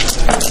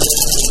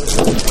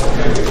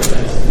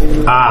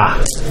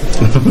 Ah.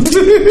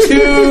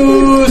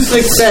 2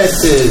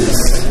 successes.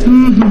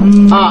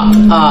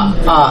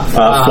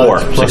 4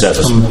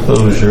 successes.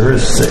 Composure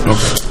is 6.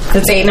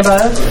 That's 8 and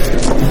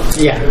above.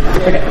 Yeah.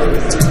 Okay.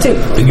 2.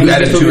 And you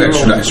added this will 2 be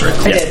extra rolled. dice, right?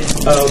 I did.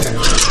 Oh, okay.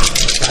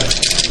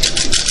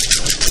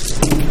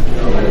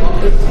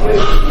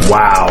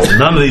 Wow.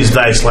 None of these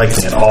dice like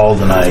me at all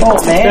tonight.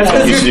 Oh, man.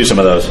 I used to do some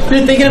of those.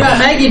 Been thinking about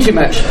Maggie too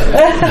much.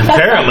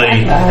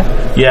 Apparently.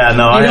 Yeah,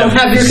 no, I don't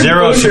have have your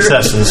 0 composure.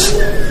 successes.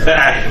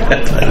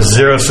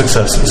 0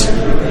 successes.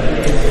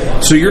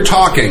 So you're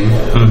talking.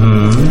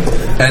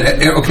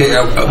 And okay,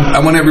 I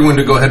want everyone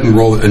to go ahead and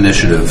roll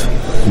initiative.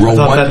 Roll I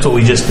thought 1. that's what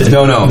we just did.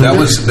 No, that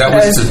was That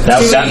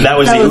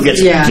was the who gets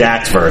yeah.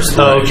 jacked first.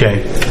 Oh,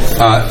 okay.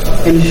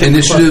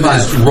 initiative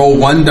plus is roll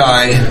 1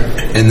 die,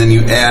 and then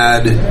you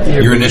add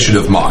your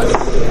initiative mod.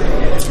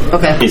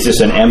 Okay. Is this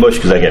an ambush?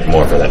 Because I get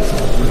more for that.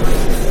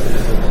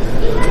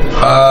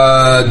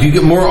 Do you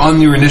get more on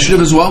your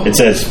initiative as well? It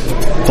says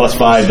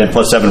 +5, then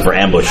 +7 for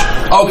ambush.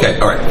 Okay,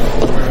 all right.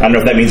 I don't know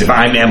if that means if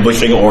I'm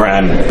ambushing or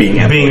I'm being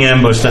ambushed. Being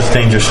ambushed, that's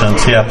danger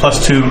sense. Yeah,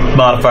 +2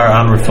 modifier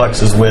on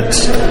reflexes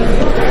wits.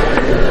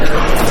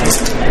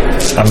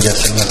 I'm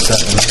guessing that's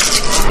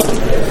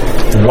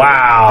 7.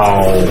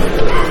 Wow.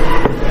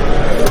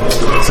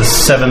 It's a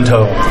 7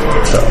 total.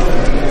 So.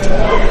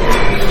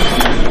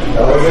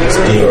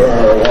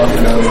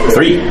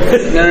 3.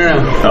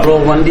 No. Oh. Roll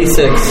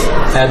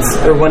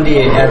 1d6. Or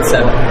 1d8. Add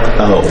 7.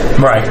 Oh.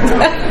 Right.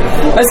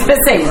 I was going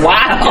to say,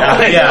 wow.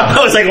 Yeah.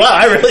 I was like, wow,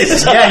 I really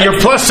suck. Yeah, your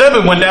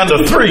 +7 went down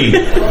to 3.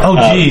 Oh,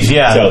 geez,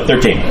 yeah. So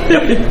 13. I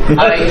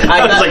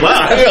I was like,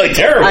 wow, I'm really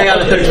terrible. I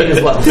got a 13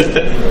 as well.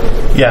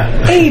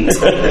 Yeah. 8.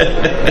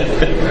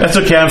 That's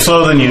okay, I'm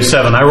slower than you.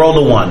 7. I rolled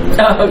a 1.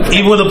 Okay.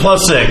 Even with a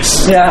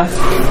 +6. Yeah.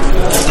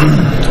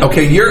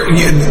 Okay,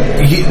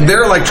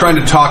 they're like trying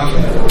to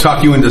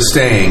talk you into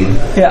staying,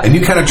 Yeah. and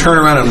you kind of turn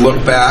around and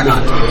look back,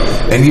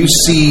 and you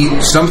see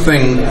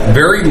something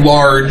very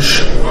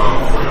large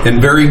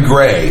and very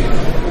gray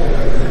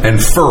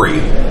and furry,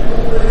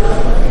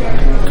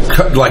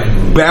 like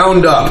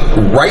bound up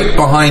right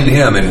behind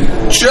him,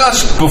 and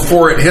just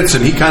before it hits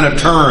him, he kind of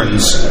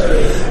turns,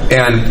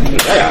 and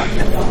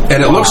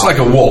it looks like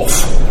a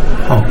wolf.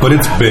 But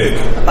it's big.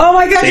 Oh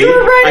my God, you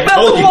were right I about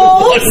told the you.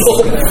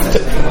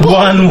 wolves.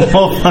 One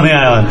wolf on the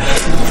island.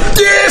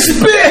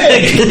 This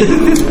big!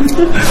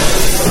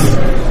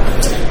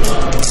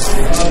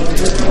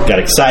 Got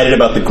excited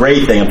about the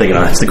gray thing. I'm thinking,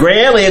 oh, it's the gray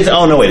aliens.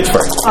 Oh, no, wait, it's fur.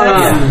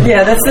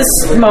 Yeah, that's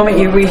this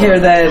moment we hear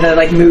the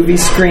like movie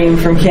scream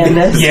from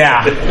Candace.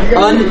 Yeah.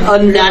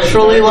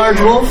 Unnaturally large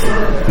wolf?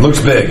 Looks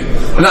big.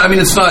 No, I mean,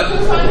 it's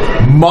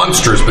not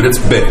monstrous, but it's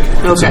big.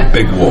 It's Okay. a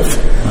big wolf.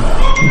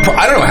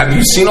 I don't know. Have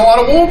you seen a lot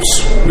of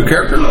wolves? Your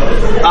character?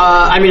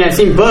 I mean, I've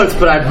seen books,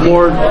 but I'm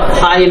more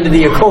high into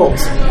the occult.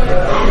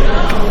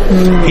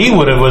 He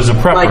would have was a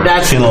prepper. Like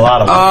that's Seen a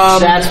lot of them.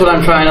 that's what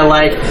I'm trying to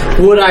like.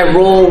 Would I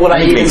roll? Would I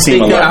They even seem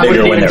think a lot that would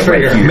bigger when even they're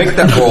trigger? right here. Make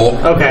that roll.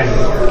 Okay.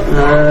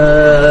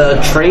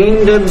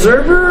 Trained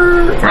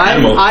observer. Eye for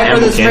animal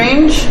the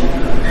strange.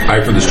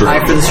 Eye for the Eye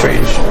strange. for the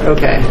strange.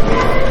 Okay.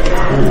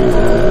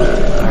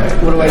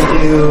 What do I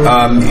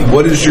do?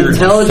 What is your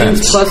Intelligence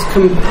defense? plus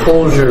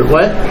composure.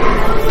 What?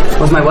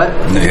 What's my what?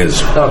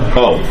 His. Oh.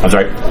 Oh, I'm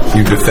sorry.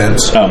 Your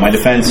defense. My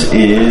defense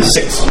is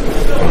 6.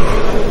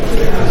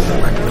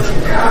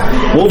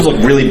 Wolves look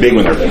really big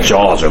when their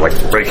jaws are like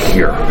right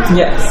here.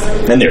 Yes.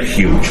 Then they're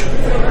huge.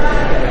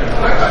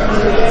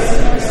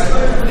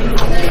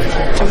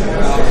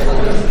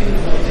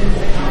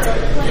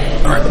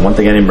 Alright, the one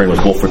thing I didn't bring was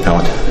wolf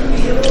repellent.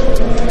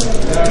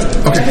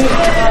 Okay.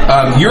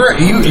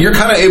 You're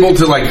kind of able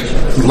to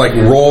like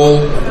roll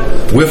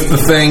with the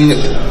thing,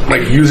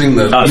 like using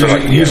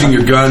using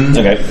your gun,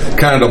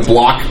 kind of to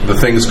block the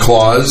thing's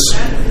claws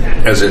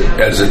as it,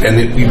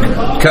 and you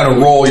kind of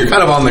roll. You're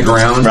kind of on the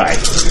ground, right?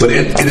 But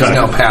it is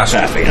now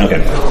passing.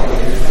 Okay.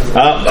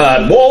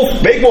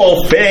 Wolf, big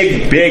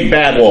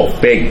bad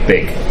wolf,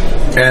 big.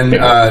 And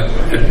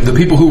the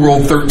people who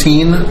rolled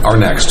 13 are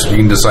next. You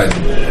can decide.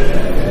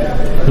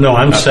 No,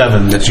 I'm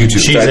 7. That's you two.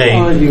 She's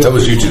 8. That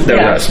was you two.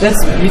 That's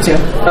you two.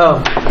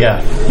 Oh,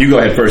 yeah. You go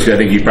ahead first, because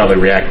I think you'd probably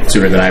react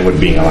sooner than I would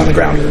being on the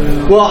ground.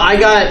 well, I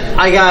got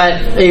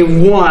a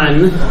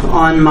 1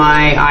 on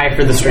my eye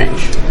for the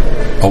strange.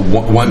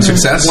 One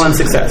success? One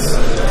success.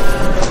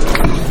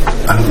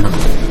 I don't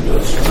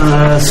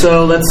remember.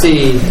 So let's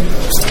see.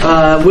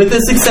 With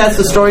this success,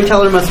 the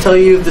storyteller must tell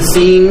you if the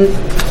scene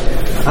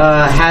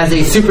has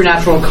a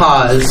supernatural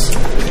cause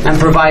and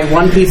provide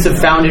one piece of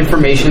found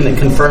information that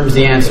confirms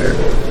the answer.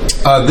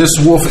 This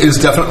wolf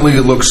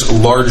looks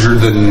larger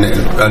than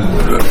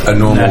a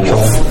normal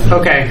wolf.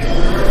 Okay.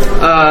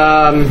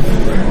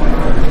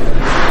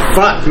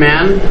 Fuck,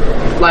 man.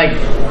 Like,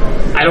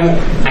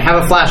 I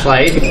have a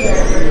flashlight.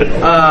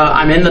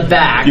 I'm in the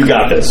back. You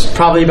got this.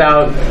 Probably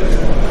about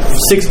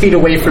 6 feet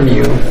away from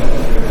you.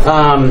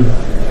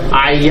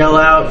 I yell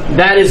out,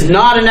 "That is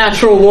not a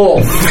natural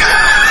wolf."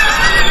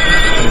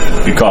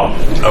 Good call.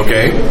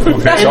 Okay.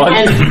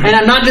 And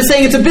I'm not just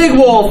saying it's a big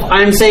wolf.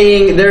 I'm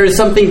saying there is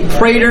something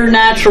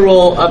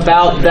preternatural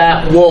about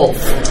that wolf.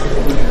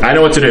 I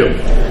know what to do.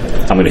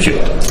 I'm going to shoot.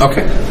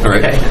 Okay. All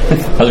right. Okay.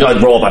 I was going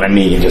to roll up on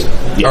me and just...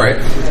 Yeah. All right.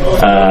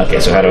 Okay,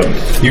 so how do...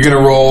 You're going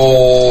to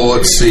roll,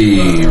 let's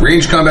see,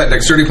 range combat,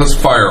 dexterity plus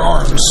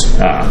firearms.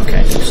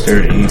 Okay.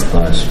 Dexterity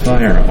plus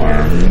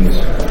firearms.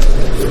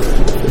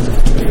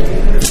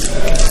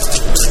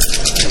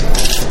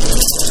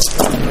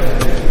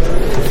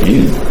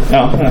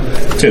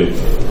 Oh, 2.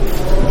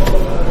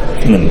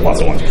 And then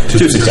lots of ones.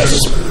 2 successes.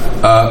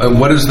 And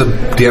what is the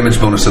damage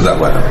bonus of that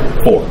weapon?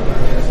 4.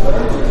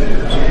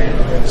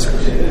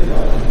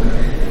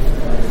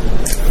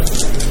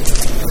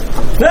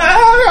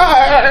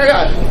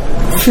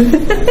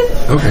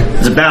 Okay.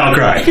 It's a battle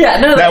cry. Yeah,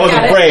 no, that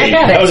wasn't afraid.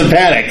 That wasn't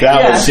panic.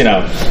 That was,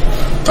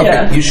 Okay,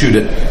 Yeah. you shoot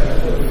it.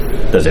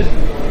 Does it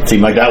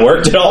seem like that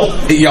worked at all?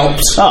 It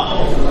yelps.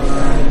 Oh.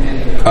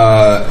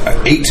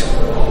 8.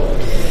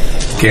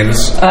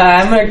 Candace.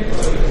 I'm gonna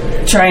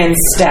try and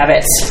stab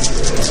it.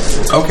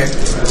 Okay.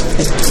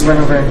 Just run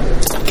over.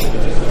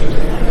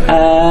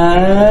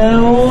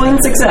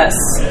 1 success.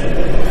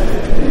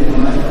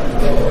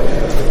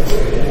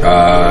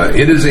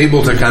 It is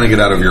able to kind of get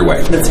out of your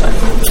way. That's fine.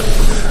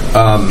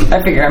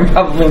 I figure I'm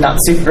probably not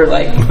super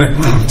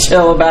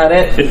chill about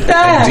it.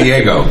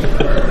 Diego.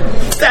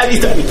 Stabby.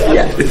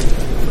 Yeah.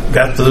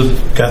 Got the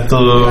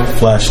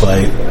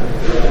flashlight.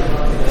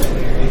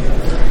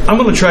 I'm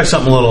going to try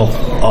something a little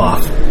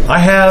off. I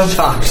have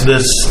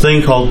this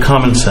thing called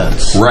common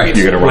sense. Right.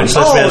 You're going to run. Which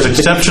says has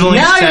exceptionally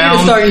now sound. you're going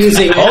to start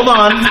using it. Hold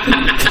on.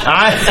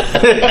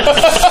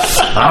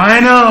 I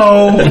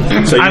know.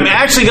 So I'm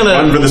actually going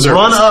to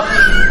run up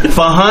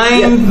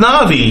behind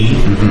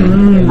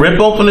Navi, rip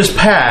open his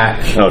pack,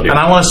 and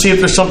I want to see if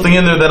there's something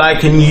in there that I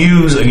can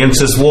use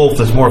against this wolf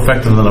that's more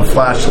effective than a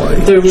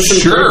flashlight. There was some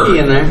Sure. turkey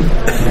in there.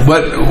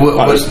 But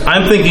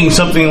I'm thinking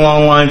something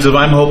along the lines of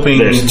I'm hoping...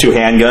 There's 2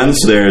 handguns.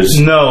 There's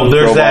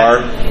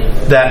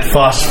that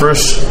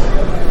phosphorus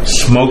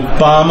smoke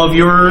bomb of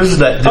yours.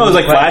 That it's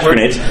like flash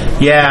grenades.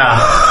 Yeah.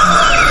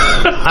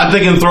 I'm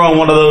thinking throwing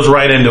one of those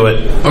right into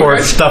it, or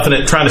stuffing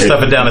it, trying to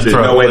stuff it down his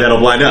throat. There's no way that'll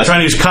blind us.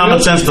 Trying to use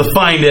common sense to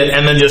find it,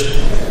 and then just.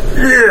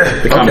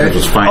 The common sense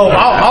was fine. Oh,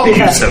 I'll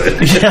use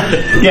it.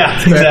 Yeah,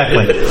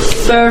 exactly.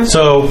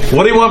 So,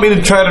 what do you want me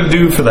to try to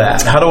do for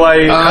that? How do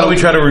we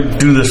try to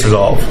do this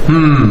resolve?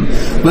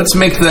 let's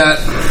make that.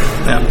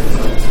 Yeah.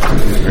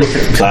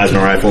 Plasma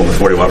rifle in the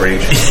 40-watt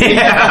range.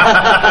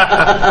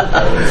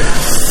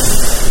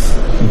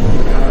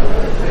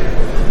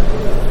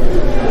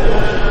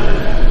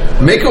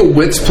 Make a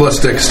wits plus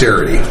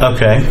dexterity.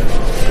 Okay,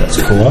 that's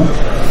cool.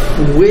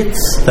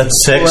 Wits.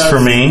 That's 6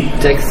 for me.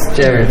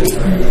 Dexterity. See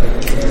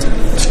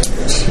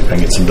if I can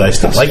get some dice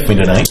that like me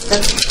tonight.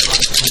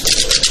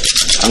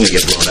 I'm going to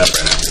get blown up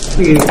right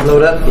now. You can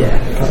load up?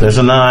 Yeah. There's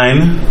a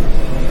 9.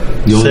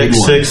 You'll need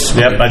one. 6.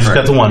 Yep, I just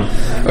got the 1.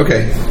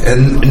 Okay,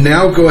 and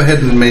now go ahead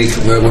and make.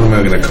 What am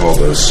I going to call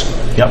this?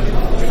 Yep.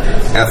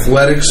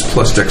 Athletics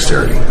plus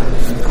dexterity.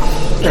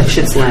 That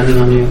shit's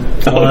landing on you.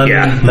 Oh,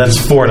 yeah. That's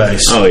 4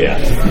 dice. Oh, yeah.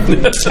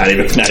 not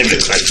even a question.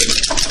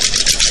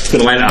 It's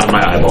going to land on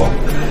my eyeball.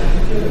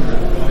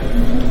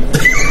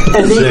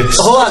 And the, 6,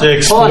 hold on,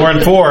 6, hold 4, on.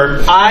 and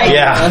 4.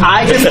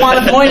 I just want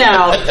to point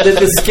out that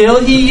the skill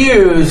he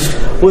used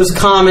was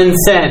common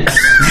sense.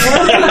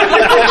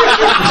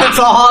 That's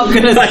all I'm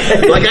going to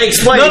say. Like I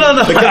explained,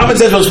 No. the common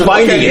sense was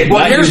finding it. Well,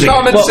 not here's using it.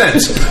 common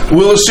sense.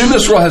 We'll assume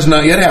this roll has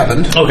not yet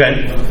happened.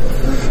 Okay.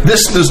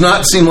 This does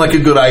not seem like a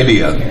good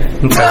idea.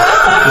 Okay.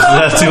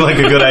 That seems like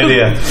a good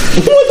idea.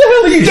 What the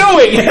hell are you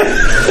doing?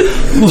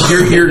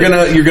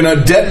 You're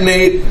gonna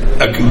detonate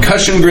a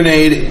concussion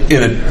grenade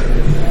in a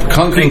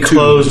concrete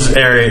Enclosed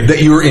area.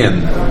 that you're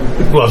in.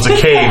 Well, it's a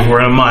cave. We're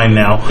in a mine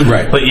now.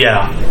 Right. But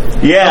yeah.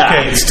 Yeah.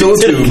 Okay. Still a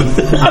tube.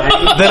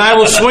 Then I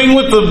will swing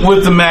with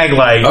the mag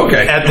light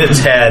at its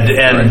head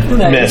and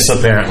miss,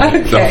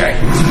 apparently. Okay.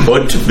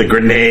 Put the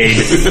grenade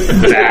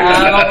back.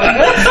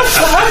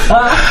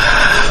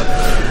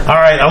 All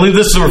right, I'll leave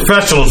this to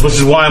professionals, which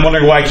is why I'm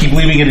wondering why I keep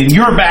leaving it in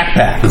your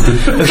backpack.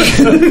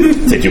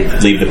 Did you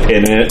leave the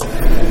pin in it?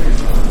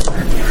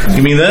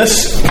 You mean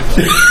this?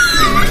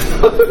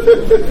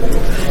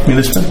 You mean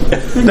this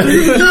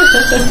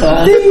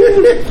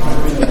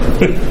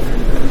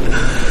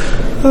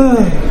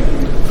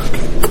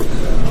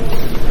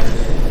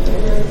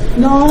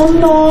Nom,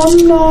 nom,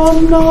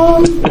 nom,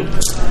 nom.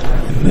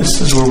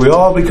 This is where we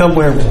all become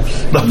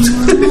werewolves.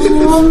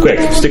 Quick,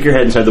 stick your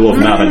head inside the wolf's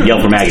mouth and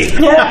yell for Maggie.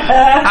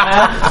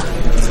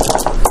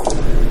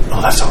 Oh,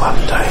 that's a lot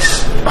of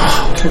dice.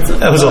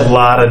 That was a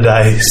lot of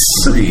dice.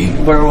 3.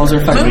 Werewolves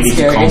are fucking We need to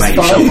scary call as Maggie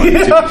fuck. someone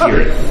to hear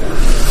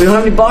it. We don't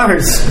have any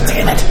bars.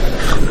 Damn it.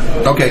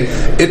 Okay.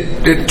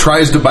 It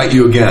tries to bite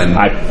you again.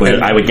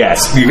 I would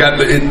guess. You got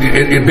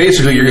it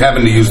basically you're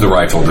having to use the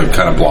rifle to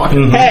kind of block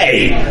it.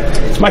 Hey,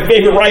 it's my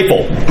favorite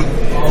rifle.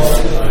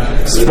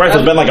 This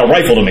rifle's been like a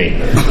rifle to me.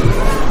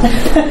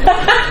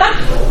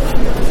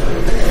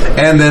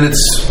 And then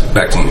it's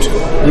back to you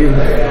two.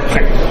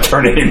 I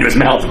turn it into his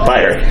mouth and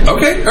fire.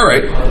 Okay, all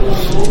right.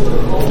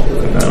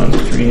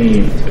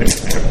 3,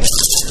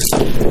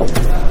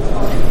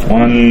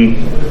 1.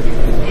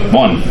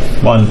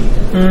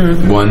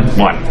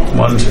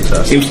 1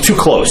 success. It was too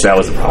close. That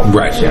was the problem.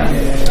 Right. Yeah.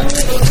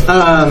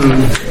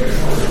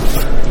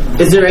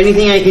 Is there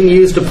anything I can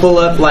use to pull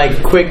up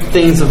like quick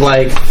things of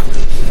like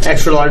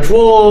extra large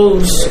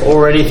wolves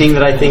or anything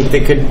that I think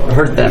that could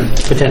hurt them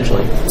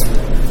potentially?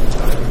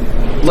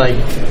 Like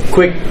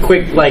quick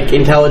like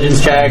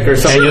intelligence check or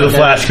something. And you're the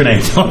flash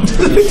grenade.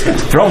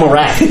 Throw him a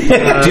rat. Do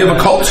you have a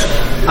cult?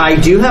 I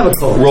do have a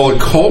cult. Roll a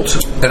cult,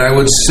 and I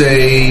would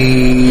say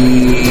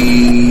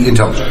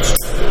intelligence.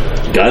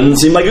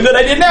 Guns seem like a good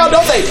idea now,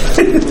 don't they?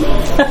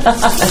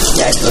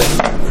 Yeah, actually.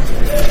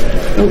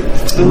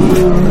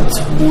 It's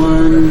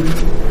 1,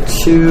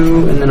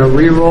 2, and then a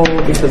reroll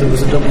because it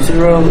was a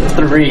 00.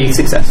 3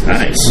 successes.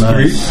 Nice.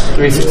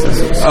 3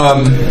 successes.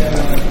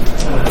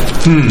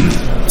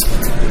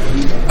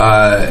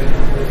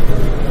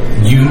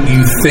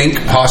 You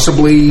think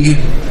possibly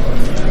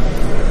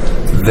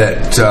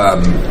that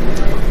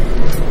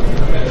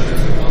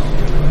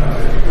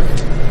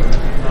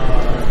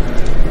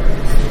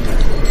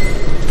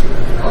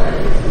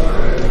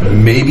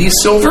maybe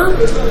Silver,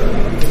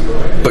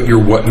 but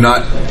you're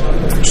not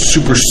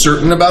super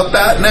certain about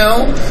that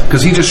now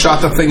because he just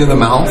shot the thing in the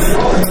mouth.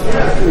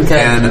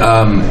 Okay.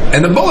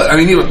 And the bullet, I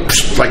mean, he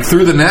went like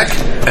through the neck,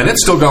 and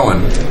it's still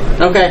going.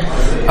 Okay.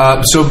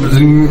 So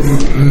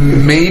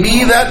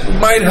maybe that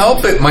might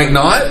help. It might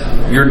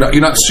not. You're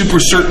not super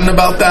certain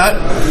about that.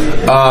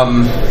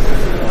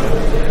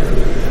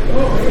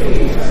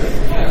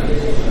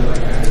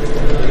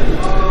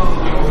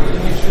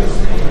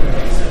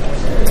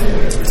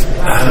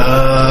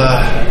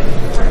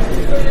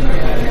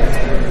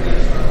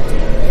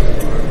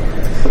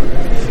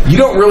 You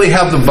don't really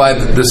have the vibe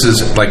that this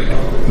is like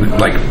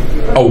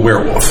a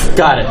werewolf.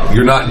 Got it.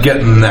 You're not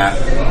getting that.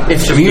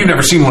 I mean, you've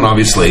never seen one,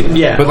 obviously.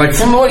 Yeah. But like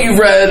from what you've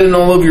read and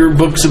all of your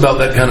books about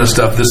that kind of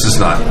stuff, this is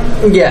not.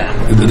 Yeah.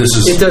 This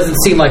is. It doesn't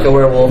seem like a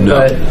werewolf,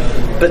 No.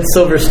 but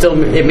Silver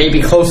still. It may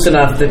be close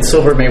enough that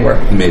Silver may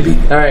work. Maybe.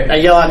 All right. I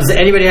yell out. Does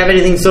anybody have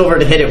anything Silver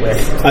to hit it with?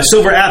 A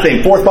silver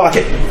athame, 4th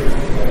pocket.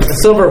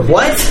 Silver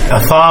what?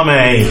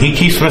 Athame. He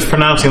keeps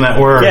mispronouncing that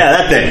word. Yeah,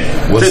 that thing.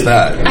 What's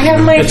that? I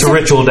have my It's a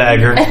ritual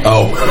dagger.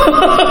 Oh.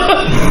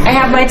 I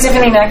have my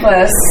Tiffany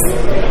necklace.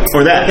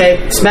 Or that.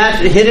 Okay. Smash.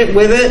 Hit it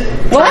with it.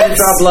 Try What? to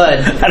draw blood.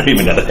 I don't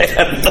even know that they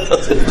have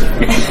those.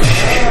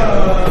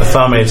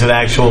 Athame is an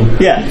actual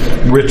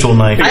ritual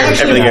knight. I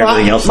actually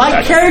Everything else is My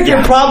back. character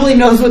Yeah. probably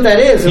knows what that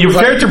is. It Your was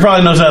like, character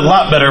probably knows that a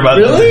lot better about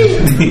Really?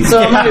 that.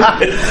 So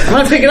I'm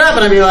gonna pick it up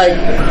and I'll be like,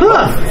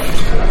 huh.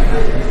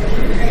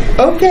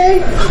 Okay.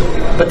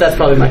 But that's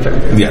probably my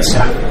turn. Yes.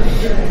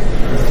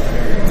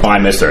 Oh, I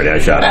missed already. I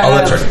shot it. Oh,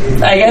 that's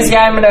right. I guess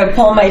I'm gonna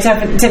pull my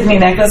Tiffany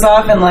necklace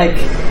off and like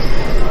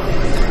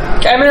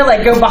I'm gonna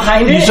like go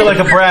behind it. Use it like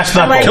a brass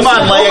knuckle. like, Come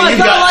on, Leia, Oh my you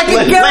God, got like a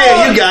it. girl.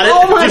 Leia, you got it.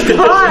 Oh my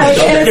god!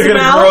 In its You're gonna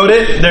mouth. corrode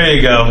it? There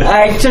you go.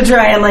 I should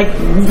try and like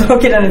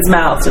hook it in its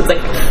mouth. So it's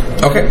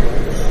like Okay.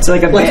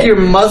 a Like bit. you're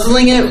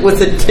muzzling it with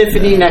a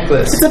Tiffany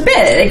necklace. It's a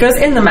bit. It goes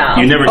in the mouth.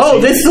 You never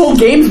Oh, see- this whole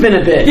game's been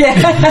a bit. Yeah.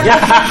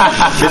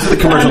 This is the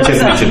commercial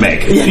Tiffany should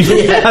make.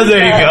 Yeah,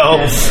 there you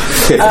go.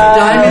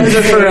 Diamonds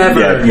are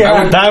forever.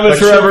 Yeah. Diamonds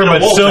But forever, choking a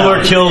but wolf silver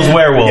out. kills Yeah,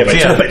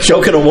 werewolves. but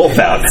choking a wolf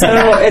out. So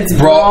it's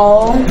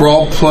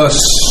Brawl plus.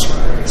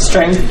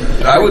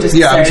 strength. I would.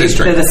 Yeah, I would say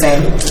strength. They're the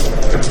same.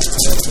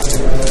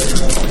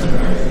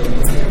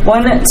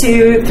 1,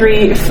 2,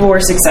 3, 4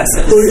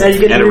 successes. Are you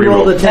going And to a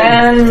reroll reroll. the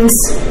 10?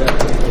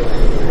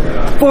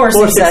 And 4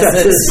 4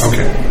 successes. successes.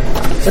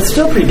 Okay. That's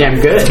still pretty damn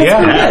good.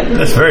 Yeah,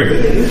 that's very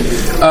good.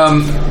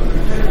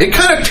 It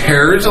kind of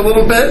tears a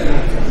little bit,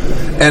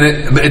 and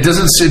it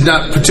doesn't seem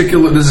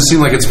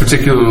like it's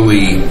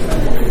particularly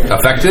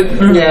affected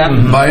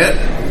by it,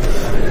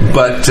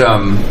 but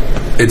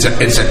it's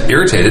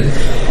irritated.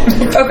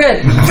 Oh,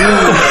 good.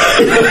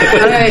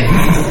 All right.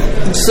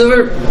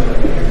 So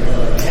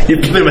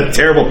You've given him a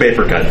terrible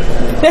paper cut.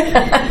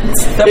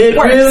 it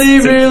really,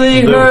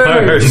 really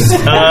hurts.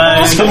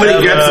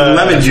 Somebody grab some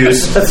lemon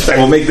juice. That's right.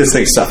 We'll make this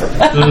thing suffer.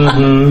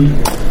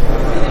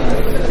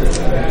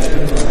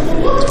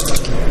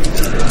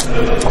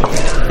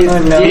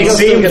 He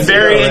seemed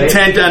very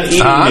intent on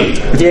eating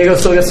me. Diego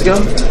still gets to go?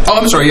 Oh,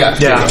 I'm sorry, yeah.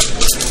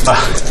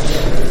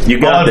 You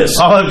got this.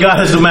 All I've got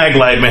is a mag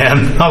light,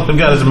 man. All I've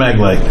got is a mag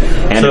light.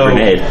 And a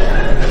grenade.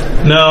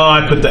 No,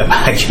 I put that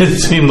back. It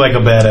seemed like a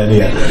bad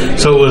idea.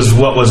 So it was,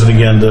 what was it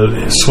again?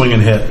 The swing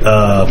and hit.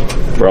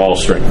 Brawl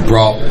strength.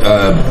 Brawl.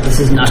 This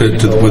is not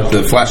with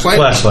the flashlight?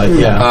 Flashlight,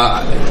 yeah.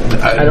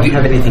 I don't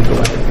have anything for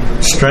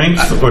weapon.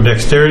 Strength or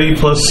dexterity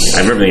plus... I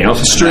have everything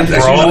else. Strength.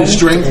 That's usually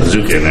strength.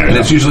 Bazooka in there. And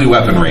it's usually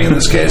weaponry in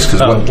this case.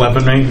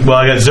 Weaponry? Well,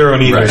 I got 0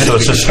 in either, so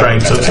it's just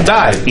strength. So it's a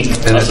die.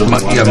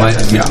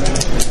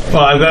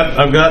 Well,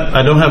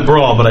 I don't have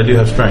brawl, but I do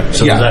have strength.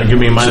 So does that give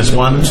me a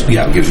 -1?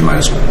 Yeah, it gives you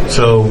 -1.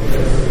 So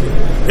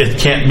it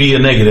can't be a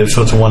negative,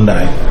 so it's a 1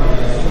 die.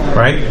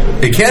 Right?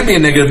 It can be a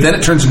negative, then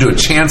it turns into a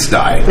chance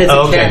die. It's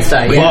a chance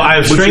die. Well, I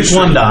have strength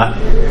 1 dot.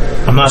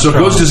 I'm not strong. It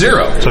goes to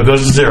 0. So it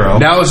goes to 0.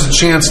 Now it's a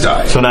chance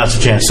die. So now it's a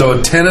chance. So a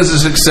 10 is a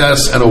success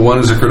and a 1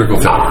 is a critical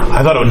failure.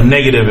 I thought it was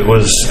negative. It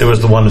was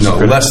the one that's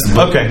critical. Less.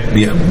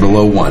 Yeah,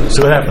 below 1.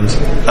 See what happens.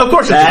 Of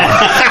course it's 1.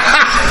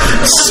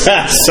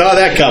 Saw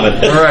that coming.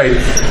 All right.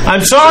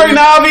 I'm sorry,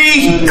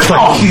 Navi.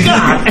 Oh,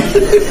 God.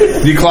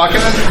 You clocking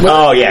it?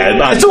 Oh,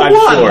 yeah. It's a 1.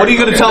 Sure. What are you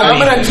going to tell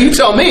me? You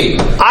tell me.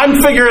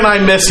 I'm figuring I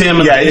miss him.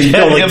 And yeah, you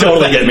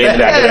totally get me back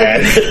to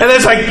that. And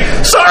it's like,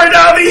 sorry,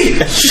 Navi.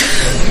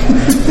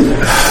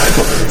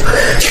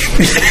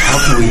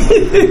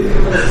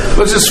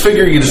 Let's just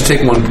figure you just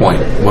take 1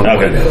 point. 1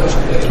 point.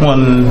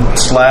 1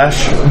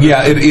 slash?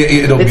 Yeah,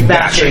 it'll be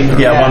bashing.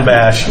 Yeah, 1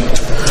 bash.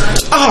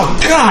 Oh,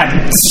 God.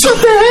 What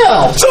the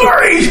hell?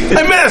 Sorry.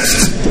 I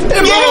missed.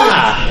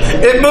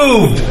 It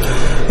moved.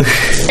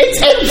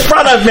 It's in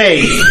front of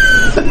me.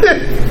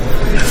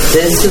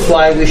 This is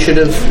why we should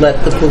have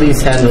let the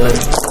police handle it.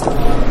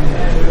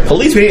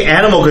 Police mean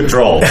animal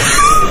control.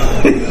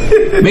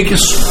 Make a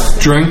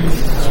strength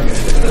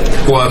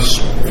plus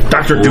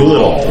Dr.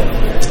 Doolittle.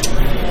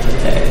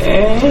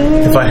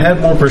 If I had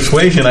more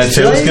persuasion, I'd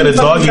say let's get a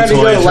doggy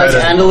toy. Like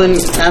handling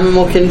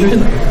animal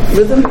kindred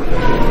with them?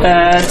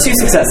 2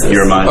 successes.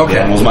 You're mine. Okay.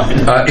 Animal's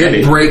mine.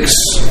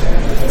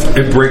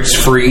 It breaks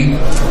free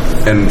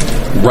and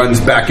runs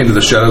back into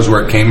the shadows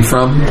where it came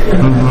from.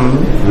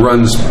 Mm-hmm.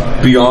 Runs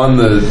beyond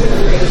the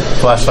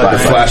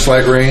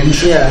flashlight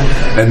range. Yeah.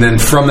 And then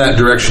from that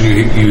direction,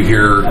 you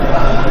hear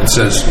it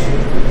says,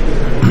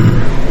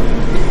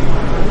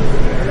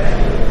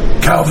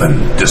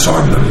 "Calvin,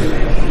 disarm them."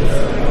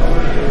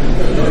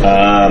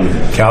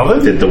 Calvin?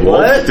 Did the wolf?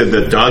 What? Did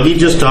the doggy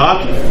just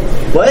talk?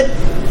 What?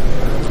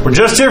 We're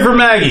just here for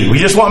Maggie. We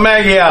just want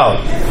Maggie out.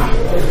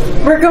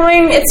 We're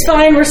going. It's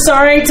fine. We're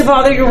sorry to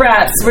bother you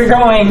rats. We're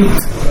going.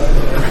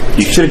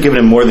 You should have given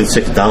him more than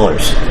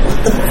 $6.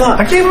 What the fuck?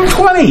 I gave him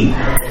 20.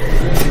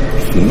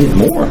 You need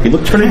more. He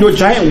turned into a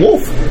giant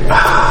wolf.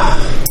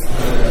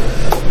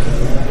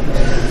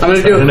 I'm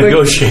going to do a quick...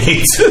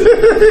 negotiate.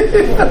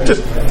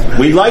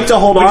 We'd like to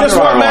hold on to our just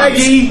want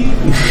Maggie.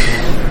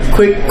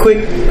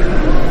 Quick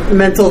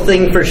mental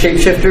thing for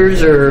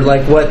shapeshifters, or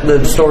like what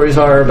the stories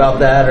are about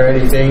that, or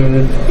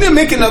anything. Yeah,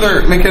 make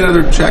another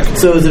check.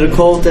 So is it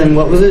occult and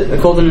what was it?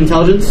 Occult and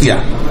intelligence?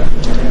 Yeah.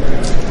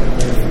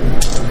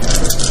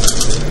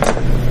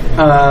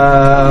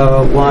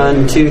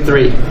 1, 2,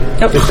 3.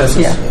 Successes.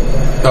 Yeah.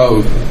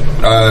 Oh,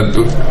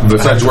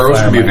 besides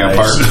werewolves could be a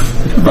vampire.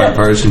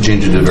 Vampires can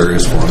change into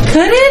various forms.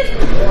 Could it?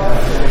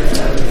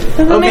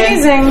 That's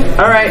amazing.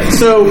 All right.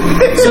 So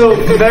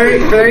very,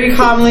 very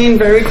calmly and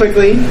very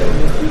quickly,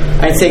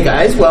 I'd say,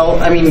 guys. Well,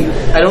 I mean,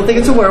 I don't think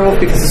it's a werewolf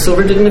because the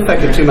silver didn't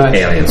affect it too much.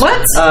 Aliens. What?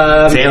 It's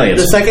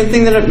aliens. The second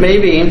thing that it may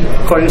be,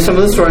 according to some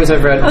of the stories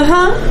I've read,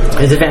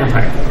 is a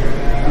vampire.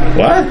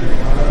 What?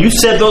 You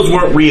said those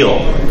weren't real.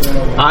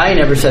 I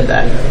never said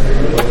that.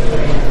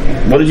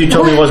 What did you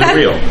tell me wasn't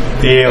real?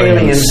 The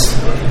aliens.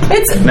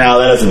 It's. No,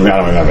 I don't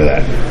remember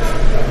that.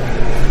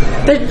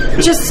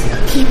 They're just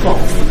people.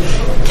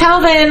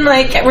 Calvin,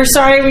 like, we're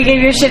sorry we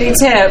gave you a shitty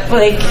tip.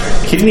 Like,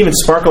 he didn't even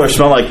sparkle or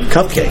smell like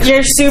cupcakes.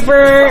 You're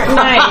super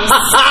nice.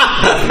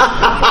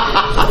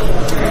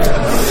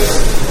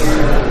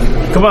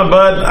 Come on,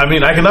 bud. I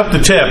mean, I can up the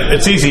tip.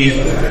 It's easy.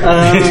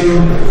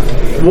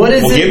 What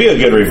is we'll it? give you a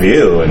good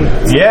review.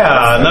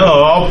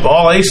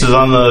 All aces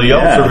on the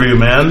Yelp review,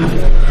 man.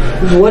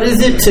 What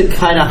is it to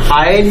kind of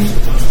hide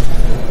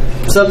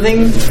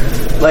something?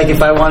 Like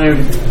if I want to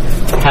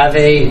have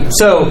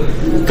So,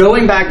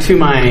 going back to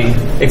my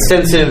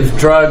extensive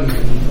drug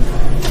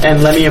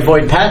and let me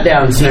avoid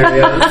pat-down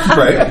scenarios.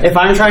 Right. If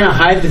I'm trying to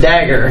hide the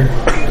dagger,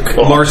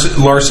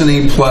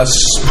 Larceny plus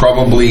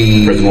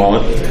probably Prison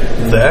wallet.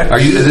 Dex.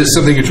 Is this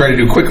something you're trying to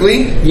do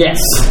quickly? Yes.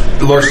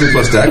 Larceny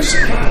plus Dex.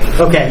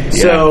 Okay,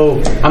 so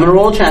I'm gonna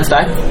roll a chance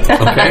die.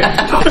 Okay.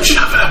 Don't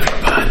shove it up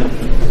your butt.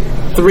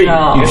 3.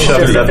 You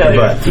shoved it up your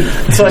butt.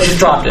 So I just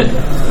dropped it.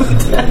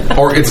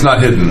 Or it's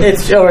not hidden.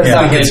 It's I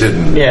not think it's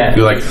hidden. Yeah.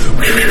 You're like,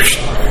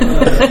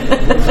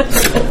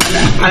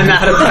 I'm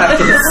out of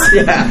practice.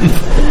 Yeah.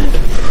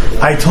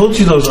 I told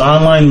you those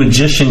online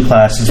magician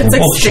classes were It's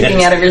like bullshit.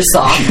 sticking out of your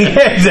sock.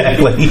 Yeah,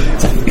 exactly.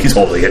 He's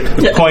holding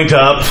it. Point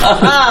up.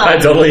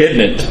 I'm totally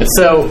hitting it.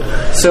 So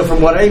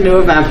from what I know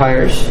of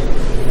vampires,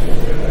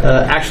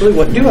 actually,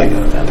 what do I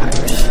know of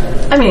vampires?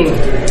 I mean,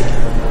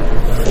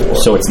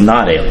 So it's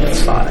not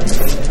aliens.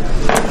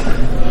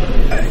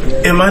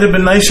 It might have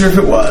been nicer if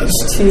it was.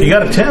 You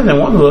got a 10 in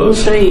one of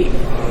those. 3.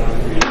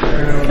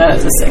 That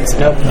is a 6.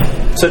 Nope.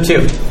 So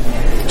 2.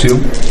 2.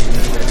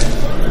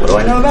 What do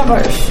I know of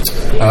vampires?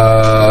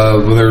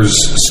 Well, there's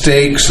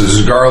steaks,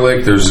 there's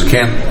garlic, there's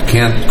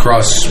can't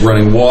cross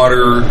running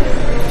water.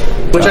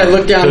 Which I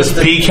looked down. Does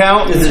pee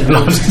count?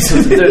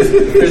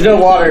 There's no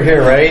water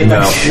here, right?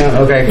 No.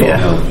 Okay, cool.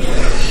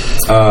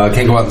 Yeah.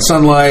 Can't go out in the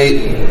sunlight.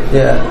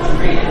 Yeah.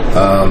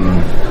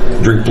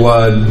 Drink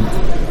blood.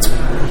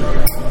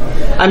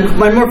 I'm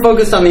more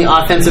focused on the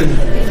offensive,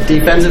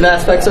 defensive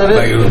aspects of it.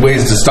 Like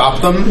ways to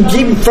stop them.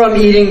 Keep from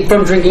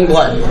drinking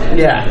blood.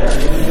 Yeah.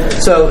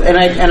 So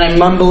I'm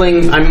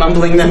mumbling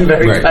them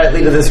very Right.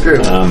 tightly to this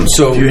group.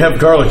 So You have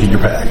garlic in your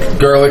pack.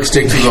 garlic,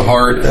 stake to the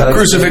heart,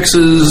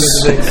 crucifixes.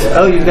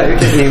 Oh, you've got your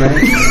Tiffany, right?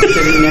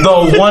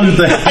 The one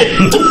thing.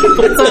 it's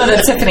one of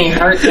the Tiffany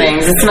heart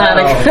things. It's not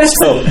a.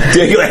 So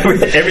Diego,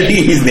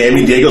 everything he's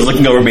naming, Diego's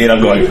looking over me and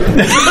I'm going,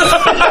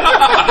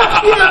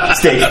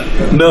 steak.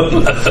 No.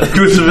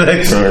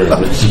 Crucifix.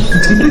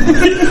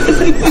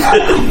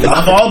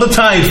 Of all the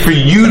times for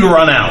you to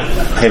run out.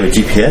 I have a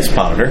GPS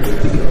monitor.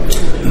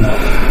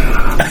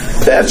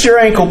 That's your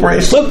ankle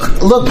brace. Look.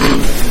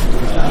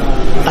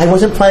 I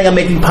wasn't planning on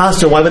making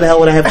pasta. Why the hell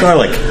would I have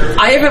garlic?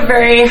 I have a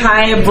very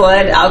high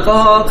blood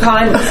alcohol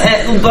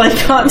blood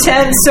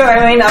content, so I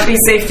might not be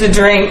safe to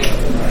drink.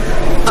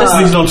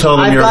 Please don't tell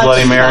them I've you're got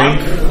Bloody Mary.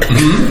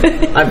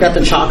 I've got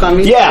the chalk on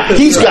me. Yeah,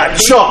 he's got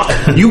chalk.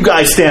 You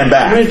guys stand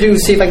I'm back. gonna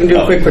see if I can do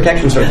a quick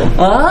protection circle. Okay.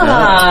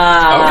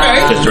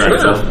 Just around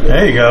Sure. us.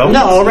 There you go.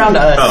 No, around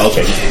us. Oh,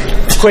 okay.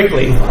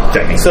 Quickly.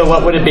 So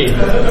what would it be?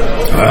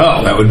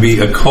 Oh, that would be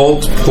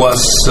occult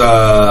plus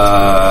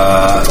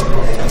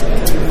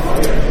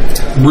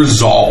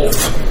resolve.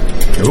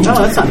 Oh,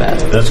 that's not bad.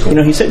 That's cool. You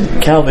know, he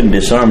said Calvin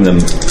disarmed them.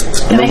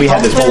 And then we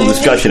had this whole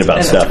discussion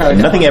about stuff.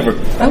 And nothing ever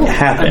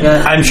happened.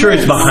 I'm sure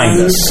it's behind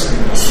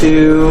us.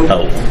 2,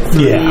 Oh.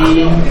 3,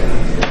 Yeah.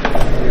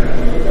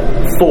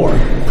 4.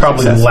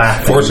 Probably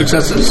laughing. 4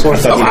 successes. Four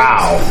successes.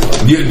 Wow.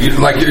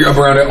 You're up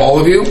around it, all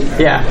of you.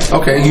 Yeah.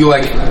 Okay. You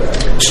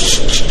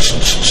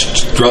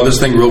draw this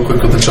thing real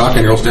quick with the chalk,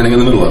 and you're all standing in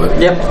the middle of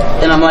it. Yep.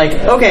 And I'm like,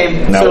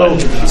 okay. Now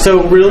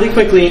So really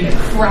quickly,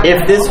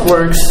 if this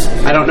works,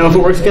 I don't know if it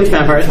works against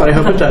vampires, but I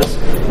hope it does.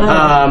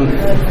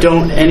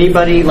 Don't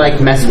anybody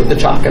mess with the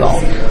chalk at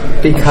all,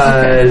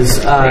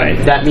 because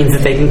that means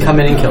that they can come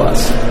in and kill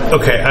us.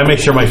 Okay, I make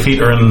sure my feet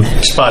are in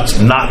spots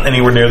not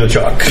anywhere near the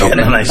chalk. And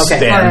then I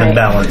stand Alright. and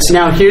balance.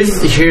 Now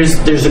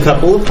there's a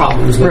couple of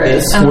problems with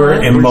this.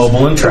 We're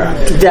immobile and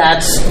trapped.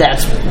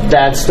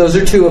 Those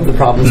are 2 of the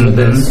problems with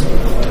this.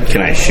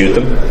 Can I shoot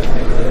them?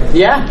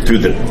 Yeah. Through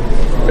the...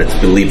 Let's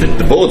believe that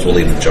the bullets will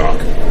leave the chalk.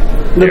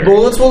 The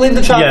bullets will leave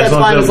the chalk. Yeah, That's as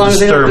long fine as as long as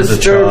they don't disturb the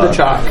disturb the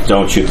chalk.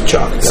 Don't shoot the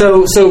chalk.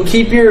 So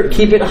keep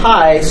it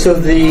high so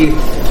the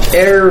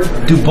air.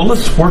 Do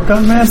bullets work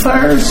on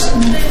vampires?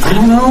 I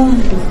don't know.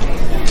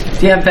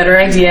 Do you have better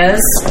ideas?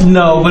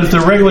 No, but if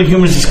the regular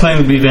humans just claim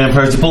to be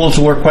vampires, the bullets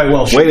will work quite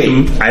well.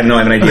 Wait. I have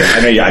an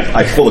idea.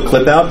 I pull a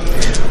clip out.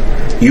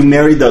 You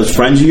married those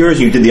friends of yours.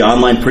 You did the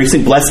online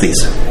precinct. Bless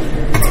these.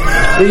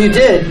 Well, you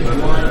did.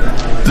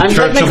 The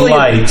Church of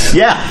Light.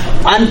 Yeah.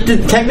 I'm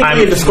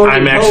technically a discordant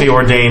I'm actually pope.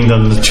 ordained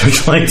on the Church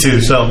of Light too,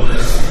 so...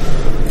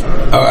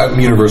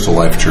 Universal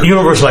Life Church.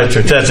 Universal Life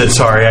Church, that's it,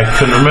 sorry, I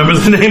couldn't remember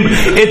the name.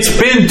 It's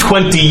been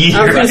 20 years.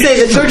 I was going to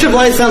say, the Church of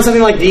Light sounds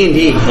something like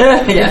D&D.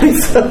 Yeah.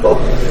 So,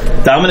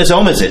 Dominus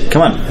Omis it.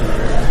 Come on.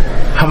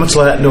 How much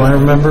Latin do I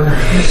remember?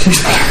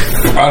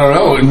 I don't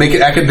know. Make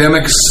it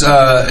academics.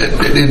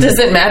 Does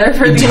it matter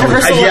for the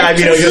universal? I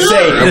was going to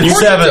say, Of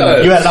course it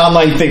does. you had an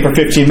online thing for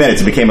 15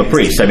 minutes and became a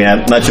priest. I'm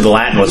not sure the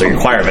Latin was a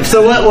requirement.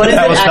 so what is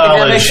That it? was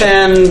Academics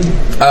college.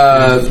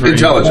 and...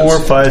 Intelligence. 4,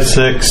 5,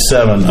 6,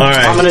 7. All I'm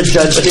right. going to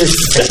judge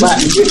his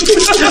Latin.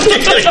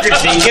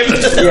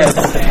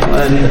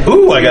 Yes.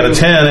 Ooh, I got a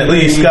 10 at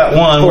least. Got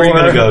 1. Where are you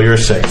going to go? You're a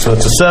 6. So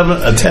it's a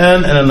 7, a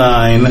 10, and a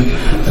 9.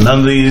 And none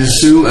of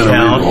these 2 and a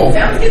count.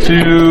 reroll.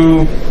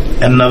 2,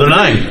 And another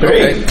 9.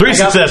 Okay. 3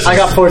 successes. I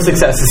got 4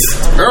 successes.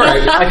 All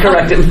right. I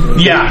corrected.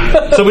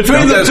 Yeah. So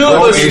between the two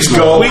of us, we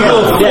go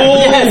full.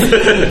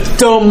 Yes.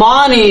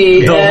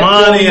 Domani.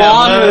 Domani.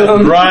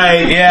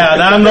 Right. Yeah.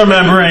 Now I'm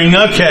remembering.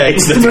 Okay.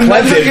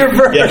 Remember your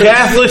verse. Yeah.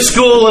 Catholic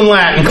school and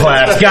Latin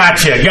class.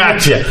 Gotcha.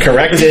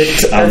 Correct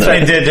it.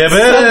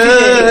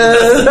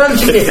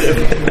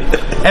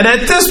 And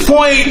at this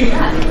point,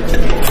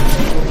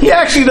 he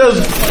actually does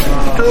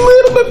a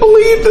little bit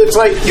believe that it's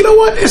like, you know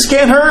what, this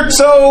can't hurt,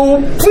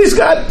 so please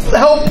God,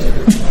 help.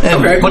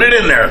 And put it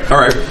in there. All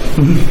right.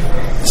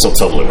 Still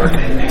totally work.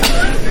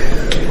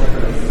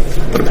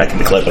 Put it back in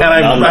the clip. And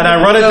I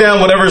run it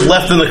down whatever's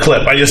left in the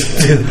clip. I just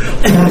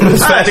as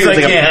fast as I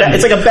can.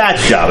 It's like a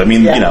batch job. I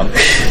mean,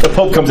 the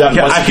Pope comes out.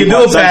 I can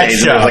do a batch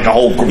job. Like a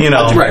whole,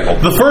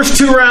 the first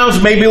 2 rounds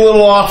may be a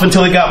little off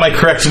until I got my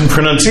correct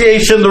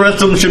pronunciation. The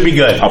rest of them should be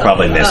good. I'll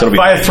probably miss. It'll be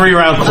by a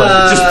 3-round clip.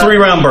 Just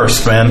 3-round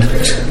bursts, man.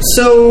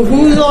 So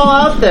who's all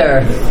out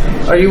there?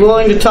 Are you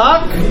willing to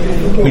talk?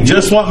 We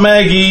just want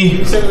Maggie.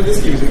 You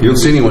don't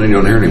see anyone, you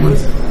don't hear anyone.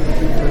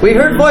 We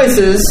heard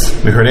voices.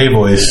 We heard a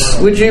voice.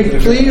 Would you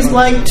please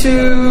like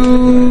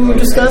to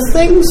discuss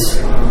things?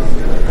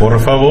 Por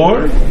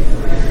favor.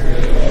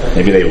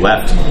 Maybe they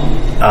left.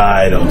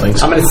 I don't think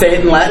so. I'm going to say it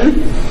in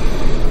Latin.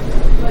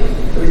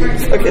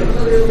 Okay.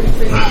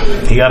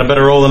 He got a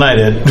better roll than I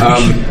did.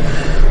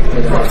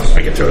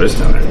 I can throw this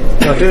down there.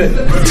 Don't do it.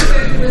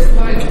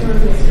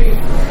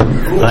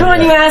 Come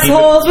on, you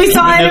assholes. We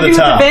saw an interview with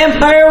the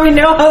vampire. We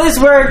know how this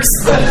works.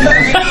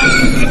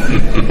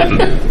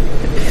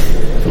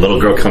 The little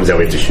girl comes out,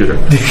 we have to shoot her.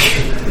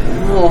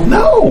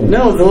 No,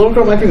 the little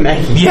girl might be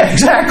Maggie. Yeah,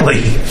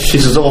 exactly.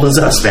 She's as old as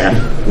us, man.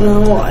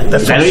 No, I know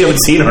you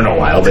haven't seen her in a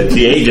while, but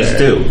the ages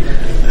too.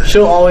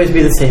 she'll always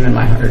be the same in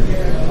my heart.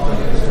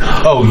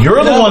 Oh,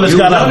 you're the one that's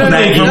got a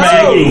thing for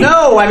Maggie.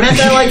 No, I meant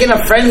that like in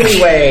a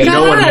friendly way.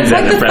 God, one means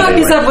that what in a the fuck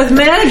friendly is way. up with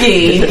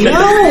Maggie?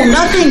 No,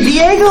 nothing.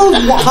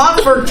 Diego's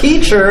hot for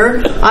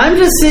teacher. I'm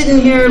just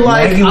sitting here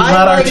like Maggie was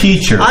not our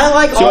teacher. I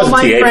like She all was a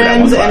my TA for that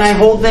friends one and class. I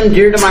hold them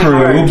dear to my True,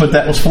 heart. but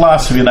that was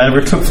philosophy, and I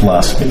never took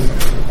philosophy.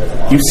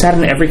 You sat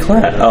in every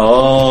class.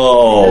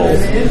 Oh.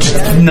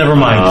 Never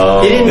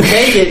mind. He didn't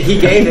take it. He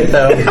gave it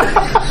though.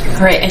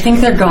 All right, I think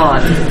they're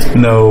gone.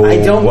 No, I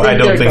don't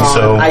think they're gone.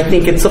 so. I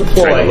think it's a Trying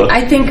to ploy. look.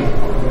 I think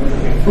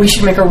we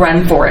should make a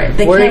run for it.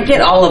 They can't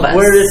get all of us.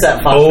 Where is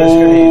that phosphorus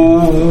grenade?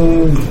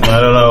 Oh, I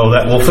don't know.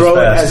 That wolf Throw is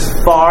it fast.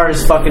 as far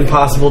as fucking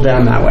possible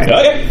down that way.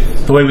 Okay.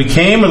 The way we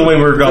came or the way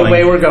we were going? The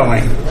way we're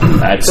going.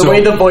 That's The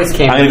way the voice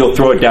came. I'm going to go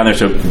throw it down there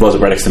so it blows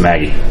up right next to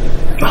Maggie.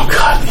 Oh,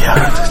 God,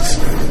 yeah.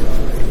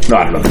 No,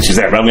 I don't know if she's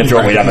there, but I'm going to throw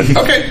it way down there.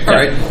 Okay, all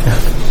right.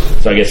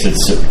 So I guess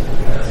it's...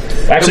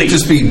 Actually,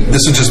 Actually,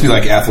 this would just be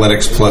like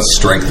athletics plus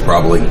strength,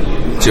 probably.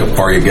 See how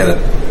far you get it.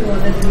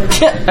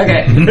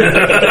 Okay.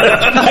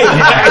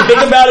 I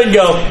think about it and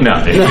go, no.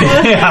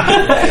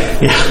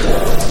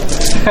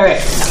 All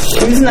right.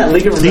 Using that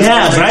League of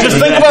Resistance. Just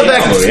think about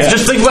that. Oh, yeah.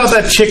 Just think about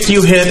that chick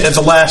you hit at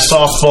the last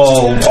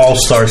softball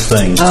All-Stars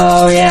thing.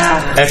 Oh,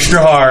 yeah.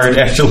 Extra hard,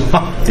 extra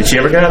long. Did she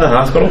ever get out of the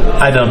hospital?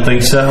 I don't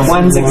think so.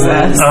 One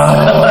success.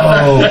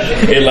 Oh,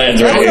 It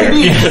lands right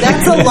here.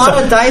 That's a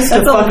lot of dice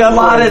to fuck up. A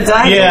lot of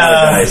dice.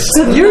 yeah.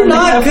 You're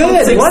not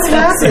good. What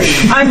happened?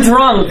 I'm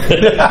drunk.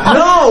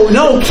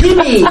 No,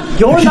 Kimmy,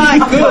 you're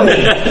not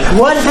good.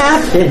 What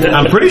happened?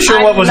 I'm pretty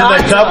sure what was in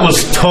that cup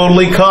was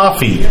totally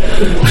coffee.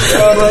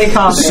 Totally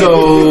confident.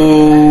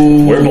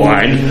 So We're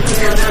blind.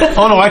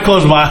 Oh no, I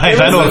closed my eyes.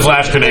 I know what a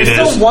flash grenade is.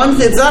 It's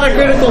not a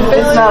critical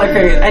failure. It's not a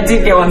crazy. I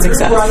did get one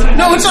success.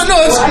 no, it's not. No,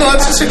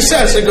 it's a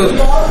success. It goes.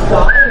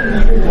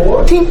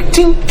 Tink,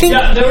 tink,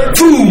 tink.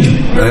 Boom,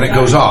 and then it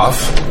goes off.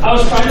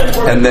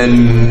 And then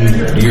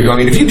I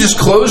mean, if you just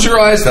close your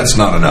eyes, that's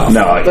not enough.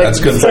 No, that's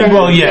good.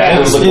 Well, yeah,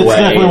 it's look away.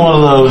 definitely one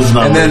of those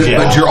numbers. And then, yeah.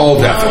 but you're all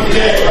deaf.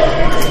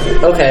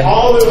 Okay.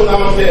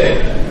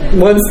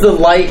 Once the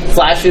light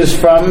flashes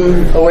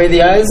from away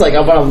the eyes, like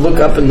I want to look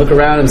up and look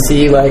around and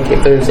see like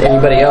if there's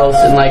anybody else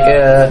in like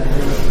a.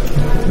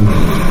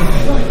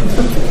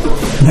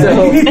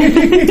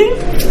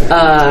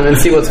 And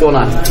see what's going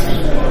on.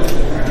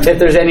 If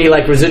there's any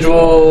like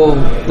residual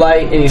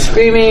light, any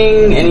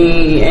screaming,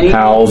 any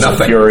Howls,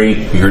 Nothing. fury,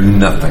 You hear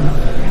nothing.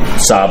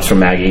 sobs from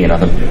Maggie, and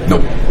nothing.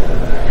 Nope.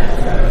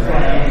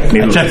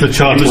 Maybe Check the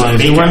chalk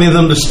lines. Were any of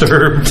them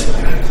disturbed?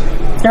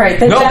 All right,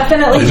 they're Nope.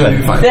 definitely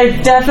Exactly, fine.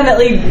 they're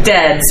definitely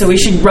dead. So we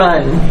should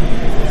run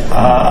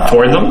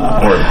toward them?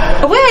 Or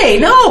away.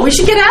 No, we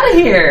should get out of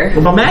here.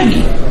 what about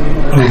Maggie?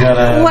 We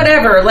gotta.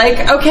 Whatever.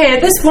 Like, okay,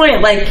 at this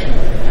point, like,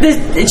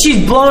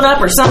 she's blown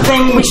up or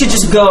something. We should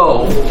just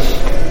go.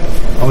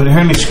 Oh, we didn't hear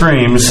any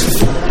screams.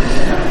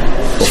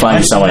 We'll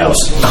find someone else.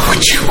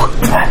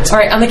 All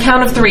right, on the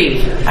count of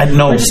 3,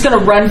 No, we're just gonna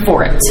run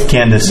for it.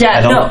 Candace. Yeah,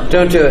 I don't.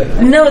 Don't do it.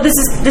 no. This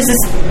is.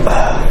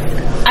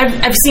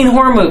 I've seen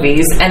horror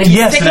movies, and if you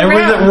Yes, stick and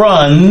everybody around, that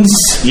runs.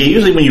 Yeah,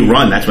 usually when you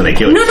run, that's when they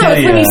kill you. no, it's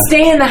when you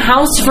stay in the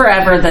house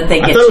forever that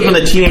they I get thought it was you.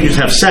 when the teenagers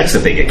have sex that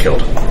they get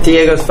killed.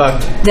 Diego's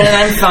fucked. Then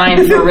I'm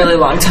fine for a really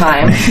long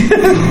time.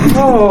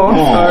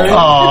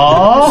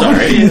 Aww.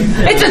 Sorry.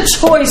 It's a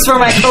choice for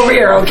my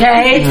career,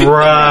 okay?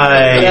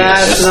 Right.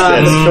 That's not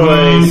a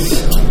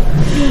choice.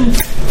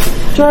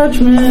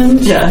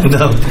 Judgment. Yeah.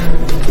 No.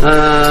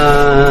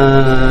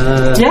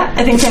 Yeah,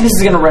 I think Candace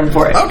is going to run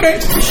for it. Okay.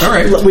 All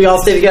right. We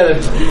all stay together.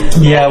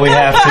 Yeah, we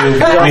have to.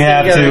 We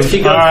have together. to. She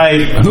goes- All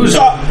right. Who's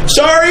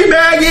Sorry,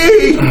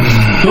 Maggie!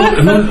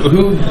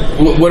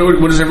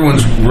 what is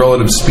everyone's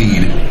relative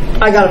speed?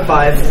 I got a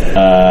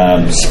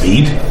 5.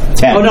 Speed?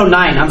 10. Oh no,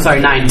 9. I'm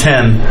sorry, 9.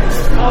 10.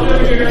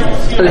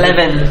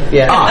 11.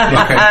 Yeah.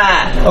 Okay.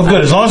 Oh,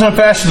 good. As long as I'm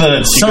faster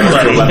than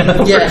somebody.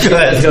 Yeah. We're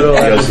good. Go to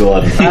 11. Goes to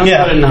 11. I'm Yeah.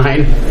 got a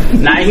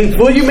 9. 9.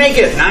 Will you make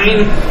it?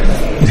 9.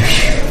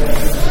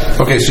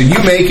 Okay, so you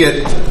make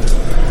it.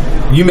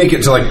 You make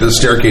it to like the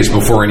staircase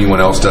before anyone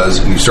else does,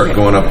 and you start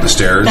going up the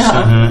stairs.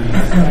 I'm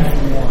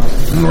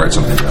gonna write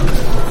something down.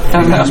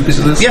 Can you pass a piece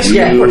of this? Yes.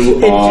 Yeah.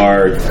 You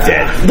are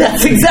dead.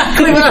 That's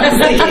exactly what I was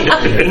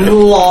thinking.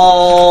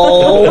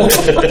 Lol.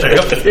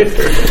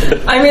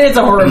 I mean, it's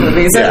a horror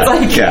movie, so it's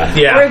like, yeah.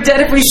 Yeah. we're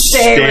dead if we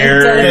stay,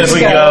 we're dead Stairs if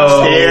we we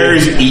go.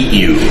 Stairs eat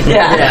you.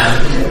 Yeah.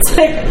 Yeah. It's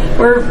like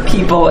we're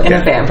people in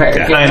a vampire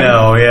game. I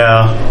know,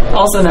 yeah.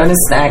 Also known as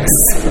snacks.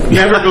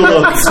 Never go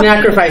look.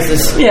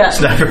 Sacrifices. Yeah.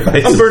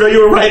 Sacrifice. Umberto,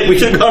 you were right. We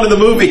should have gone to the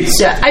movies.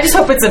 Yeah. I just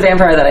hope it's a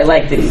vampire that I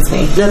like that eats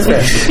me. That's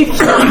fair.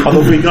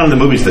 Although if we'd gone to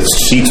the movies, the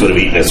sheets would have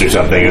eaten us or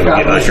something, and the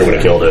Probably. usher would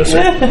have killed us.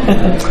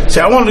 See,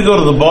 I wanted to go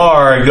to the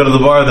bar and go to the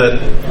bar that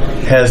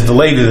has the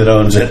lady that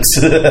owns it.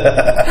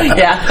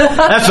 Yeah.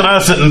 That's what I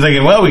was sitting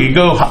thinking. Well, we could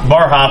go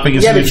bar hopping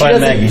and see Yeah, if but we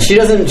find Maggie. she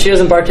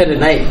doesn't bartend at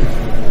night.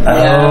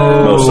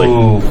 Oh, Mostly.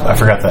 I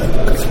forgot that.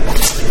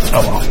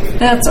 Oh well.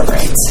 That's all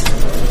right.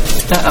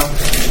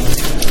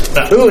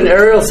 Uh-oh. Ooh, an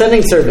aerial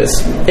sending service.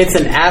 It's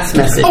an ass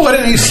message. Oh, I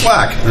didn't use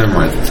Slack. Never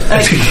mind.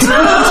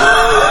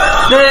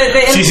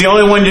 She's the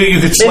only one you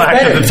could slack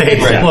better. at the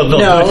table. It's- Well, no,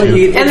 let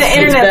you. And the it's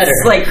internet's better.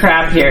 like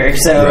crap here,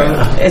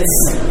 so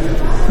it's...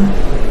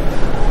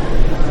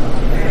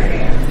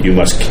 You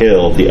must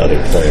kill the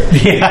other player.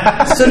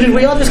 Yeah. So did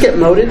we all just get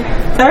moted?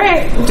 All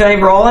right. Do I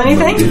roll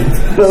anything?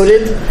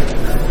 Moted?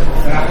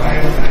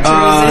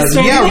 resist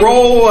or Yeah, anything?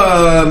 roll.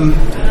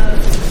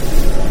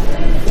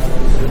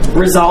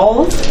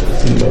 Resolve?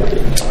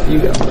 You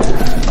go.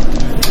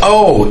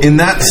 Oh, in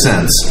that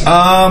sense.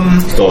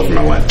 Stole it from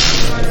my wife.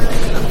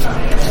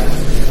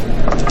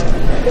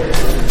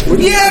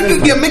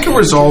 Yeah, make a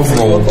resolve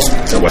roll.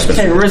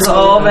 Okay,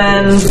 resolve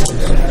and...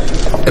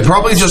 It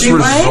probably just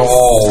Streetwise?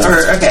 resolve.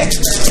 Or, okay.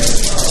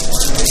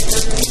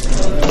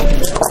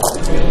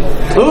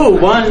 Ooh,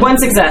 1. One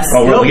success.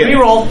 Oh, Nope, really?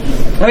 reroll.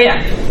 Oh,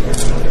 yeah.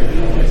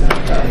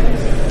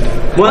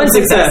 1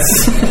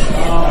 success.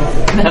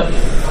 No.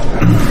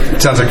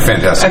 Sounds like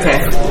fantastic. Okay.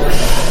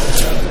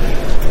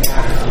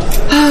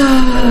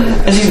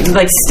 And she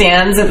like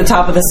stands at the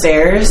top of the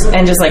stairs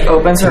and just like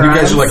opens her You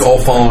arms. guys are like all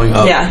following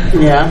up. Yeah.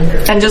 Yeah.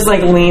 And just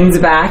like leans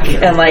back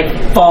and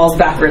like falls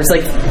backwards,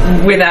 like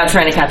without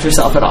trying to catch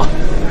herself at all.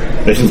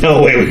 There's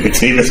no way we could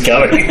see this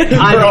coming.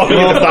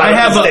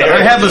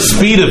 I have a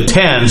speed of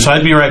 10, so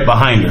I'd be right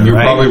behind her. You're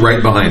right? probably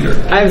right behind her.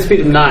 I have a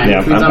speed of 9. Yeah,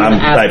 which means I'm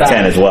at 5'10"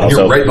 that. as well. You're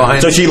so right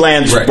behind- So she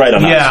lands Right. right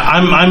on us. Yeah,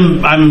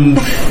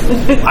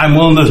 I'm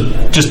willing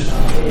to just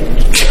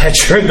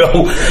catch her and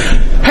go,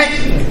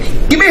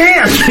 hey, give me a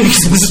hand.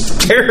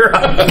 Tear her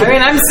up. I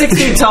mean, I'm 6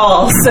 feet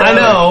tall, so I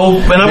know,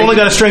 and I've only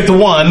got a strength of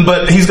 1,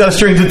 but he's got a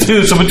strength of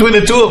 2, so between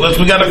the two of us,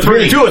 we got a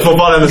 3. Two of us will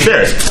fall down the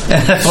stairs.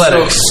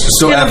 Athletics.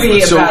 So, It'll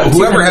be so about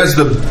whoever 200. has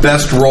the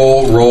best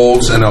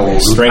rolls, and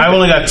Strength, I've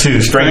only got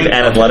 2. strength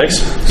and athletics?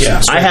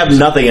 Yeah. I have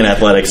nothing in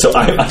athletics, so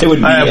I would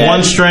be I have at,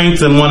 1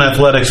 strength and 1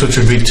 athletics, which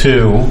would be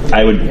 2.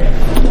 I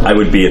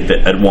would be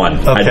at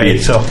 1. I'd Okay, be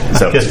at, so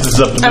I guess this is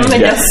up to I'm me. gonna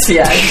guess,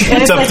 yeah.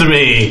 And It's up like to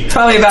me.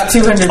 Probably about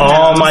 200 pounds.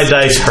 All my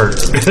dice hurt.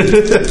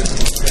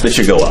 This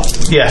should go well.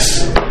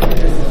 Yes.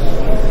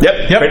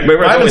 Yep. Yep.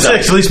 Right, 5 and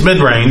 6, at least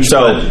mid-range.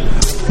 So,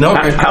 but- no.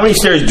 how many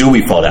stairs do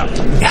we fall down?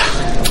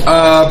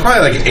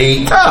 probably like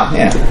 8. Oh,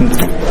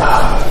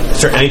 yeah.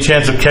 Is there any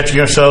chance of catching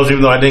ourselves,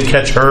 even though I didn't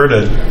catch her,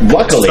 to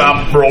Luckily,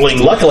 stop rolling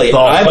Luckily, the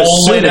I'm whole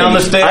way assuming, down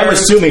the stairs? I'm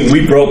assuming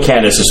we broke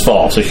Candace's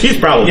fall, so she's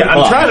probably Yeah, I'm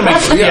up. trying to make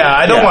sure. Yeah,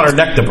 I don't Yeah. want her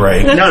neck to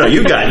break. No,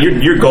 you got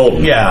you're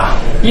golden. Yeah.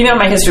 You know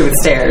my history with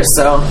stairs,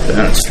 so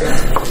That's true.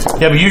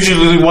 Yeah, but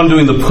usually the one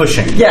doing the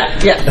pushing. yeah.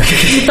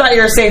 You thought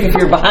you were safe if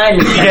you were behind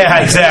me. Yeah,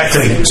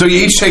 exactly. So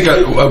you each take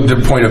a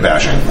point of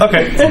bashing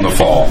Okay. from the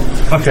fall.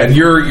 Okay. And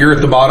you're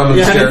at the bottom of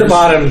the Yeah, I'm stairs. at the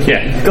bottom.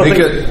 Yeah. Go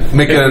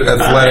Make an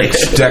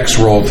athletics dex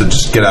roll to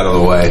just get out of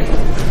the way.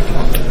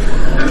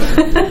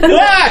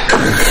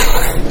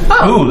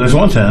 Ooh, there's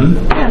 110.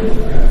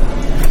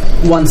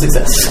 1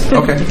 success.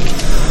 Okay.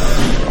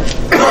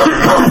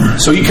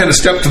 So you kind of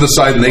step to the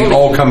side, and they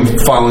all come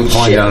falling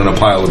down in a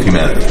pile of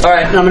humanity. All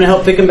right, now I'm going to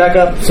help pick him back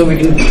up so we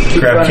can keep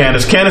Grab running.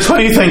 Candace. Candace, what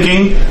are you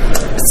thinking?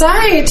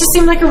 Sorry, it just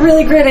seemed like a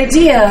really great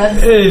idea.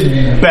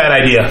 Bad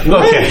idea.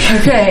 Okay.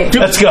 Okay.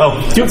 Let's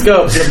go. Let's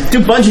go. Do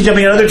bungee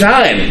jumping another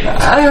time.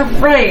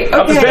 Right. Okay.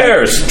 Up the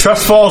stairs.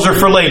 Trust falls are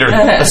for later.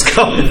 Let's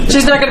go.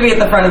 She's not going to be at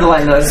the front of the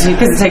line, though,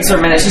 because it takes her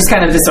a minute. She's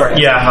kind of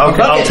disoriented. Yeah,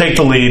 I'll take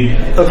the lead.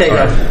 Okay, go.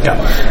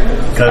 Yeah.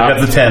 'Cause I've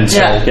got the 10, so...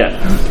 Yeah.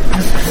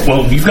 Yeah.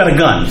 Well, you've got a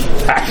gun.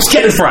 Just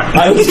get in front.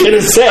 I was going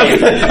to say.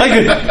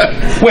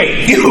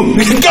 Wait, you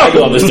I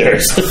go up the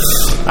stairs.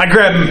 I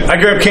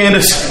grab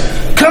Candace.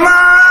 Come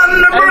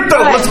on, Roberto,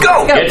 Right, let's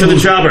go. Get to the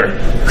chopper.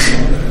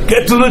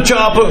 Get to the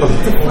chopper.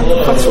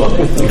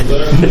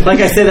 Like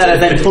I say that,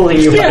 and then pulling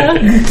you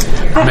back.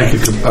 Make a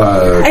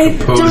I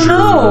composure. don't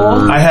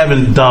know. I have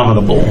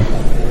Indomitable.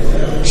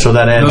 So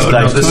that adds No,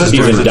 dice this to is it?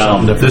 Or different. it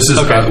something different? This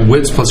is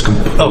wits plus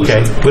composure.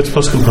 Okay, wits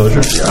plus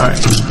composure. All right.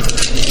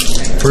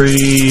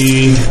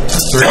 3,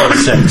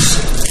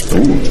 6.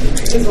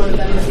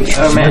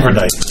 Oh, man. Never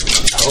dice.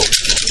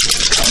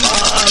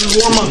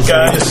 Warm up,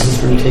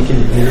 guys.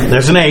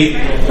 There's an 8.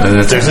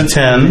 And There's a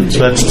 10, so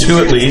that's 2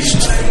 at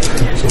least.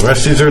 So the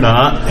rest of these are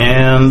not,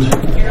 and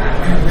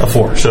a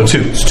 4, so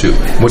 2. It's 2.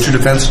 What's your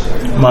defense?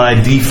 My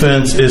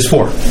defense is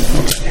 4.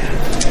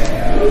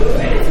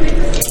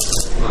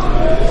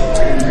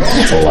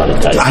 That's a lot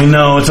of dice. I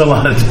know, it's a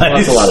lot of dice.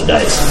 That's a lot of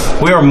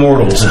dice. We are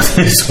mortals in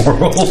this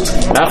world.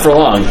 Not for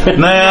long.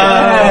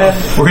 Nah,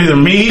 we're either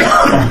me or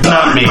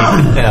not me.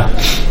 Yeah.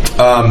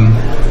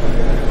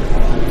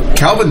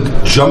 Calvin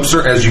jumps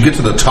her as you get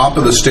to the top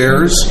of the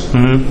stairs.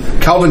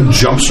 Calvin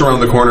jumps around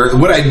the corner.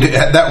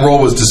 That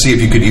roll was to see if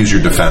you could use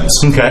your defense.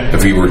 Okay.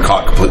 If you were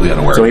caught completely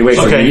unaware. So he waits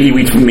Okay.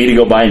 for me to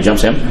go by and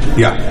jumps him?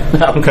 Yeah.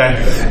 Okay.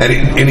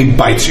 And he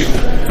bites you.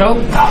 Oh,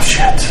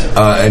 shit.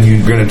 And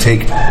you're going to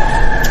take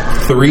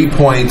 3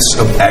 points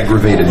of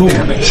aggravated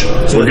damage.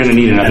 So we're going to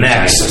need An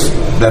X.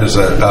 That is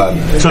a.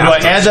 So do I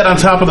add that on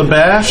top of the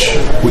bash?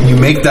 When you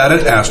make that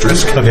an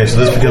asterisk, Okay, so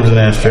this becomes an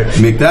asterisk.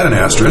 you make that an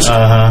asterisk,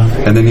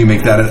 and then you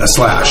make that a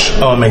slash.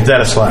 Oh, and make that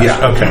a slash.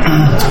 Yeah. Okay.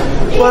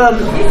 Well,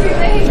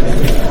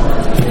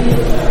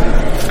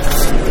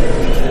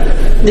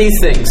 these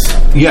things.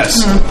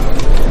 Yes.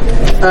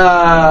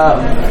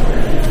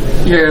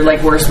 your,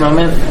 like, worst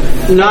moment?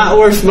 Not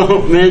worst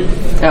moment.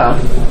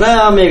 Oh.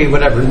 Well, maybe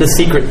whatever. The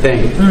secret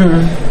thing.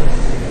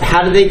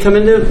 How do they come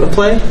into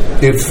play?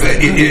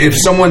 If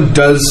someone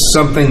does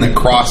something that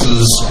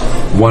crosses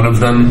one of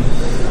them,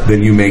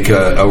 then you make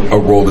a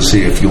roll to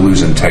see if you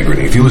lose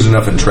integrity. If you lose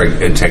enough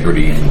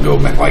integrity, you can go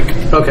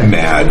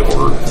mad,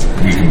 or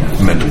you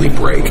can mentally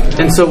break.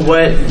 And so,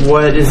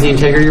 what is the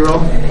integrity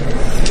roll?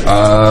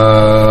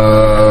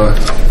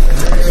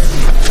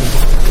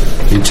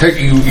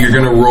 You're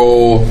going to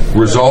roll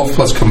resolve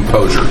plus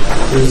composure.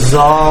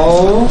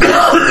 Resolve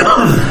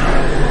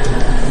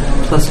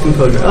plus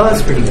composure. Oh,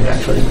 that's pretty good,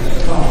 actually.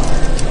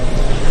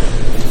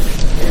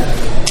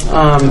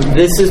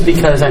 This is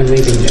because I'm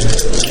leaving you.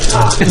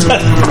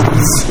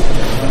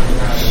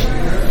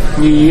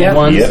 Yep.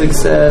 One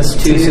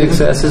success, 2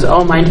 successes.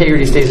 Oh, my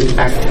integrity stays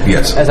intact.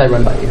 Yes. As I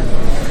run by you.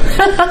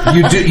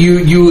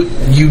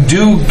 You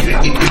do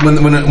when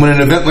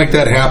an event like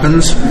that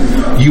happens,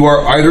 you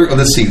are either,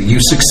 let's see, you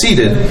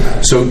succeeded,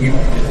 so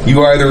you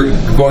are either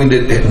going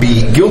to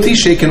be guilty,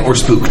 shaken, or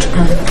spooked.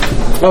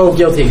 Oh,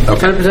 guilty.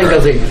 Okay. 100%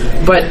 guilty.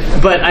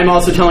 But I'm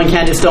also telling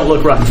Candace, don't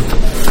look, run.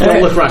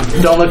 Don't look, run.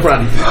 Don't look,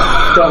 run.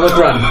 Don't look,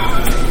 run.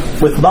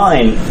 With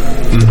mine,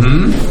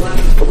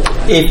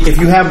 if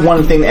you have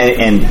one thing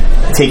and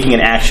taking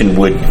an action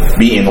would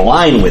be in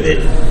line with it,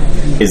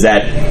 is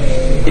that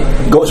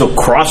so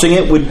crossing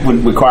it would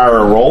require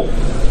a roll?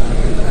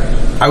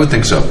 I would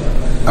think so.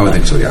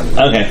 Yeah.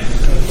 Okay.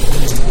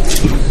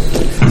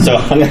 So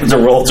I'm going to have to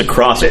roll to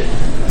cross it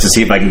to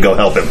see if I can go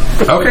help him.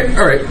 Okay,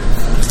 all right.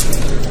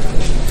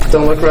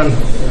 Don't look, run.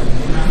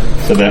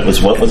 So that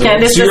was what was it?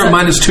 Candace So you're at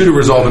doesn't- -2 to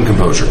resolve and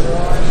composure.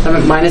 I'm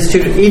at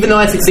 -2, even though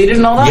I succeeded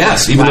and all that?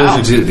 Yes, even though you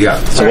succeeded, yeah.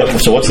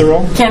 So what's the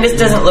roll? Candace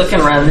doesn't look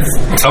and runs.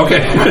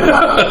 Okay.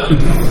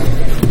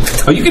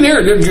 Oh, you can hear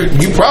it.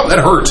 You probably, it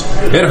hurt.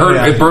 It hurt.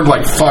 Yeah. It burned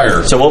like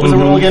fire. So what was the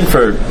roll again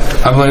for?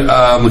 I'm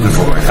looking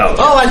for it.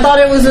 Oh, I thought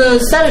it was a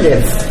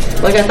sedative.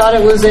 Like, I thought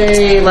it was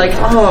it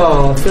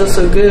feels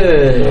so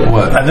good.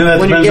 What? I think that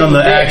When you depends get on the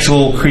bit.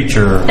 actual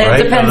creature, It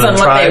right? depends on the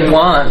what tribe. they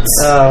want.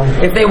 Oh.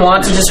 If they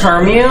want to just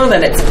harm you,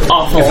 then it's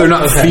awful. If they're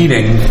not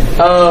feeding,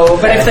 Oh,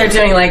 But if they're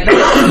doing like, These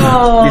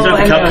are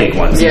the cupcake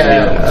ones.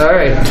 yeah, all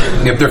right.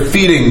 if they're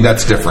feeding,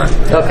 that's different.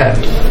 Okay.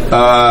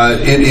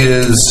 It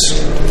is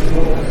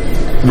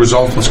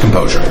resolve plus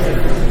composure.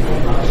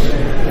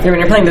 when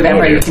you're playing the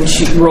vampire, you can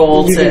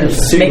roll You to can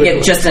see make what-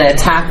 it just an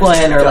attack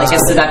one or like a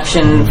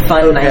seduction,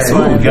 fun, nice Ooh,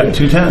 one. we got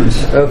 2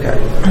 10s. Okay.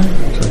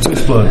 So it's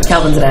exploded.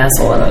 Calvin's an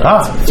asshole. In it.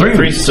 Ah,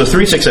 3. So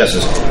 3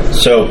 successes.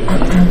 So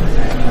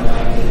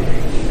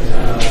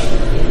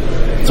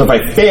if I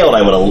failed,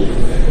 I would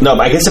have. No,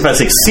 but I guess if I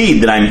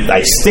succeed, then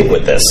I stick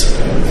with this.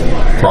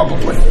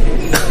 Probably.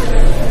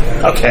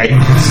 Okay.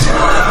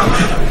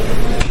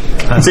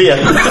 See ya.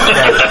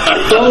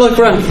 Don't look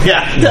wrong.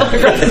 Yeah.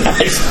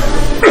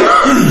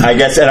 I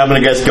guess, and I'm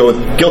going to go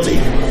with guilty.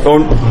 Or,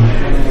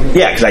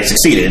 yeah, because I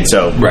succeeded,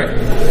 so. Right.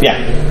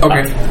 Yeah.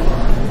 Okay.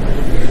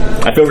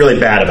 I feel really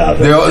bad about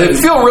it. They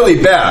feel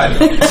really bad.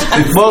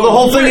 Well, the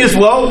whole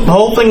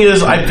thing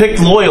is I picked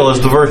loyal as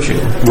the virtue.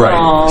 Right.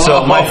 Aww.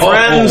 So my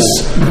friend's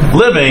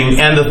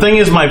living, and the thing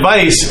is my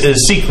vice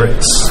is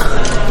secrets.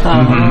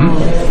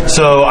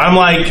 So I'm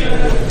like,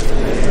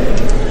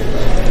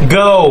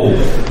 go.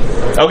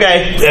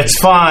 Okay. It's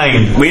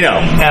fine. We know.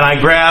 And I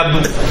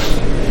grab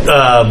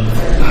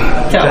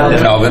Calvin.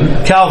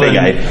 Calvin, Big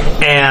guy.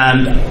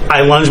 and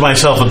I lunge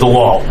myself at the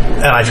wall,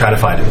 and I try to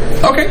fight him.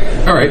 Okay.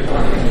 All right.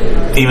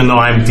 Even though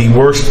I'm the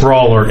worst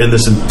brawler in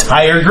this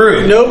entire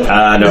group. Nope.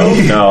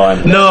 No.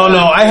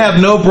 No, I have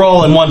no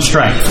brawl and one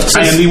strength.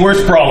 I am the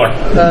worst brawler.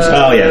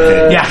 Oh, yeah.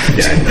 Okay. Yeah.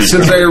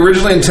 Since I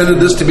originally intended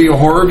this to be a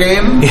horror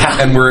game,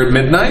 Yeah. and we're at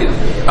midnight,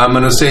 I'm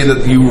going to say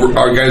that you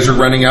guys are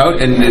running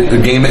out, and the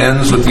game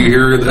ends with you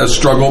hear a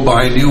struggle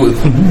behind you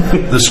with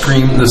the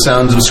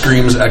sounds of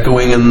screams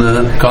echoing in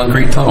the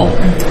concrete tunnel.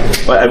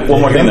 But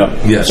one more thing, though.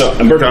 Yes. So,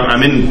 Umberto,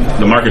 I'm in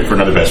the market for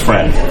another best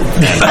friend.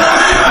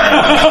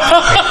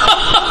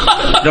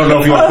 I don't know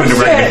if you want to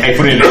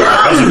put it in a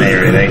resume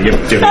or anything.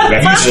 Give me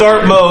a You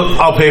start mode,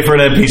 I'll pay for an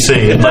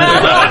NPC.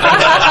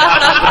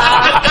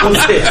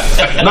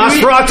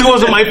 Nosferatu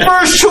wasn't my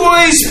first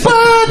choice,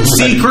 but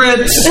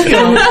secrets. You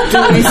know.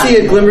 Do we see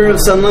a glimmer of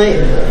sunlight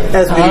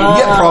as we?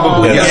 Yeah,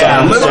 probably. Yes.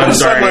 Yeah. A little bit of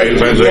sunlight.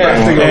 Sorry.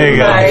 There you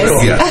go.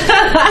 Nice. Yes.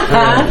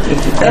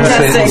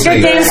 Fantastic.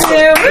 Good game,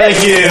 Stu.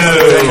 Thank you.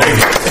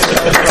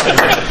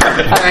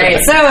 All right,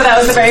 so that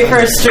was the very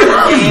first stream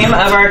game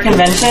of our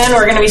convention.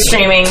 We're going to be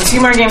streaming 2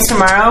 more games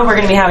tomorrow. We're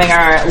going to be having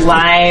our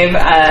live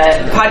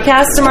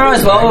podcast tomorrow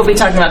as well. We'll be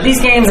talking about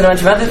these games and a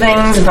bunch of other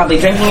things and probably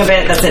drinking a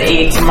bit. That's at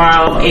 8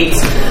 tomorrow, 8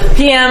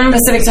 p.m.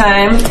 Pacific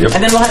time. Yep.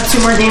 And then we'll have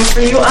 2 more games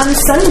for you on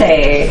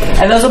Sunday.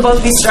 And those will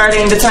both be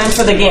starting. The times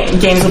for the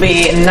games will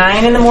be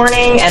 9 in the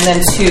morning and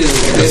then 2.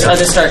 Those are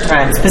the start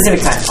times,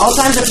 Pacific time. All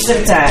times are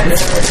Pacific time.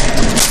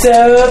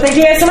 So thank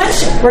you guys so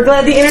much. We're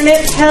glad the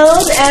internet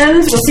held,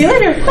 and we'll see you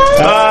later. Bye.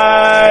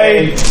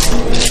 Bye.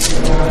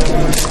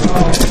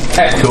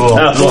 Cool.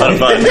 That was a lot of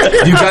fun.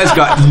 You guys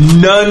got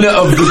none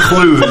of the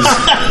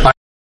clues.